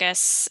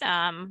focus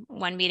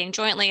when meeting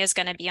jointly is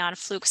going to be on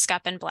fluke,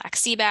 scup, and black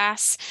sea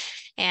bass,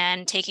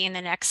 and taking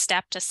the next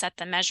step to set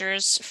the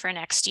measures for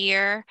next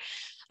year.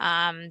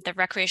 The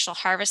recreational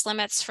harvest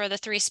limits for the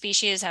 3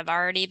 species have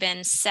already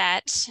been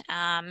set,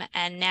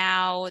 and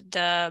now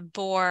the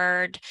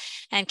board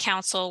and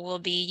council will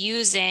be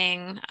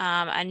using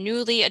a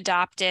newly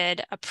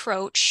adopted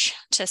approach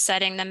to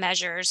setting the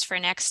measures for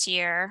next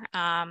year,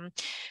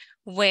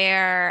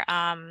 where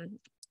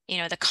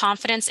the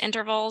confidence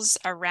intervals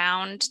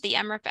around the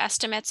MRIP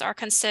estimates are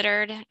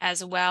considered,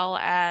 as well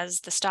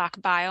as the stock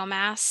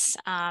biomass,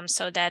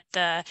 so that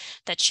the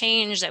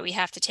change that we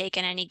have to take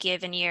in any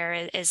given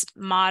year is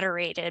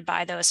moderated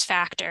by those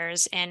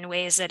factors in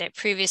ways that it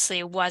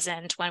previously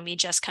wasn't, when we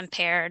just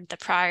compared the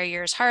prior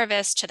year's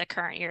harvest to the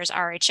current year's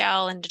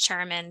RHL and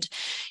determined,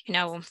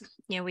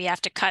 we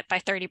have to cut by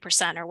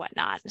 30% or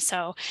whatnot.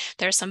 So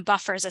there's some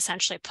buffers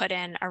essentially put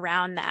in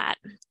around that.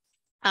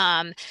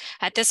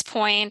 At this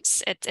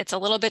point, it's a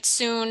little bit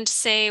soon to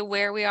say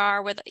where we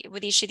are with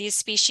each of these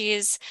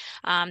species.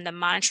 The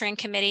monitoring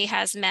committee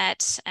has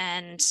met,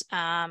 and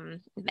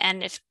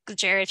if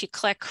Jerry, if you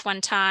click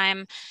one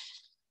time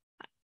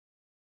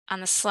on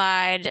the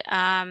slide,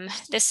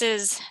 this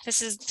is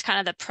kind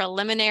of the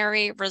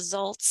preliminary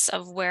results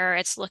of where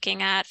it's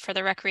looking at for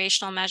the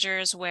recreational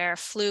measures, where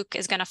fluke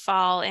is going to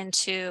fall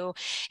into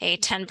a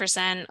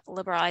 10%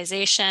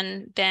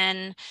 liberalization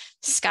bin.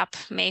 Scup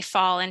may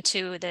fall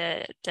into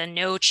the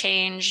no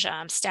change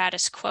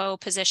status quo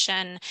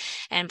position,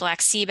 and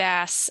black sea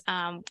bass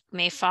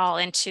may fall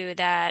into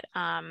that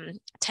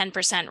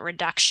 10%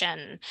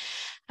 reduction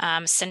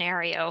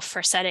scenario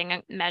for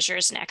setting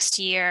measures next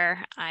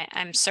year.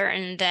 I'm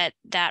certain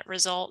that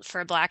result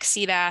for black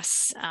sea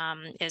bass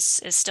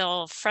is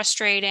still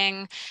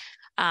frustrating,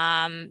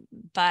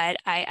 but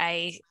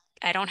I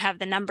don't have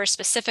the number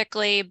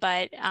specifically,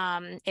 but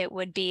it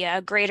would be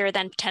a greater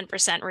than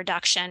 10%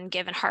 reduction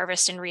given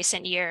harvest in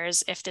recent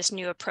years if this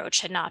new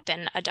approach had not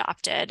been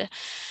adopted.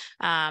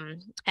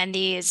 And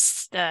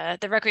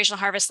the recreational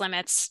harvest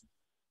limits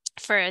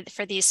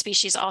for these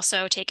species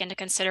also take into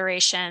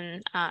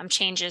consideration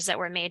changes that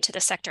were made to the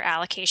sector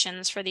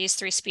allocations for these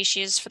 3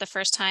 species for the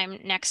first time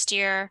next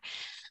year.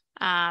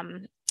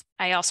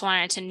 I also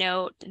wanted to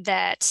note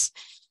that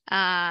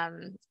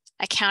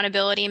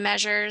accountability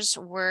measures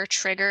were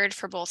triggered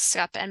for both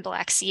scup and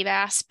black sea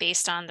bass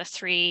based on the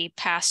 3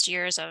 past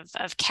years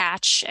of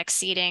catch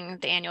exceeding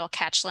the annual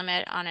catch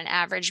limit on an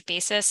average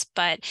basis.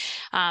 But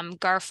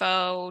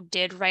GARFO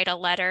did write a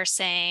letter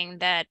saying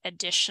that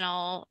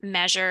additional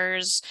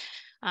measures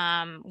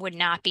would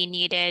not be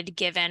needed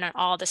given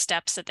all the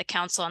steps that the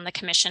council and the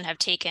commission have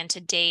taken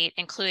to date,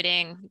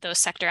 including those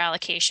sector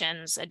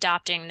allocations,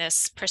 adopting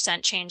this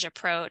percent change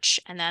approach,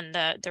 and then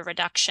the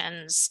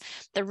reductions,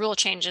 the rule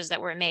changes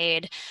that were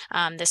made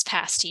this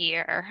past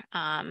year.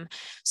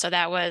 So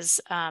that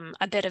was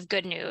a bit of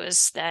good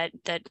news that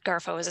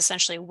GARFO was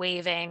essentially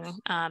waiving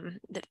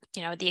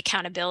the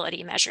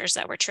accountability measures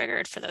that were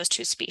triggered for those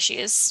 2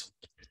 species.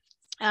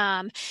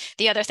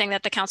 The other thing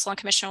that the council and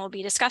commission will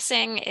be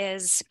discussing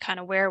is kind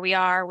of where we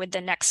are with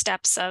the next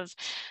steps of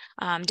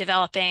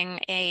developing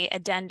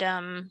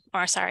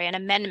an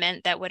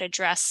amendment that would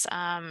address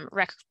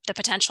the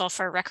potential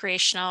for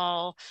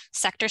recreational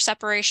sector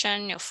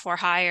separation for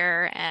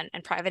hire and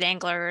private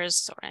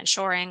anglers and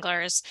shore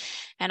anglers,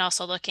 and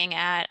also looking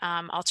at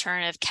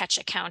alternative catch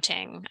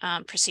accounting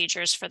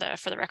procedures for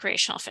the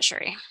recreational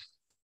fishery.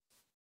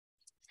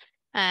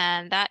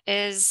 And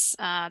that's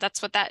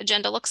what that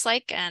agenda looks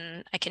like.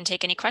 And I can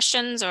take any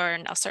questions, or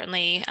I'll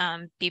certainly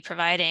be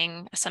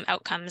providing some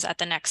outcomes at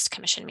the next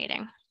commission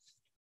meeting.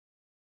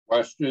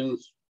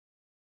 Questions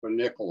for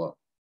Nicola?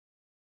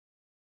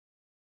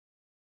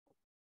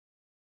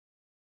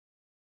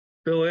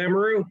 Bill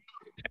Amaru.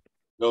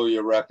 Bill,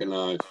 you're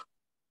recognized.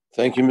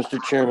 Thank you,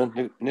 Mr.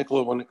 Chairman.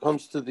 Nicola, when it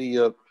comes to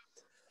the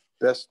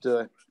best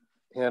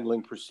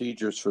handling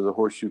procedures for the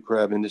horseshoe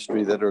crab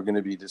industry that are going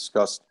to be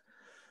discussed,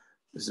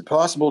 is it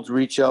possible to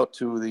reach out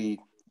to the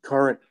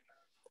current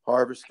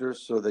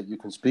harvesters so that you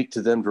can speak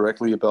to them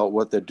directly about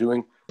what they're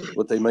doing,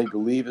 what they may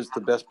believe is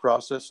the best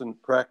process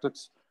and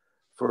practice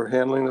for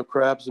handling the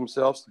crabs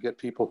themselves, to get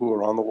people who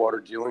are on the water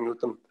dealing with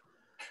them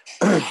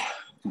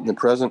in the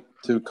present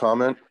to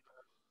comment?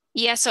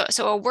 Yeah, so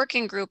a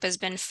working group has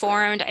been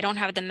formed. I don't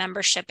have the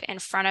membership in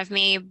front of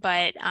me,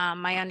 but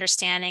my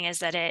understanding is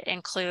that it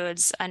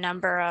includes a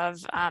number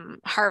of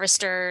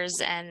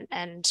harvesters and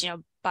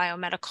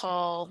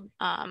biomedical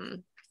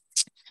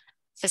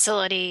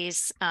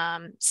facilities,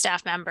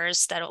 staff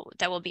members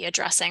that will be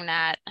addressing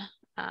that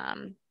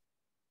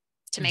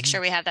to make sure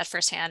we have that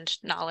firsthand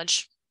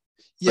knowledge.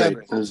 Yeah,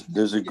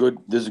 there's a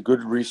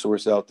good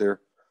resource out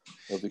there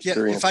of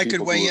experience. Yeah, if I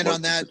could weigh in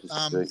on that,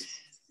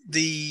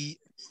 the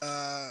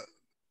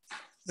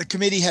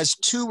committee has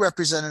two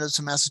representatives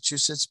from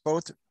Massachusetts.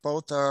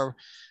 Both are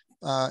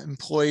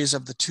employees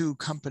of the two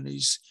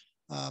companies,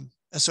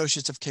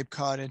 Associates of Cape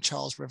Cod and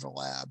Charles River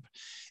Lab.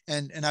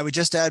 And I would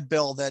just add,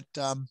 Bill, that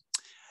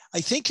I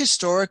think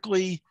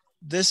historically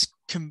this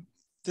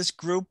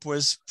group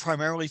was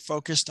primarily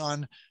focused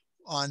on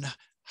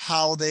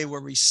how they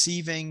were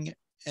receiving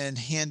and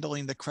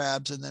handling the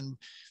crabs and then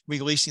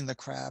releasing the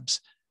crabs.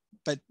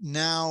 But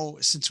now,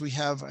 since we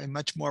have a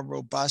much more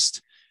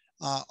robust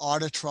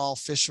otter trawl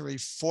fishery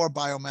for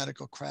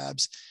biomedical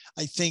crabs,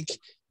 I think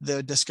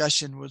the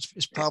discussion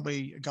is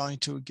probably going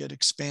to get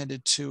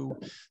expanded to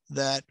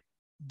that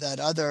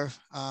other,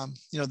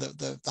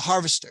 the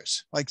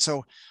harvesters. Like,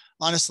 so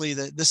honestly,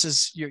 this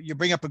is, you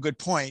bring up a good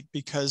point,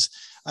 because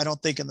I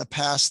don't think in the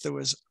past there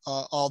was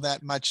all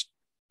that much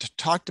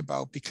talked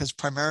about, because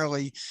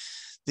primarily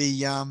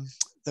the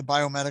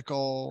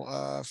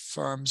biomedical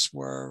firms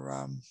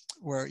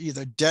were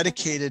either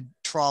dedicated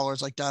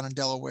trawlers, like down in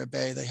Delaware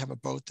Bay. They have a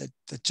boat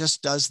that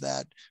just does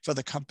that for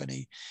the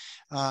company,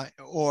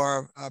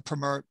 or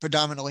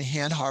predominantly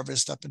hand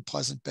harvest up in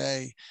Pleasant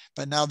Bay.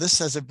 But now this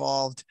has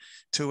evolved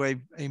to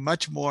a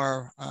much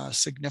more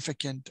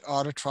significant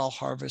otter trawl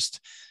harvest.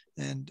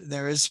 And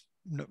there is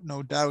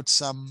no doubt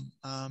some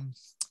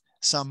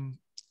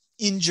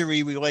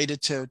injury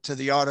related to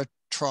the otter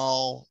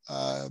trawl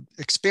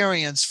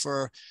experience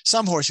for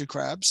some horseshoe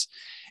crabs,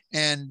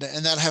 and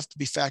that'll have to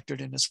be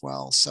factored in as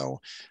well. So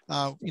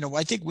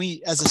I think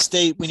we as a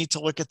state, we need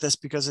to look at this,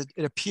 because it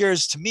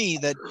appears to me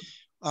that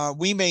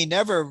we may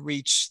never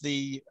reach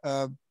the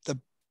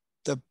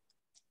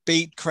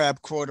bait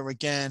crab quota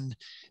again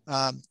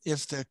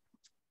if the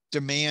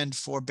demand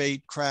for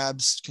bait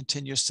crabs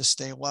continues to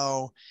stay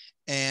low,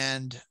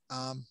 and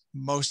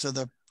most of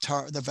the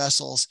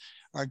vessels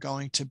are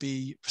going to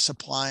be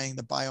supplying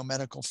the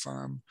biomedical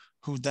firm,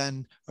 who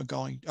then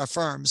are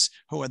firms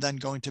who are then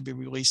going to be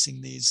releasing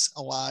these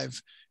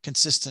alive,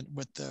 consistent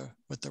with the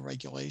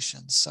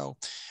regulations. So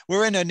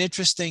we're in an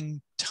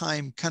interesting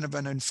time, kind of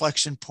an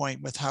inflection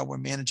point with how we're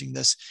managing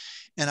this.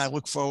 And I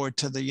look forward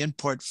to the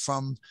input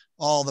from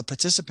all the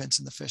participants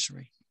in the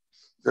fishery.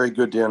 Very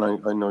good, Dan.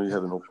 I know you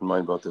have an open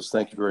mind about this.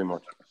 Thank you very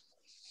much.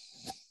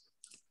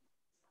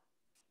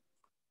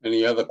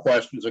 Any other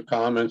questions or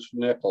comments for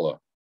Nicola?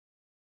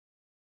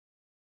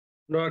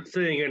 Not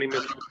seeing any,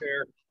 Mr.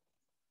 Chair.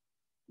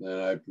 Then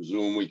I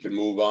presume we can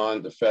move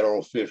on to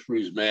federal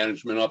fisheries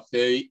management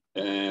update.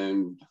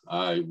 And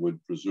I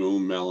would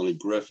presume Melanie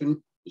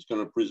Griffin is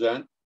going to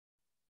present.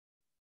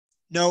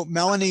 No,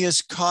 Melanie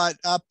is caught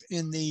up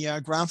in the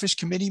Groundfish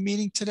Committee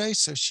meeting today,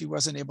 so she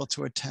wasn't able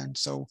to attend.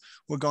 So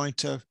we're going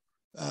to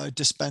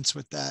dispense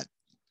with that.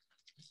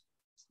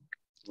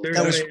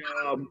 There's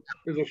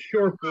a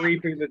short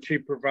briefing that she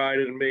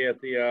provided me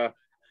at the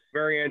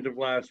very end of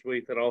last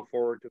week that I'll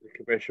forward to the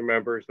commission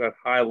members that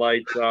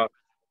highlights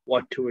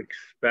what to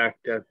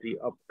expect at the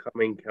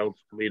upcoming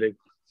council meeting.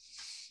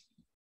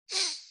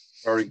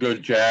 Very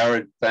good,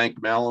 Jared.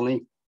 Thank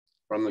Melanie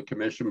from the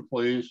commission,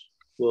 please.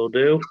 Will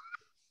do.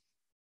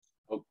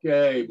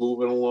 Okay,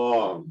 moving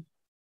along.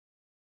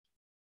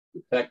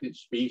 Protected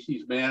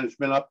species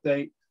management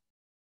update.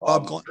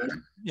 Bob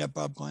Glenn. Yeah,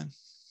 Bob Glenn.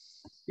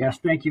 Yes,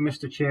 thank you,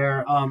 Mr.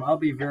 Chair. I'll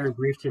be very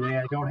brief today.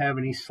 I don't have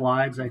any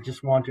slides. I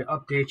just want to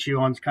update you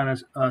on kind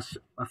of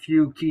a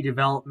few key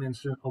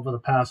developments over the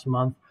past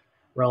month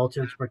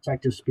relative to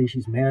protected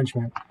species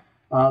management.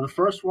 The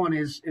first one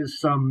is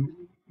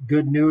some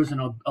good news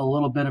and a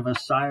little bit of a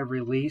sigh of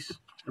relief.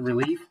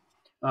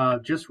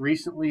 Just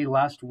recently,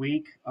 last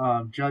week,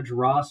 Judge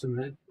Ross in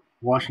the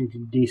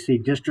Washington, D.C.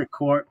 District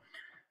Court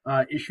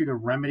issued a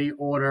remedy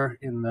order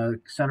in the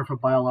Center for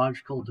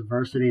Biological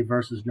Diversity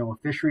versus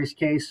NOAA Fisheries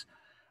case.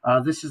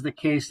 This is the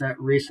case that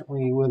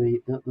recently, where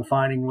the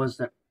finding was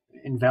that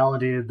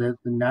invalidated the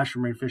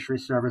National Marine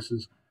Fisheries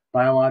Service's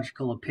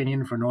biological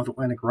opinion for North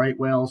Atlantic right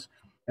whales,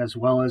 as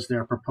well as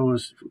their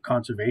proposed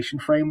conservation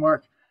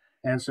framework.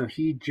 And so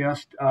he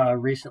just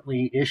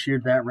recently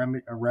issued that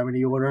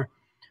remedy order.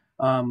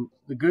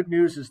 The good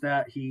news is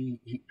that he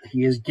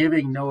is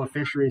giving NOAA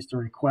Fisheries the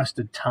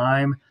requested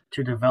time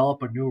to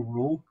develop a new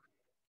rule.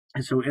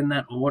 And so in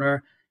that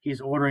order,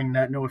 he's ordering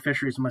that NOAA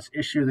Fisheries must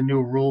issue the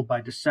new rule by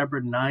December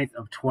 9th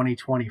of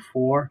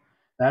 2024.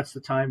 That's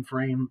the time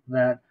frame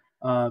that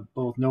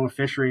both NOAA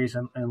Fisheries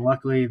and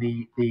luckily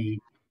the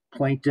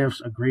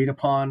plaintiffs agreed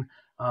upon,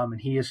 and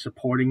he is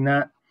supporting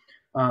that.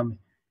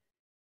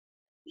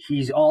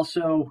 He's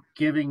also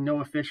giving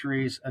NOAA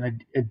Fisheries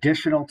an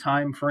additional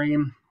time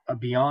frame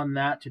beyond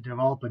that to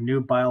develop a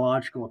new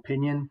biological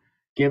opinion.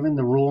 Given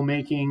the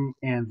rulemaking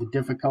and the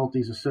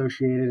difficulties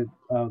associated,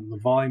 the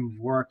volume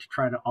of work to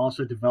try to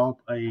also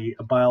develop a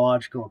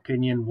biological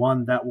opinion,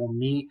 one that will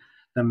meet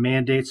the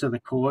mandates of the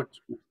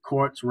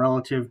courts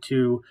relative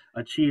to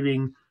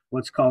achieving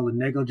what's called a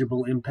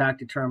negligible impact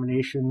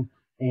determination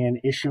and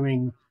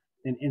issuing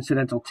an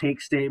incidental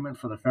take statement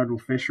for the federal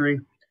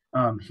fishery.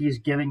 He's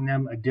giving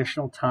them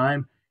additional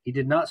time. He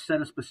did not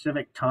set a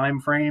specific time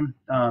frame.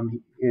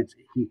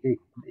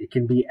 It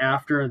can be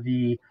after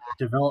the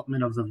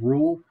development of the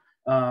rule.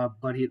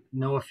 But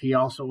he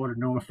also ordered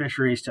NOAA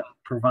Fisheries to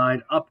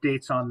provide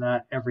updates on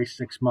that every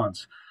 6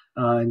 months.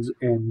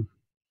 And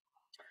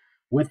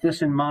with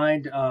this in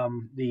mind,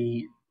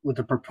 with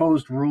the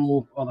proposed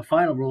rule or the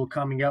final rule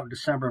coming out in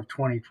December of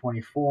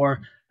 2024,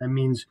 that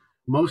means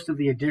most of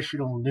the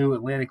additional new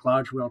Atlantic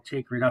large whale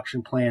take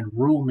reduction plan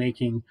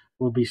rulemaking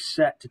will be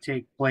set to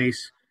take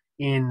place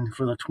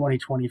for the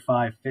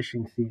 2025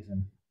 fishing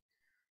season.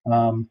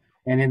 And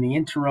in the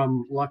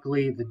interim,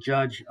 luckily, the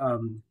judge,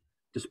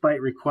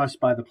 despite requests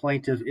by the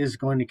plaintiff, is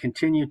going to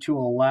continue to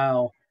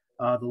allow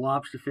the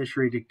lobster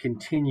fishery to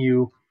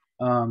continue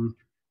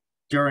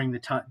during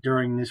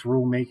this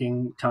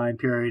rulemaking time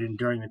period and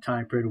during the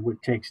time period of what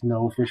it takes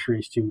NOAA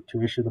Fisheries to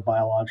issue the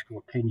biological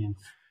opinion.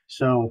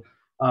 So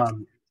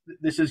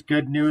this is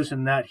good news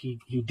in that he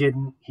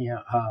didn't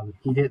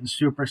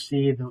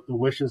supersede the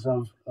wishes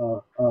of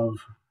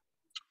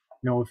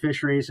NOAA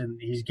Fisheries, and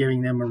he's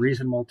giving them a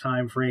reasonable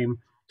time frame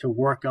to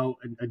work out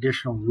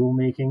additional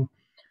rulemaking.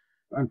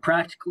 And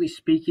practically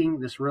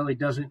speaking, this really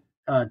doesn't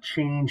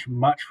change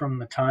much from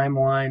the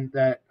timeline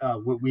that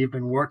what we've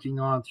been working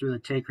on through the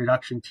take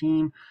reduction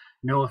team.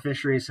 NOAA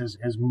Fisheries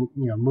has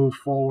moved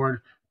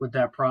forward with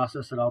that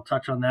process, and I'll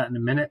touch on that in a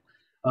minute.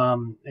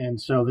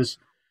 And so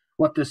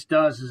what this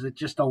does is it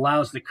just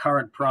allows the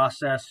current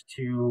process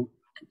to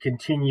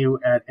continue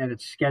at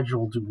its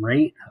scheduled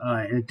rate.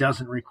 It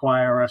doesn't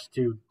require us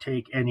to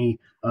take any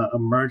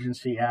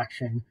emergency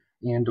action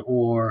and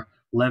or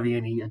levy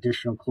any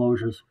additional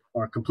closures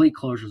or complete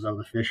closures of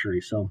the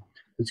fishery. So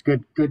it's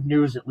good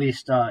news. At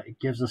least it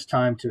gives us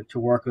time to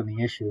work on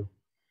the issue.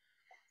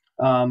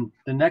 The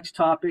next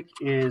topic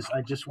is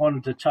I just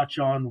wanted to touch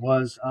on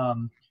was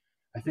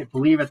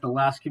believe at the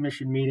last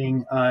commission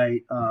meeting,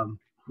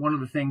 one of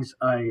the things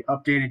I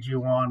updated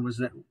you on was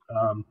that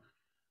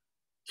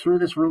through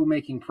this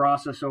rulemaking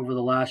process over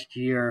the last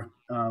year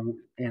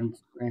and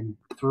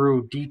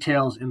through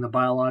details in the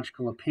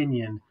biological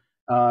opinion,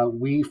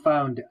 we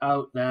found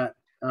out that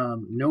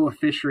NOAA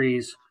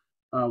Fisheries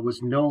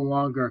was no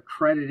longer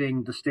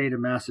crediting the state of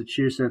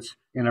Massachusetts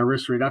in our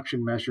risk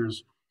reduction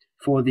measures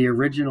for the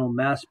original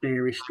Mass Bay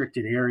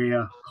restricted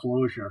area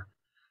closure.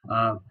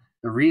 The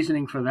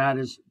reasoning for that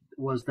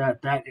was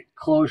that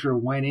closure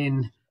went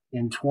in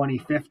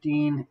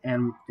 2015,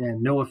 and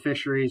NOAA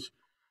Fisheries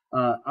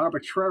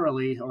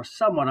arbitrarily or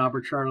somewhat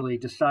arbitrarily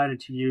decided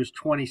to use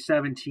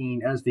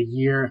 2017 as the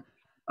year,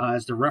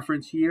 as the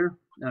reference year.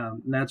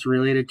 And that's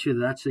related to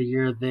that's the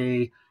year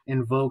they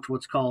invoked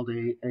what's called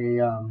a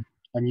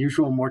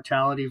unusual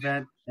mortality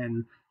event,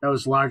 and that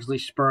was largely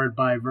spurred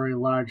by very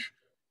large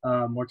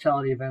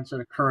mortality events that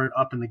occurred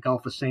up in the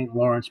Gulf of St.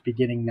 Lawrence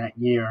beginning that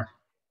year.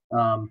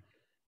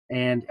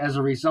 And as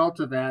a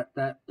result of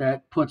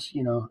that puts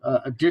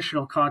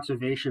additional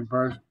conservation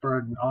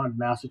burden on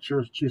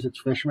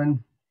Massachusetts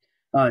fishermen.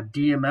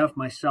 DMF,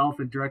 myself,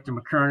 and Director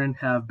McKernan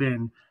have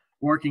been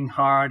working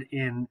hard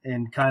in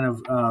kind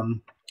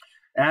of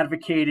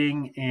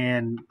advocating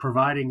and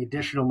providing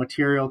additional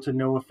material to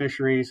NOAA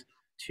Fisheries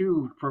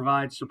to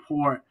provide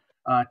support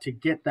to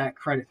get that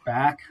credit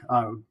back,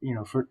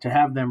 to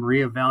have them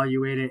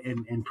reevaluate it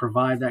and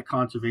provide that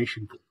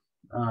conservation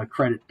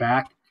credit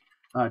back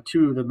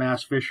to the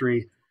Mass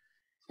fishery,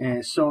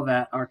 and so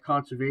that our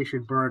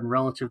conservation burden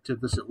relative to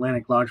this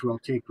Atlantic large whale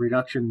take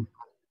reduction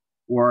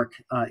work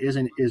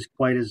is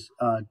quite as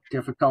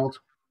difficult.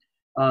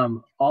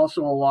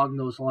 Also along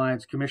those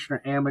lines,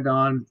 Commissioner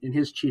Amadon and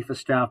his Chief of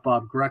Staff,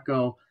 Bob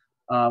Greco,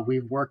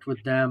 we've worked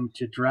with them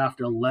to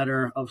draft a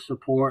letter of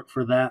support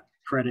for that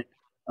credit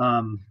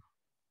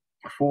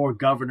for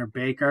Governor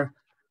Baker,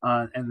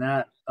 and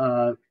that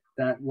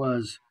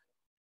was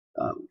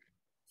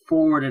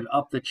forwarded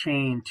up the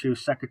chain to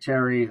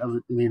Secretary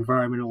of the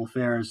Environmental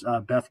Affairs,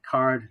 Beth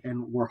Card,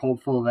 and we're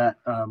hopeful that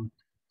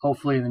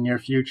hopefully in the near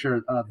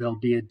future, there'll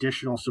be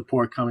additional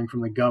support coming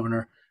from the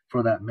governor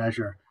for that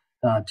measure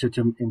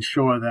to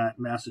ensure that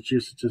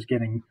Massachusetts is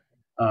getting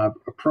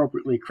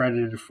appropriately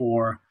credited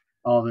for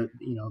all the,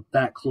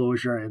 that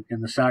closure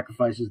and the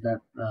sacrifices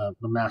that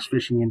the mass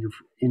fishing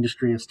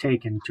industry has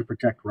taken to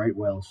protect right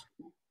whales.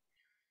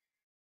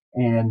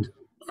 And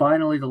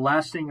finally, the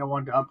last thing I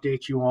wanted to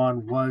update you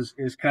on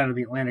is kind of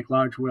the Atlantic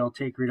large whale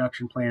take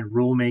reduction plan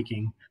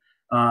rulemaking.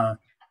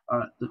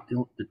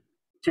 The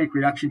take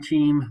reduction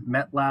team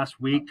met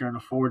last week during a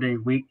 4-day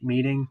week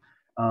meeting.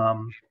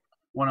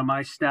 One of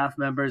my staff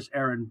members,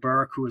 Aaron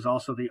Burke, who is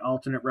also the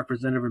alternate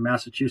representative in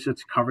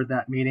Massachusetts, covered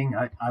that meeting.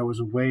 I was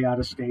away out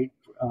of state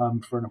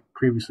for a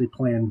previously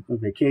planned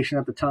vacation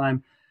at the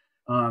time.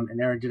 And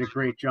Aaron did a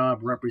great job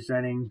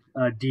representing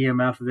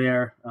DMF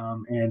there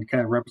and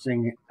kind of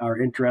representing our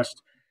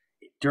interest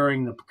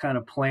during the kind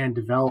of plan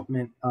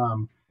development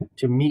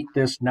to meet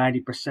this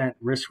 90%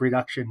 risk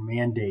reduction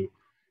mandate.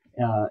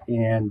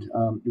 And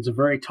it's a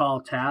very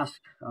tall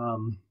task.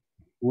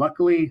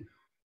 Luckily,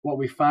 what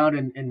we found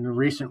in the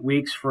recent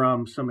weeks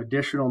from some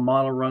additional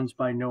model runs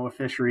by NOAA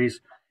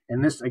Fisheries,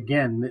 and this,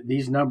 again,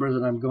 these numbers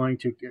that I'm going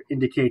to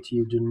indicate to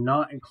you do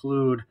not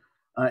include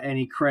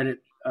any credit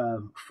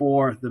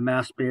for the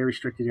Mass Bay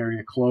restricted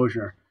area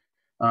closure.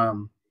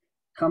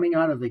 Coming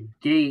out of the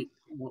gate,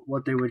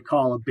 what they would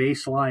call a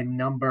baseline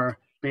number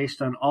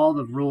based on all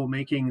the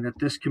rulemaking that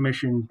this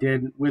commission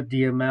did with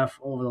DMF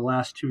over the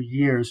last 2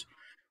 years,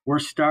 we're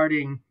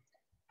starting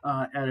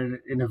at an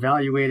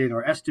evaluated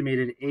or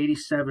estimated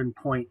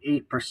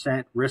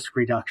 87.8% risk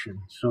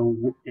reduction.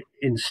 So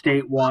in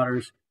state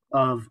waters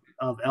of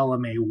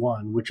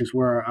LMA1, which is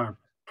where our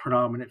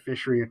predominant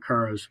fishery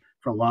occurs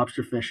for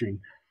lobster fishing.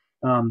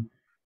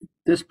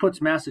 This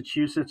puts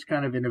Massachusetts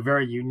kind of in a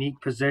very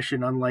unique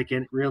position, unlike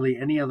really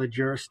any other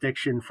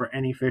jurisdiction for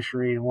any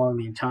fishery along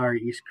the entire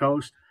East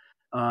Coast.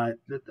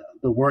 The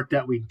work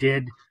that we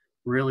did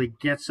really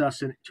gets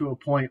us to a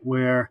point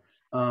where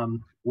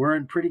we're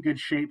in pretty good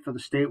shape for the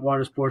state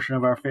waters portion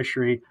of our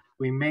fishery.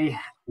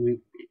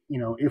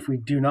 If we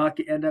do not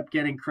end up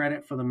getting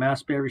credit for the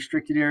Mass Bay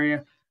restricted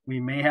area, we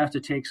may have to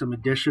take some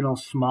additional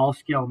small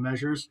scale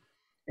measures.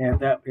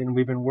 And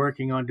we've been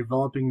working on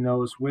developing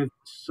those with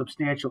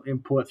substantial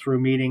input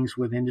through meetings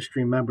with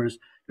industry members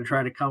to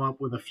try to come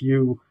up with a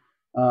few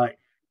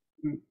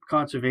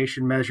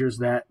conservation measures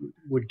that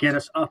would get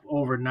us up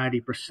over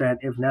 90%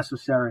 if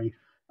necessary,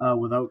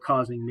 without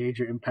causing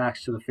major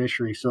impacts to the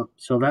fishery. So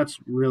that's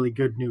really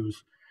good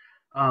news.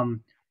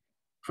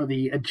 For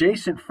the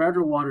adjacent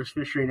federal waters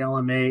fishery at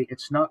LMA,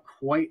 it's not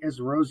quite as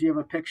rosy of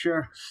a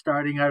picture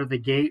starting out of the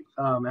gate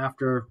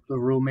after the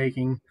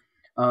rulemaking.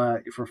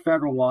 For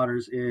federal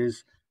waters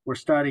we're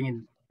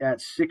starting at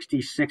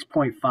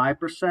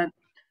 66.5%.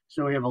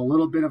 So we have a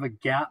little bit of a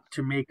gap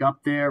to make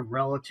up there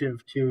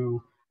relative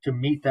to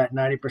meet that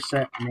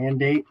 90%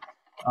 mandate.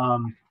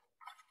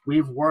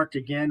 We've worked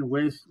again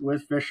with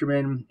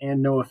fishermen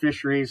and NOAA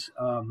Fisheries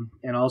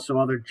and also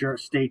other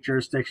state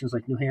jurisdictions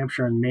like New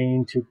Hampshire and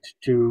Maine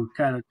to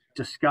kind of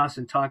discuss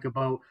and talk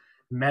about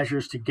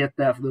measures to get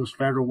those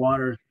federal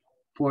water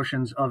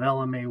portions of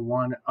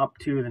LMA1 up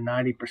to the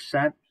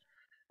 90%.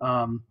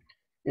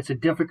 It's a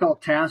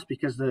difficult task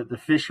because the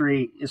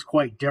fishery is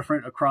quite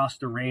different across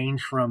the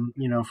range from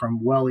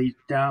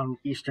down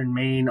eastern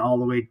Maine all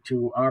the way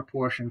to our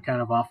portion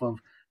kind of off of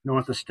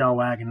north of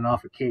Stellwagen and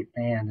off of Cape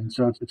Ann. And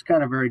so it's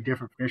kind of very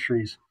different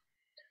fisheries.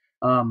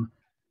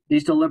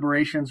 These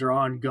deliberations are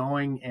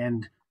ongoing,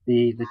 and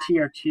the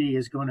TRT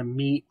is going to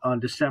meet on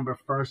December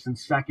 1st and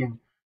 2nd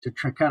to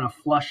kind of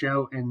flush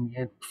out and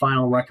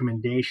final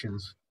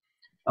recommendations.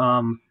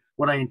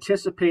 What I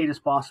anticipate as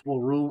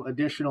possible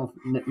additional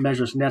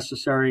measures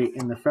necessary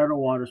in the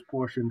federal waters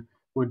portion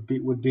would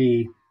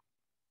be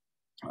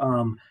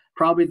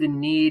probably the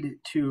need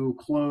to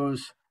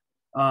close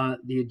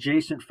the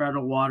adjacent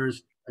federal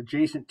waters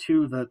adjacent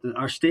to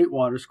our state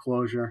waters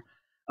closure.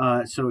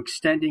 So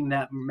extending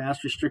that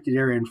mass restricted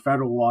area in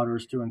federal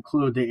waters to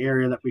include the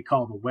area that we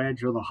call the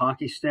wedge or the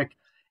hockey stick,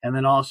 and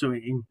then also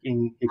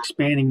in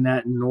expanding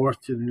that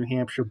north to the New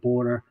Hampshire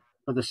border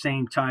for the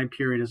same time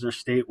period as our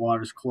state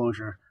waters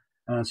closure.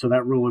 So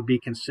that rule would be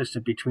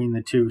consistent between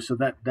the two. So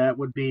that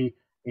would be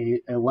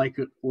a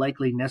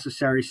likely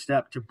necessary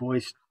step to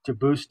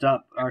boost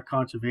up our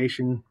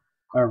conservation,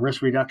 our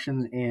risk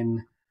reduction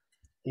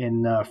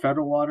in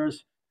federal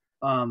waters.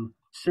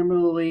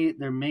 Similarly,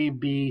 there may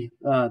be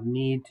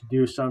need to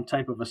do some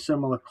type of a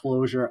similar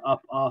closure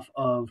up off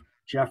of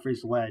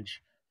Jeffrey's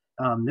Ledge.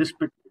 This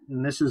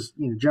is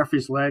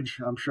Jeffrey's Ledge.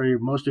 I'm sure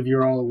most of you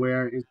are all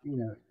aware is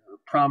a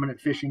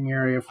prominent fishing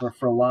area for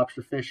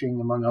lobster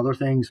fishing, among other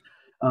things,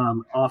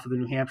 off of the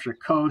New Hampshire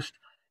coast,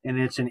 and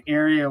it's an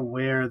area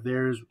where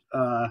there's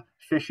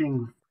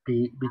fishing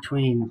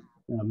between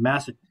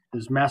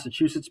there's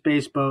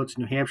Massachusetts-based boats,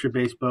 New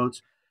Hampshire-based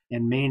boats,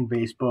 and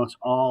Maine-based boats,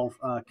 all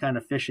kind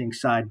of fishing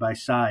side by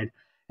side.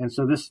 And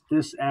so this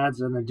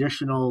adds an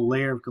additional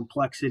layer of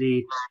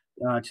complexity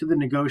to the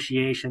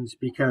negotiations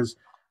because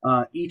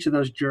each of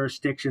those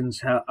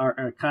jurisdictions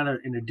are kind of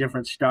in a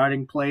different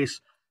starting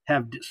place.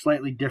 have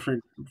slightly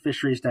different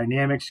fisheries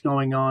dynamics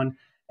going on.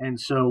 And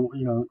so,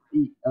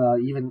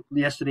 even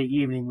yesterday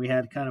evening, we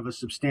had kind of a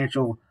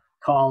substantial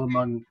call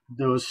among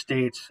those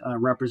states,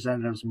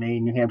 representatives,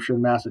 Maine, New Hampshire,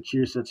 and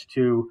Massachusetts,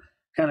 to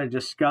kind of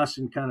discuss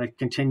and kind of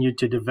continue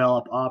to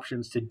develop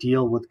options to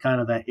deal with kind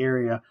of that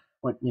area,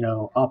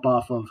 up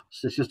off of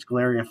statistical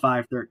area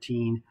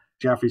 513,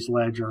 Jeffrey's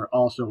Ledge, or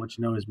also what's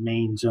known as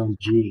Maine Zone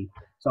G.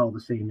 It's all the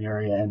same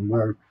area, and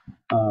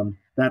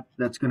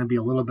that's going to be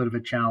a little bit of a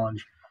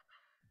challenge.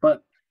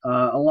 But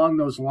along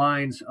those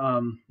lines,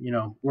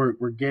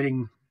 we're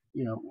getting,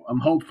 I'm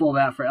hopeful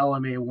that for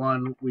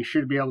LMA1, we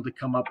should be able to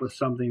come up with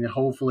something that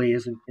hopefully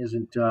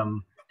isn't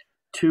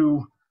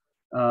too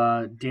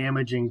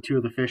damaging to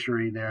the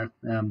fishery there.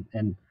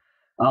 And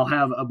I'll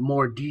have a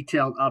more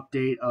detailed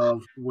update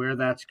of where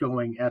that's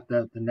going at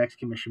the next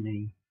commission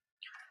meeting.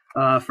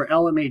 For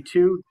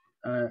LMA2,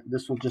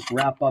 this will just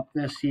wrap up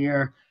this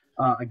year.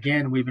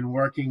 Again, we've been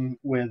working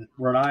with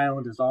Rhode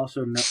Island and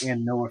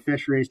NOAA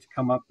Fisheries to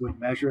come up with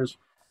measures.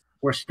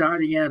 We're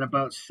starting at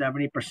about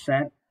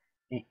 70%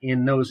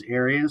 in those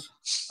areas,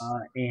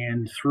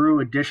 and through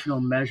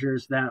additional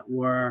measures that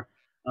were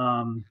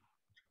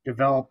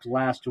developed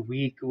last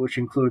week, which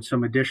includes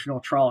some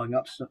additional trawling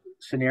up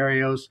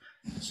scenarios,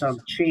 some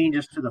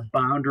changes to the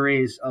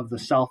boundaries of the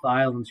South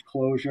Island's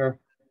closure,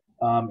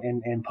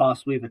 and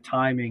possibly the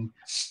timing.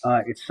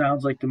 It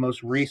sounds like the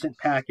most recent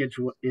package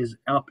is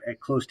up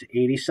at close to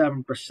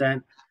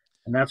 87%,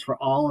 and that's for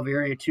all of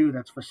Area 2.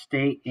 That's for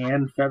state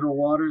and federal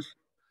waters.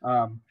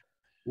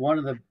 One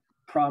of the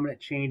prominent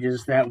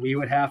changes that we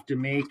would have to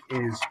make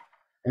is,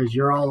 as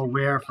you're all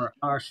aware, for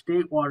our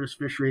state waters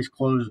fisheries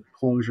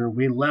closure,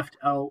 we left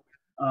out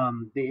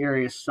the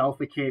areas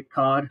south of Cape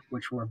Cod,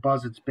 which were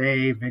Buzzards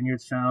Bay,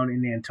 Vineyard Sound,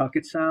 and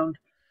Nantucket Sound.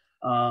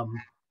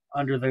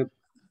 Under the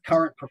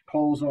current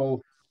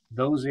proposal,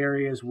 those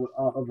areas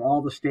of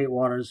all the state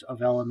waters of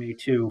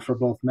LMA2 for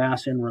both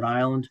Mass and Rhode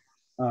Island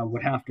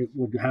would have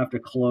to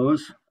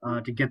close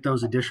to get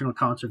those additional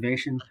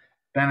conservation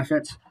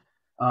benefits.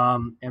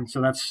 And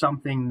so that's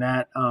something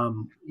that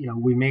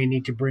we may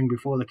need to bring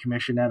before the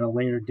commission at a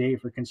later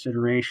date for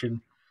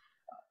consideration.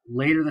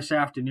 Later this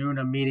afternoon,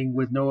 I'm meeting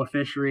with NOAA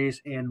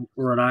Fisheries and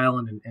Rhode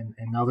Island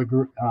and other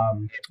group,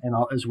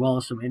 as well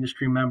as some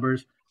industry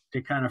members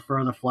to kind of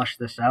further flush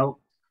this out.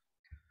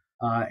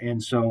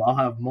 And so I'll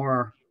have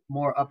more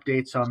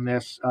updates on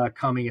this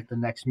coming at the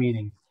next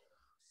meeting.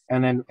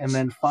 And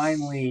then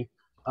finally,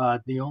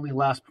 the only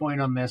last point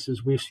on this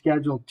is we've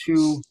scheduled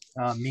 2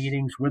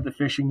 meetings with the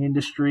fishing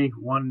industry,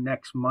 one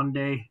next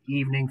Monday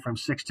evening from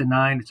 6 to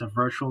 9. It's a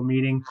virtual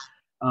meeting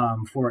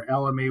for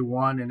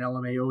LMA1 and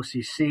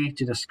LMA-OCC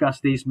to discuss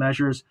these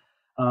measures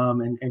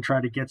and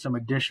try to get some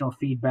additional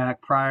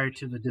feedback prior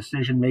to the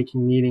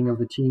decision-making meeting of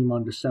the team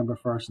on December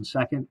 1st and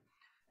 2nd.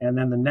 And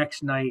then the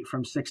next night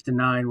from 6 to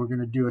 9, we're going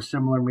to do a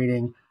similar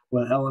meeting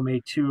with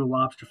LMA2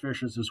 lobster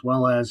fishers, as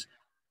well as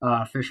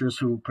fishers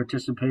who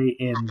participate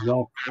in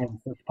whelk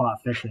and fish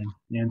pot fishing.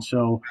 And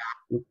so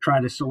we'll try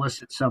to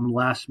solicit some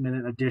last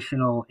minute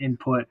additional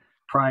input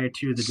prior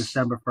to the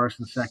December 1st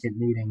and 2nd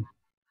meeting.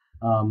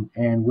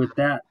 And with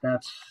that,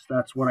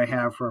 that's what I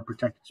have for a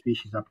protected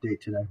species update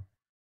today.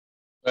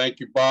 Thank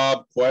you,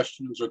 Bob.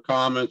 Questions or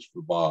comments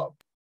for Bob?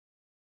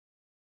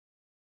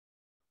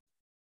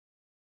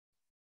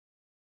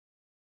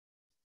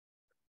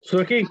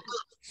 Suki?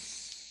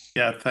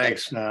 Yeah,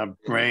 thanks,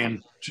 Ray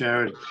and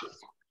Jared.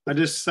 I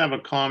just have a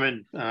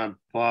comment, Bob.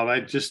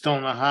 I just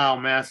don't know how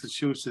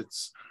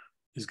Massachusetts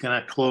is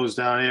going to close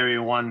down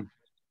Area 1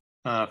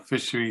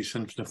 fisheries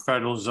into the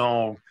federal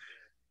zone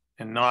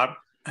and not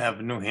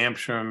have New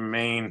Hampshire and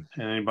Maine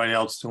and anybody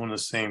else doing the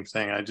same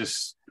thing. I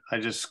just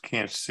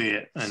can't see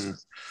it, and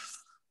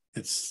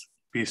it's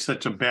be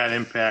such a bad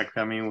impact.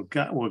 I mean,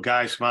 with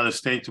guys from other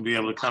states will be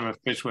able to come and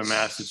fish where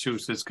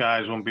Massachusetts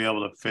guys won't be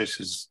able to fish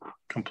is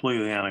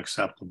completely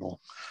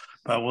unacceptable.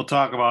 But we'll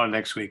talk about it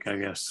next week, I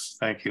guess.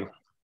 Thank you.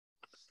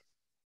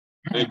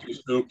 Thank you,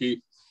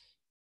 Suki.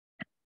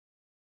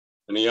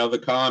 Any other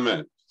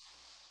comments?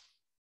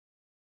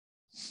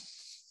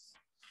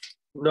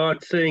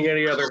 Not seeing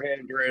any other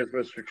hand raised,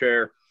 Mr.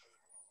 Chair.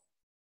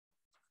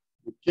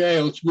 Okay,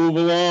 let's move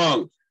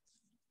along.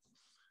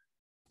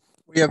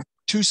 We have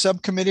 2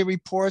 subcommittee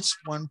reports,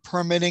 one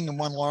permitting and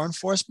one law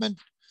enforcement.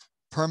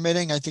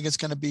 Permitting, I think it's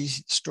going to be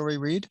Story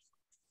Reed.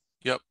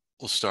 Yep,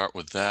 we'll start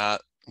with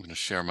that. I'm going to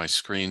share my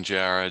screen,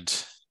 Jared.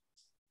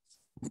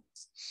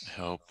 I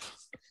hope.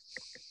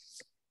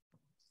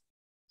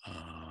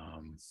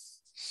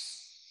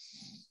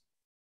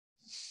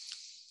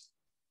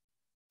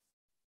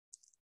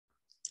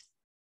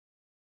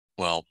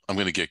 Well, I'm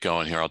going to get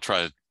going here. I'll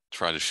try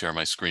to share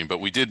my screen, but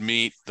we did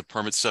meet. The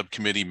permit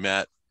subcommittee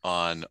met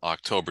on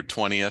October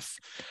 20th,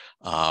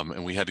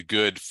 and we had a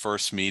good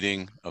first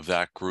meeting of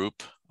that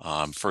group,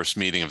 first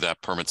meeting of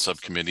that permit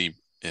subcommittee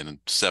in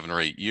 7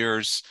 or 8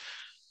 years.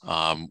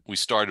 We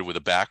started with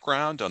a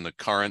background on the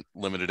current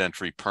limited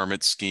entry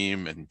permit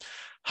scheme and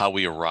how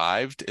we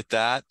arrived at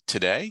that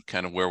today,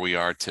 kind of where we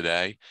are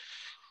today.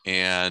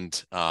 And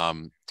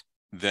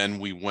then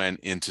we went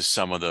into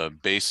some of the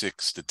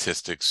basic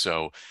statistics.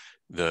 So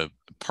the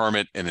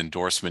permit and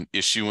endorsement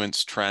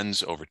issuance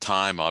trends over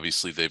time,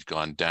 obviously they've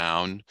gone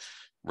down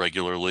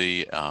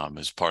regularly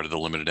as part of the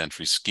limited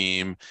entry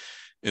scheme.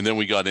 And then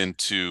we got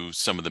into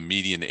some of the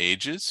median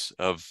ages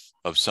of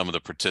some of the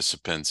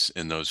participants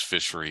in those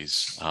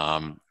fisheries.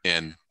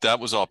 And that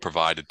was all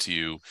provided to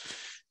you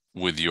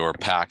with your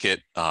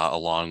packet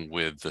along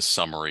with the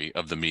summary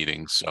of the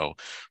meeting. So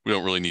we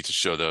don't really need to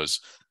show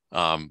those,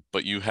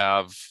 but you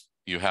have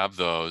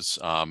those.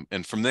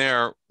 And from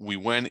there, we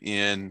went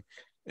in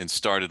and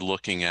started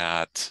looking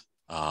at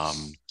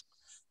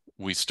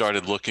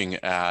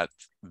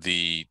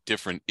the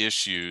different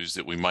issues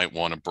that we might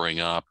want to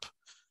bring up.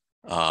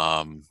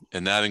 And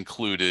that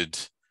included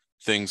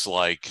things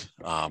like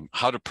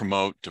how to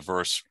promote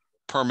diverse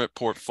permit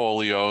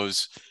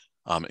portfolios,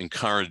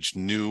 encourage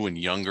new and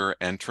younger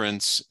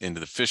entrants into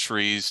the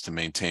fisheries to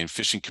maintain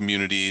fishing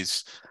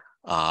communities,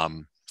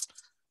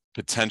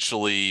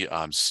 potentially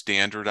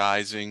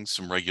standardizing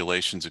some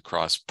regulations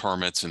across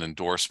permits and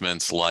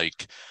endorsements,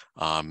 like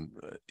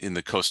in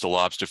the coastal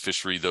lobster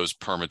fishery, those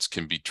permits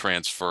can be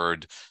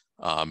transferred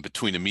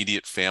between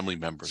immediate family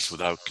members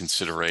without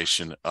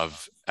consideration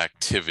of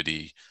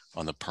activity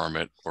on the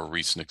permit or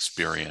recent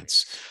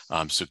experience.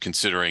 So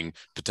considering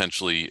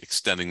potentially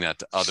extending that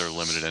to other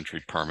limited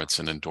entry permits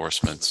and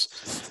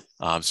endorsements.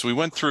 So we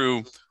went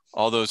through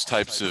all those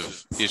types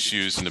of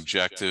issues and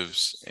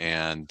objectives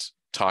and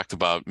talked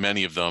about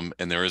many of them.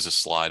 And there is a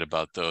slide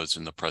about those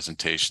in the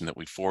presentation that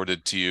we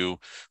forwarded to you.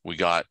 We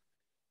got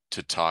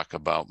to talk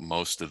about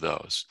most of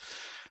those.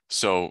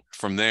 So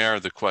from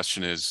there, the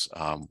question is,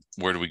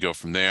 where do we go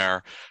from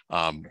there?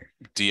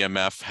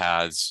 DMF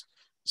has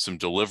some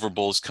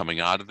deliverables coming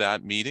out of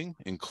that meeting,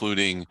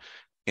 including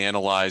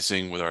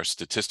analyzing with our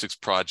statistics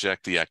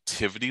project the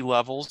activity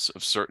levels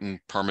of certain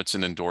permits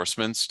and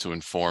endorsements to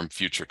inform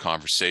future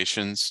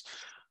conversations.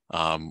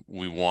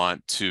 We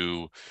want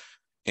to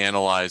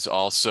analyze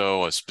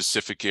also a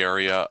specific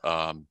area,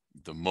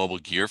 the mobile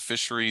gear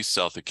fisheries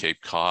south of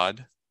Cape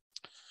Cod,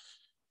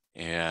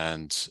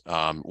 and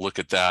look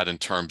at that in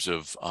terms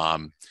of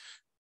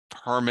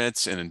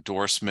permits and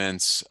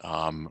endorsements.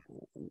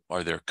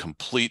 Are there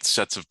complete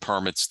sets of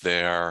permits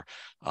there?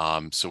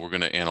 So we're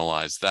going to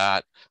analyze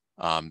that.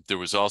 There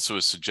was also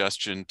a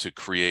suggestion to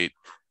create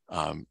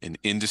an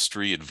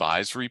industry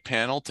advisory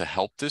panel to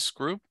help this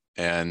group.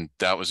 And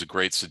that was a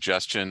great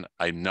suggestion.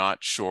 I'm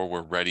not sure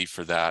we're ready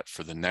for that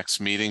for the next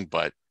meeting,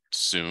 but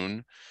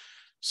soon.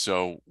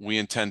 So we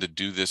intend to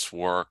do this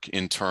work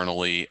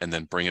internally and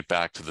then bring it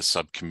back to the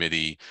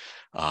subcommittee,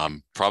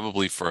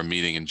 probably for a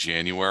meeting in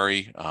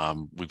January.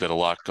 We've got a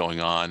lot going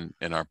on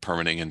in our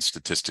permitting and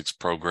statistics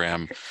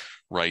program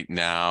right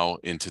now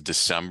into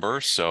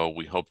December. So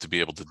we hope to be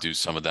able to do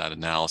some of that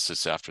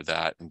analysis after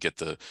that and get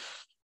the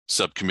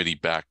subcommittee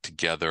back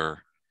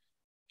together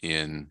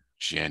in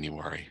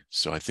January.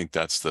 So I think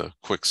that's the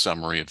quick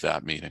summary of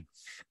that meeting.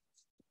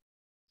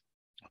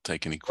 I'll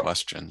take any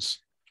questions.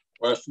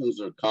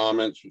 Questions or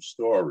comments for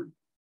Story?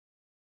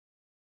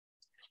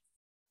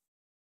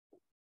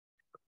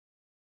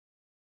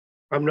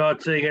 I'm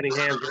not seeing any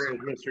hands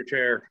raised, Mr.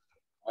 Chair.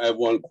 I have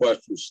one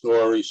question,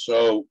 Story.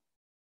 So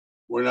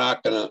we're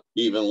not going to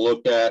even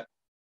look at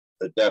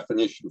the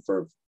definition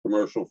for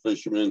commercial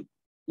fishermen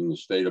in the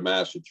state of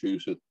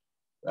Massachusetts.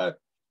 That's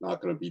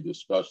not going to be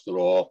discussed at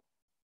all.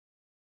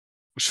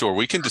 Sure,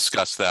 we can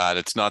discuss that.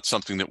 It's not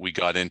something that we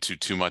got into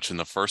too much in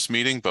the first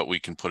meeting, but we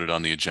can put it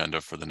on the agenda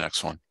for the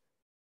next one.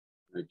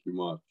 Thank you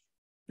much.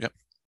 Yep.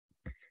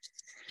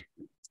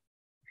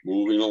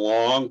 Moving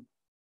along,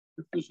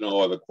 if there's no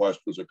other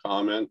questions or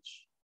comments,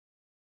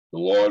 the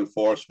Law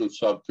Enforcement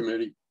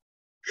Subcommittee.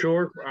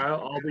 Sure,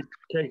 I'll be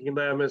taking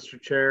that,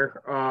 Mr.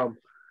 Chair.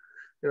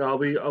 I'll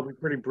be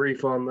pretty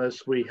brief on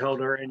this. We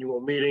held our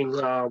annual meeting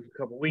a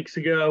couple weeks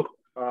ago.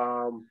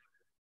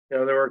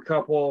 There were a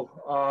couple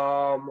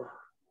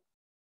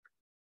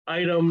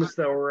items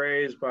that were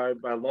raised by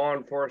law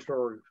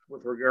enforcement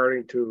with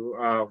regarding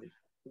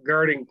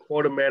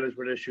quota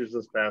management issues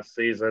this past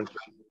season.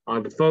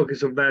 The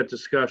focus of that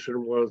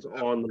discussion was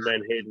on the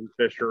Menhaden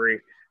fishery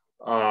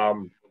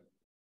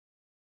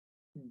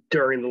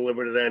during the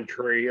limited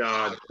entry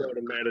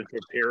quota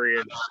management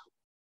period.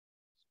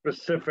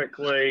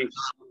 Specifically,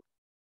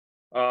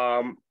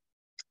 at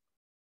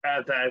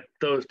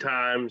those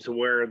times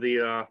where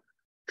the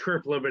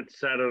trip limit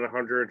set at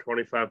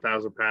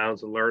 125,000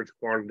 pounds and large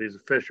quantities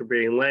of fish are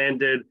being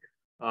landed.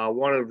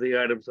 One of the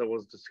items that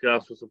was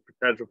discussed was the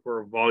potential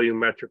for a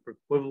volumetric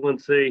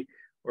equivalency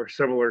or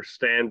similar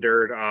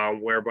standard,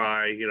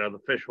 whereby the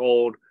fish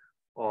hold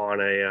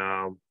on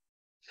a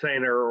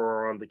seiner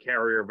or on the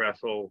carrier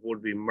vessel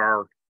would be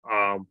marked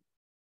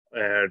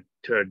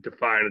to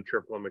define a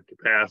trip limit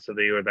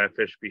capacity, or that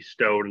fish be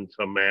stowed in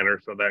some manner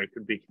so that it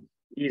could be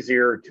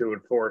easier to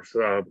enforce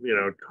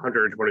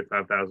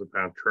 125,000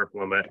 pound trip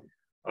limit.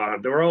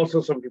 There were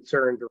also some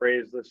concerns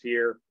raised this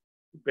year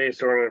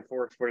based on an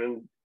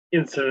enforcement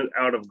incident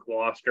out of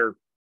Gloucester,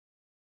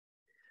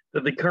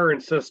 that the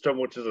current system,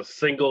 which is a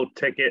single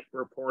ticket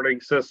reporting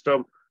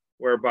system,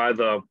 whereby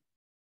the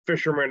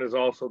fisherman is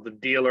also the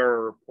dealer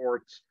and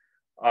reports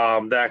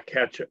that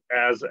catch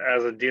as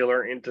a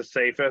dealer into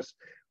Safest,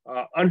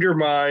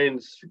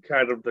 undermines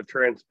kind of the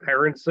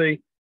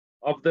transparency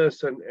of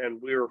this.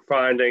 And we were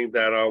finding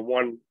that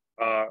one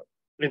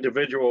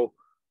individual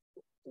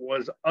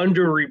was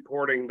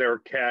underreporting their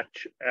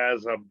catch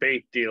as a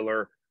bait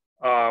dealer,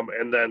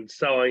 and then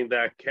selling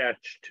that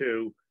catch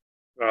to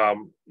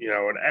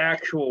an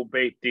actual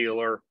bait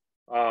dealer,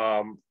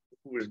 who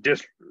was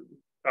just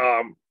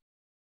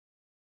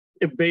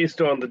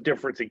based on the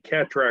difference in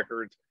catch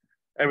records.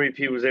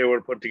 MEP was able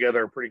to put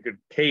together a pretty good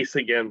case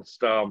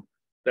against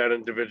that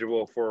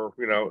individual for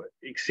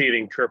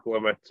exceeding trip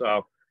limits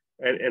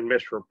and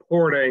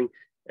misreporting,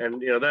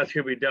 and that's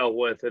going to be dealt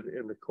with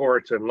in the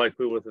courts and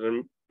likely with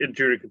an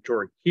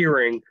adjudicatory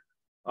hearing.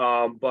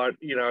 But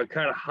it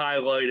kind of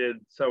highlighted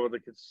some of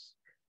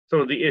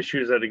the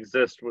issues that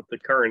exist with the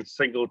current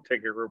single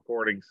ticket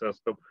reporting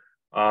system,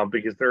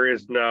 because there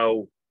is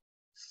no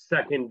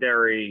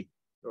secondary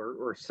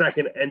or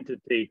second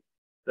entity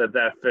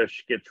that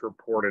fish gets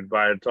reported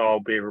by. It's all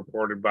being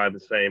reported by the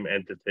same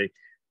entity.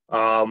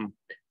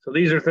 So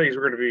these are things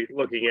we're going to be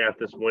looking at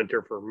this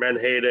winter for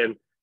Menhaden,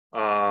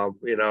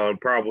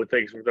 and probably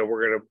things that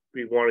we're going to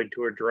be wanting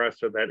to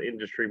address at that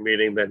industry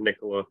meeting that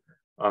Nicola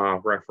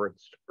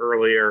referenced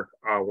earlier,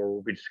 where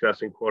we'll be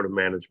discussing quota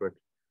management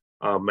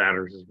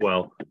matters as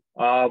well.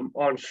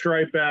 On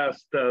striped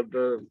bass,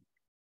 the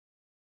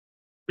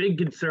big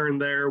concern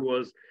there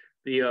was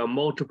the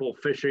multiple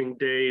fishing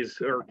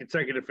days or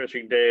consecutive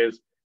fishing days,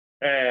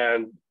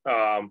 and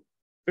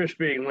fish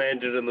being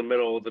landed in the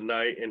middle of the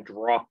night and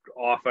dropped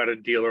off at a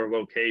dealer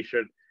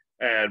location,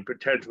 and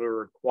potentially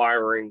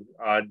requiring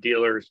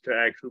dealers to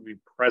actually be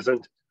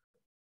present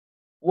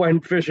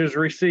when fish is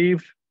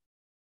received,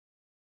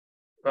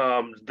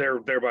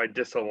 thereby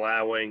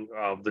disallowing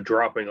the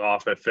dropping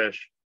off of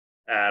fish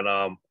at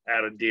a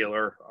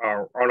dealer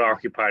or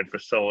unoccupied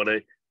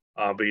facility,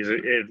 because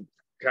it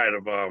kind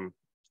of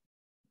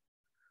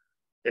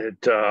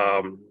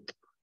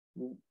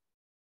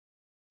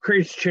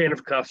creates chain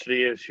of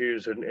custody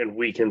issues and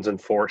weakens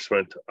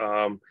enforcement.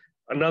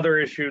 Another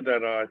issue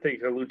that I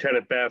think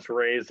Lieutenant Bass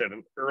raised at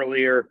an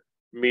earlier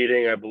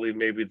meeting, I believe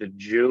maybe the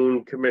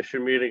June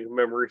commission meeting, if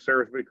memory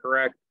serves me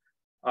correct,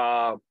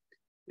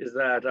 is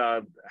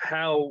that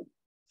how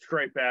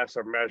striped bass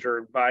are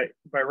measured. By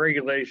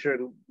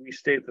regulation, we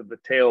state that the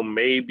tail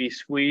may be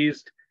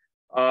squeezed.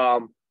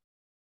 And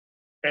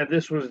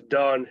this was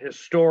done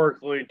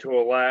historically to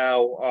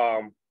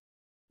allow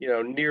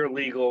near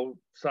legal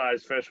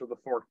size fish with a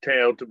forked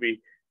tail to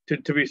be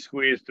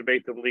squeezed to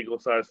make them legal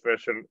size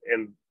fish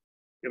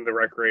in the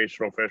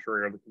recreational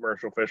fishery or the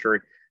commercial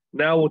fishery.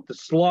 Now with the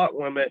slot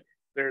limit,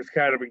 there's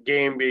kind of a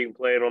game being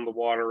played on the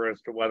water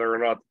as to whether or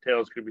not the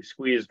tails could be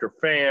squeezed or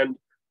fanned,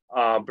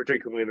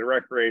 particularly in the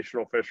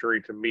recreational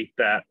fishery, to meet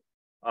that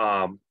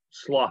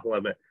slot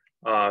limit.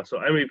 So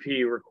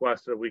MEP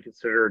requested that we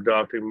consider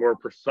adopting more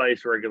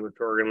precise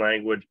regulatory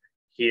language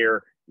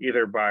here,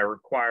 either by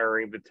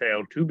requiring the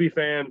tail to be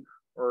fanned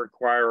or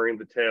requiring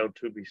the tail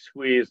to be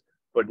squeezed,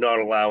 but not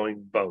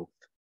allowing both.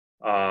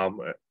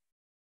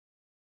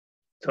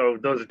 So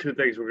those are two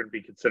things we're going to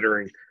be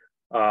considering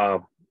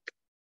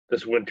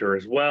this winter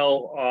as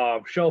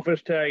well.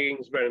 Shellfish tagging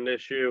has been an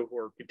issue,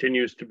 or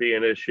continues to be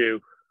an issue.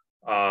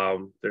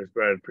 There's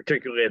been,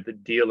 particularly at the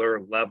dealer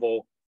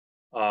level,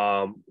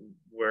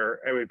 where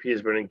MEP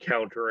has been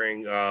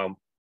encountering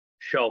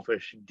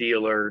shellfish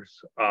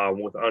dealers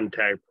with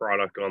untagged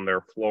product on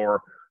their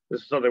floor.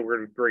 This is something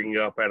we're bringing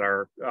up at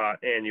our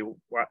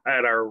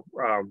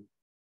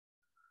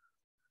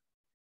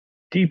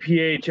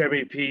DPH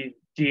MEP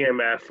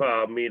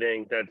DMF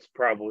meeting. That's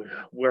probably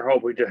we're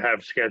hoping to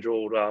have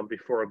scheduled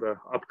before the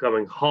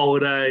upcoming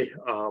holiday.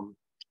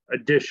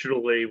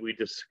 Additionally, we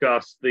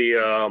discussed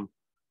the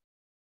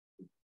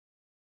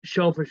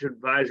Shellfish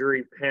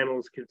Advisory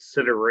Panel's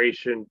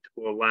consideration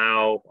to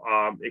allow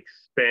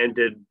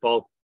expanded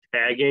bulk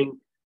tagging.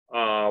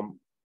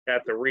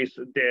 At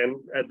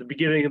the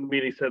beginning of the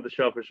meeting said the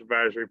Shellfish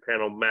Advisory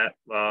Panel met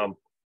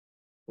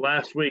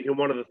last week, and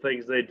one of the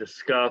things they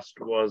discussed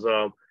was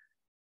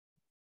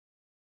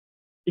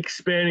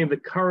expanding the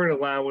current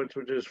allowance,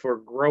 which is for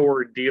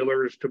grower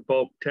dealers, to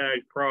bulk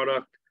tag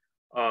product.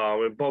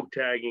 And bulk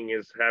tagging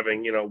is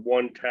having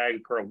one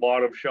tag per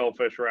lot of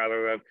shellfish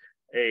rather than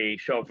a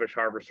shellfish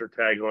harvester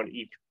tag on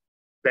each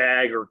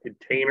bag or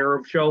container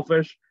of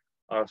shellfish.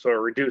 So it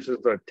reduces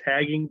the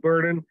tagging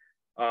burden.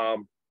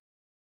 And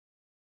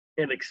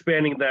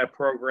expanding that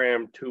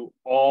program to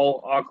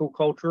all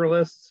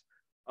aquaculturalists,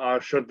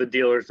 should the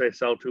dealers they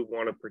sell to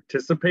want to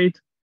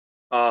participate.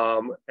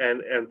 And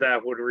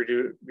that would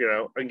reduce,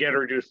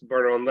 reduce the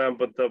burden on them.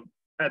 But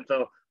at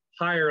the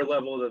higher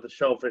level that the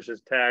shellfish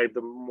is tagged,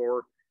 the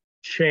more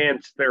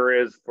chance there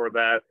is for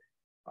that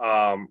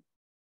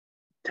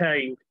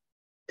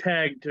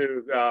tag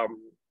to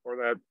or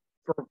that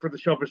for the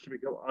shellfish to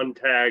become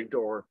untagged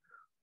or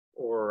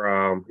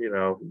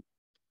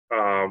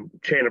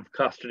chain of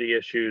custody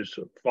issues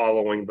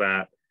following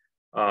that.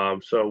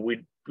 So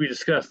we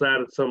discussed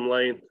that at some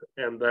length,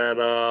 and then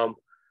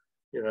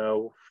You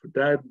know,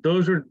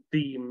 those are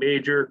the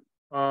major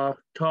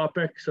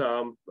topics.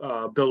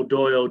 Bill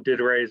Doyle did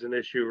raise an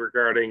issue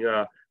regarding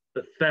the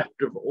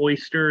theft of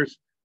oysters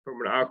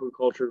from an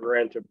aquaculture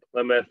grant in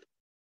Plymouth,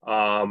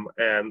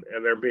 and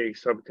there being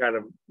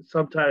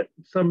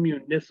some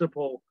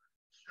municipal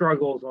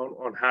struggles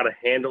on how to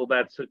handle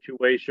that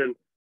situation.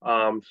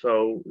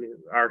 So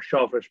our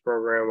shellfish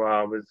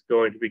program is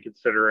going to be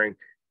considering,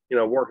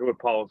 working with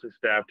policy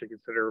staff to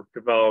consider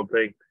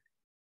developing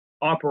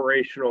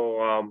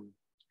operational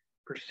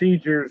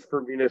procedures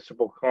for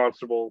municipal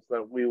constables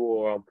that we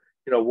will,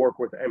 work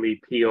with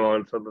MEP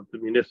on, so that the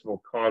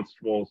municipal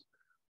constables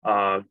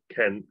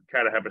can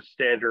kind of have a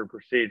standard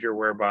procedure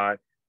whereby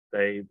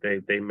they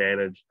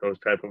manage those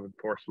type of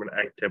enforcement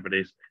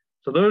activities.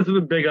 So those are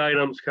the big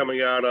items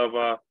coming out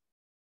of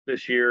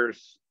this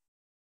year's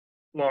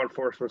law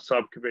enforcement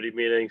subcommittee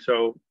meeting.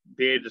 So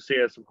the agency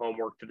has some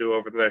homework to do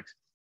over the next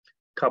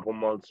couple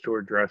months to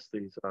address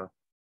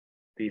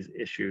these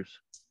issues.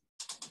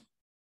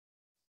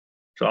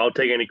 So I'll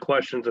take any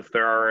questions if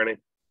there are any.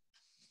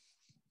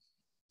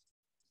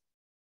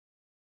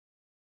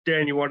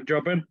 Dan, you want to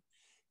jump in?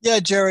 Yeah,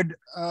 Jared,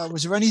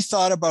 was there any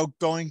thought about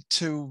going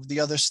to the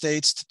other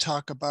states to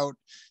talk about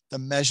the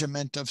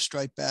measurement of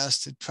striped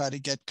bass to try to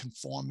get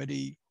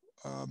conformity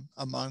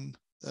among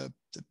the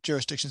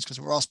jurisdictions, because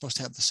we're all supposed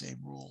to have the same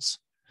rules?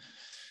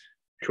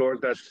 Sure,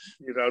 that's,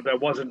 that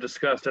wasn't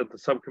discussed at the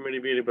subcommittee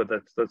meeting, but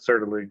that's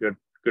certainly a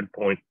good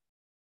point.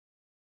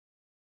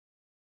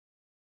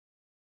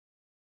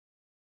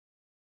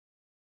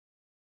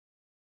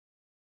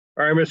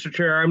 All right, Mr.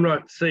 Chair, I'm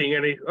not seeing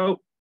any.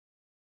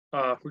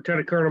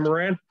 Lieutenant Colonel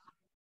Moran.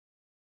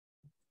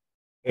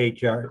 Hey,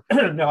 Jared.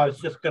 No, I was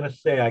just going to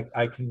say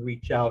I can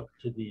reach out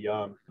to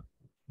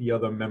the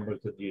other members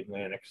of the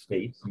Atlantic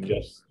states and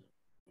just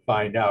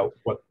find out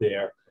what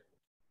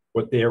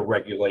their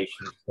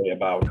regulations say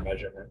about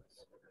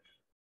measurements,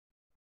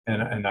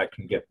 and I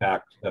can get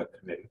back to the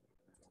committee.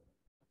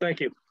 Thank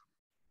you.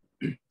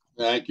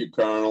 Thank you,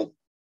 Colonel.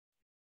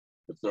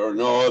 If there are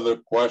no other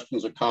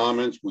questions or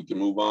comments, we can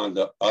move on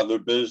to other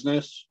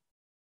business.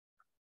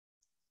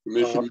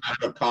 Commission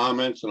member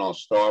comments, and I'll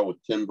start with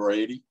Tim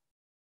Brady.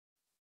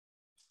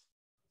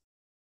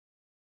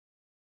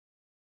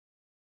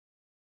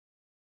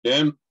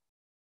 Tim?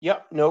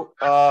 Yep,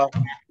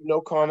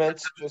 no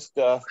comments. Just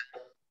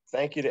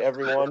thank you to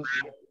everyone.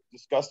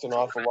 Discussed an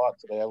awful lot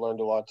today. I learned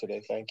a lot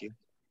today. Thank you.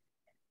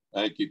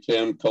 Thank you,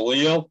 Tim.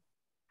 Khalil?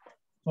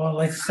 Well, I'd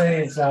like to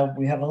say is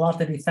we have a lot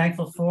to be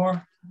thankful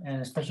for,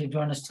 and especially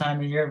during this time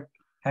of year.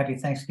 Happy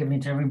Thanksgiving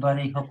to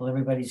everybody. Hopefully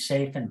everybody's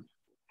safe and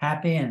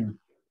happy, and it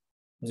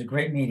was a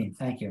great meeting.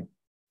 Thank you.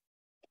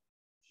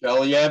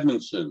 Shelley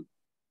Edmondson?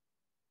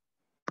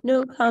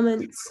 No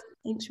comments.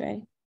 Thanks,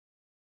 Ray.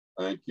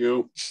 Thank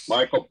you.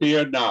 Michael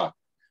Piedna?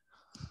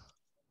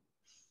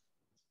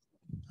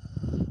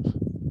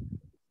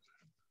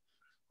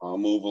 I'll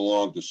move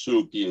along to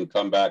Suki and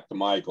come back to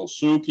Michael.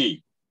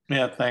 Suki?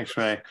 Yeah, thanks,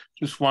 Ray.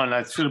 Just one,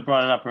 I should have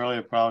brought it up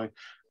earlier probably.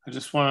 I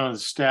just wanted the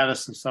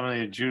status of some of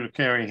the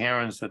adjudicatory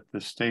hearings that the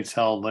state's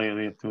held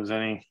lately, if there was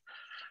any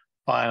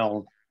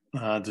final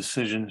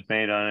decisions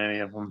made on any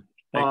of them.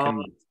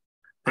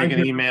 They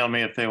can email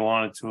me if they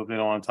wanted to, if they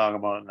don't want to talk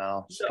about it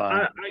now.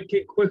 I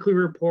can quickly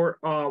report,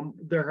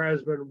 there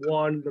has been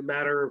one, the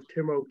matter of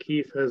Tim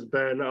O'Keefe has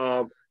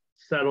been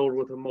settled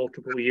with a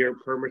multiple year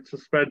permit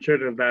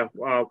suspension, and that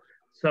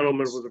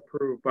settlement was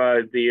approved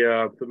by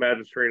the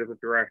magistrate and the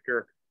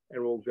director,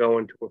 and will go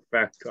into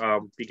effect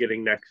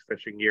beginning next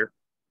fishing year.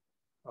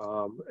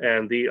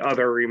 And the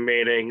other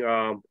remaining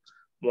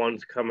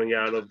ones coming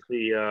out of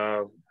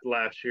the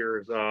last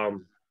year's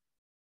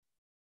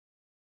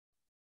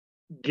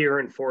gear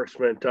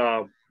enforcement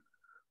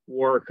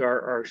work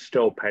are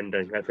still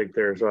pending. I think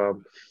there's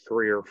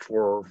 3 or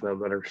 4 of them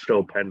that are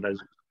still pending.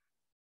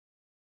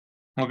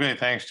 Okay,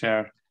 thanks,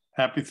 Jared.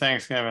 Happy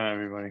Thanksgiving,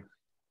 everybody.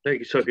 Thank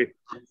you, Suki.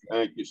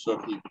 Thank you,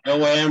 Suki.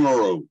 Bill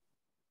Amaru?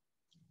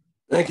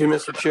 Thank you,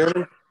 Mr.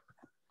 Chairman.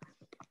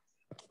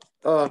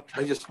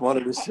 I just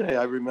wanted to say,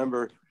 I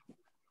remember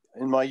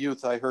in my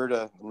youth, I heard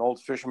an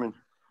old fisherman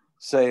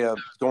say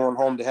going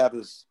home to have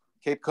his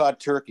Cape Cod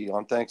turkey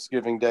on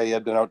Thanksgiving Day. He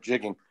had been out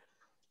jigging.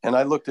 And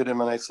I looked at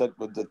him and I said,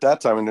 well, at that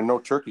time, there were no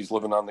turkeys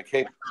living on the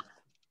Cape.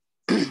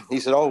 He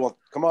said, oh, well,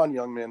 come on,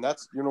 young man.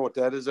 That's, you know what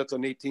that is? That's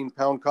an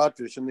 18-pound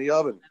codfish in the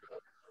oven.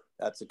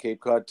 That's a Cape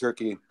Cod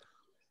turkey.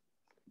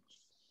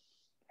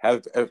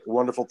 Have a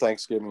wonderful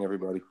Thanksgiving,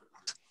 everybody.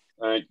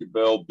 Thank you,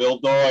 Bill. Bill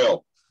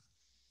Doyle?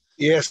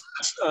 Yes,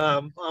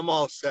 I'm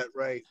all set,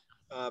 Ray.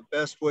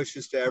 Best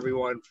wishes to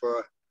everyone for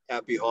a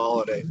happy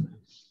holiday.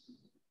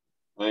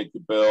 Thank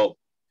you, Bill.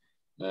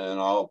 And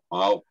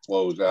I'll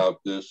close out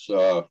this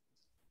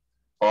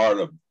part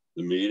of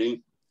the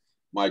meeting.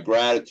 My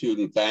gratitude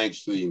and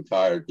thanks to the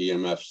entire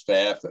DMF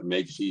staff that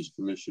makes these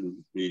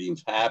commission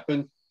meetings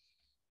happen.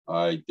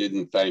 I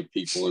didn't thank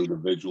people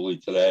individually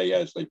today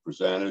as they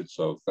presented,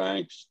 so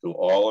thanks to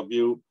all of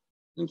you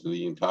and to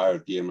the entire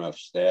DMF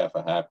staff.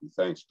 A happy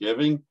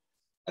Thanksgiving.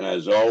 And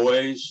as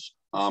always,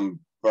 I'm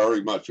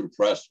very much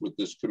impressed with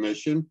this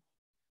commission.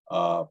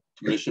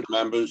 Commission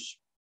members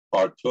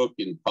partook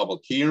in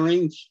public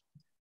hearings,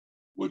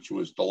 which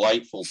was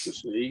delightful to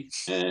see.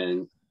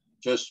 And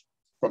just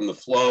from the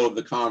flow of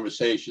the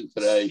conversation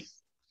today,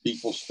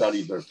 people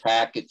study their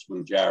packets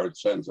when Jared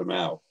sends them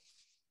out.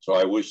 So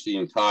I wish the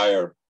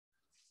entire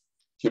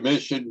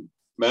commission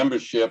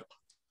membership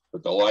a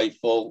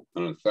delightful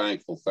and a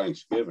thankful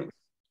Thanksgiving.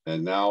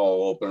 And now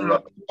I'll open it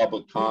up to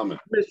public comment.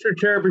 Mr.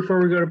 Chair, before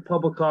we go to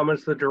public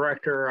comments, the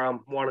director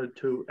wanted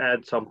to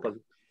add something.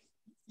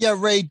 Yeah,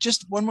 Ray,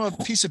 just one more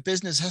piece of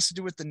business has to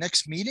do with the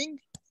next meeting.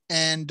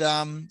 And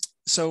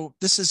so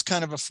this is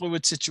kind of a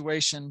fluid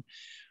situation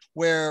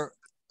where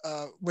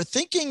we're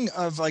thinking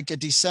of like a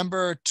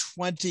December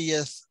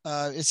 20th.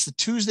 It's the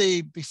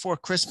Tuesday before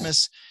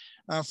Christmas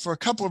for a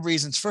couple of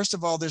reasons. First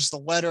of all, there's the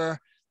letter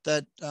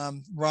that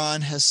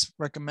Ron has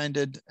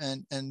recommended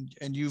and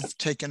you've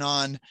taken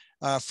on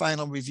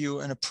final review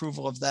and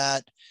approval of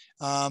that.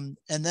 And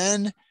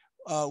then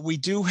we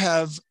do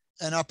have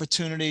an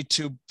opportunity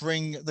to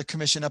bring the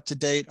commission up to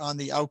date on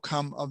the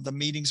outcome of the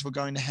meetings we're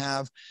going to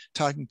have,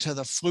 talking to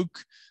the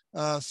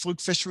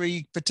fluke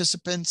fishery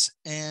participants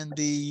and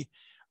the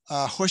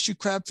horseshoe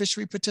crab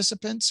fishery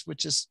participants,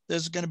 which is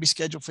there's going to be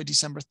scheduled for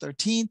December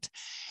 13th.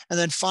 And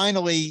then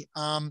finally,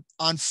 on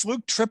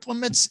fluke trip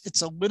limits,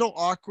 it's a little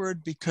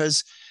awkward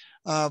because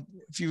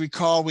if you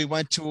recall, we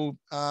went to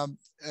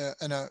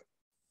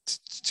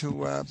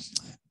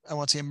I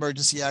won't say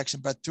emergency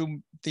action, but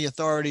through the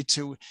authority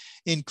to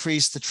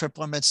increase the trip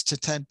limits to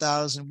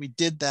 10,000. We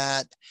did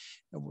that.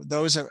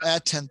 Those are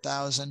at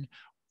 10,000.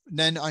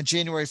 Then on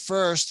January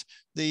 1st,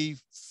 the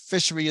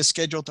fishery is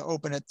scheduled to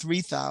open at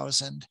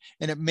 3,000.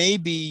 And it may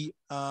be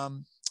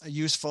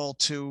useful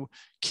to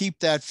keep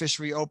that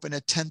fishery open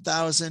at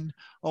 10,000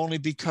 only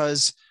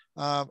because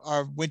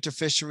our winter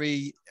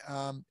fishery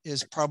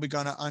is probably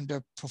going to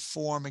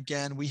underperform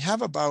again. We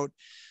have about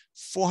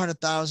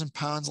 400,000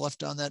 pounds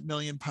left on that 1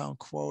 million pound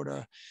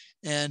quota.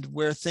 And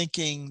we're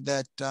thinking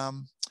that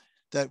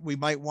that we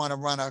might want to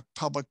run a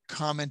public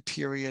comment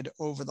period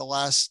over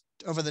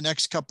the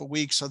next couple of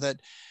weeks so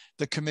that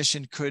the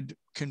commission could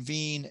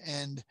convene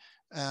and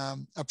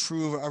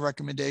approve a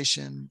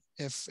recommendation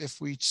if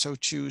we so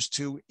choose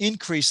to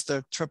increase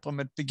the trip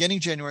limit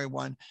beginning January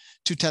 1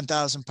 to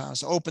 10,000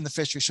 pounds to open the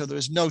fishery. So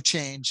there's no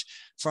change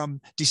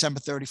from December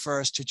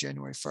 31st to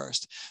January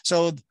 1st.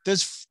 So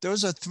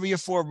those are 3 or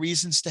 4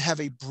 reasons to have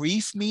a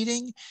brief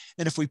meeting.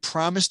 And if we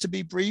promise to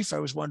be brief, I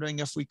was wondering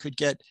if we could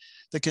get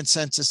the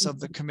consensus of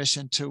the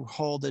commission to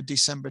hold a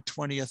December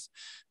 20th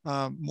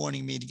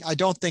morning meeting. I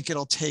don't think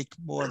it'll take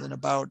more than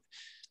about,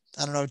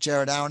 I don't know,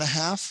 Jared, hour and a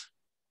half.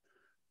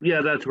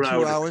 Yeah, that's what 2 I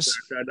would hours.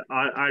 expect.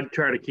 I'd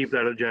try to keep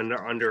that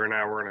agenda under an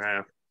hour and a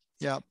half.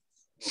 Yeah.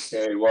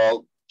 Okay,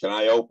 well, can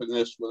I open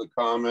this with a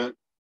comment?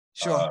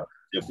 Sure.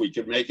 If we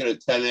can make it a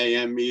 10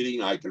 a.m.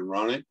 meeting, I can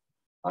run it.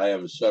 I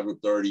have a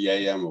 7:30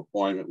 a.m.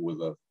 appointment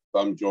with a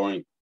thumb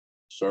joint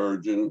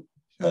surgeon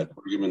at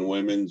Brigham and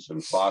Women's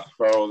in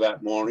Foxborough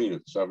that morning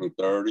at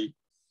 7:30.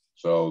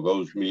 So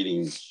those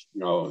meetings,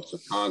 you know, it's a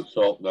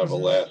consult, never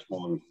lasts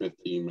more than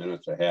 15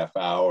 minutes, a half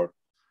hour.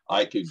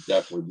 I could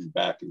definitely be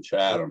back in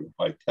Chatham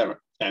by 10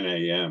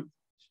 a.m.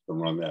 to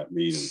run that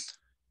meeting.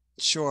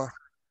 Sure.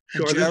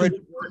 Sure, this is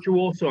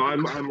virtual, so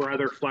I'm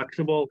rather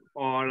flexible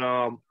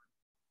on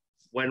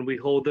when we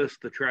hold this.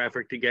 The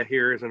traffic to get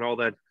here isn't all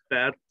that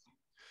bad.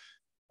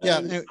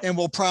 Yeah, and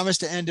we'll promise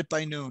to end it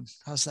by noon.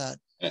 How's that?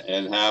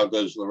 And how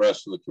does the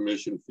rest of the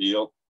commission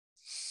feel?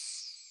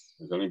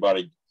 Does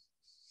anybody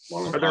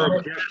want to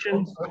comment?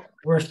 Objections?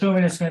 We're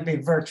assuming it's going to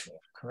be virtual,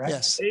 correct?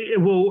 Yes.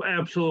 It will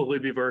absolutely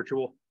be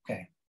virtual.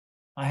 Okay.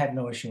 I have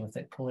no issue with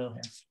it. Khalil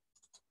here.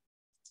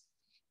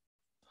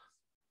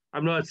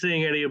 I'm not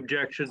seeing any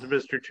objections,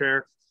 Mr.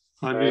 Chair.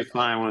 I'd be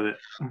fine with it.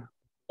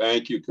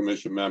 Thank you,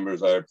 commission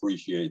members. I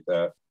appreciate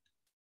that.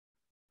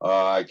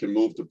 I can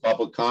move to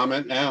public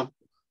comment now.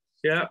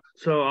 Yeah,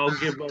 so I'll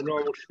give my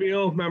normal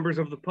spiel. Members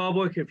of the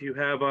public, if you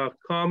have a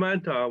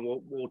comment,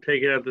 we'll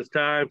take it at this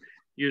time.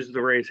 Use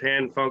the raise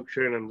hand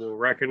function and we'll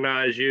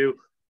recognize you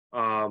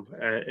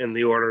in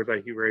the order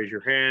that you raise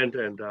your hand,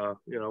 and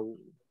you know,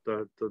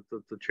 the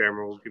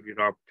chairman will give you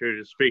an opportunity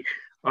to speak.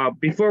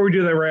 Before we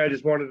do that, Ray, I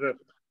just wanted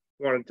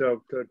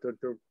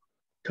to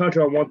touch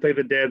on one thing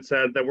that Dan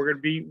said, that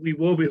we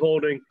will be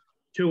holding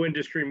 2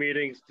 industry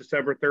meetings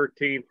December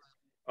 13th.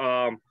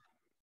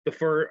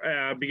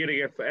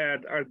 Beginning at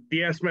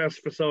the SMAS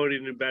facility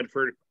in New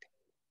Bedford,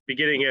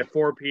 beginning at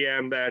 4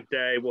 p.m. that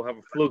day. We'll have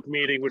a fluke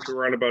meeting, which will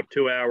run about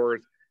 2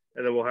 hours,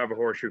 and then we'll have a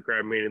horseshoe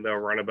crab meeting that'll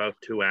run about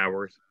 2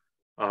 hours.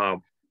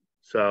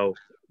 So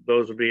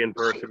those will be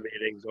in-person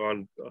meetings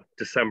on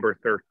December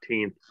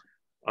 13th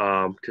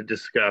to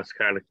discuss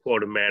kind of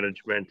quota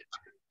management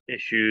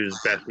issues,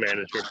 best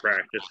management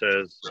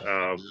practices,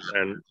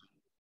 and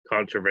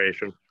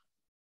conservation.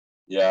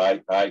 Yeah,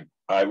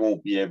 I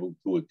won't be able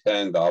to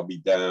attend. I'll be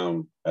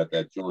down at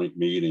that joint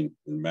meeting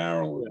in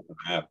Maryland,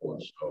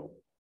 Annapolis. So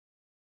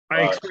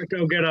I expect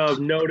I'll get a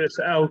notice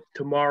out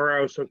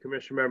tomorrow so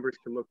commission members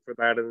can look for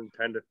that and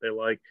attend if they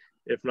like.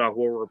 If not,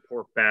 we'll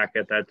report back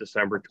at that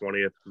December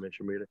 20th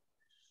commission meeting.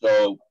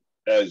 So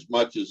as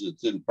much as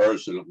it's in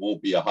person, it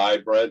won't be a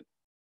hybrid?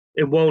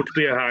 It won't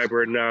be a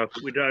hybrid, no.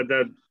 We did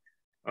that.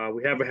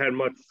 We haven't had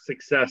much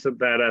success at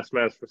that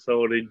SMS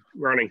facility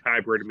running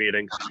hybrid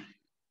meetings.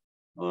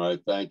 All right,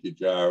 thank you,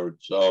 Jared.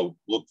 So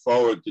look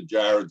forward to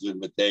Jared's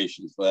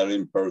invitation for that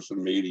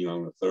in-person meeting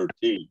on the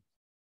 13th.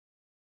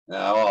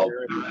 Now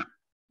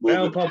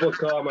Now public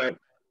comment.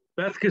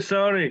 Beth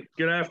Cassoni,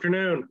 good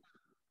afternoon.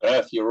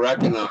 Beth, you're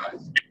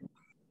recognized.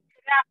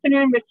 Good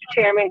afternoon, Mr.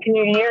 Chairman. Can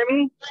you hear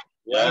me?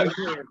 Yes.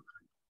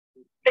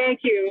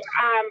 Thank you.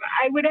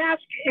 I would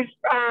ask if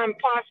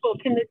possible,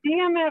 can the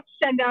DMF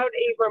send out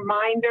a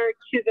reminder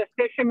to the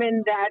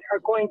fishermen that are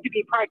going to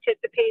be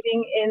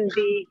participating in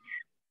the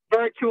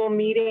virtual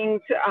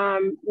meetings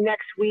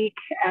next week?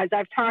 As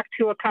I've talked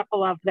to a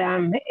couple of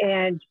them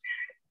and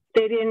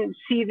they didn't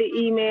see the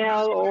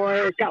email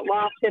or it got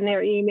lost in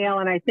their email,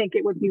 and I think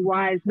it would be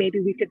wise,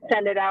 maybe we could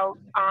send it out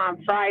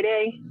on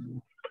Friday.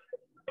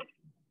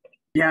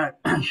 Yeah,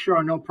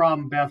 sure. No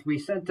problem, Beth. We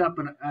sent up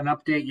an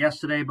update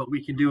yesterday, but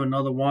we can do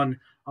another one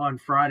on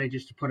Friday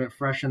just to put it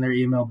fresh in their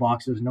email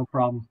boxes. No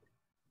problem.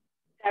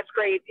 That's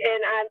great.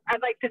 And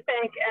I'd like to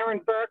thank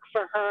Erin Burke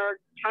for her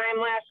time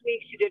last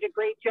week. She did a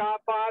great job,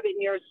 Bob,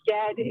 in your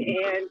stead.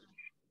 And,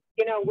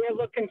 you know, we're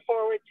looking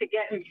forward to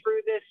getting through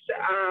this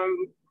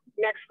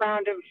next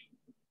round of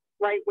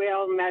right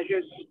whale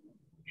measures.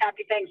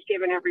 Happy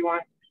Thanksgiving, everyone.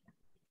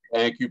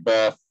 Thank you,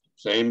 Beth.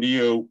 Same to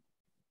you.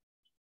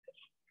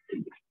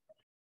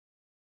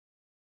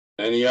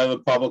 Any other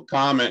public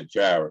comment,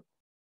 Jared?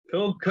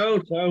 Phil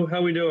Coates,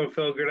 how we doing,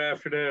 Phil? Good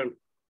afternoon.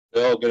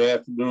 Phil, good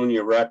afternoon.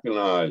 You're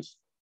recognized.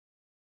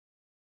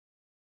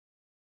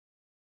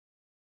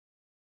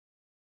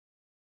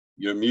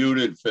 You're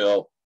muted,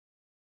 Phil.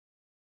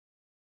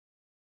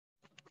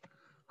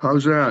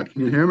 How's that?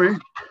 Can you hear me?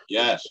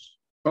 Yes.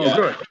 Oh, yes.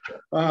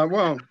 Good.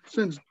 Well,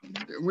 since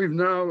we've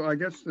now, I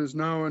guess there's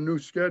now a new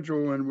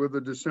schedule, and with the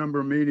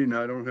December meeting,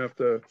 I don't have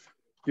to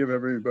give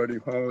everybody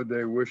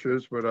holiday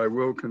wishes, but I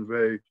will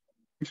convey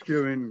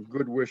Thanksgiving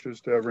good wishes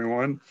to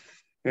everyone.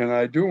 And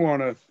I do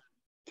want to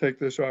take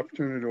this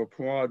opportunity to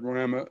applaud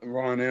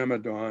Ron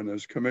Amadon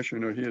as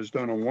commissioner. He has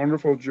done a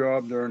wonderful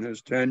job during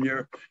his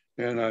tenure,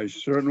 and I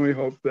certainly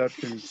hope that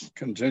can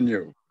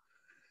continue.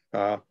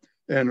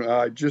 And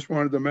I just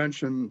wanted to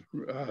mention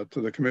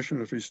to the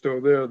commissioner, if he's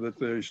still there, that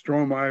the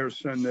Strohmeyers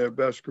send their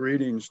best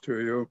greetings to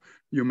you.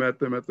 You met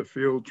them at the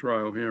field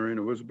trial hearing.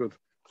 Elizabeth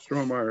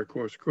Strohmeyer, of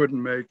course,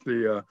 couldn't make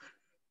the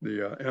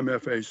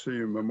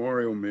MFAC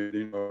memorial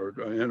meeting or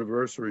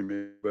anniversary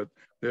meeting, but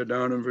they're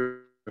down in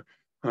Virginia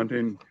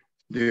hunting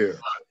deer.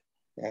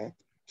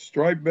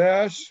 Striped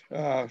bass,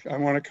 I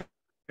want to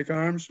thank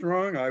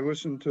Armstrong. I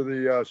listened to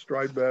the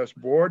striped bass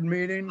board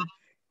meeting,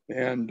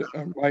 and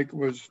Mike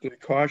was the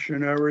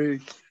cautionary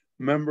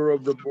member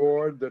of the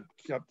board that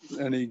kept,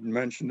 and he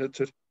mentioned it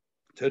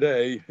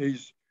today.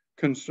 He's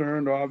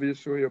concerned,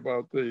 obviously,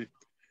 about the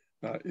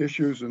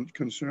issues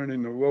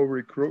concerning the low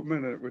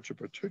recruitment, which are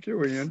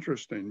particularly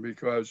interesting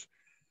because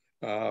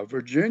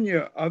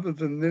Virginia, other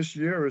than this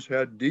year, has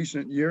had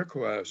decent year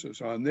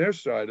classes on their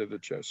side of the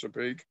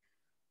Chesapeake,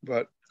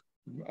 but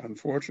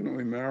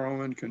unfortunately,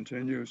 Maryland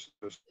continues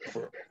to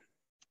suffer.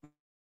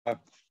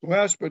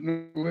 Last but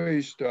not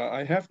least,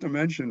 I have to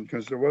mention,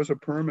 because there was a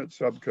permit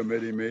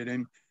subcommittee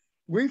meeting,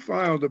 we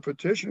filed a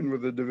petition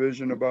with the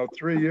division about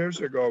 3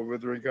 years ago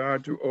with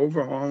regard to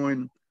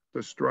overhauling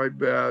the striped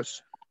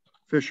bass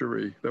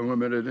fishery, the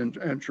limited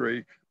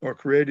entry, or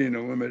creating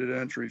a limited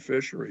entry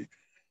fishery.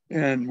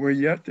 And we're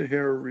yet to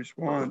hear a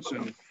response.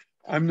 And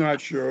I'm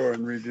not sure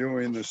in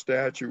reviewing the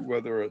statute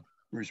whether a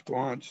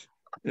response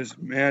is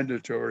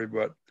mandatory,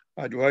 but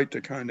I'd like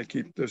to kind of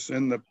keep this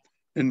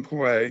in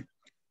play.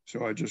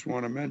 So I just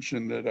want to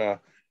mention that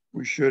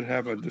we should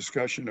have a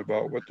discussion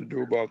about what to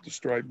do about the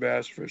striped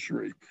bass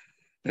fishery.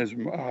 As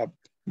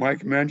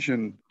Mike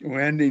mentioned,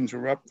 landings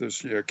were up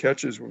this year,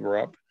 catches were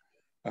up.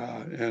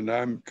 And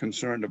I'm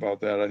concerned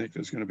about that. I think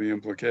there's going to be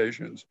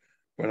implications.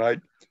 But I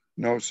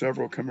know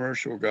several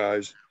commercial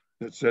guys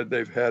that said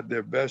they've had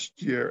their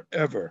best year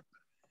ever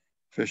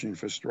fishing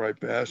for striped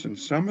bass, and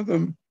some of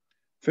them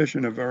fish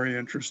in a very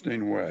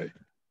interesting way.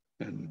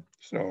 And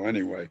so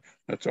anyway,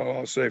 that's all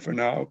I'll say for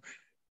now.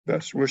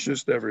 Best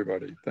wishes to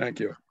everybody. Thank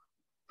you.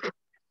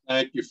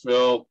 Thank you,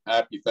 Phil.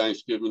 Happy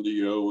Thanksgiving to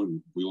you,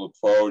 and we look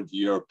forward to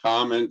your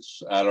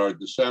comments at our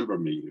December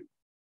meeting.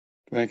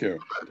 Thank you.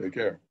 Take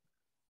care.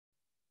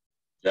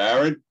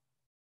 Jared?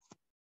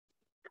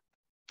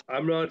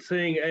 I'm not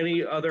seeing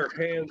any other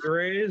hands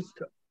raised.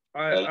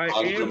 I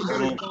am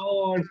going to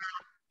call on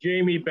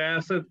Jamie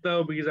Bassett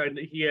though, because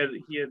he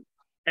had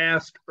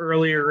asked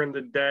earlier in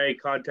the day,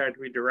 contacted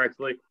me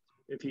directly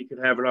if he could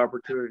have an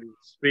opportunity to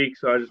speak.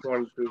 So I just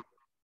wanted to,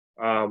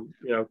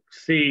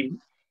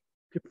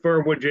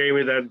 confirm with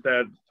Jamie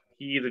that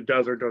he either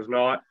does or does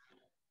not.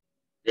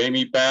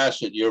 Jamie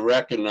Bassett, you're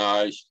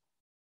recognized.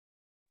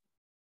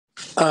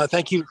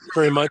 Thank you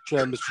very much,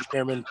 Mr.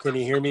 Chairman. Can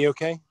you hear me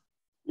okay?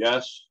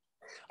 Yes.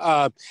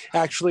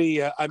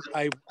 Actually,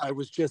 I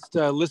was just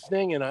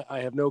listening and I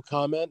have no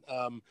comment.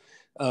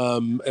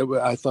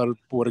 I thought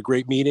what a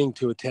great meeting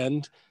to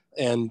attend.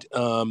 And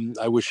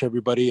I wish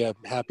everybody a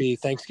happy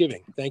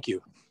Thanksgiving. Thank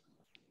you.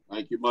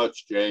 Thank you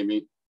much,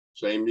 Jamie.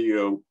 Same to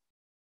you.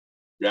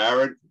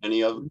 Jared,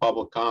 any other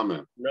public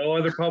comment? No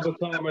other public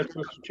comments,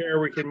 Mr. Chair.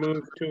 We can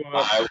move to.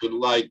 I would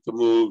like to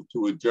move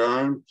to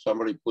adjourn.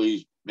 Somebody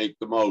please make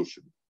the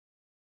motion.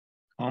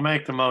 I'll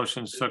make the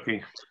motion,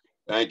 Suki.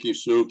 Thank you,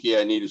 Suki.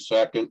 I need a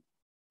second.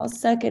 I'll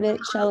second it,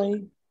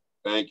 Shelley.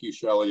 Thank you,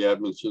 Shelley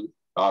Edmondson,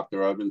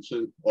 Dr.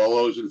 Edmondson. All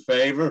those in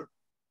favor?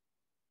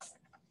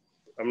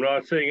 I'm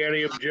not seeing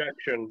any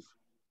objection.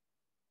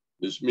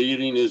 This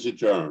meeting is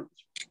adjourned.